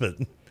offense, but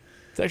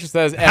Texture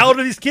says, how old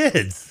are these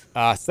kids?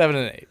 7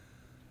 and 8. It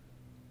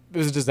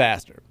was a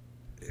disaster.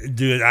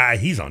 Dude,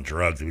 he's on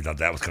drugs. We thought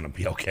that was going to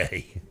be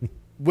okay.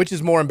 Which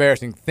is more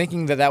embarrassing,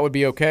 thinking that would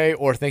be okay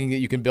or thinking that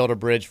you can build a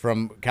bridge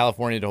from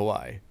California to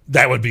Hawaii?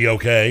 That would be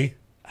okay.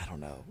 I don't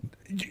know.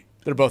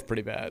 They're both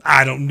pretty bad.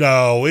 I don't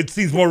know. It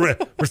seems more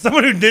for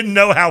someone who didn't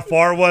know how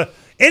far it was.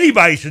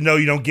 Anybody should know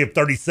you don't give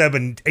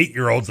 37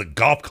 8-year-olds a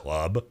golf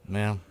club.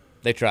 Yeah,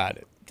 they tried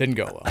it. Didn't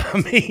go well.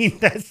 I mean,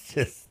 that's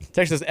just...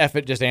 Texas F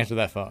it, just answer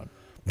that phone.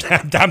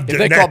 If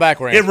they call back,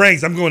 we're answering. It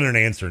rings. I'm going in and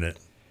answering it.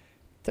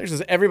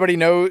 Texas, everybody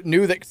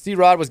knew that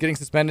C-Rod was getting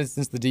suspended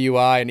since the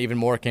DUI, and even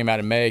more came out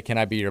in May. Can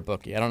I be your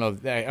bookie? I don't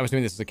know. I'm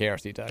assuming this is a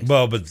KRC text.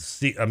 Well, but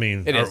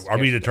are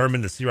we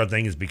determined the C-Rod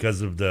thing is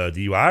because of the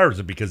DUI, or is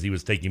it because he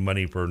was taking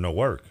money for no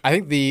work? I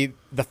think the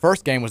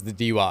first game was the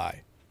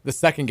DUI. The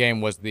second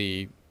game was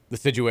the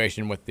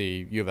situation with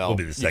the U of L, Will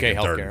be the second,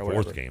 UK third, healthcare, and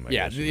fourth game. I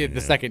guess.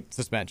 The second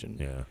suspension.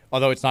 Yeah.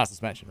 Although it's not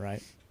suspension,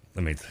 right?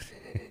 I mean,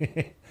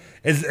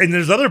 and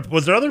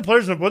was there other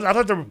players? I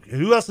thought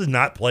who else has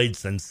not played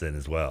since then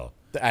as well?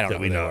 I don't know.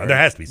 We know. There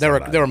has to be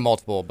somebody. There were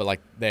multiple, but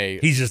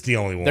he's just the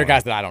only one. They're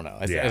guys that I don't know.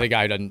 As a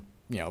guy who doesn't,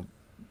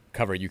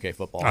 cover UK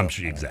football. I'm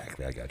sure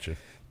exactly. I got you.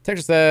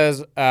 Texas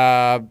says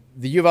the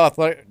U of L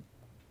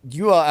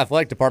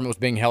athletic department was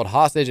being held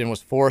hostage and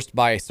was forced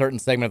by a certain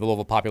segment of the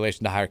Louisville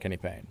population to hire Kenny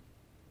Payne.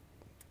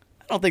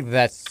 I don't think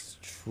that's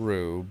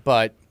true,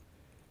 but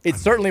it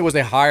certainly was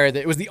a hire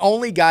that it was the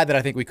only guy that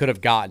I think we could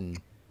have gotten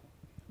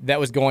that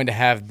was going to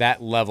have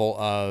that level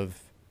of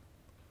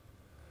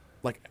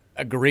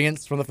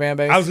agreeance from the fan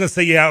base. I was going to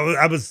say,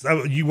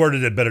 you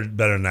worded it better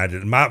than I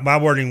did. My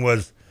wording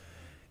was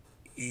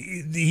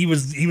he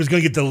was going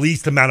to get the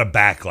least amount of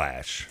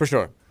backlash. For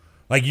sure.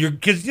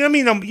 Because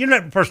you're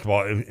not, first of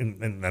all,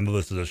 and I know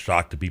this is a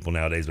shock to people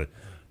nowadays, but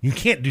you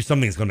can't do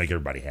something that's going to make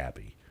everybody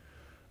happy.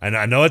 And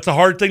I know it's a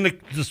hard thing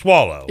to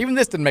swallow. Even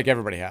this didn't make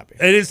everybody happy.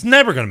 And it's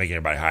never going to make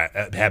everybody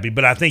happy,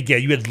 but I think,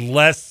 you had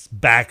less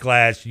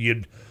backlash. You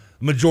had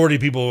majority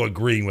of people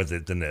agreeing with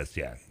it than this,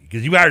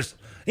 because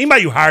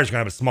anybody who hires is going to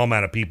have a small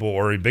amount of people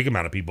or a big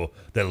amount of people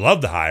that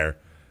love to hire,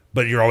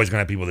 but you're always going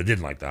to have people that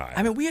didn't like to hire.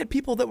 I mean, we had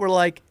people that were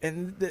like,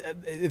 and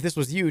if this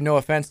was you, no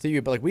offense to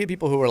you, but we had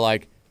people who were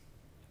like,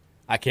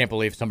 I can't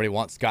believe somebody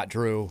wants Scott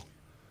Drew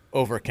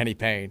over Kenny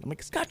Payne. I'm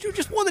like, Scott Drew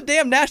just won the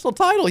damn national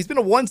title. He's been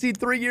a 1 seed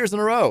 3 years in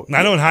a row.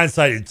 I know in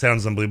hindsight it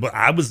sounds unbelievable.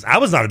 I was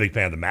not a big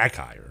fan of the Mac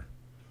hire.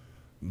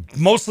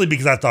 Mostly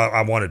because I thought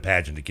I wanted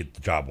Padgett to get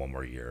the job one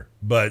more year.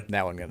 But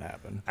that wasn't going to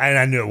happen. And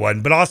I knew it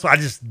wasn't. But also I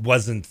just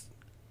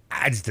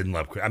didn't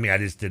love Chris. I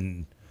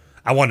mean,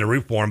 I wanted to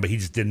root for him, but he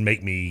just didn't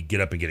make me get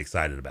up and get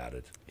excited about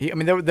it.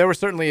 There were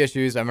certainly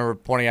issues. I remember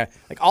pointing out,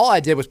 all I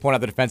did was point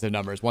out the defensive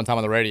numbers one time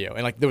on the radio.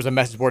 And there was a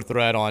message board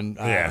thread on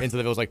Into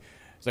the Ville.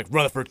 It's like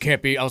Rutherford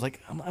can't be. I was like,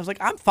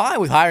 I'm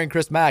fine with hiring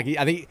Chris Mack.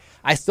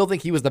 I still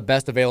think he was the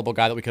best available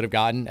guy that we could have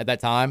gotten at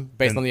that time,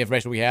 based on the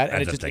information we had,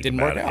 and it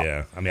didn't work out.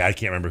 Yeah, I mean, I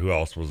can't remember who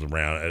else was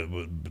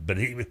around, but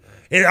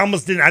it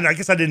almost didn't. I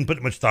guess I didn't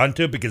put much thought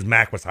into it because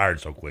Mack was hired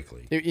so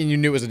quickly, and you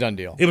knew it was a done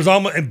deal. It was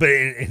almost, but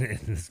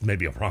it's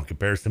maybe a wrong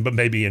comparison, but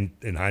maybe in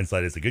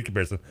hindsight, it's a good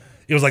comparison.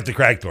 It was like the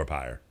Kragthorpe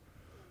hire,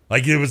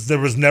 there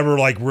was never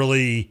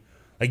really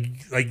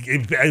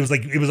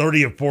it was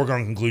already a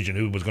foregone conclusion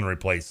who was going to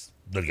replace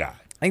the guy.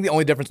 I think the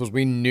only difference was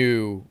we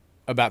knew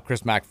about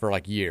Chris Mack for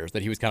years,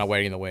 that he was kind of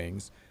waiting in the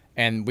wings.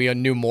 And we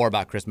knew more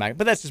about Chris Mack.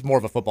 But that's just more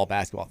of a football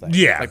basketball thing.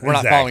 Yeah, we're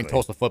not following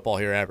Tulsa football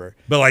here ever.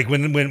 But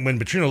when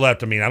Petrino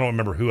left, I mean, I don't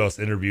remember who else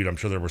interviewed. I'm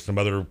sure there were some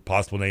other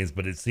possible names,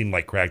 but it seemed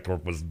like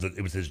Kragthorpe was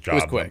his job. It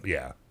was quick.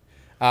 Yeah.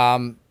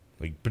 Tom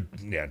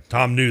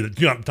knew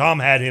that. Tom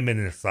had him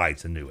in his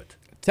sights and knew it.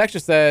 Texture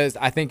says,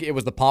 I think it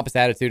was the pompous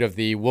attitude of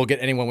we'll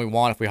get anyone we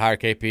want if we hire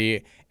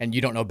KP, and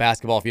you don't know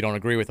basketball if you don't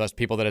agree with us,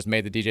 people that has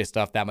made the DJ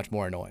stuff that much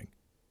more annoying.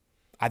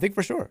 I think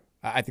for sure.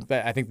 I think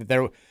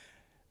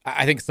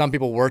some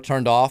people were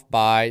turned off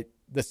by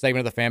the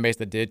segment of the fan base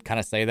that did kind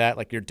of say that,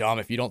 you're dumb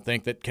if you don't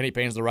think that Kenny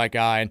Payne's the right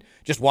guy, and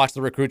just watch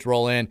the recruits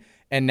roll in.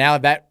 And now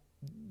that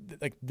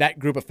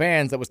group of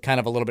fans that was kind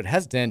of a little bit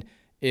hesitant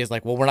is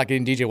well, we're not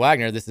getting DJ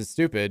Wagner. This is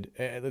stupid.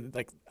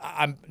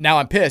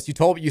 I'm pissed.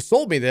 You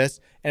sold me this,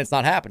 and it's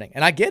not happening.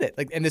 And I get it.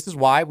 And this is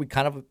why we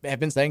kind of have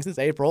been saying since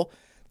April,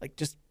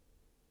 just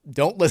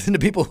don't listen to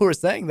people who are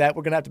saying that.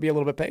 We're gonna have to be a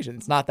little bit patient.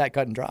 It's not that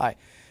cut and dry.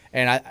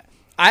 And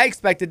I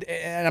expected,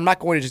 and I'm not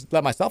going to just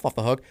let myself off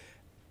the hook.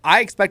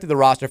 I expected the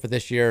roster for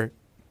this year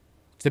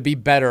to be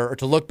better or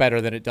to look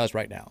better than it does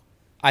right now.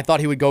 I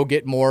thought he would go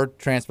get more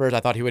transfers. I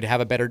thought he would have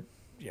a better,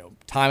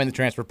 time in the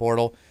transfer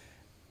portal.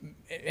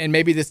 And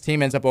maybe this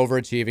team ends up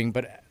overachieving,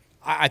 but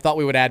I thought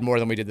we would add more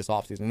than we did this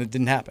offseason, and it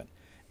didn't happen.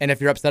 And if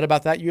you're upset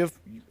about that, you have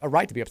a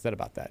right to be upset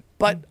about that.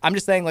 But I'm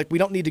just saying, we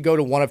don't need to go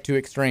to one of two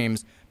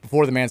extremes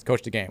before the man's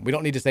coached a game. We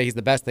don't need to say he's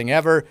the best thing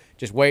ever.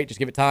 Just wait. Just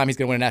give it time. He's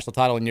going to win a national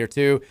title in year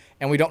 2.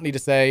 And we don't need to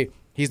say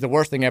he's the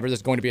worst thing ever. This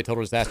is going to be a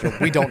total disaster.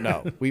 We don't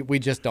know. We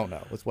just don't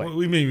know. Let's wait. What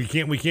do you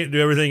mean we can't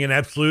do everything in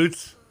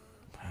absolutes?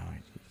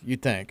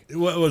 You'd think.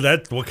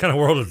 What kind of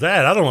world is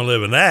that? I don't want to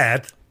live in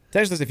that.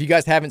 Text us if you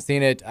guys haven't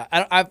seen it.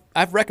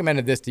 I've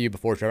recommended this to you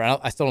before, Trevor.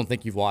 I still don't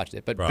think you've watched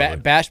it, but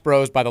Bash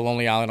Bros by the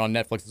Lonely Island on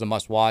Netflix is a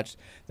must-watch.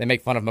 They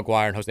make fun of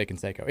McGuire and Jose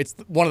Canseco. It's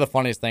one of the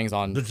funniest things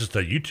on. That's just a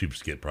YouTube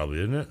skit, probably,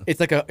 isn't it? It's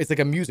like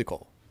a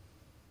musical.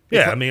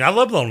 Yeah, I mean, I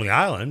love Lonely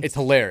Island. It's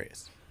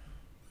hilarious.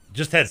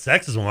 Just Had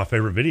Sex is one of my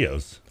favorite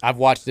videos. I've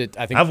watched it.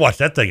 I think I've watched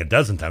that thing a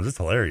dozen times. It's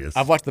hilarious.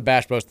 I've watched the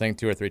Bash Bros thing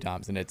 2 or 3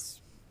 times, and it's.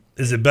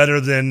 Is it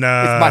better than?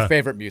 It's my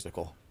favorite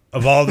musical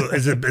of all.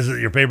 Is it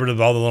your favorite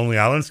of all the Lonely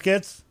Island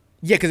skits?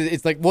 Yeah, because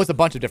it's like it's a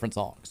bunch of different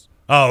songs.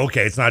 Oh,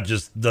 okay. It's not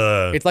just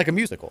the. It's like a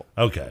musical.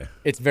 Okay.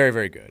 It's very,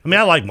 very good. I mean,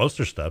 I like most of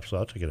their stuff, so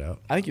I'll check it out.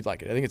 I think you'd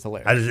like it. I think it's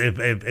hilarious. I just,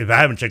 if I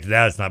haven't checked it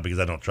out, it's not because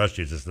I don't trust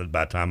you. It's just that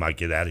by the time I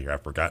get out of here,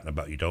 I've forgotten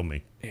about you told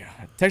me. Yeah.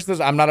 Text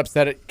says, I'm not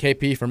upset at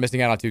KP for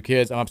missing out on 2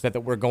 kids. I'm upset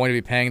that we're going to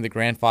be paying the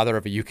grandfather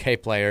of a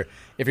UK player.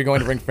 If you're going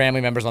to bring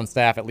family members on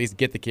staff, at least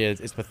get the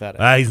kids. It's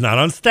pathetic. He's not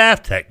on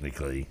staff,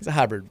 technically. He's a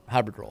hybrid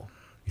role.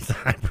 He's a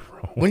hybrid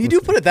role. When you do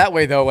put it that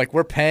way, though, like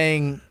we're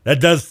paying. That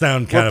does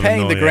sound kind of annoying.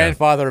 We're paying the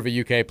grandfather of a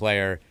UK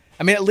player.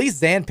 I mean, at least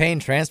Zan Payne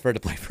transferred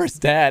to play for his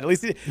dad. At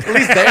least Zan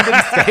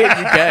didn't stay in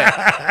UK.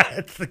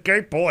 That's a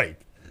great point.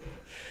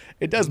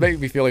 It does make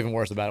me feel even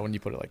worse about it when you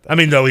put it like that. I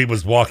mean, though he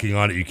was walking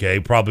on at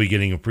UK, probably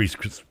getting a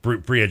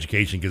free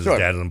education because his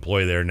dad's an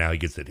employee there. Now he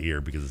gets it here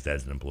because his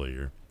dad's an employee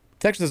here.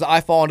 Texas says, I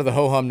fall into the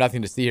ho-hum,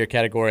 nothing to see here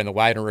category in the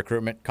Wagner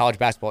recruitment. College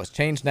basketball has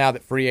changed now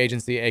that free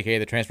agency, a.k.a.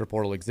 the transfer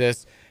portal,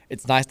 exists.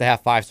 It's nice to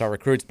have 5-star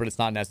recruits, but it's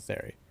not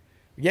necessary.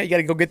 Yeah, you got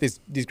to go get these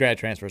grad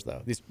transfers,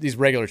 though, these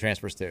regular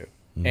transfers, too.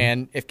 Mm-hmm.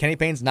 And if Kenny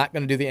Payne's not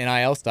going to do the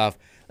NIL stuff,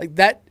 like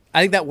that,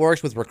 I think that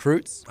works with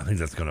recruits. I think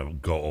that's going to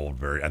go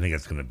old I think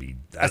it's going to be.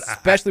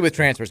 Especially with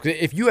transfers.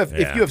 Because if you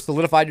have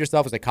solidified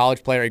yourself as a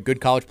college player, a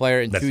good college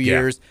player in 2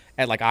 years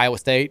at like Iowa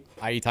State,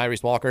 i.e.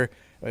 Tyrese Walker,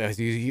 I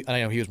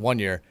know he was 1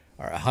 year,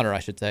 or Hunter, I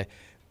should say.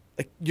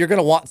 Like, you're going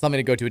to want something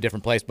to go to a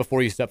different place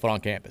before you step foot on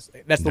campus.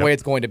 That's the way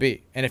it's going to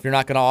be. And if you're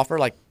not going to offer,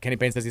 like Kenny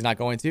Payne says he's not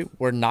going to,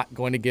 we're not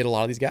going to get a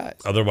lot of these guys.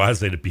 Otherwise,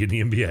 they'd be in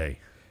the NBA.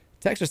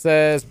 Texter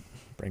says,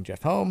 bring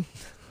Jeff home.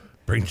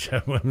 Bring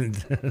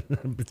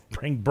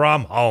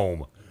Brom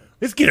home.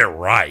 Let's get it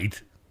right.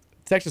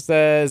 Texter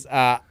says,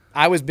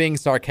 I was being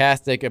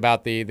sarcastic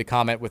about the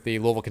comment with the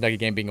Louisville Kentucky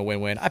game being a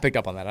win-win. I picked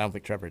up on that. I don't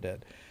think Trevor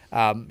did.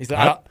 He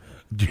said,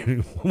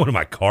 Dude, what am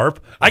I,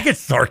 carp? I get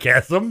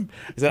sarcasm.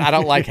 He said, I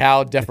don't like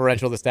how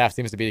deferential the staff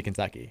seems to be to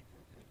Kentucky.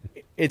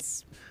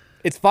 It's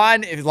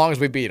fine as long as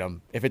we beat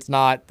them. If it's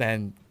not,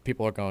 then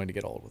people are going to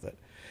get old with it.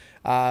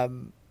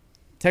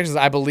 Texas,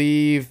 I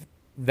believe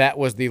that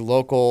was the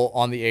local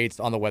on the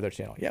 8s on the Weather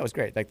Channel. Yeah, it was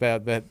great. Like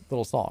the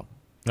little song.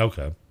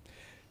 Okay.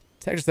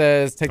 Texas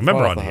says, take the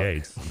remember phone on off the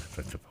hook. 8s.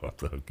 Take the phone off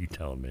the hook. You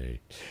telling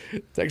me.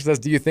 Texas says,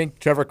 do you think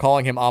Trevor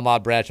calling him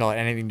Ahmad Bradshaw had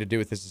anything to do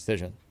with his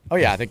decision? Oh,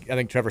 yeah. I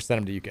think Trevor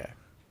sent him to UK.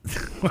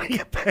 Why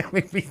you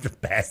make me the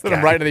best? Sent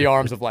him right into the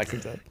arms of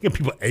Lexington. You get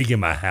people egging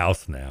my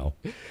house now.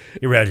 You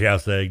ever had your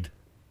house egged?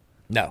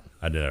 No.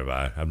 I've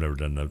never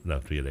done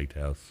enough to get egged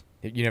house.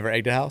 You never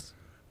egged a house?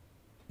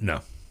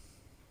 No.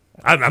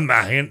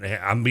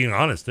 I'm being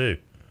honest too.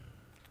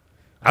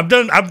 I've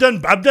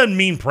done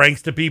mean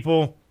pranks to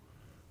people,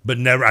 but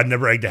I've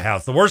never egged a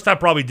house. The worst I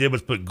probably did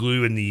was put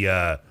glue in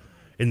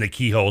the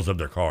keyholes of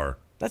their car.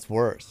 That's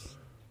worse.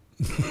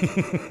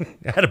 I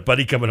had a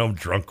buddy coming home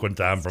drunk one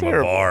time from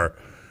a bar,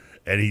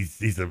 and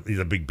he's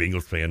a big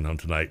Bengals fan on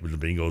tonight with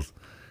the Bengals,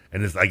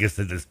 and I guess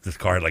this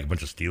car had like a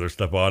bunch of Steelers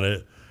stuff on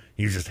it.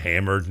 He was just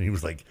hammered, and he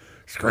was like,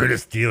 "Screw the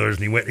Steelers!"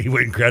 And he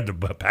went and grabbed a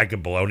pack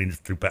of bologna and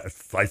just threw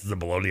slices of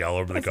bologna all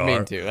over the car.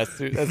 That's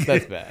mean too.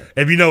 That's bad.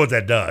 If you know what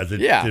that does,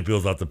 it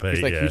peels off the page.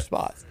 It's like huge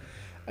spots.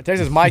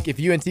 Texas Mike, if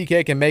you and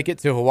TK can make it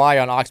to Hawaii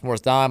on Oxmoor's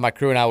dime, my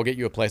crew and I will get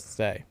you a place to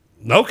stay.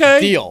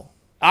 Okay, deal.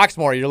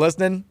 Oxmoor, you're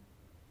listening?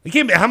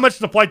 How much is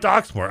the flight to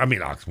Oxmoor? I mean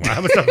Oxmoor.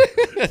 How much?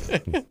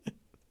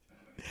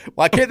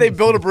 Why can't they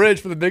build a bridge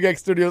for the Big X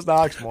Studios to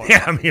Oxmoor?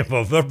 Yeah, I mean, if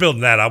they're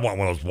building that, I want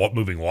one of those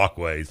moving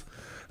walkways.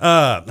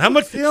 How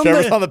much?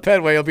 Trevor's on the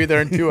Pedway. He'll be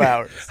there in 2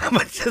 hours. How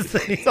much is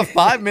it? It's a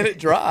 5-minute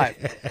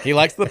drive. He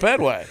likes the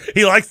Pedway.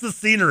 He likes the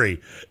scenery.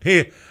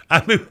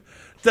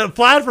 The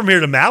flight from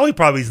here to Maui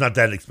probably is not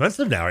that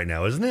expensive right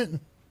now, isn't it?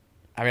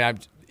 I mean,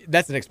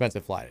 that's an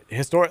expensive flight.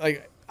 I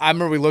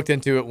remember we looked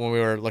into it when we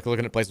were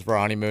looking at places for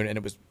our honeymoon, and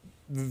it was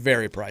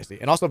very pricey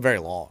and also very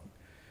long.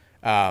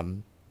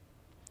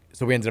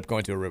 So we ended up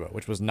going to Aruba,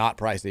 which was not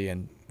pricey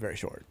and very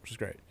short, which is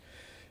great.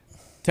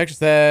 Texas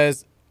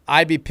says,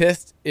 I'd be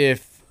pissed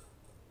that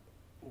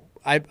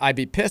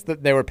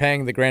they were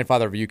paying the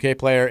grandfather of a UK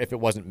player if it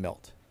wasn't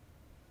Milt.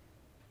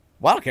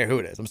 Well, I don't care who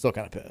it is. I'm still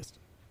kind of pissed.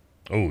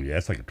 Oh, yeah.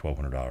 It's like a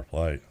 $1,200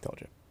 flight. Told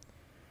you.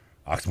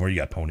 Oxmoor, you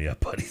got pony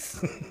up,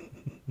 buddies.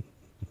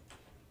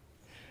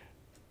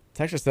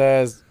 Texas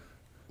says,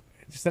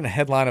 just in a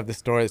headline of this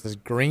story, it says,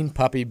 green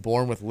puppy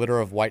born with litter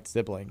of white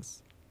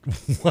siblings.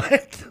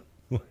 What?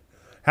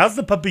 How's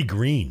the puppy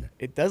green?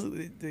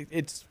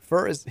 Its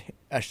fur is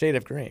a shade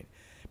of green.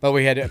 But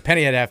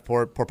Penny had to have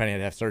poor Penny had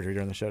to have surgery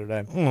during the show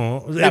today.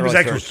 Oh, it was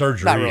actual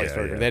surgery. Not really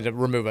surgery. Yeah. They had to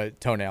remove a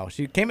toenail.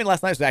 She came in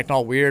last night. She was acting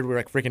all weird. We were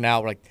like freaking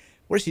out. We're like,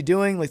 what is she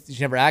doing? Like, she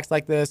never acts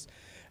like this.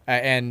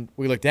 And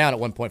we looked down at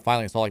one point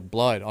finally and saw like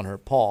blood on her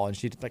paw, and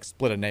she like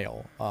split a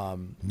nail.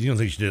 You don't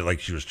think she did it like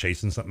she was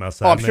chasing something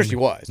outside? Oh, I'm sure maybe? she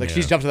was. Like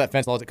she's jumped to that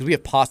fence all the time because we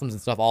have possums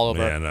and stuff all over.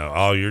 Yeah, no.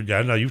 Oh,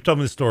 I know. You've told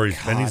me the stories.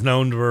 Penny's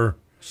known for.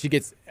 She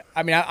gets.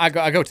 I mean, I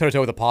go toe to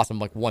toe with a possum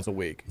like once a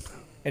week,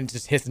 and it's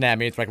just hissing at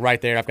me. It's like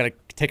right there. I've got to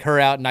take her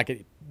out and not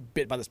get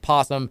bit by this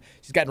possum.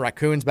 She's gotten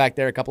raccoons back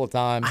there a couple of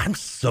times. I'm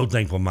so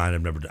thankful mine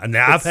have never done.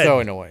 Now, It's I've had, so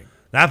annoying.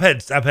 I've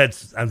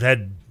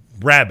had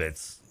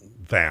rabbits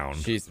found.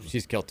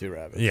 She's killed 2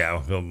 rabbits.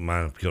 Yeah, well,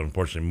 mine have killed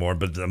unfortunately more,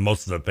 but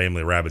most of the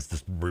family rabbits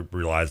just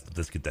realized,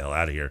 let's get the hell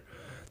out of here.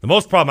 The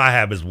most problem I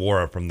have is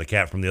Wara from the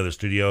cat from the other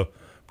studio,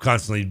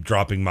 constantly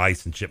dropping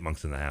mice and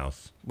chipmunks in the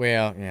house.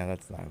 Well, yeah,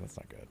 that's not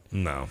good.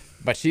 No,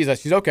 but she's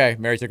okay.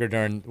 Mary took her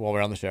while we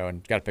were on the show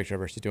and got a picture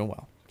of her. She's doing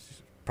well.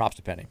 Props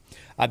to Penny.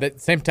 The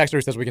same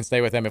texter says we can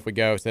stay with them if we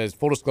go. Says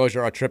full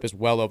disclosure, our trip is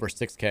well over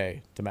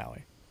 $6,000 to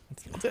Maui.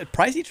 It's a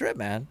pricey trip,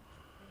 man.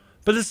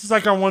 But this is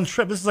like our one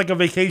trip. This is like a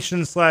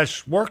vacation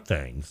 / work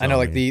thing. So I know,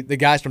 like the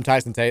guys from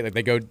Tyson Tate, like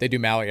they do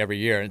Maui every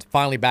year, and it's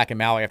finally back in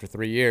Maui after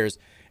 3 years.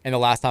 And the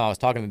last time I was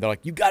talking to them, they're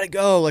like, "You got to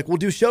go. Like we'll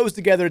do shows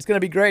together. It's gonna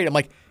be great." I'm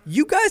like,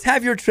 "You guys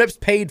have your trips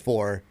paid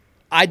for.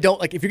 I don't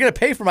like. If you're gonna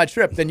pay for my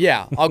trip, then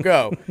yeah, I'll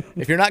go.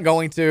 If you're not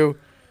going to,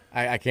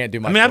 I can't do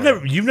much." I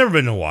mean, you've never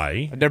been to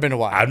Hawaii. I've never been to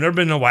Hawaii. I've never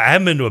been to Hawaii. I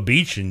haven't been to a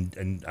beach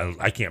and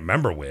I can't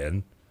remember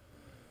when.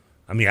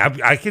 I mean,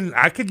 I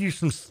could use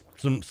some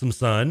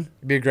sun.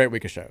 It'd be a great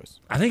week of shows.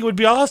 I think it would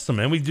be awesome,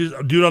 man. We do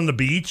it on the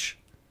beach.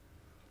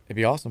 It'd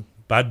be awesome.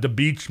 By the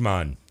beach,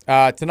 man.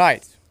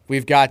 Tonight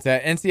we've got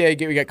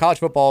NCAA. We got college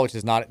football, which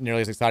is not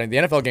nearly as exciting. The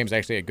NFL game is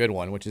actually a good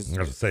one, which is. I was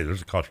gonna say,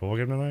 there's a college football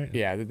game tonight.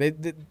 Yeah,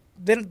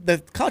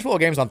 the college football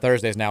games on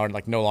Thursdays now are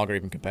like no longer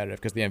even competitive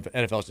because the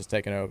NFL is just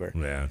taking over.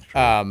 Yeah.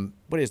 True.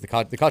 What is the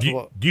college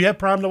football? Do you have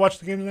Prime to watch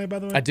the game tonight? By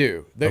the way, I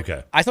do.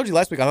 Okay. I told you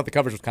last week I thought the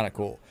coverage was kind of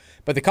cool,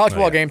 but the college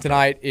football game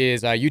tonight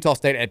is Utah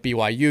State at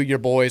BYU. Your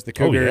boys, the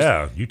Cougars. Oh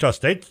yeah, Utah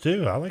State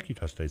too. I like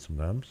Utah State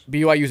sometimes.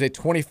 BYU is a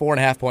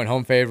 24.5 point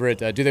home favorite.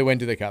 Do they win?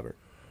 Do they cover?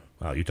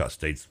 Wow, Utah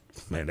State's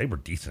man, they were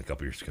decent a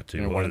couple years ago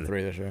too. 1-3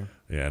 this year.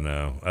 Yeah,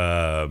 no.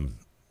 I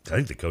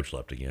think the coach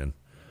left again.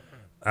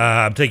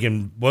 I'm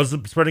taking. What was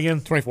the spread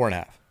again?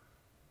 24.5.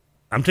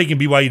 I'm taking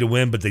BYU to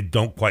win, but they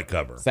don't quite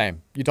cover.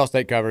 Same. Utah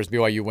State covers.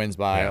 BYU wins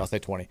by, I'll say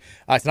 20.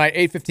 Tonight,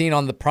 8:15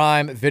 on the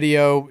Prime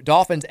Video.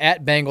 Dolphins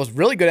at Bengals.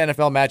 Really good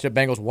NFL matchup.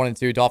 Bengals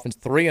 1-2. Dolphins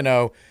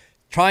 3-0.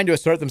 Trying to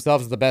assert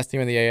themselves as the best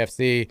team in the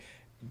AFC.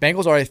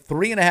 Bengals are a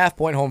 3.5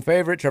 point home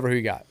favorite. Trevor, who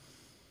you got?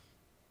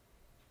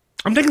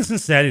 I'm taking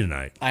Cincinnati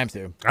tonight. I am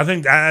too. I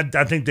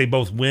think they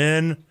both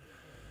win.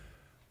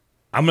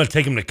 I'm going to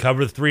take them to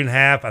cover the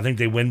 3.5. I think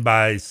they win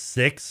by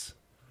 6.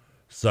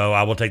 So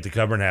I will take the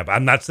cover and half.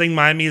 I'm not saying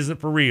Miami isn't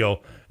for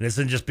real, and this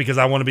isn't just because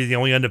I want to be the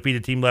only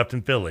undefeated team left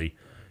in Philly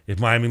if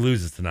Miami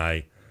loses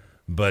tonight.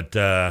 But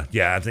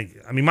I think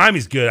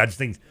Miami's good. I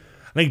think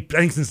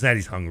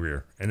Cincinnati's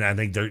hungrier, and I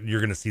think you're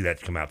going to see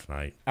that come out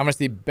tonight. I'm going to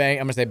say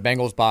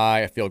Bengals by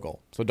a field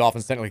goal. So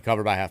Dolphins technically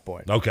cover by half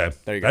point. Okay,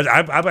 there you go.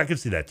 I can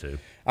see that too.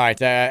 All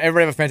right,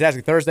 everybody have a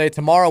fantastic Thursday.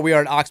 Tomorrow we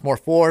are at Oxmoor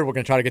Ford. We're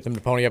going to try to get them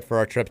to pony up for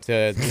our trip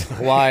to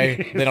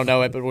Hawaii. They don't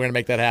know it, but we're going to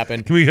make that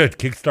happen. Can we get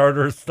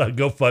Kickstarter,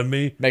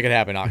 GoFundMe? Make it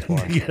happen,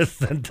 Oxmoor. Yes,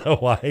 sent to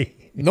Hawaii.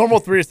 Normal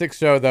 3 to 6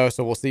 show, though,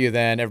 so we'll see you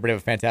then. Everybody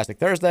have a fantastic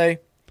Thursday.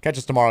 Catch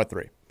us tomorrow at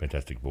 3.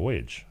 Fantastic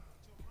voyage.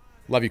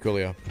 Love you,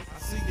 Coolio. I'll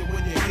see you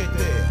when you get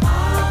there.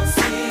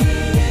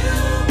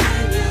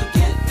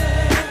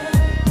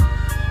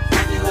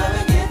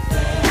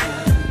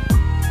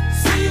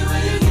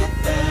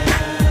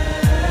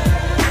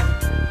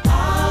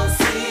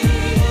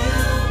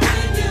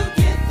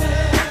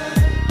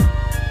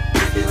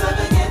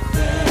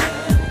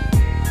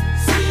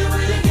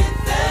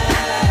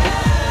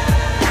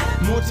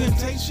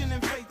 Temptation and